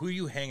do? Who are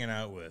you hanging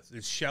out with?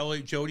 Is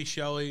Jody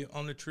Shelley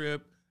on the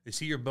trip? Is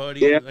he your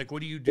buddy? Yeah. Like,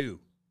 what do you do?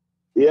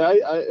 Yeah,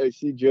 I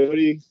see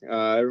Jody.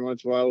 Every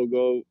once in a while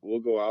we'll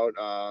go out.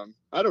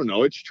 I don't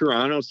know. It's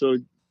Toronto, so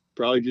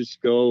probably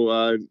just go.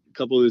 A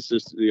couple of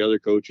the other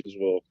coaches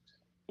will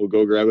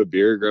go grab a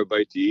beer, grab a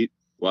bite to eat,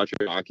 watch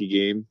a hockey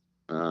game.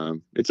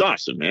 It's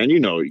awesome, man. You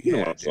know what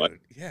it's like.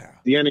 Yeah.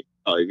 The NHL.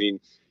 I mean,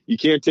 you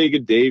can't take a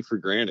day for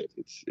granted.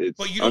 It's.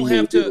 But you don't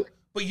have to.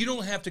 But you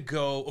don't have to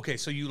go. Okay,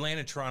 so you land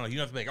in Toronto. You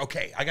don't have to be like,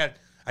 okay, I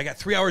got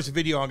 3 hours of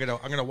video. I'm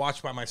gonna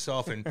watch by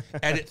myself and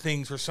edit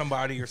things for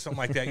somebody or something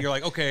like that. You're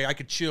like, okay, I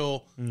could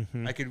chill.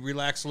 I could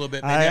relax a little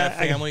bit. Maybe I have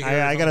family.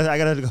 I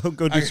gotta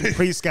go do some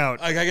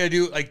pre-scout. I gotta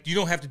do you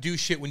don't have to do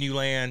shit when you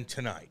land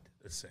tonight.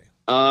 Let's say.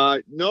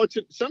 No,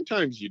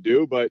 sometimes you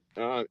do, but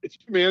it's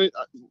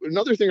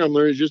another thing I'm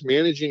learning is just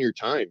managing your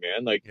time,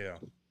 man. Like,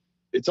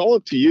 it's all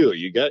up to you.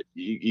 You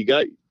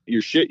got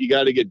your shit you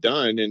got to get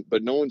done,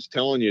 but no one's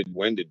telling you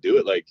when to do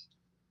it. Like,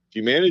 if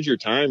you manage your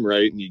time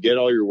right and you get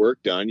all your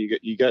work done,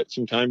 you got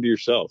some time to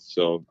yourself.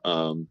 So,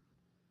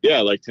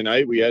 like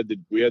tonight we had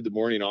the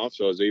morning off,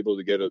 so I was able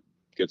to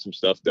get some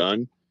stuff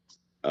done.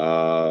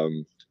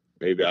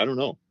 Maybe I don't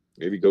know.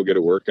 Maybe go get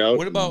a workout.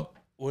 What about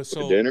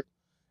dinner?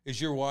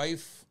 Is your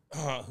wife?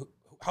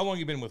 How long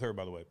you been with her,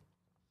 by the way?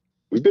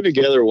 We've been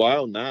together a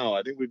while now.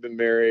 I think we've been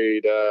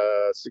married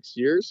 6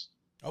 years.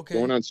 Okay.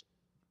 Going on.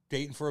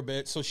 Dating for a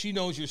bit. So she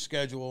knows your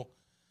schedule.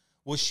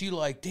 Was she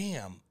like,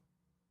 damn,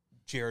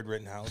 Jared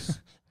Rittenhouse,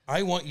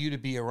 I want you to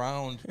be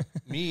around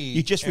me.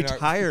 You just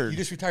retired. You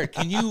just retired.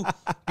 Can you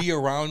be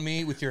around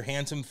me with your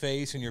handsome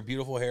face and your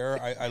beautiful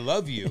hair? I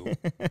love you.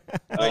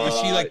 Is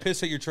she like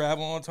pissed that you're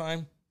traveling all the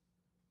time?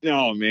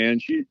 No, man.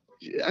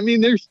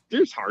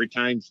 There's hard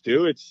times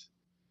too. It's,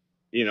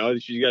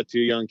 she's got 2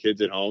 young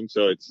kids at home.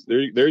 So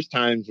there's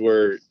times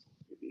where,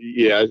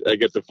 I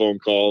get the phone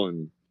call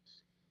and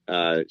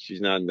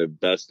she's not in the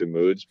best of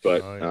moods,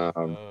 but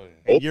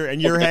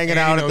you're hanging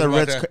out at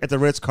the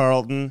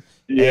Ritz-Carlton,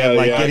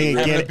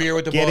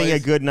 getting a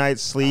good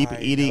night's sleep,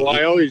 eating. Well,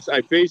 I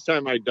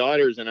FaceTime my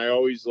daughters, and I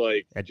always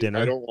at dinner.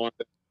 I don't want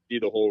to see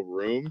the whole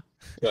room,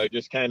 so I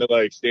just kind of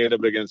stand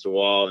up against the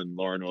wall, and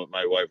Lauren,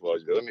 my wife, will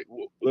always go,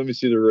 let me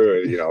see the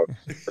room,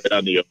 right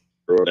on the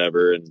or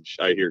whatever, and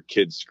I hear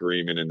kids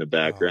screaming in the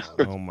background.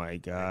 Oh my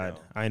God,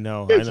 I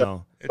know. It's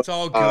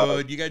all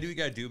good. You gotta do what you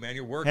gotta do, man.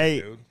 You're working,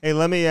 dude. Hey,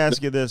 let me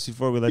ask you this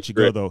before we let you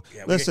go, though.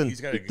 Yeah, listen,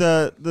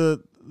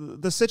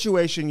 the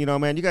situation,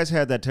 man, you guys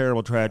had that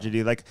terrible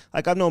tragedy. Like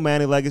I've known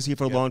Manny Legacy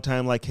for a long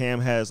time, like Cam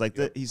has.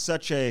 He's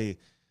such a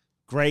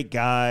great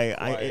guy.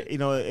 Right.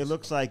 It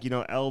looks like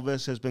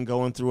Elvis has been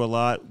going through a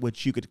lot,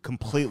 which you could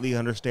completely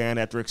understand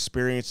after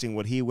experiencing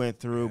what he went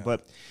through,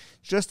 but.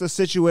 Just the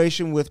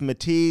situation with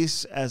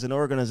Matisse as an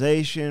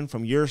organization,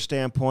 from your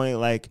standpoint,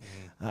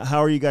 how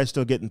are you guys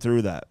still getting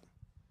through that?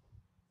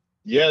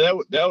 Yeah,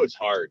 that was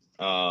hard.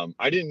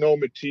 I didn't know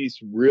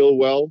Matisse real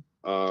well,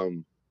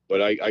 but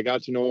I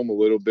got to know him a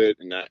little bit,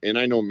 and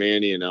I know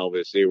Manny and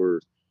Elvis. They were,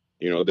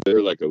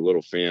 they're like a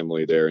little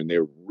family there, and they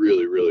were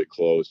really, really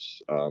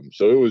close.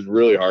 So it was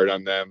really hard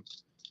on them.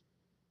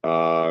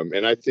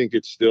 And I think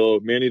it's still,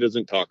 Manny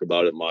doesn't talk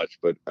about it much,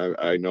 but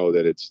I know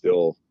that it's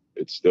still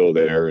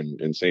there,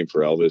 and same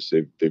for Elvis.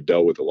 They've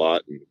dealt with a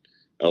lot, and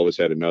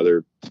Elvis had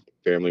another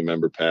family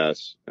member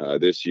pass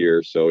this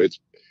year, so it's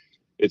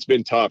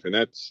been tough, and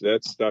that's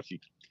stuff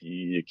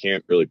you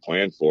can't really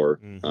plan for.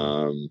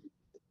 Mm-hmm.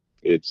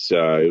 It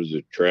was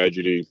a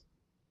tragedy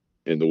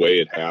in the way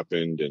it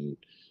happened, and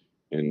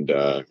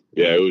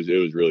it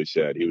was really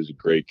sad. He was a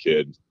great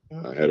kid,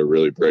 had a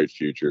really bright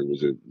future,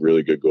 was a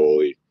really good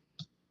goalie,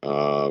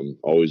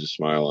 always a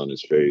smile on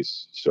his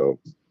face. So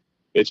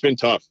it's been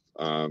tough.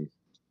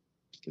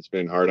 It's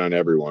been hard on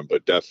everyone,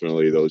 but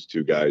definitely those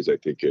 2 guys, I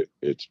think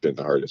it's been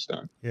the hardest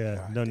on.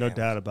 Yeah, no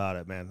doubt about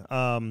it,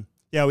 man.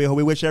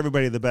 We wish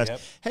everybody the best.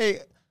 Yep. Hey,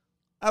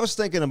 I was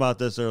thinking about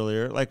this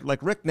earlier.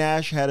 Like Rick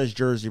Nash had his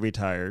jersey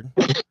retired.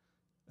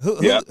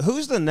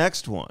 Who's the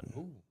next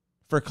one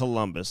for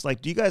Columbus? Do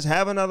you guys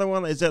have another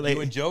one? Is that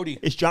you and Jody?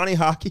 Is Johnny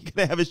Hockey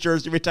gonna have his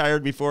jersey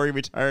retired before he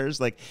retires?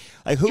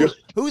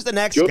 Who's the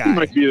next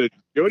guy?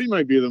 Jody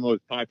might be the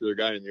most popular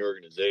guy in the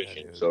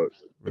organization. Yeah, so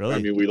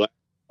really, we like.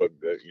 But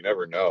you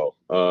never know.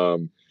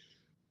 But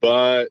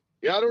I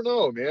don't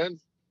know, man.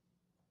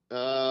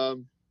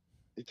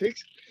 It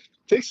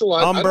takes a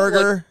lot.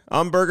 Umberger.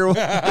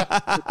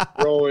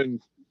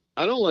 Throwing.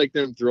 I don't like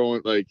them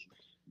throwing.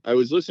 I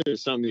was listening to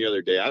something the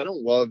other day. I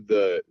don't love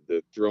the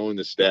throwing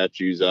the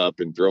statues up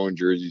and throwing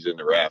jerseys in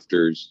the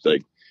rafters.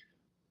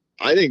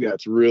 I think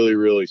that's really,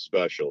 really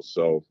special.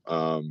 So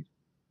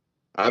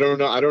I don't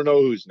know. I don't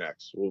know who's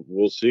next.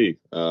 We'll see.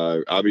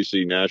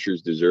 Obviously,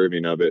 Nasher's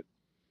deserving of it.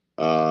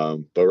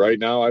 But right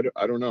now, I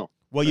don't know.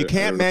 Well, you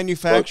can't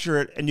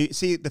manufacture it, and you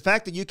see the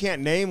fact that you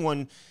can't name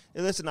one.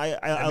 Listen,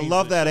 I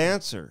love that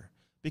answer,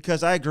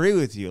 because I agree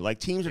with you.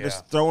 Teams are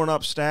just throwing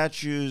up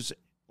statues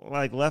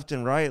left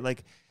and right.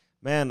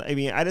 Man, I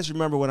mean, I just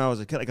remember when I was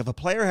a kid, like if a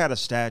player had a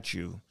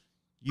statue,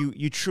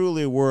 you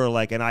truly were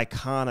like an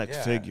iconic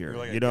figure,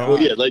 like you know?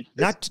 Well, yeah, like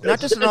not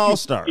just an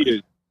all-star.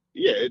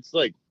 Yeah, it's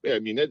like, I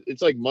mean,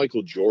 it's like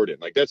Michael Jordan.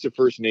 Like that's the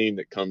first name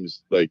that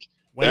comes. Like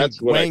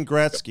that's what Wayne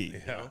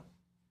Gretzky.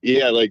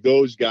 Yeah, like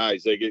those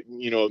guys. Like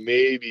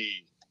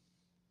maybe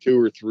 2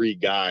 or 3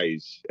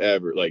 guys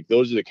ever. Like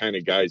those are the kind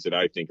of guys that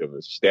I think of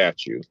as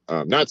statue.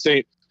 Not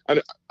saying I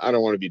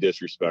don't want to be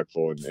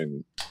disrespectful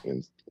and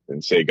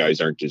say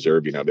guys aren't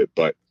deserving of it,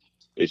 but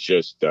it's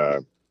just I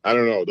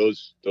don't know.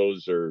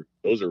 Those are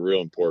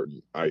real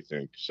important, I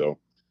think. So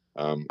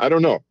I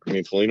don't know. I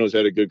mean, Foligno's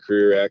had a good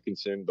career,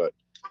 Atkinson, but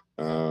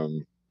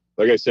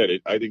like I said,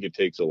 I think it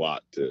takes a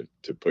lot to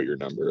put your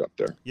number up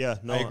there. Yeah,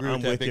 no, I agree I'm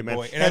with that, with big you, man.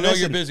 boy. And I know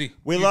you're busy.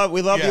 We love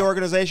the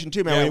organization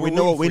too, man. Yeah,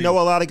 we know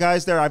a lot of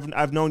guys there.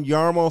 I've known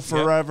Yarmo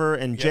forever,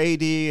 and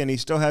JD, and he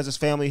still has his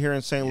family here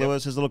in St.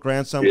 Louis. His little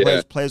grandson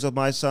plays with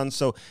my son,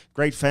 so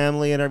great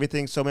family and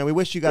everything. So, man, we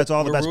wish you guys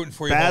all the best. Rooting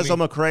for you, Basil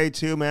homie. McRae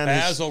too, man.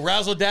 Basil,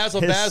 Razzle Dazzle,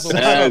 Basil.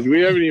 Baz,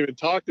 we haven't even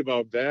talked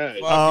about Baz.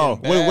 Oh,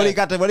 what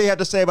do you have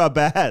to say about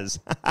Baz?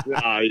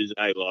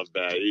 I love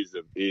Baz.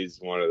 He's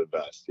one of the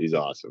best. He's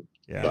awesome.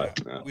 Yeah,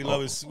 but, we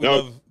love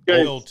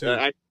Will too.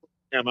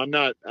 I'm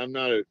not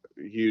a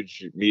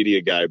huge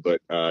media guy,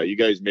 but you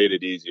guys made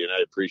it easy, and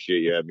I appreciate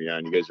you having me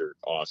on. You guys are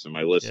awesome.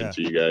 I listen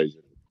to you guys.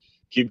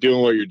 Keep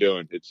doing what you're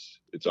doing. It's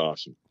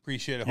awesome.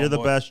 Appreciate it. You're the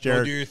best,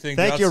 Jared. Do your thing.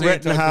 Thank you,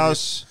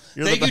 Rittenhouse.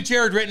 Thank you,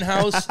 Jared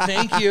Rittenhouse.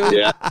 Thank you.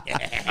 Yeah,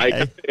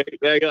 I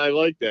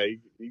like that.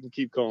 You can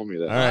keep calling me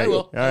that. All right. I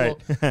will. All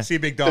right. See you,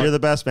 big dog. You're the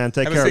best, man.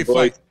 Take Have care. a safe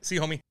flight. See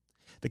you, homie.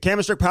 The Cam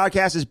and Strick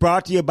podcast is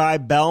brought to you by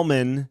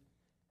Bellman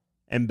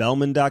and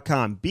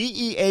Bellman.com.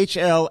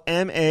 BEHLMANN.com.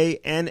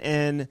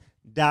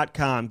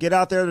 Get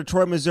out there to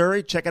Detroit,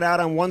 Missouri. Check it out.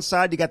 On one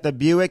side, you got the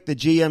Buick, the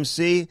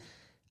GMC.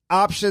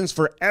 Options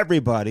for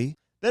everybody.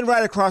 Then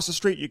right across the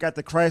street, you got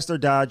the Chrysler,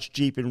 Dodge,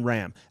 Jeep, and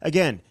Ram.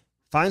 Again,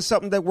 find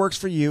something that works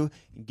for you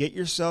and get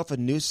yourself a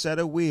new set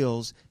of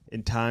wheels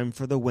in time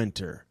for the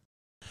winter.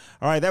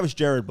 All right, that was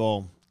Jared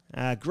Boll.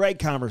 Great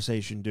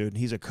conversation, dude.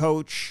 He's a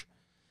coach.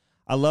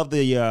 I love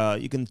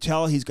you can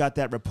tell he's got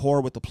that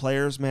rapport with the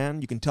players, man.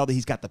 You can tell that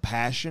he's got the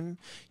passion.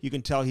 You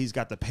can tell he's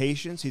got the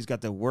patience. He's got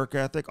the work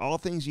ethic. All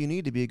things you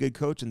need to be a good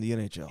coach in the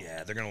NHL.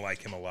 Yeah, they're going to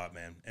like him a lot,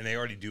 man. And they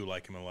already do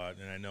like him a lot.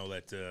 And I know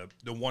that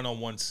the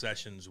one-on-one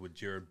sessions with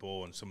Jared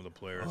Boll and some of the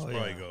players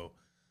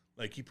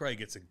he probably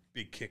gets a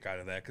big kick out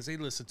of that because they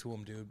listen to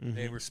him, dude. Mm-hmm.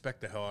 They respect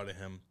the hell out of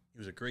him. He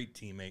was a great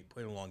teammate,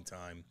 played a long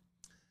time,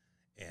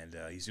 and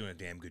he's doing a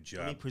damn good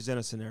job. Let me present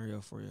a scenario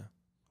for you.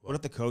 What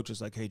if the coach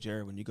is like, hey,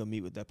 Jared, when you go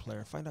meet with that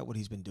player, find out what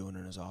he's been doing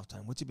in his off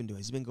time. What's he been doing?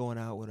 He's been going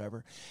out,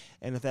 whatever.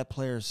 And if that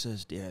player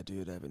says, yeah,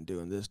 dude, I've been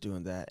doing this,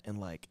 doing that, and,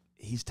 like,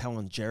 he's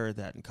telling Jared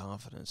that in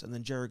confidence, and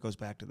then Jared goes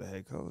back to the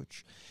head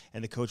coach,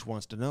 and the coach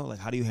wants to know, like,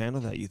 how do you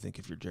handle that, you think,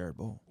 if you're Jared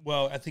Boll?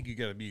 Well, I think you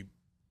got to be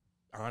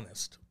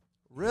honest.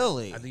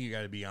 Really? I think you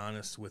got to be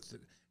honest with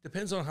it.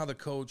 Depends on how the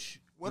coach.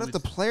 What if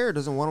the player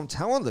doesn't want him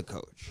telling the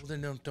coach? Well,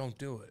 then don't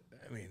do it.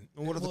 I mean,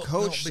 what if the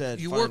coach said,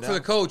 you work for the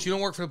coach, you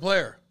don't work for the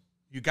player.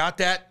 You got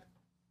that?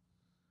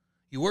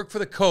 You work for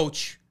the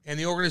coach and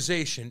the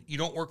organization. You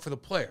don't work for the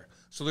player.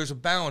 So there's a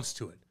balance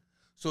to it.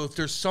 So if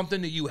there's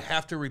something that you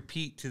have to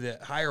repeat to the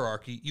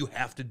hierarchy, you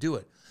have to do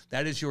it.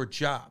 That is your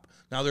job.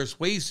 Now, there's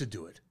ways to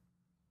do it.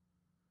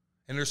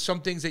 And there's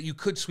some things that you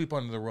could sweep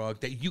under the rug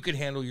that you can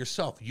handle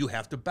yourself. You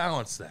have to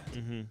balance that.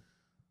 Mm-hmm.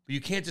 But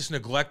you can't just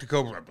neglect to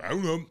go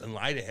and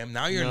lie to him.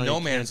 Now you're in no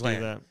man's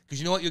land. Because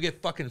you know what? You'll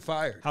get fucking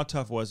fired. How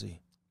tough was he?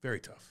 Very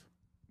tough.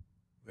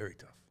 Very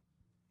tough.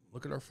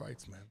 Look at our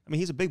fights, man. I mean,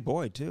 he's a big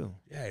boy, too.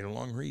 Yeah, he had a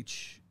long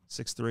reach.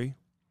 6'3".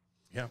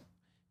 Yeah.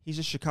 He's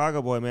a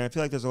Chicago boy, man. I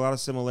feel like there's a lot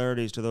of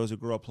similarities to those who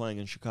grew up playing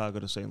in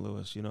Chicago to St.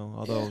 Louis, you know,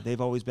 although they've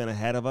always been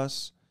ahead of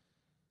us,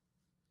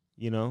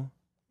 you know.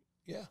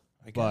 Yeah,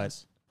 I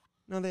guess.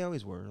 But, no, they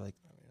always were. Like,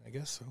 I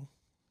guess so.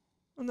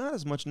 Well, not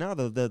as much now.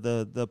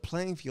 The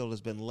playing field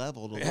has been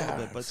leveled a little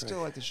bit, but still,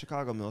 like the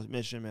Chicago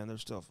Mission, man, they're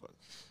still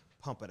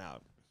pumping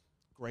out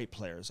great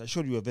players. I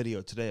showed you a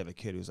video today of a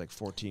kid who's like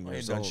 14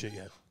 years old. He ain't done shit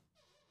yet.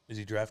 Is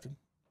he drafted?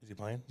 Is he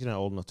playing? He's not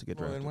old enough to get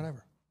drafted. Then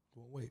whatever.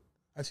 Well, wait.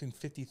 I've seen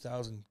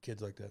 50,000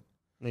 kids like that.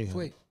 No,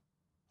 wait.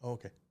 Oh,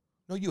 okay.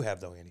 No, you have,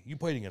 though, Andy. You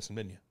played against them,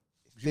 didn't you?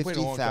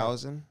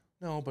 50,000?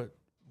 No, but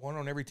one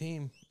on every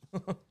team.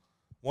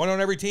 One on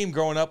every team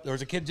growing up. There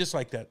was a kid just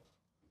like that.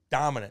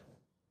 Dominant.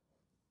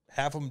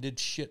 Half of them did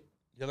shit.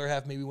 The other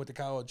half maybe went to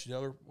college. The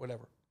other,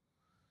 whatever.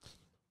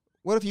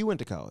 What if you went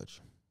to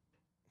college?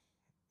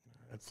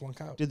 I'd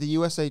flunk out. Did the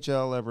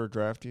USHL ever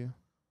draft you?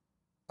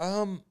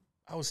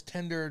 I was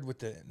tendered with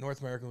the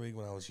North American League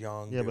when I was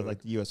young. Yeah, but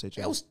like the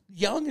USHL. I was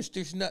young as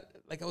there's not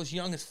like I was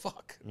young as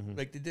fuck. Mm-hmm.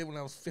 Like they did when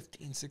I was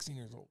 15, 16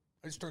 years old.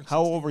 I just turned 16.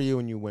 How old were you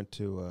when you went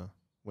to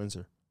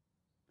Windsor?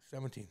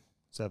 17.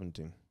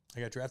 17.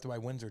 I got drafted by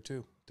Windsor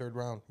too, 3rd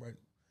round, right?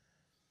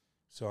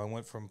 So I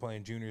went from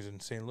playing juniors in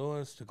St.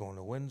 Louis to going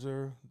to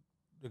Windsor,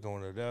 to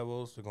going to the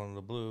Devils, to going to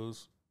the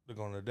Blues, to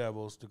going to the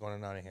Devils, to going to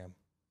Nottingham.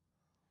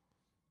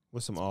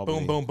 With some Albany.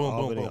 Boom, boom, boom,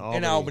 Albany, boom, boom. Albany.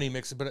 And Albany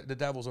mixed it, but the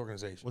Devils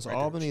organization. Was right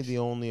Albany there. the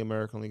only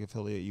American League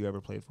affiliate you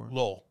ever played for?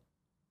 Lowell,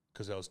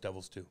 because that was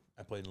Devils too.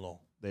 I played in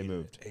Lowell. They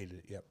moved. Hated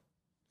it, yep.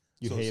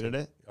 You hated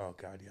it? Oh,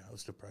 God, yeah. It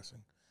was depressing.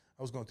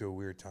 I was going through a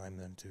weird time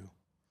then, too.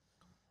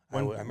 I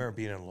When- remember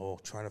being in Lowell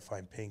trying to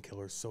find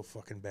painkillers so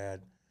fucking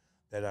bad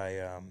that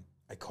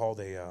I called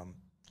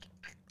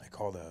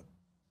a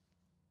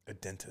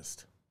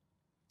dentist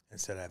and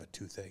said I have a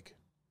toothache.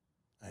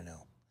 I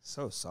know.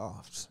 So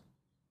soft.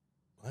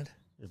 What?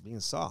 You're being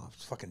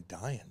soft. Fucking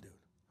dying, dude.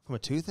 From a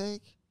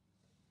toothache?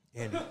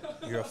 Andy,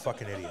 you're a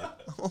fucking idiot.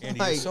 Oh Andy,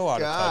 my you're so out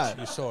of God. touch.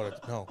 You're so out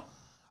of no.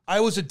 I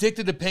was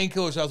addicted to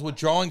painkillers. I was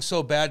withdrawing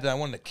so bad that I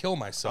wanted to kill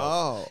myself.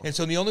 Oh. And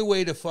so the only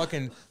way to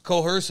fucking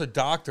coerce a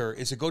doctor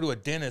is to go to a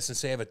dentist and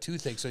say I have a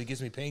toothache, so he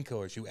gives me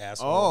painkillers. You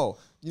asshole. Oh,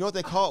 you know what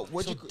they call?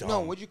 What'd So you dumb. no?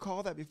 What'd you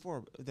call that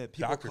before? That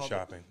people Doctor called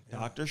shopping. it?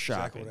 Doctor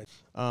Exactly shopping.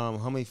 what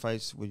How many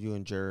fights would you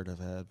and Jared have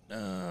had?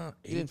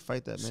 You didn't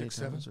fight that many 6,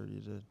 times, 7? or you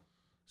did?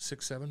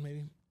 6, 7,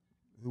 maybe.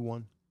 Who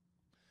won?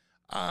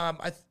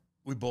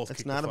 We both. It's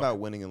kicked not the about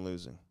fuck- winning and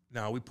losing.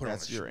 No, we put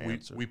That's on a your show.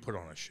 answer. We put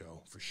on a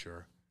show for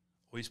sure.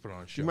 We used to put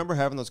on a show. Do you remember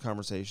having those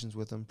conversations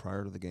with him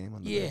prior to the game?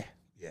 On the Yeah, day?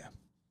 yeah,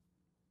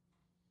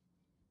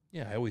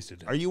 yeah. I always did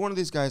that. Are you one of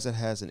these guys that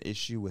has an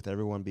issue with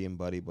everyone being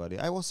buddy?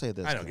 I will say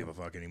this. I don't Cam. give a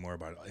fuck anymore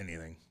about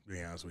anything. To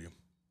be honest with you,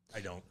 I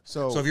don't.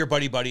 So So if you're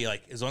buddy,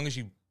 like as long as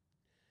you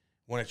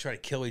want to try to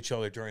kill each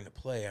other during the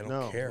play, I don't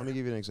no, care. let me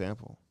give you an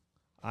example.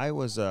 I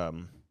was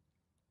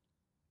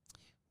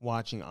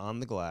watching On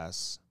the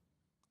Glass,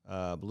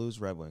 Blues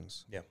Red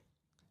Wings. Yeah.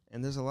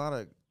 And there's a lot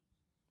of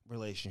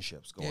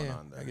relationships going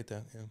on there. I get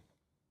that. Yeah.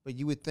 But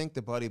you would think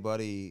the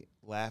buddy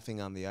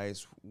laughing on the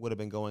ice would have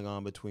been going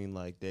on between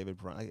like David.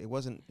 It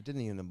wasn't. It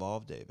didn't even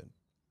involve David.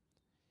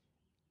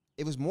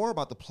 It was more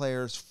about the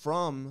players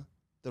from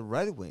the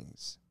Red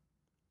Wings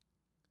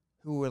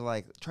who were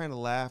like trying to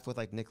laugh with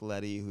like Nick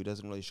Leddy, who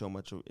doesn't really show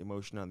much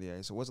emotion on the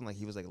ice. It wasn't like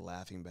he was like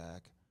laughing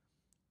back.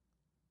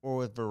 Or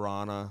with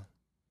Verana.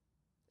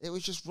 It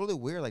was just really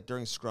weird. Like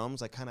during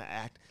scrums, like kind of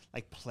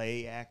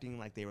play acting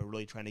like they were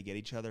really trying to get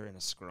each other in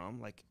a scrum.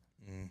 Like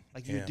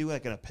you would do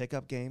like in a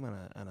pickup game on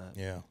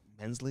a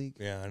men's league.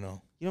 Yeah, I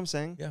know. You know what I'm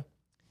saying? Yeah.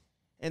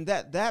 And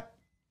that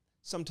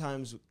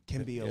sometimes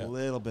can be a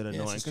little bit it's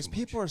annoying just because too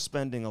people are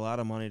spending a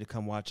lot of money to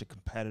come watch a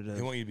competitive.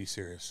 They want you to be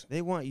serious.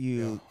 They want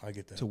you I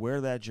get that. to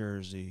wear that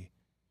jersey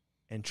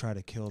and try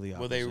to kill the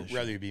Well, opposition. they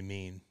rather you be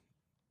mean.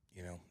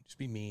 You know, just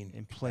be mean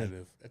And play.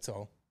 competitive. That's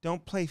all.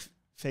 Don't play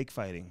fake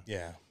fighting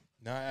Yeah.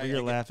 No, where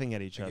you're laughing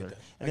at each I get other. that.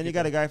 And then you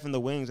got a guy from the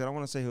Wings. I don't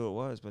want to say who it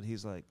was, but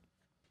he's like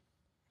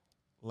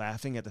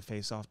laughing at the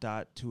face-off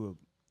dot to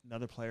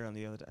another player on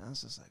the other. I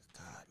was just like,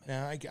 God,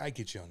 man. No, I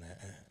get you on that.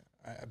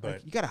 But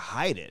Like, you got to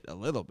hide it a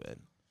little bit.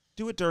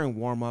 Do it during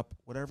warm-up,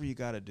 whatever you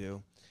got to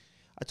do.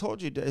 I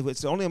told you,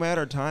 it's only a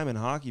matter of time in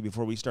hockey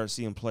before we start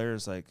seeing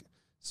players like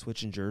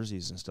switching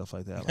jerseys and stuff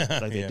like that,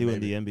 like they do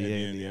maybe. in the NBA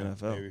Maybe, and the yeah,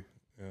 NFL. maybe.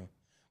 Yeah.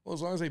 Well,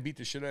 as long as they beat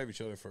the shit out of each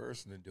other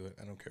first and then do it,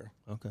 I don't care.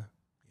 Okay.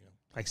 You know,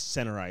 Like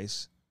center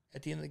ice.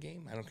 at the end of the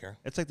game, I don't care.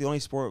 It's like the only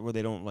sport where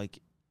they don't like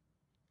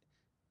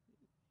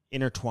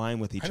intertwine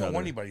with each I other. don't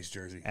want anybody's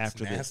jersey.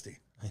 after It's the- nasty.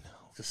 I know.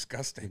 It's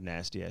disgusting.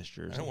 Nasty ass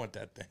jersey. I don't want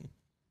that thing.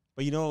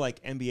 But you know,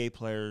 like NBA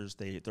players,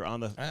 they're on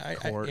the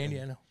court. Andy,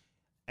 and I know.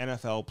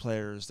 NFL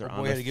players, they're My on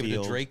boy the had to field. give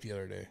it to Drake the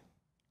other day.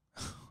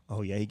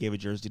 Oh yeah, he gave a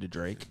jersey to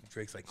Drake.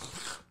 Drake's like,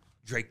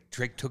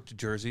 Drake took the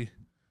jersey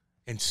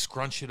and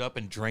scrunched it up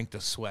and drank the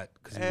sweat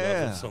because he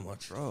loved it so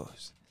much.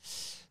 Gross.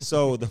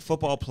 So the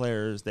football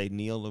players, they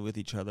kneel with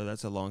each other.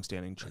 That's a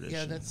long-standing tradition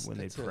Yeah, that's when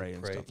that's they a pray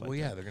and stuff like well, that.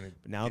 yeah, they're gonna.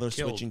 But now get they're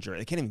killed. switching jersey.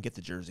 They can't even get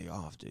the jersey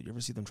off, dude. You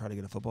ever see them try to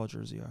get a football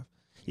jersey off?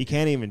 You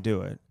can't even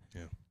do it.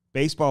 Yeah.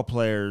 Baseball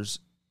players,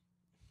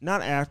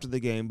 not after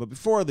the game, but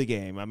before the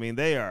game. I mean,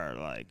 they are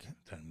like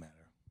Doesn't matter.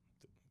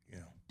 You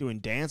know, doing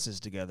dances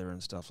together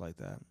and stuff like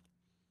that.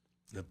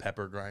 the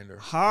pepper grinder.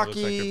 Hockey. It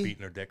looks like they're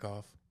beating their dick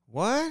off.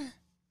 What?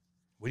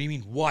 What do you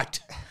mean?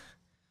 What?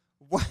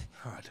 What?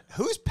 God,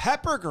 Who's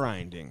pepper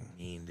grinding?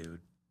 mean dude.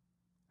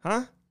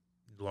 Huh?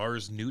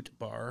 Lars Newt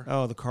bar.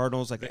 Oh, the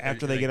Cardinals, like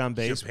after they like get on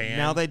base. Japan.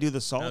 Now they do the Now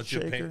salt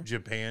shaker.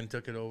 Japan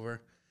took it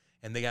over,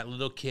 and they got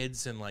little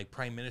kids and like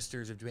prime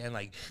ministers of Japan,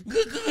 like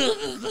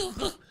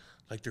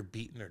they're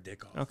beating their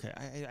dick off. Okay.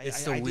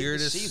 It's I the didn't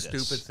weirdest, see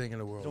this. stupid thing in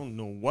the I world. don't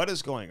know what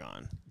is going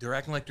on. They're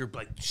acting like they're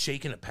like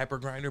shaking a pepper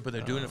grinder, but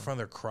they're doing it in front of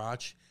their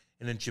crotch.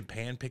 And then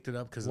Japan picked it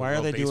up because Why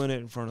are they doing it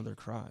in front of their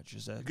crotch?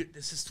 Is that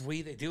This is the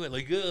way they do it.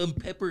 Like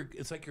pepper.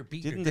 It's like you're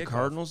beating. didn't your the dick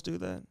Cardinals do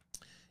that? off.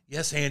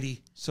 Yes,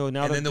 Andy. So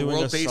now And they're then the doing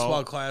World the Baseball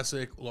salt.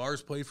 Classic,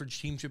 Lars played for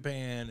Team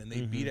Japan, and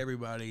they beat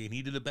everybody, and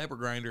he did a pepper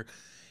grinder.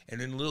 And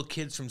then little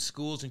kids from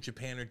schools in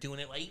Japan are doing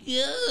it like,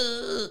 yeah.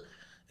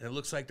 And it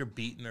looks like they're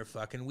beating their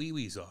fucking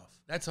wee-wees off.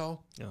 That's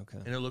all. Okay.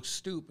 And it looks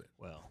stupid.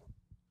 Well,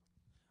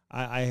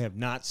 I have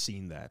not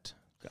seen that.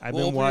 I've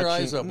Well, been open your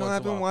watching. eyes up No, once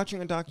I've in a been while.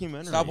 watching a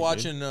documentary. Stop dude.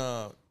 watching,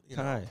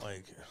 Kai.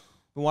 like,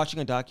 Been watching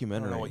a I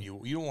documentary. don't know what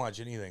you don't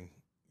watch anything.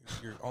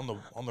 You're on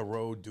the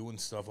road doing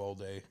stuff all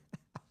day.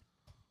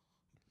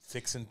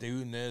 Fixing,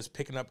 doing this,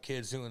 picking up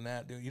kids, doing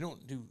that. Dude, you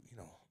don't do,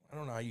 I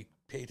don't know how you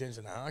pay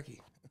attention to hockey.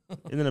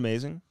 Isn't it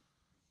amazing?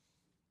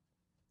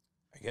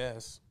 I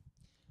guess.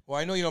 Well,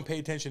 I know you don't pay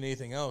attention to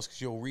anything else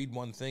because you'll read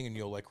one thing and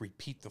you'll like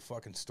repeat the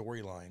fucking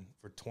storyline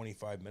for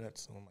 25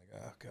 minutes. And I'm like,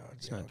 oh God,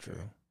 it's not true.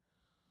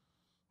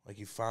 Like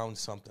you found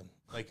something.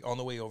 Like on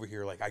the way over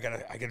here, like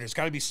there's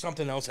got to be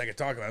something else I could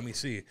talk about. Let me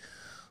see.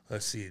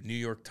 Let's see. New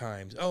York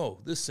Times. Oh,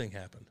 this thing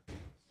happened.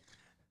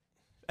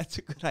 That's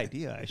a good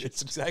idea.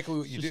 It's exactly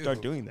what you do.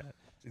 Start doing that.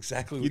 It's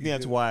exactly what you think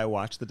that's why I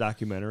watched the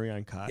documentary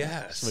on Kai?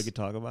 Yes. So we could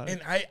talk about it.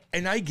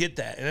 And I get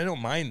that, and I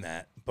don't mind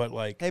that. But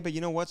like, hey, but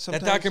you know what?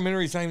 Sometimes that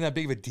documentary is not even that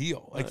big of a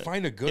deal. Like,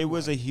 find a good. It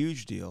was a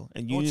huge deal,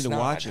 and you need to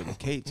watch it with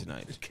Kate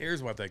tonight. Who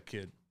cares about that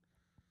kid?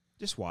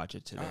 Just watch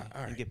it today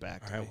and get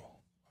back to me. I will. All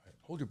right.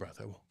 Hold your breath.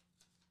 I will.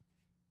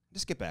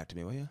 Just get back to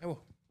me, will you? I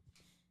will.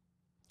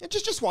 Yeah,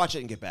 just watch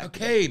it and get back.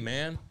 Okay,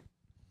 man.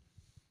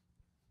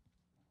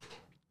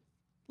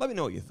 Let me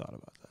know what you thought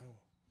about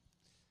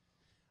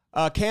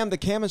that. Cam, the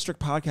Cam and Strick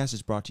podcast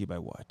is brought to you by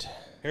what?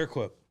 Hair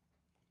Club.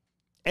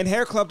 And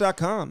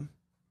hairclub.com.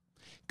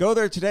 Go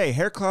there today,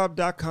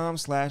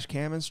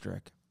 hairclub.com/Cam and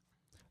Strick.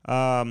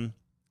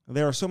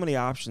 There are so many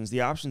options. The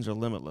options are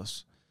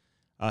limitless.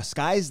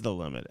 Sky's the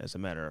limit, as a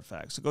matter of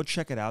fact. So go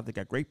check it out. They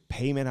got great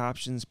payment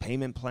options,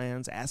 payment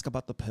plans. Ask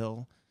about the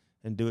pill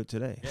and do it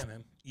today. Yeah,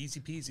 man. Easy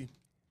peasy.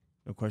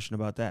 No question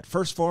about that.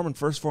 First Form and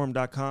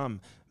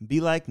firstform.com.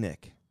 Be like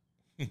Nick.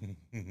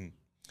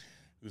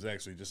 Who's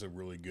actually just a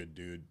really good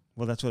dude.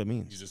 Well, that's what it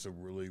means. He's just a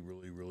really,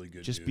 really, really good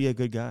dude. Just be a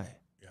good guy.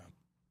 Yeah.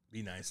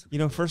 Be nice to people. You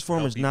know, First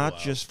Form is not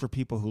just for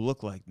people who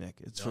look like Nick.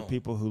 It's for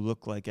people who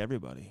look like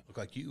everybody. Look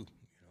like you.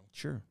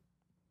 Sure.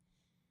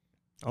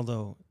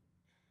 Although,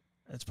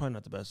 that's probably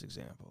not the best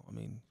example. I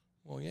mean,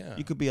 well, yeah.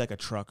 You could be like a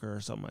trucker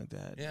or something like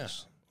that. Yeah.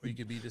 Or you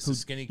could be just a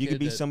skinny kid. You could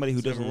be somebody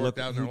who doesn't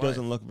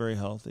look very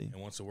healthy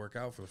and wants to work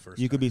out for the first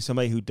time. You could be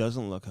somebody who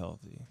doesn't look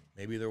healthy.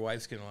 Maybe their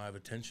wife's getting a lot of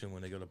attention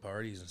when they go to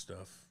parties and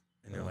stuff,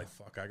 and they're like,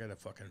 "Fuck, I gotta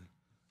fucking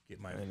get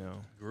my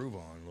groove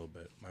on a little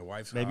bit." My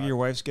wife's maybe hot. your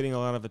wife's getting a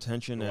lot of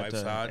attention at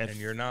and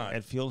you're not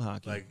at field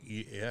hockey. Like,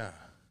 yeah,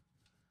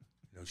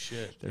 no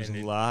shit. There's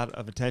a lot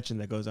of attention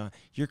that goes on.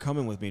 You're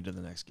coming with me to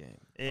the next game.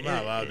 I'm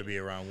not allowed to be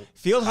around.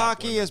 Field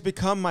hockey has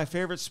become my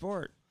favorite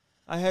sport.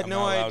 I had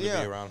no idea.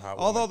 To be around hot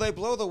Although women. they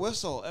blow the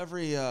whistle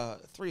every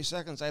 3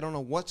 seconds, I don't know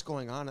what's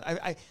going on.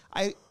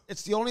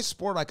 It's the only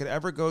sport I could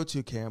ever go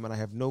to, Cam, and I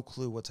have no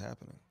clue what's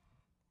happening.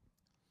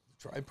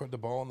 Try and put the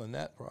ball in the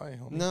net, probably.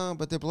 Homie. No,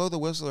 but they blow the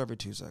whistle every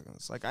 2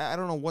 seconds. Like I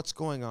don't know what's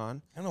going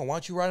on. I don't know. Why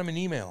don't you write them an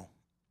email?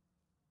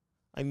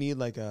 I need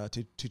like a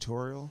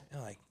tutorial.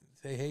 Yeah, like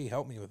say, hey,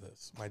 help me with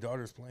this. My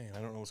daughter's playing. I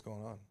don't know what's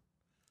going on.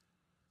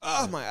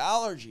 Oh, my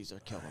allergies are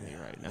killing me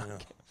right now.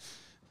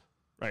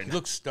 Right. You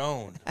look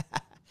stoned.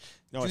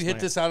 No, did you hit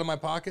this out of my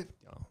pocket?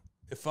 No.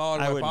 It fell out of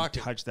my pocket. I pocket.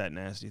 wouldn't touch that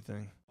nasty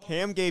thing.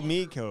 Cam gave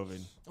me COVID.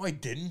 No, I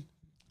didn't.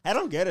 I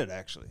don't get it,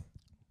 actually.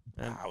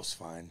 I was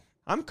fine.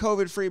 I'm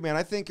COVID-free, man.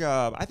 I think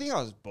I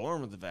was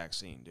born with the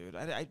vaccine, dude.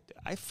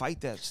 I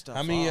fight that stuff.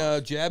 How many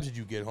jabs did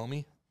you get,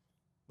 homie?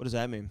 What does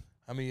that mean?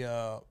 How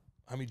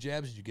many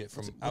jabs did you get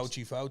from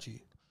Ouchie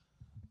Fauci?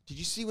 Did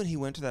you see when he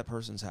went to that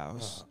person's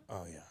house?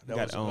 Oh yeah, that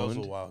was a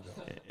little while ago.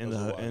 In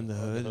the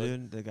hood,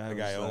 dude. The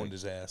guy owned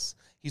his ass.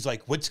 He's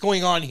like, "What's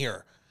going on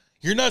here?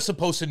 You're not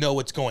supposed to know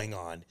what's going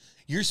on.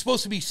 You're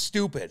supposed to be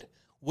stupid.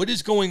 What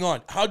is going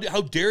on? How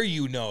dare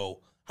you know?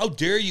 How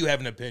dare you have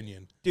an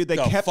opinion?" Dude, they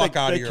kept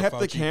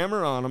the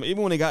camera on him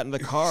even when he got in the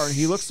car, and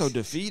he looked so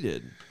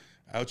defeated.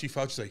 Ouchie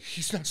Fauci's like,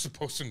 he's not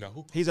supposed to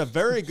know. He's a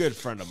very good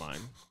friend of mine.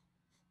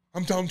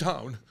 I'm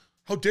downtown.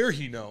 How dare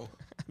he know?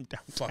 I'm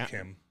downtown. Fuck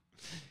him.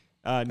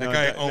 That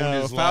guy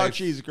owned his life.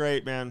 Fauci's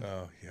great, man.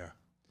 Oh,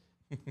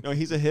 yeah. No,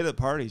 he's a hit at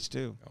parties,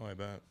 too. Oh, I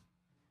bet.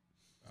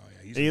 Oh,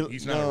 yeah.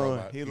 He's not a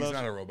robot. He's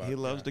not a robot. He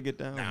loves to get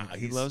down. Nah,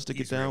 he loves to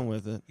get down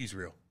with it. He's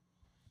real.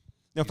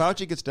 No,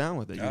 Fauci gets down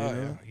with it. You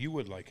know? Yeah. You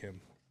would like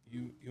him.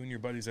 You and your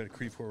buddies at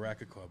Creepcore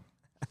Racket Club.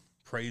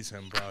 Praise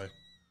him, probably.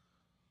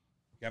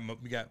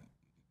 You got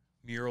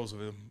murals of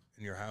him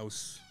in your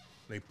house.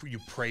 You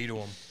pray to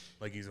him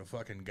like he's a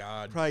fucking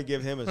god. Probably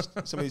give him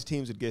some of these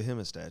teams would give him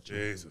a statue.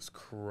 Jesus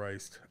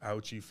Christ.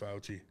 Ouchie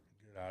Fauci.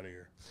 Get out of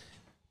here.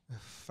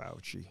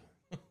 Fauci.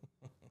 How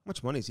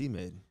much money has he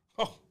made?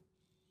 Oh.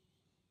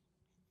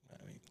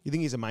 You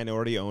think he's a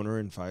minority owner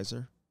in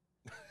Pfizer?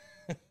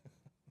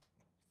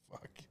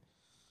 Fuck.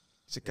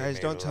 He's like, guys,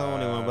 don't tell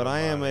anyone, but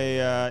I am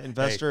a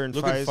investor in Pfizer.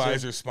 Look at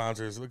Pfizer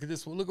sponsors. Look at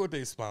this. Look what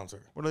they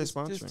sponsor. What are they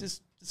sponsoring?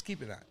 Just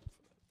keep it on.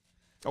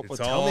 Oh,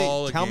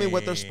 well, tell me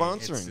what they're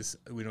sponsoring.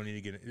 We don't need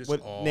to get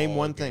it. Name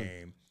one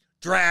thing.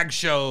 Drag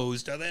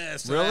shows to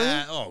this. Really?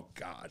 That. Oh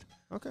God.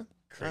 Okay.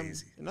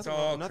 Crazy. Nothing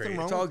wrong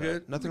it's all with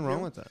good. That. Nothing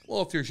wrong with that.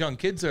 Well, if there's young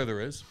kids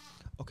there is.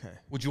 Okay.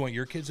 Would you want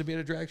your kids to be at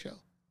a drag show?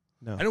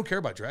 No. I don't care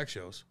about drag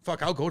shows.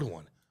 Fuck, I'll go to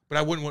one. But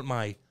I wouldn't want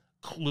my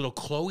little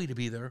Chloe to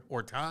be there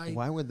or Ty.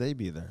 Why would they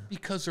be there?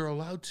 Because they're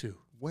allowed to.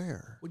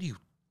 Where? What do you?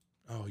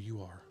 Oh,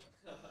 you are.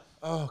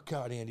 Oh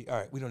God, Andy. All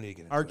right, we don't need to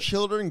get into Are it.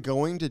 children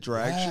going to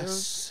drag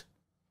shows?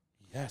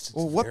 Yes. It's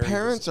well, what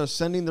parents are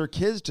sending their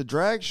kids to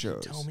drag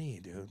shows? Tell me,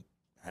 dude.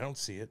 I don't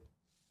see it.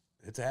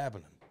 It's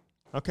happening.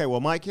 Okay, well,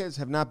 my kids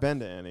have not been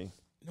to any.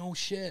 No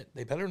shit.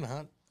 They better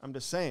not. I'm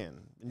just saying,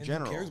 in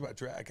general. Who cares about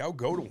drag? I'll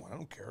go to one. I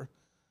don't care.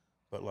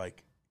 But,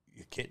 like,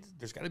 your kid,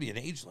 there's got to be an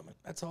age limit.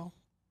 That's all.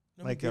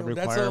 No like a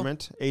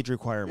requirement? Age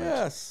requirement.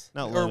 Yes.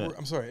 Not limit.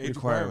 I'm sorry, age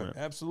requirement.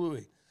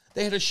 Absolutely.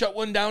 They had to shut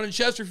one down in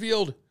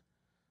Chesterfield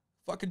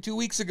fucking 2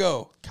 weeks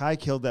ago. Kai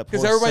killed that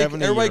poor Because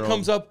everybody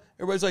comes up,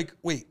 everybody's like,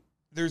 wait,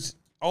 there's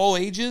all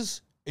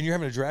ages? And you're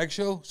having a drag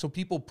show? So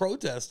people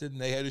protested,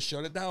 and they had to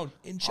shut it down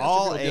in Chesterfield.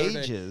 All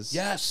ages?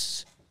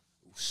 Yes.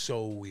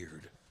 So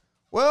weird.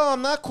 Well,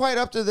 I'm not quite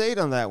up to date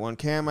on that one,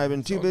 Cam. I've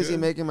been too busy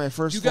making my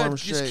first form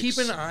shakes. Just keep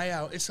an eye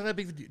out. It's not a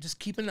big deal. Just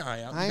keep an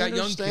eye out. You got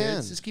young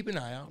kids. Just keep an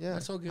eye out. Yeah.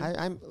 That's all good.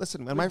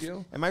 Listen, in my free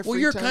time... Well,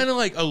 you're kind of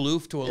like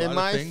aloof to a lot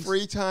of things. In my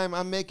free time,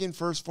 I'm making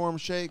first form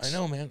shakes. I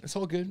know, man. It's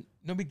all good.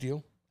 No big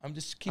deal. I'm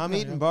just keeping I'm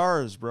eating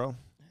bars, bro.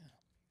 Yeah.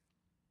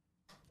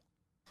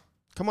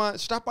 Come on,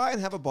 stop by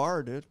and have a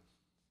bar, dude.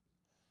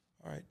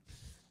 All right.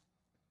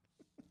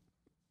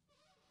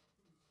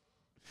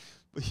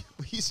 Will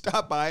you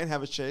stop by and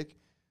have a shake?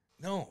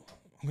 No,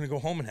 I'm going to go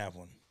home and have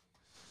one.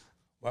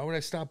 Why would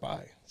I stop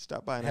by?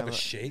 Stop by and have a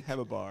shake? Have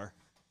a bar.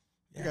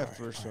 Yeah, I got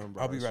first form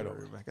bars. I'll be right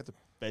over. I got the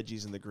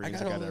veggies and the greens.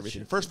 I got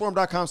everything. Shit.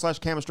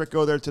 Firstform.com/Cam and Strick.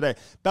 Go there today.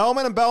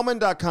 Bellman and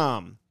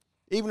Bellman.com.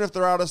 Even if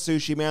they're out of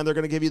sushi, man, they're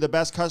going to give you the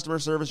best customer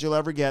service you'll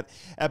ever get.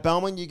 At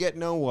Bellman, you get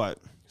what?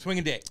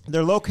 Swinging dick.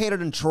 They're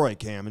located in Troy,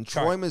 Cam, in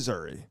Troy,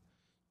 Missouri.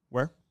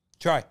 Where?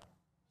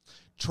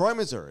 Troy,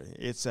 Missouri.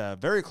 It's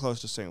very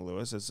close to St.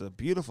 Louis. It's a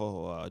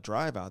beautiful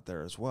drive out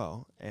there as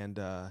well, and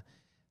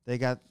they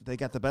got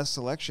the best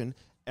selection.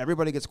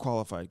 Everybody gets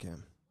qualified,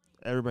 Cam.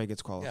 Everybody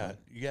gets qualified.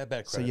 Yeah, you get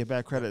bad credit. So you get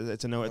bad credit.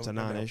 It's a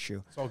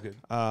non-issue. It's all good.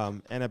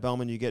 And at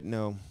Bellman, you get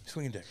no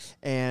swinging dicks.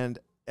 And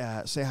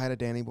say hi to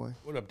Danny boy.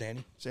 What up,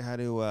 Danny? Say hi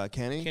to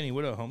Kenny. Kenny,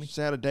 what up, homie?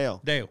 Say hi to Dale.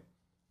 Dale.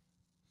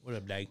 What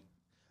up, Dale?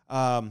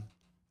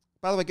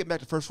 By the way, getting back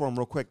to First Form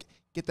real quick.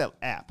 Get that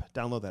app.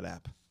 Download that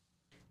app.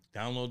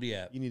 Download the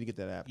app. You need to get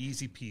that app.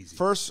 Easy peasy.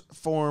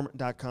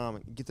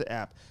 Firstform.com. Get the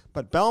app.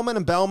 But Bellman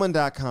and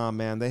Bellman.com,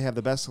 man, they have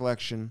the best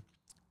selection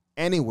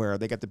anywhere.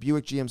 They got the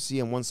Buick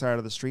GMC on one side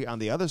of the street. On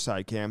the other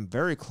side, Cam,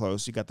 very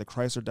close, you got the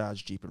Chrysler,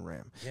 Dodge, Jeep, and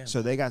Ram. Yeah,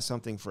 so they got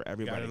something for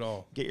everybody. Got it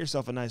all. Get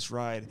yourself a nice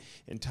ride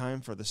in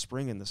time for the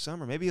spring and the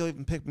summer. Maybe you'll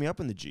even pick me up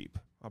in the Jeep.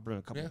 I'll bring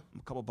a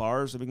couple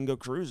bars so we can go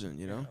cruising,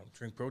 you know? Yeah,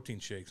 drink protein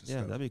shakes and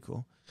stuff. Yeah, that'd be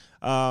cool.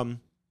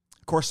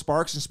 Of course,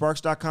 Sparks and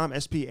Sparks.com,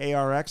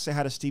 SPARX. Say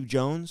hi to Steve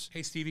Jones.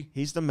 Hey, Stevie.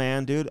 He's the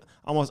man, dude.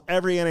 Almost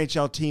every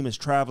NHL team is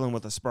traveling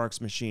with a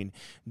Sparks machine.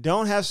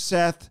 Don't have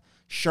Seth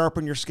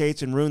sharpen your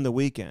skates and ruin the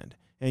weekend.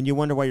 And you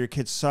wonder why your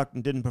kid sucked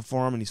and didn't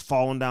perform and he's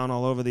falling down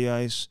all over the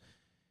ice,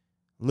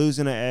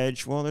 losing an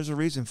edge. Well, there's a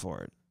reason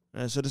for it.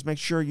 So just make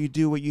sure you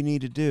do what you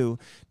need to do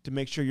to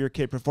make sure your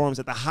kid performs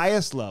at the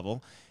highest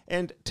level.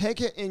 And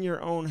take it in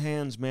your own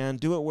hands, man.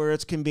 Do it where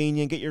it's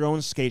convenient. Get your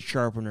own skate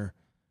sharpener.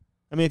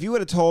 I mean, if you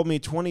would have told me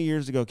 20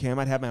 years ago, Cam,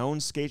 I'd have my own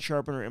skate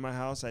sharpener in my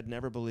house, I'd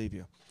never believe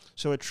you.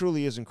 So it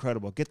truly is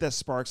incredible. Get that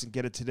Sparks and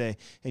get it today.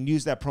 And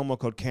use that promo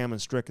code Cam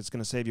and Strick. It's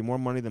going to save you more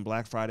money than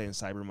Black Friday and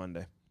Cyber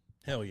Monday.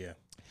 Hell yeah.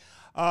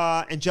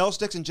 And gel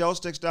sticks and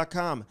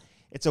gelsticks.com.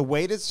 It's a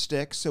weighted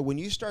stick, so when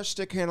you start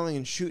stick handling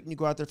and shooting, you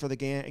go out there for the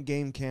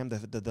game, Cam,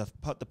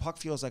 the puck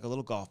feels like a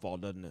little golf ball,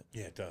 doesn't it?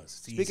 Yeah, it does.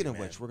 It's Speaking easy, of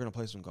man. which, we're going to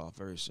play some golf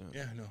very soon.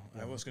 Yeah, no.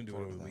 I was going to do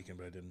it over the weekend,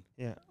 but I didn't.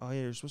 Yeah. Oh,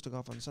 yeah, you're supposed to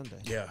golf on Sunday.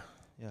 Yeah.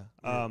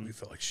 Yeah. We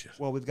felt like shit.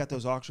 Well, we've got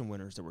those auction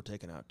winners that we're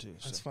taking out, too.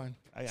 So that's fine.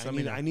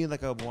 I need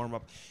like a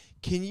warm-up.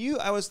 Can you,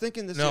 I was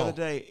thinking this the other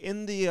day,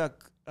 in the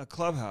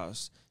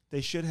clubhouse,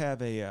 they should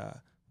have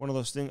one of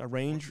those things, a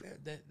range,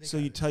 so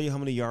you tell you how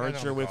many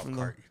yards you're away from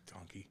the...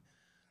 donkey.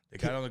 They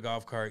got on the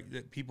golf cart.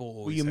 People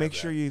always will you make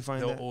sure you find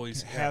They'll that?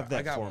 Always have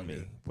that for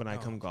me when I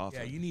come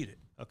golfing. Yeah, you need it.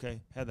 Okay,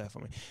 have that for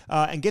me.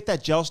 And get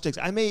that gel sticks.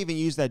 I may even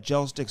use that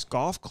gel sticks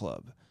golf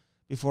club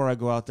before I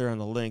go out there on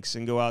the links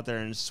and go out there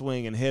and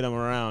swing and hit them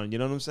around. You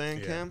know what I'm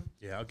saying, Cam?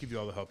 Yeah, I'll give you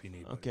all the help you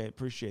need. Okay,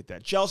 appreciate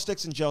that. Gel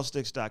sticks and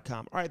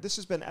gelsticks.com. All right, this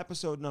has been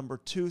episode number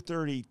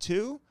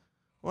 232.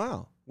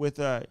 Wow, with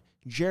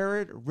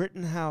Jared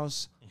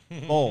Rittenhouse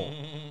Boll.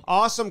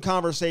 Awesome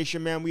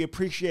conversation, man. We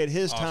appreciate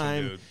his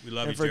time. Dude. We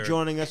love and you, for Jared.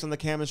 joining us on the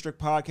Cam and Strick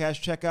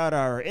podcast. Check out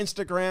our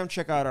Instagram,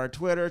 check out our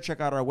Twitter, check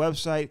out our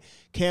website,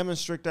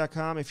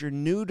 camandstrick.com. If you're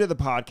new to the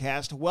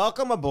podcast,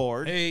 welcome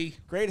aboard. Hey.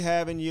 Great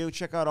having you.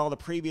 Check out all the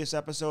previous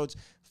episodes.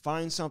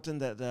 Find something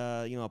that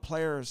a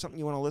player or something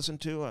you want to listen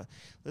to.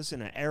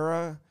 Listen, an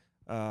era.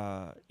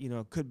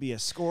 Could be a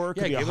scorer,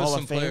 could be a Hall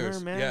of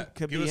Famer, man. Yeah.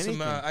 Could give be us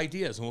anything. some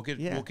ideas, and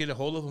we'll get a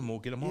hold of them. We'll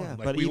get them on.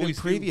 Like but we even always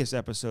previous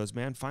episodes,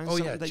 man, find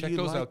something that you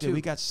like. Dude,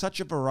 we got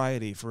such a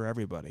variety for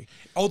everybody.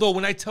 Although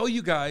when I tell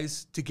you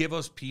guys to give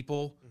us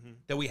people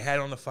that we had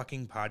on the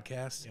fucking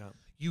podcast,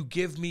 you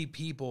give me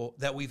people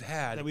that we've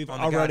had that we've on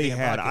already the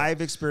had. podcast.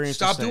 I've experienced.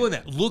 Stop doing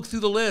that. Look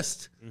through the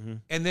list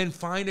and then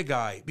find a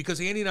guy,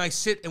 because Andy and I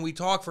sit and we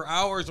talk for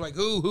hours. Like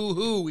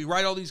who. We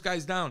write all these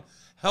guys down.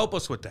 Help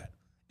us with that.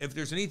 If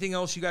there's anything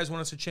else you guys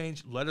want us to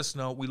change, let us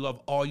know. We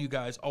love all you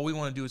guys. All we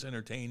want to do is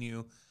entertain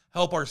you,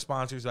 help our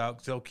sponsors out,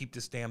 because they'll keep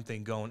this damn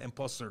thing going. And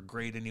plus, they're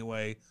great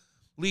anyway.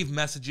 Leave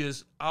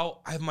messages. I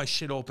have my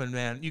shit open,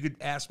 man. You could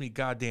ask me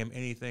goddamn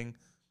anything,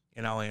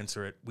 and I'll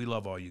answer it. We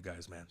love all you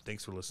guys, man.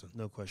 Thanks for listening.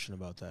 No question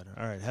about that.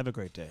 All right. Have a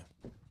great day.